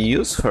Kirara, I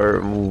used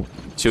her move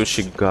till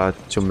she got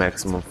to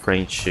maximum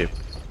friendship.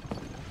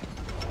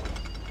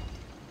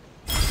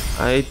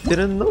 I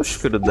didn't know she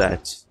could do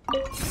that.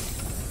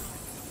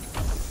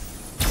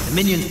 The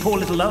minion's poor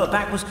little lower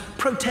back was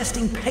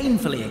protesting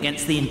painfully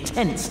against the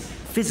intense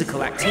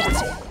physical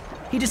activity.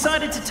 He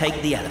decided to take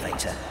the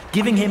elevator,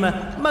 giving him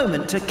a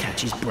moment to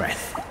catch his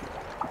breath.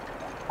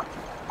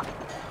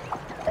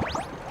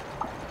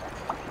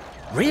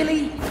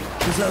 Really?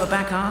 His lower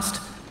back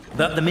asked.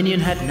 But the minion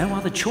had no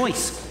other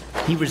choice.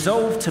 He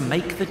resolved to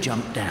make the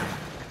jump down.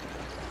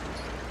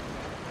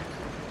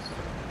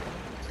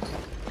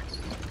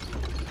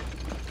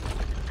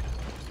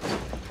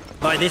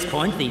 By this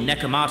point, the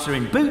Necromancer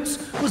in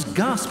boots was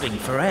gasping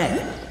for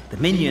air. The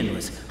minion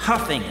was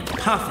huffing and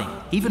puffing,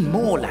 even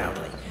more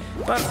loudly.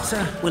 But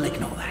we'll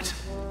ignore that.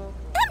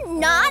 I'm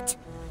not!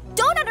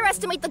 Don't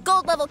underestimate the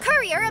gold-level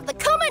courier of the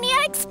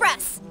Komania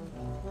Express!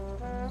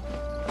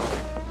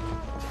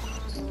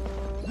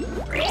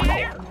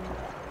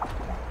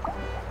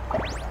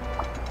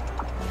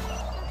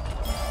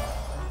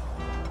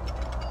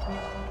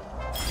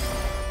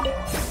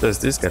 Does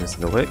this get us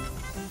in the way?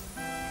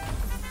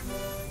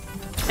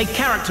 A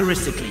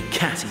characteristically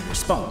catty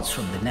response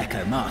from the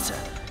Necromancer.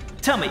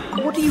 Tell me,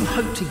 what do you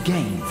hope to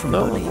gain from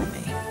bullying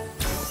me?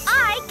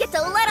 I get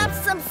to let up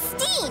some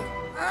steam!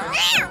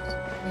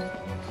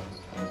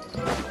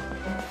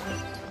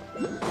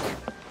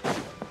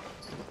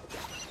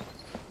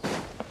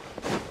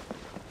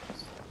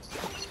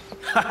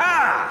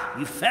 Ha-ha!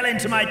 You fell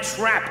into my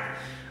trap!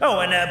 Oh,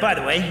 and by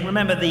the way,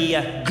 remember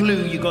the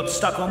glue you got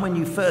stuck on when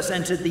you first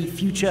entered the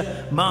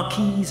future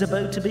Marquis'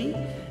 abode-to-be?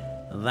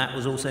 That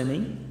was also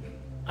me.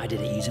 I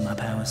did it using my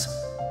powers.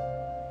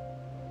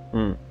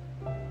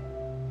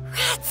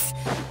 Rats!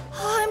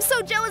 Oh, I'm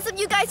so jealous of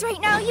you guys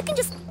right now. You can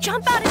just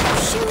jump out of your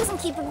shoes and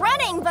keep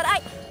running, but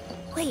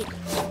Wait,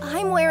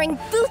 I'm wearing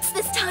boots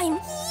this time.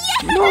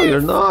 Yes! No, you're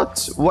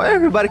not. Why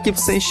everybody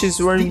keeps saying she's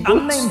wearing boots?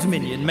 The unnamed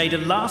minion made a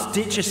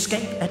last-ditch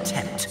escape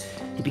attempt.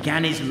 He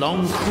began his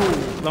long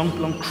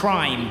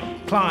climb,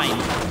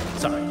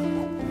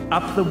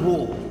 up the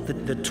wall,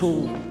 the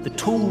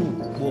tall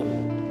wall.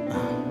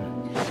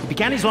 He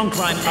began his long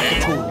climb up the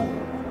tall wall.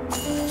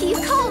 You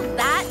call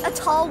that a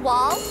tall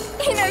wall?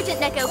 In urgent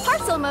Neko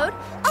parcel mode,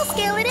 I'll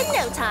scale it in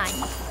no time.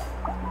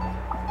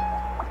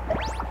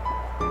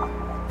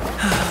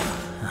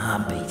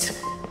 I'm beat.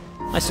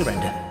 I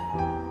surrender.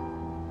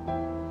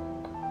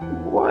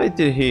 Why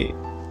did he...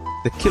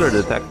 The killer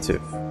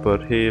detective,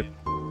 but the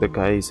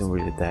guy isn't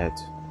really dead.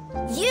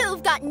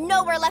 You've got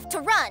nowhere left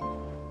to run.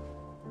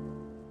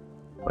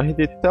 Why he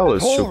did tell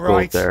us to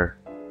go there?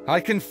 I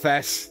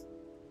confess.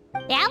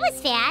 That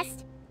was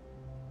fast.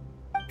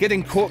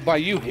 Getting caught by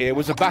you here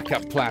was a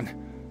backup plan.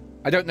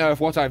 I don't know if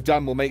what I've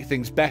done will make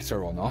things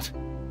better or not.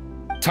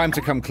 Time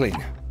to come clean.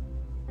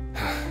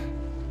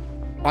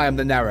 I am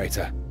the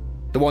narrator,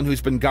 the one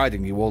who's been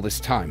guiding you all this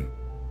time.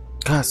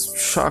 Guys,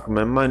 shock,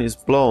 my mind is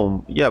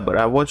blown. Yeah, but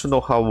I want to know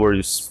how were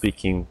you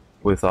speaking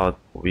without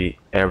we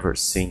ever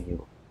seeing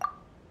you?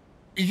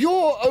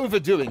 You're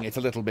overdoing it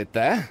a little bit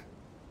there.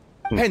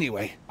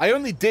 Anyway, I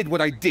only did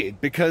what I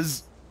did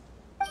because...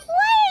 Why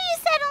are you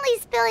suddenly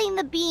spilling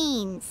the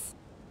beans?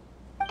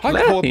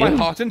 I poured my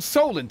heart and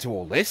soul into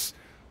all this.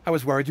 I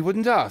was worried you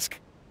wouldn't ask.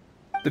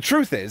 The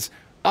truth is,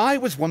 I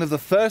was one of the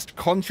first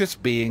conscious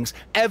beings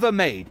ever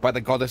made by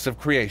the goddess of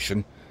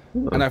creation.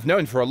 And I've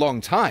known for a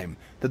long time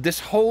that this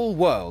whole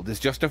world is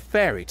just a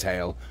fairy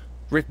tale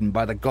written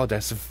by the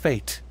goddess of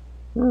fate.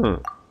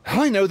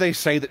 I know they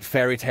say that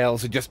fairy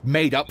tales are just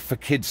made up for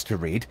kids to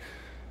read,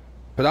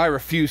 but I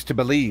refuse to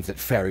believe that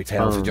fairy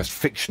tales are just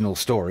fictional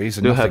stories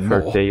and nothing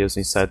more.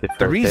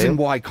 The reason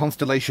why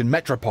Constellation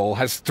Metropole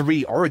has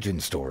 3 origin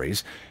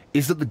stories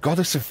is that the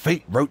goddess of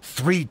fate wrote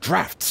 3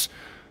 drafts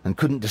and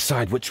couldn't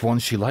decide which one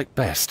she liked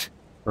best.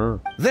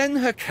 Then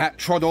her cat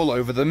trod all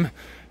over them,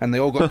 and they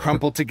all got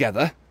crumpled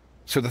together,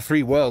 so the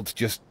 3 worlds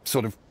just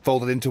sort of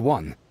folded into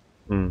one.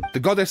 The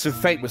goddess of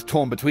fate was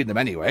torn between them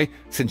anyway,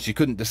 since she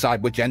couldn't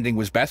decide which ending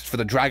was best for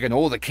the dragon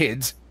or the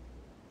kids.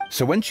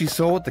 So when she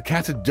saw what the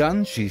cat had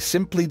done, she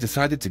simply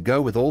decided to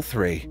go with all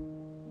 3.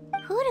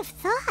 Who'd have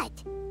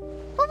thought?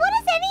 But what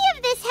does any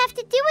of this have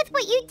to do with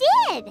what you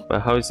did?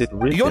 But how is it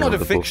written? You're not a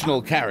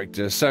fictional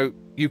character, so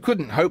you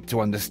couldn't hope to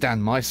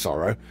understand my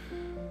sorrow.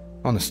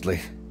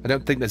 Honestly, I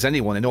don't think there's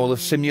anyone in all of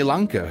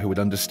Simulanka who would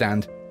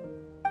understand.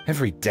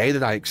 Every day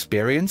that I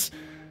experience,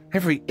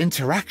 every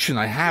interaction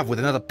I have with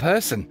another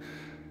person,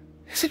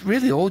 is it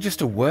really all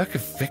just a work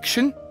of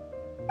fiction?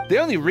 The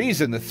only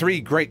reason the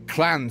 3 great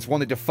clans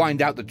wanted to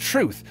find out the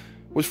truth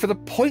was for the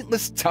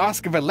pointless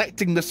task of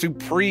electing the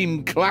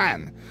supreme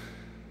clan.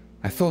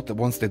 I thought that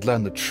once they'd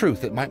learned the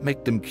truth, it might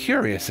make them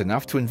curious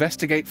enough to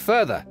investigate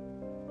further.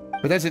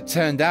 But as it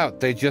turned out,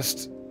 they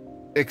just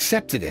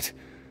accepted it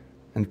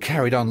and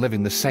carried on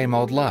living the same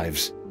old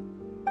lives.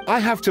 I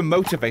have to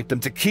motivate them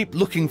to keep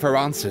looking for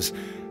answers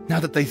now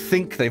that they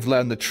think they've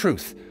learned the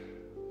truth.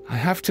 I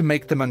have to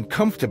make them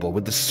uncomfortable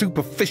with the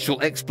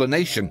superficial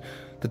explanation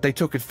that they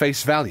took at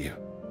face value.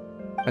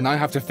 And I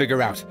have to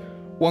figure out,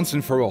 once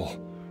and for all,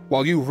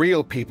 while you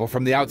real people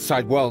from the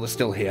outside world are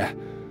still here,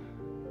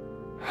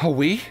 are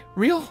we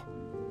real?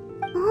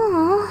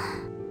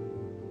 Aww.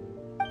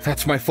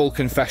 That's my full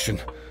confession.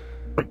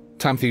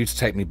 Time for you to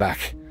take me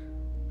back.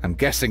 I'm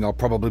guessing I'll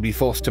probably be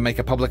forced to make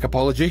a public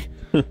apology,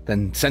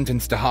 then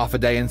sentenced to half a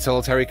day in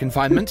solitary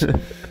confinement.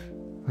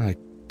 I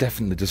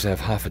definitely deserve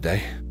half a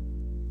day.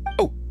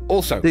 Oh,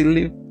 also,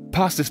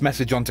 pass this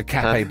message on to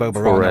Cafe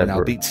Bobarano and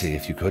Albizzi,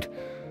 if you could.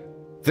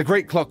 The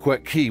Great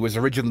Clockwork Key was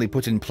originally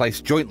put in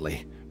place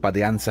jointly by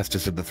the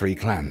ancestors of the 3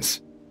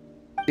 clans.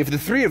 If the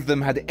 3 of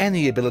them had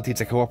any ability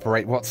to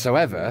cooperate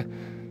whatsoever,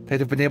 they'd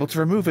have been able to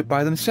remove it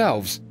by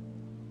themselves.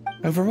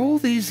 Over all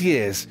these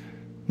years,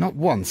 not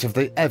once have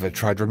they ever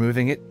tried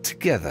removing it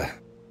together.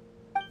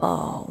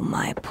 Oh,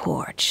 my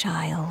poor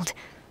child.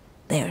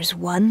 There's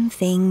one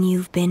thing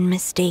you've been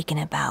mistaken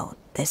about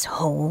this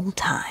whole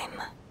time.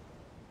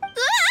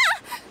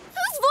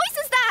 Whose voice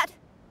is that?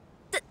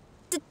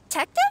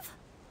 Detective?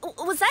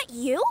 Was that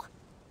you?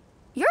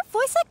 Your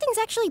voice acting's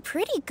actually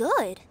pretty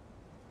good.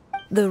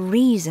 The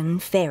reason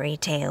fairy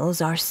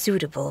tales are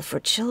suitable for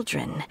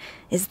children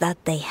is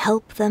that they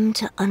help them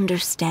to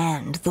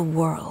understand the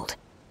world.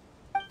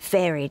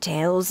 Fairy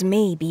tales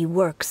may be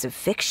works of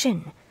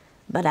fiction,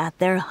 but at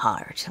their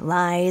heart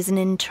lies an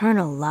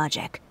internal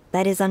logic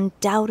that is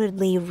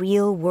undoubtedly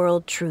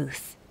real-world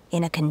truth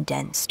in a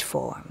condensed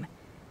form.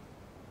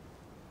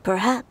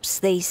 Perhaps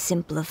they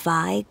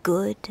simplify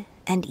good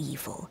and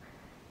evil,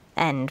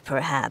 and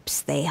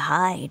perhaps they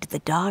hide the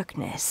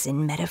darkness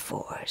in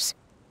metaphors.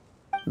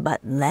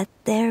 But let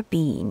there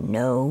be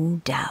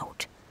no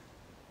doubt.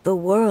 The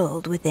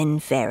world within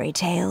fairy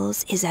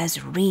tales is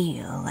as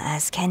real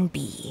as can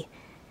be,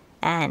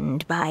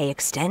 and by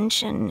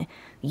extension,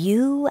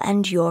 you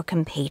and your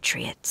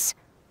compatriots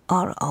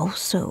are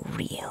also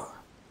real.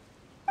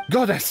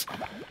 Goddess!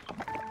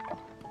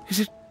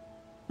 Is it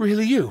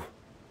really you?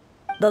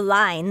 The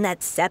line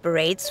that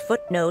separates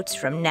footnotes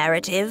from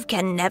narrative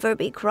can never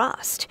be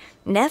crossed.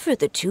 Never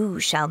the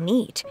two shall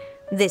meet.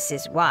 This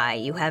is why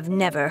you have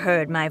never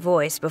heard my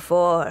voice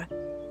before.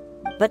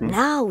 But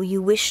now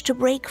you wish to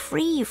break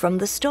free from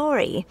the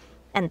story,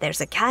 and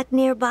there's a cat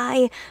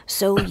nearby,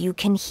 so you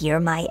can hear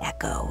my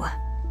echo.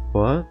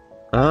 What?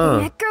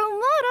 Ah.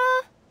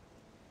 Necromora!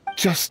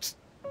 Just...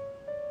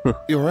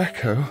 your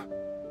echo?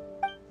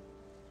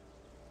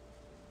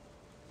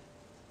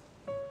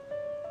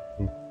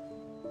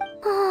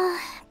 Oh,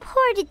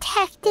 poor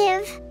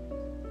detective.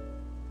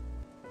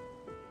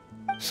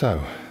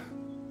 So...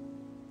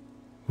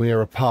 we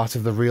are a part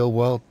of the real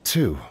world,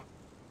 too.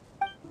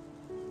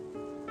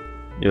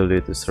 You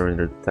lead the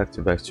surrender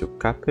detective back to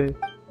Cape.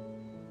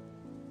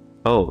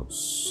 Oh,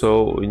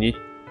 so we need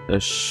a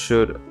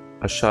shot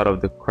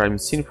of the crime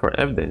scene for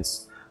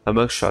evidence, a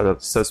mugshot of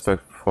the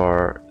suspect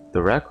for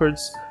the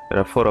records, and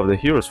a photo of the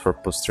heroes for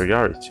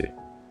posterity.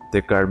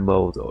 The guard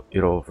mulled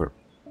it over.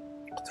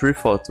 3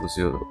 photos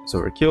is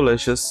overkill.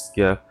 Let's just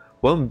get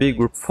one big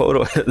group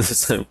photo at the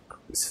same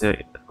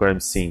crime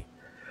scene.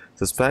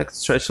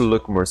 Suspects try to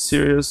look more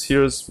serious,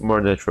 heroes more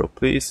natural,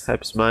 please.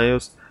 Happy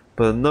smiles,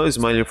 but no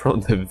smiling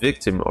from the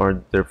victim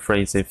or their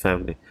friends and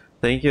family.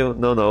 Thank you.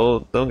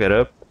 No, don't get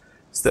up.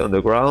 Stay on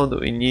the ground.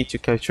 We need to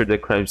capture the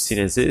crime scene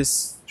as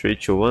is. 3,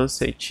 2, 1,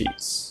 say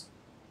cheese.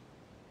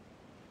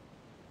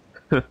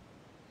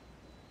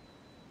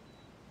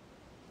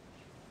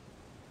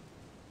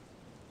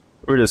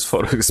 Weirdest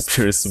photo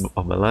experience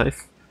of my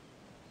life.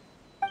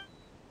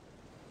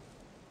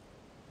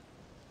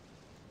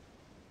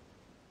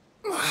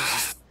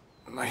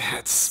 My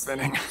head's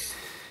spinning.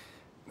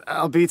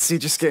 Albizzi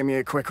just gave me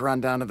a quick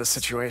rundown of the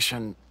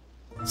situation.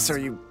 So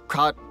you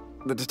caught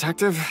the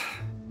detective?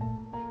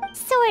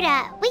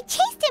 Sorta. We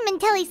chased him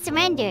until he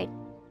surrendered.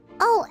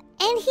 Oh,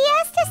 and he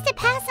asked us to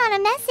pass on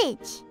a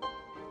message.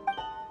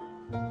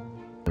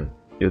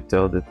 You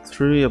tell the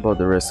three about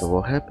the rest of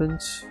what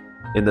happened,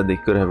 and that they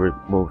could have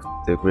removed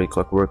the Great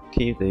Clockwork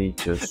Key. They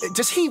just...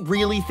 Does he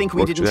really think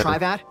we didn't try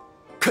that?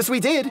 'Cause we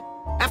did!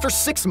 After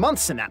 6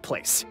 months in that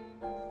place!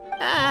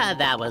 Ah,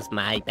 that was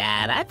my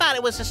bad. I thought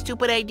it was a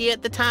stupid idea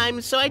at the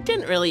time, so I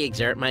didn't really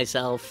exert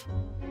myself.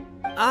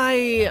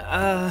 I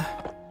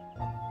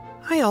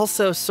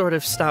also sort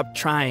of stopped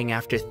trying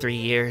after 3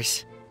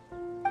 years.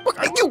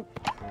 You...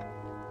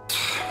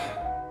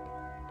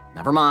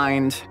 Never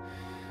mind.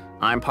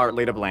 I'm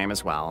partly to blame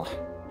as well.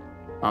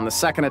 On the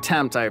second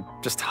attempt, I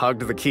just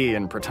hugged the key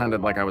and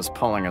pretended like I was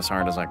pulling as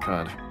hard as I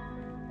could.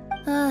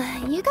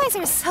 You guys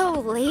are so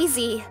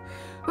lazy.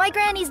 My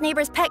granny's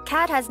neighbor's pet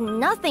cat has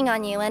nothing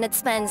on you, and it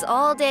spends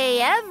all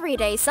day, every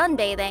day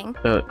sunbathing.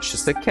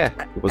 Just a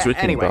cat. It was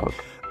written anyway, dog.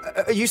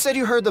 You said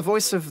you heard the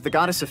voice of the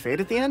Goddess of Fate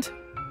at the end?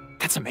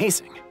 That's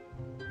amazing.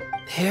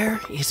 There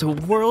is a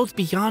world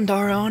beyond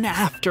our own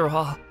after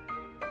all.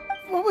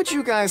 What would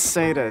you guys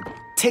say to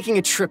taking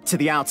a trip to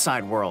the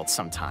outside world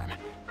sometime?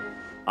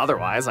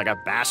 Otherwise, I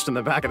got bashed in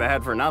the back of the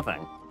head for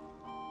nothing.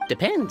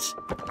 Depends.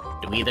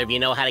 Do either of you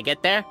know how to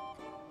get there?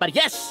 But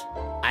yes,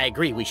 I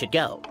agree we should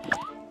go.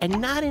 And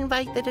not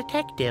invite the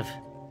detective,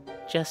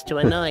 just to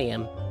annoy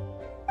him.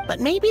 But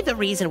maybe the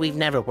reason we've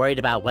never worried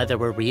about whether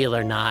we're real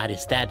or not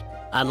is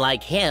that,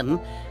 unlike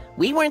him,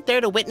 we weren't there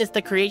to witness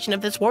the creation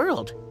of this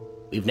world.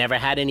 We've never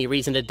had any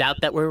reason to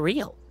doubt that we're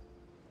real.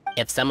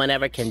 If someone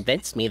ever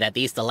convinced me that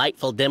these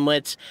delightful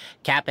dimwits,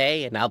 Cape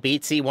and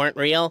Albizzi, weren't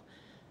real,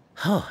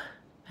 oh,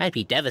 I'd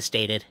be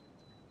devastated.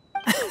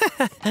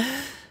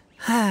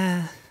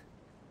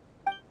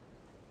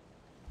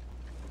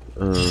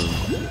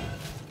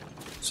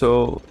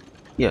 So,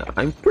 yeah,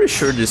 I'm pretty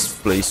sure this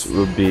place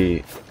will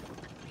be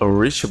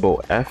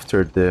unreachable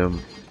after the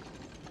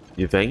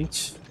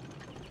event,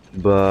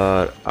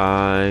 but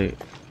I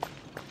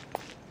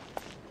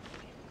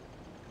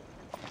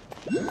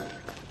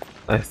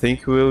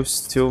think we'll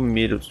still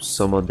meet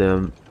some of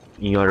them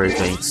in other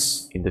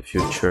events in the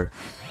future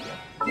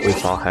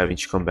without having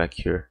to come back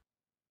here.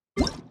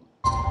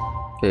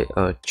 Okay,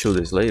 2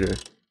 days later.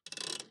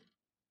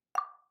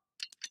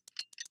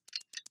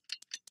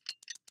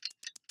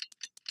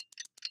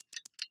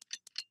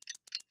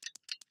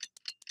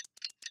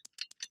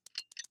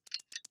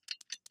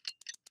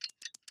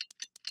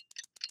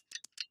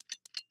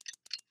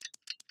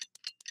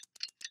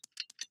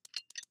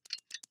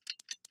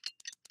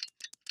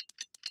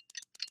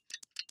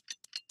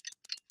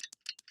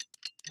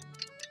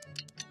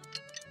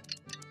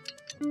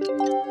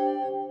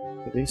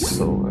 It is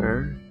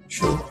somewhere.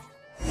 Sure.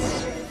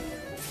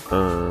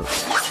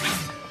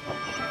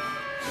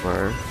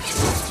 Where?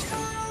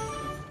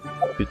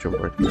 Picture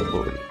mark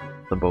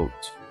the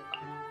boat.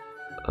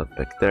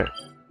 Back there.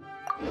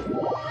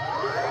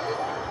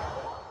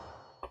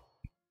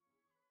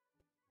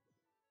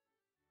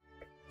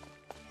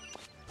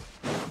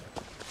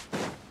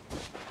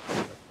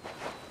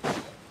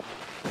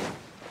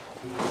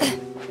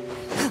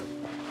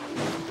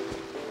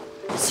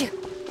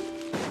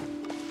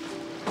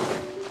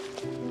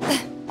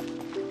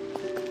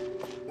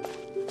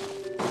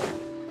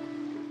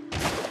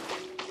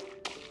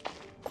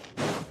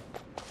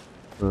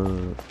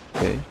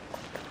 Okay.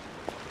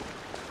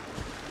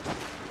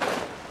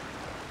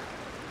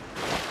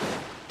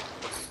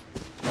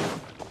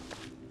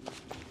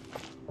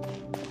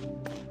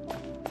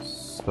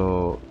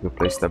 So you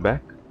place that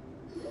back?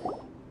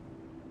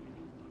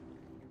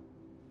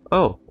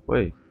 Oh,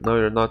 wait, no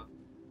you're not.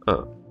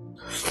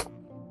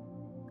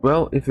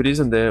 Well, if it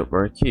isn't the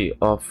Marquis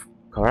of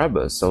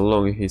Carabas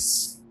along with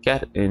his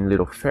cat and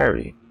little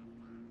fairy.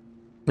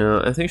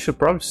 I think you should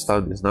probably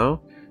start this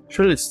now.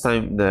 Surely it's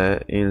time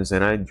that Ines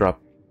and I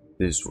drop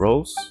these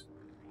roles.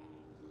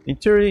 In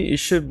theory, it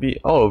should be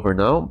all over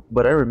now,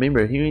 but I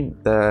remember hearing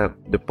that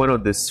the point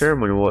of this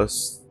ceremony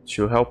was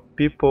to help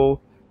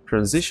people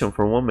transition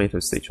from one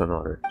mental state to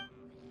another.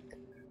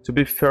 To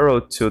be pharaoh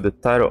to the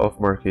title of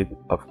Marquis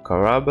of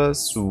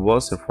Carabas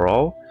once and for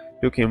all,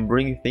 you can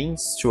bring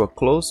things to a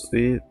close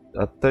with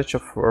a touch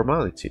of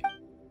formality.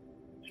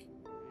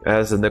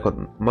 As the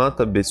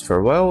Nekomata bids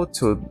farewell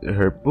to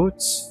her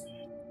boots,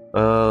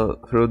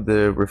 through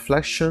the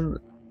reflection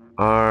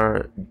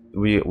are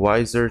we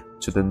wiser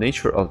to the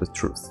nature of the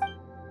truth.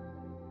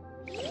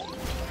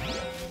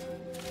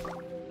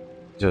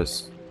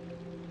 Just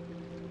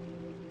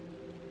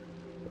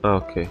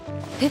Okay.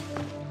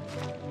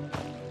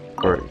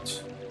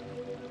 Great.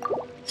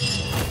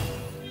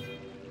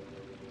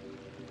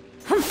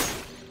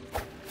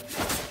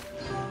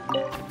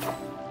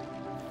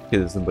 He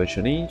doesn't budge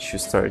an inch. You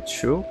start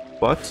to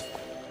what?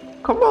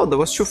 Come on, that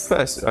was too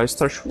fast. I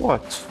start to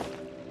what?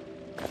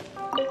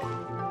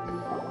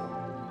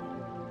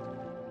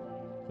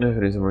 No,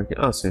 it isn't working.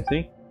 Ah, same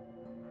thing.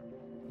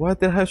 Why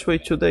did I have to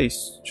wait 2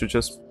 days to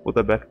just put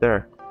that back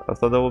there? I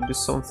thought there would be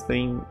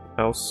something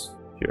else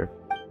here.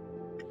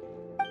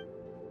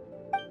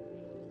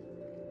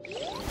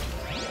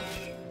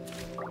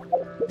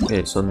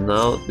 Okay, so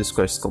now this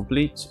quest is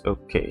complete.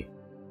 Okay.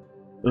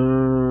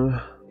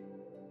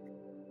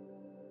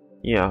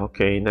 Yeah,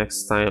 okay,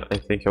 next time I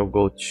think I'll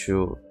go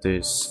to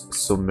this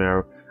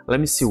Sumer. Let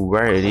me see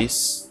where it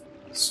is,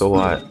 so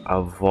I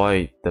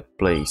avoid the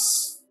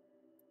place.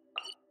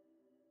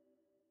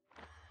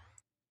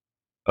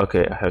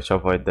 Okay, I have to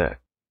avoid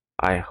that.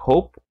 I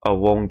hope I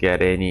won't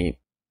get any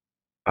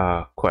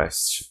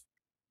quests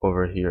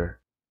over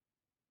here.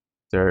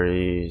 There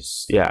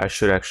is... yeah, I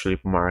should actually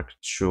mark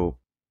to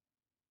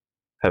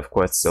have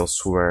quests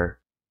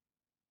elsewhere,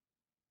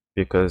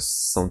 because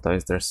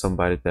sometimes there's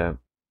somebody that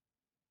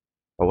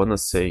I wanna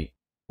say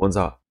wants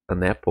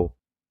an apple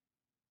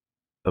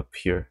up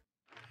here,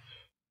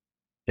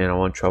 and I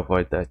want to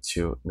avoid that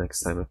too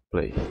next time I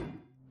play,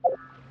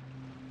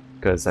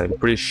 because I'm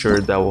pretty sure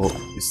that will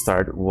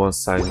start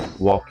once I'm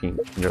walking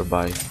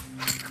nearby.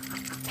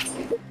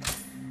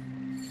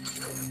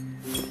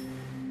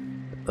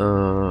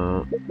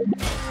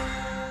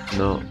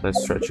 No,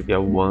 let's try to get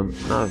one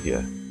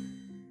Navia.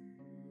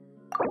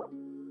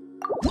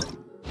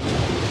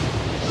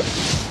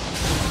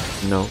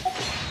 No.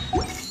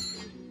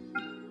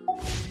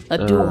 A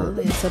duel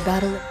is a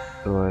battle.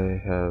 Do I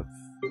have...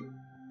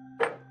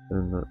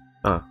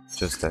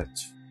 just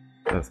that.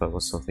 I thought it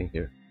was something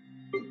here.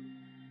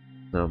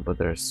 No, but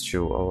there's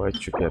two. I'll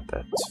let you get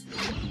that.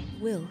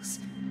 Wills.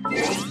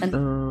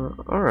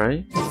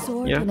 Alright.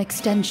 Sword, yeah. an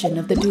extension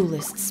of the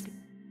duelists.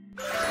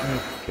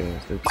 Okay,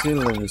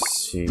 let me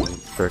see.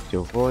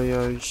 Fertile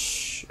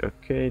Voyage.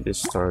 Okay, the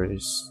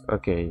stories.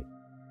 Okay.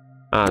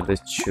 The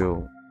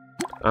two.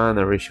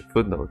 Narration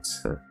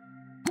Footnotes.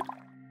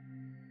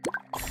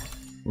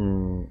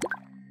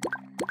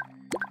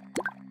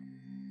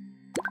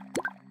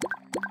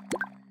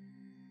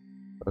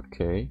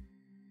 Okay.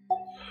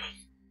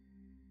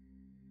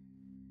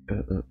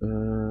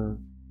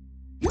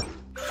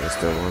 Just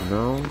that one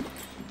now.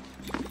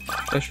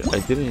 Actually, I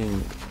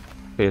didn't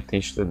pay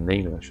attention to the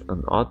name. Actually,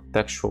 an odd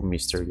textual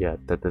mystery. Yeah,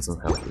 that doesn't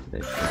help with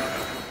anything.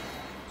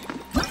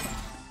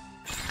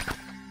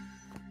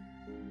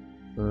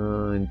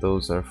 And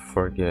those are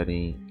for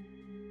getting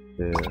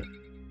the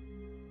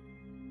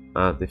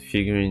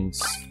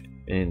figurines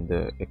and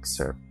the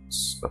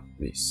excerpts of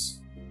this.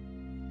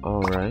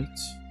 Alright.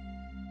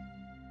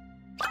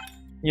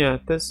 Yeah,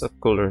 that's a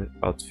cooler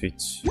outfit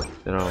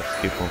that I'll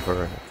keep on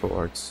for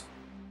afterwards.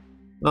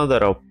 Not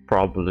that I'll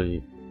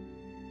probably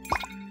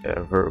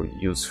ever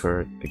use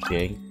her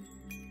again,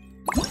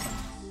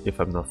 if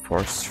I'm not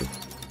forced to.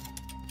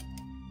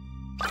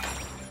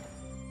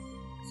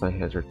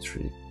 Flyheader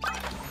 3.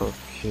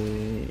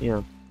 Okay,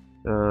 yeah.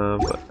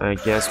 But I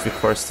guess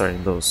before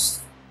starting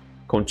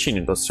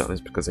continue those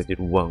challenges, because I did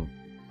one.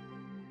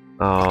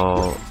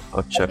 I'll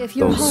check if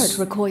your heart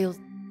recoils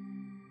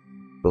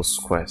those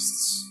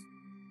quests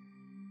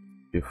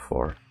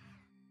before.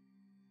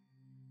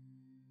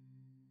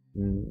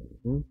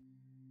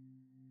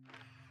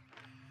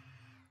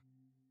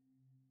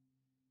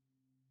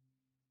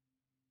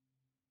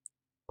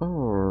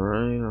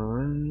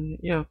 Alright.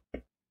 Yeah,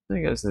 I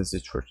guess that's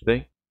it for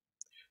today.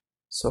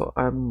 So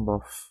I'm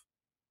off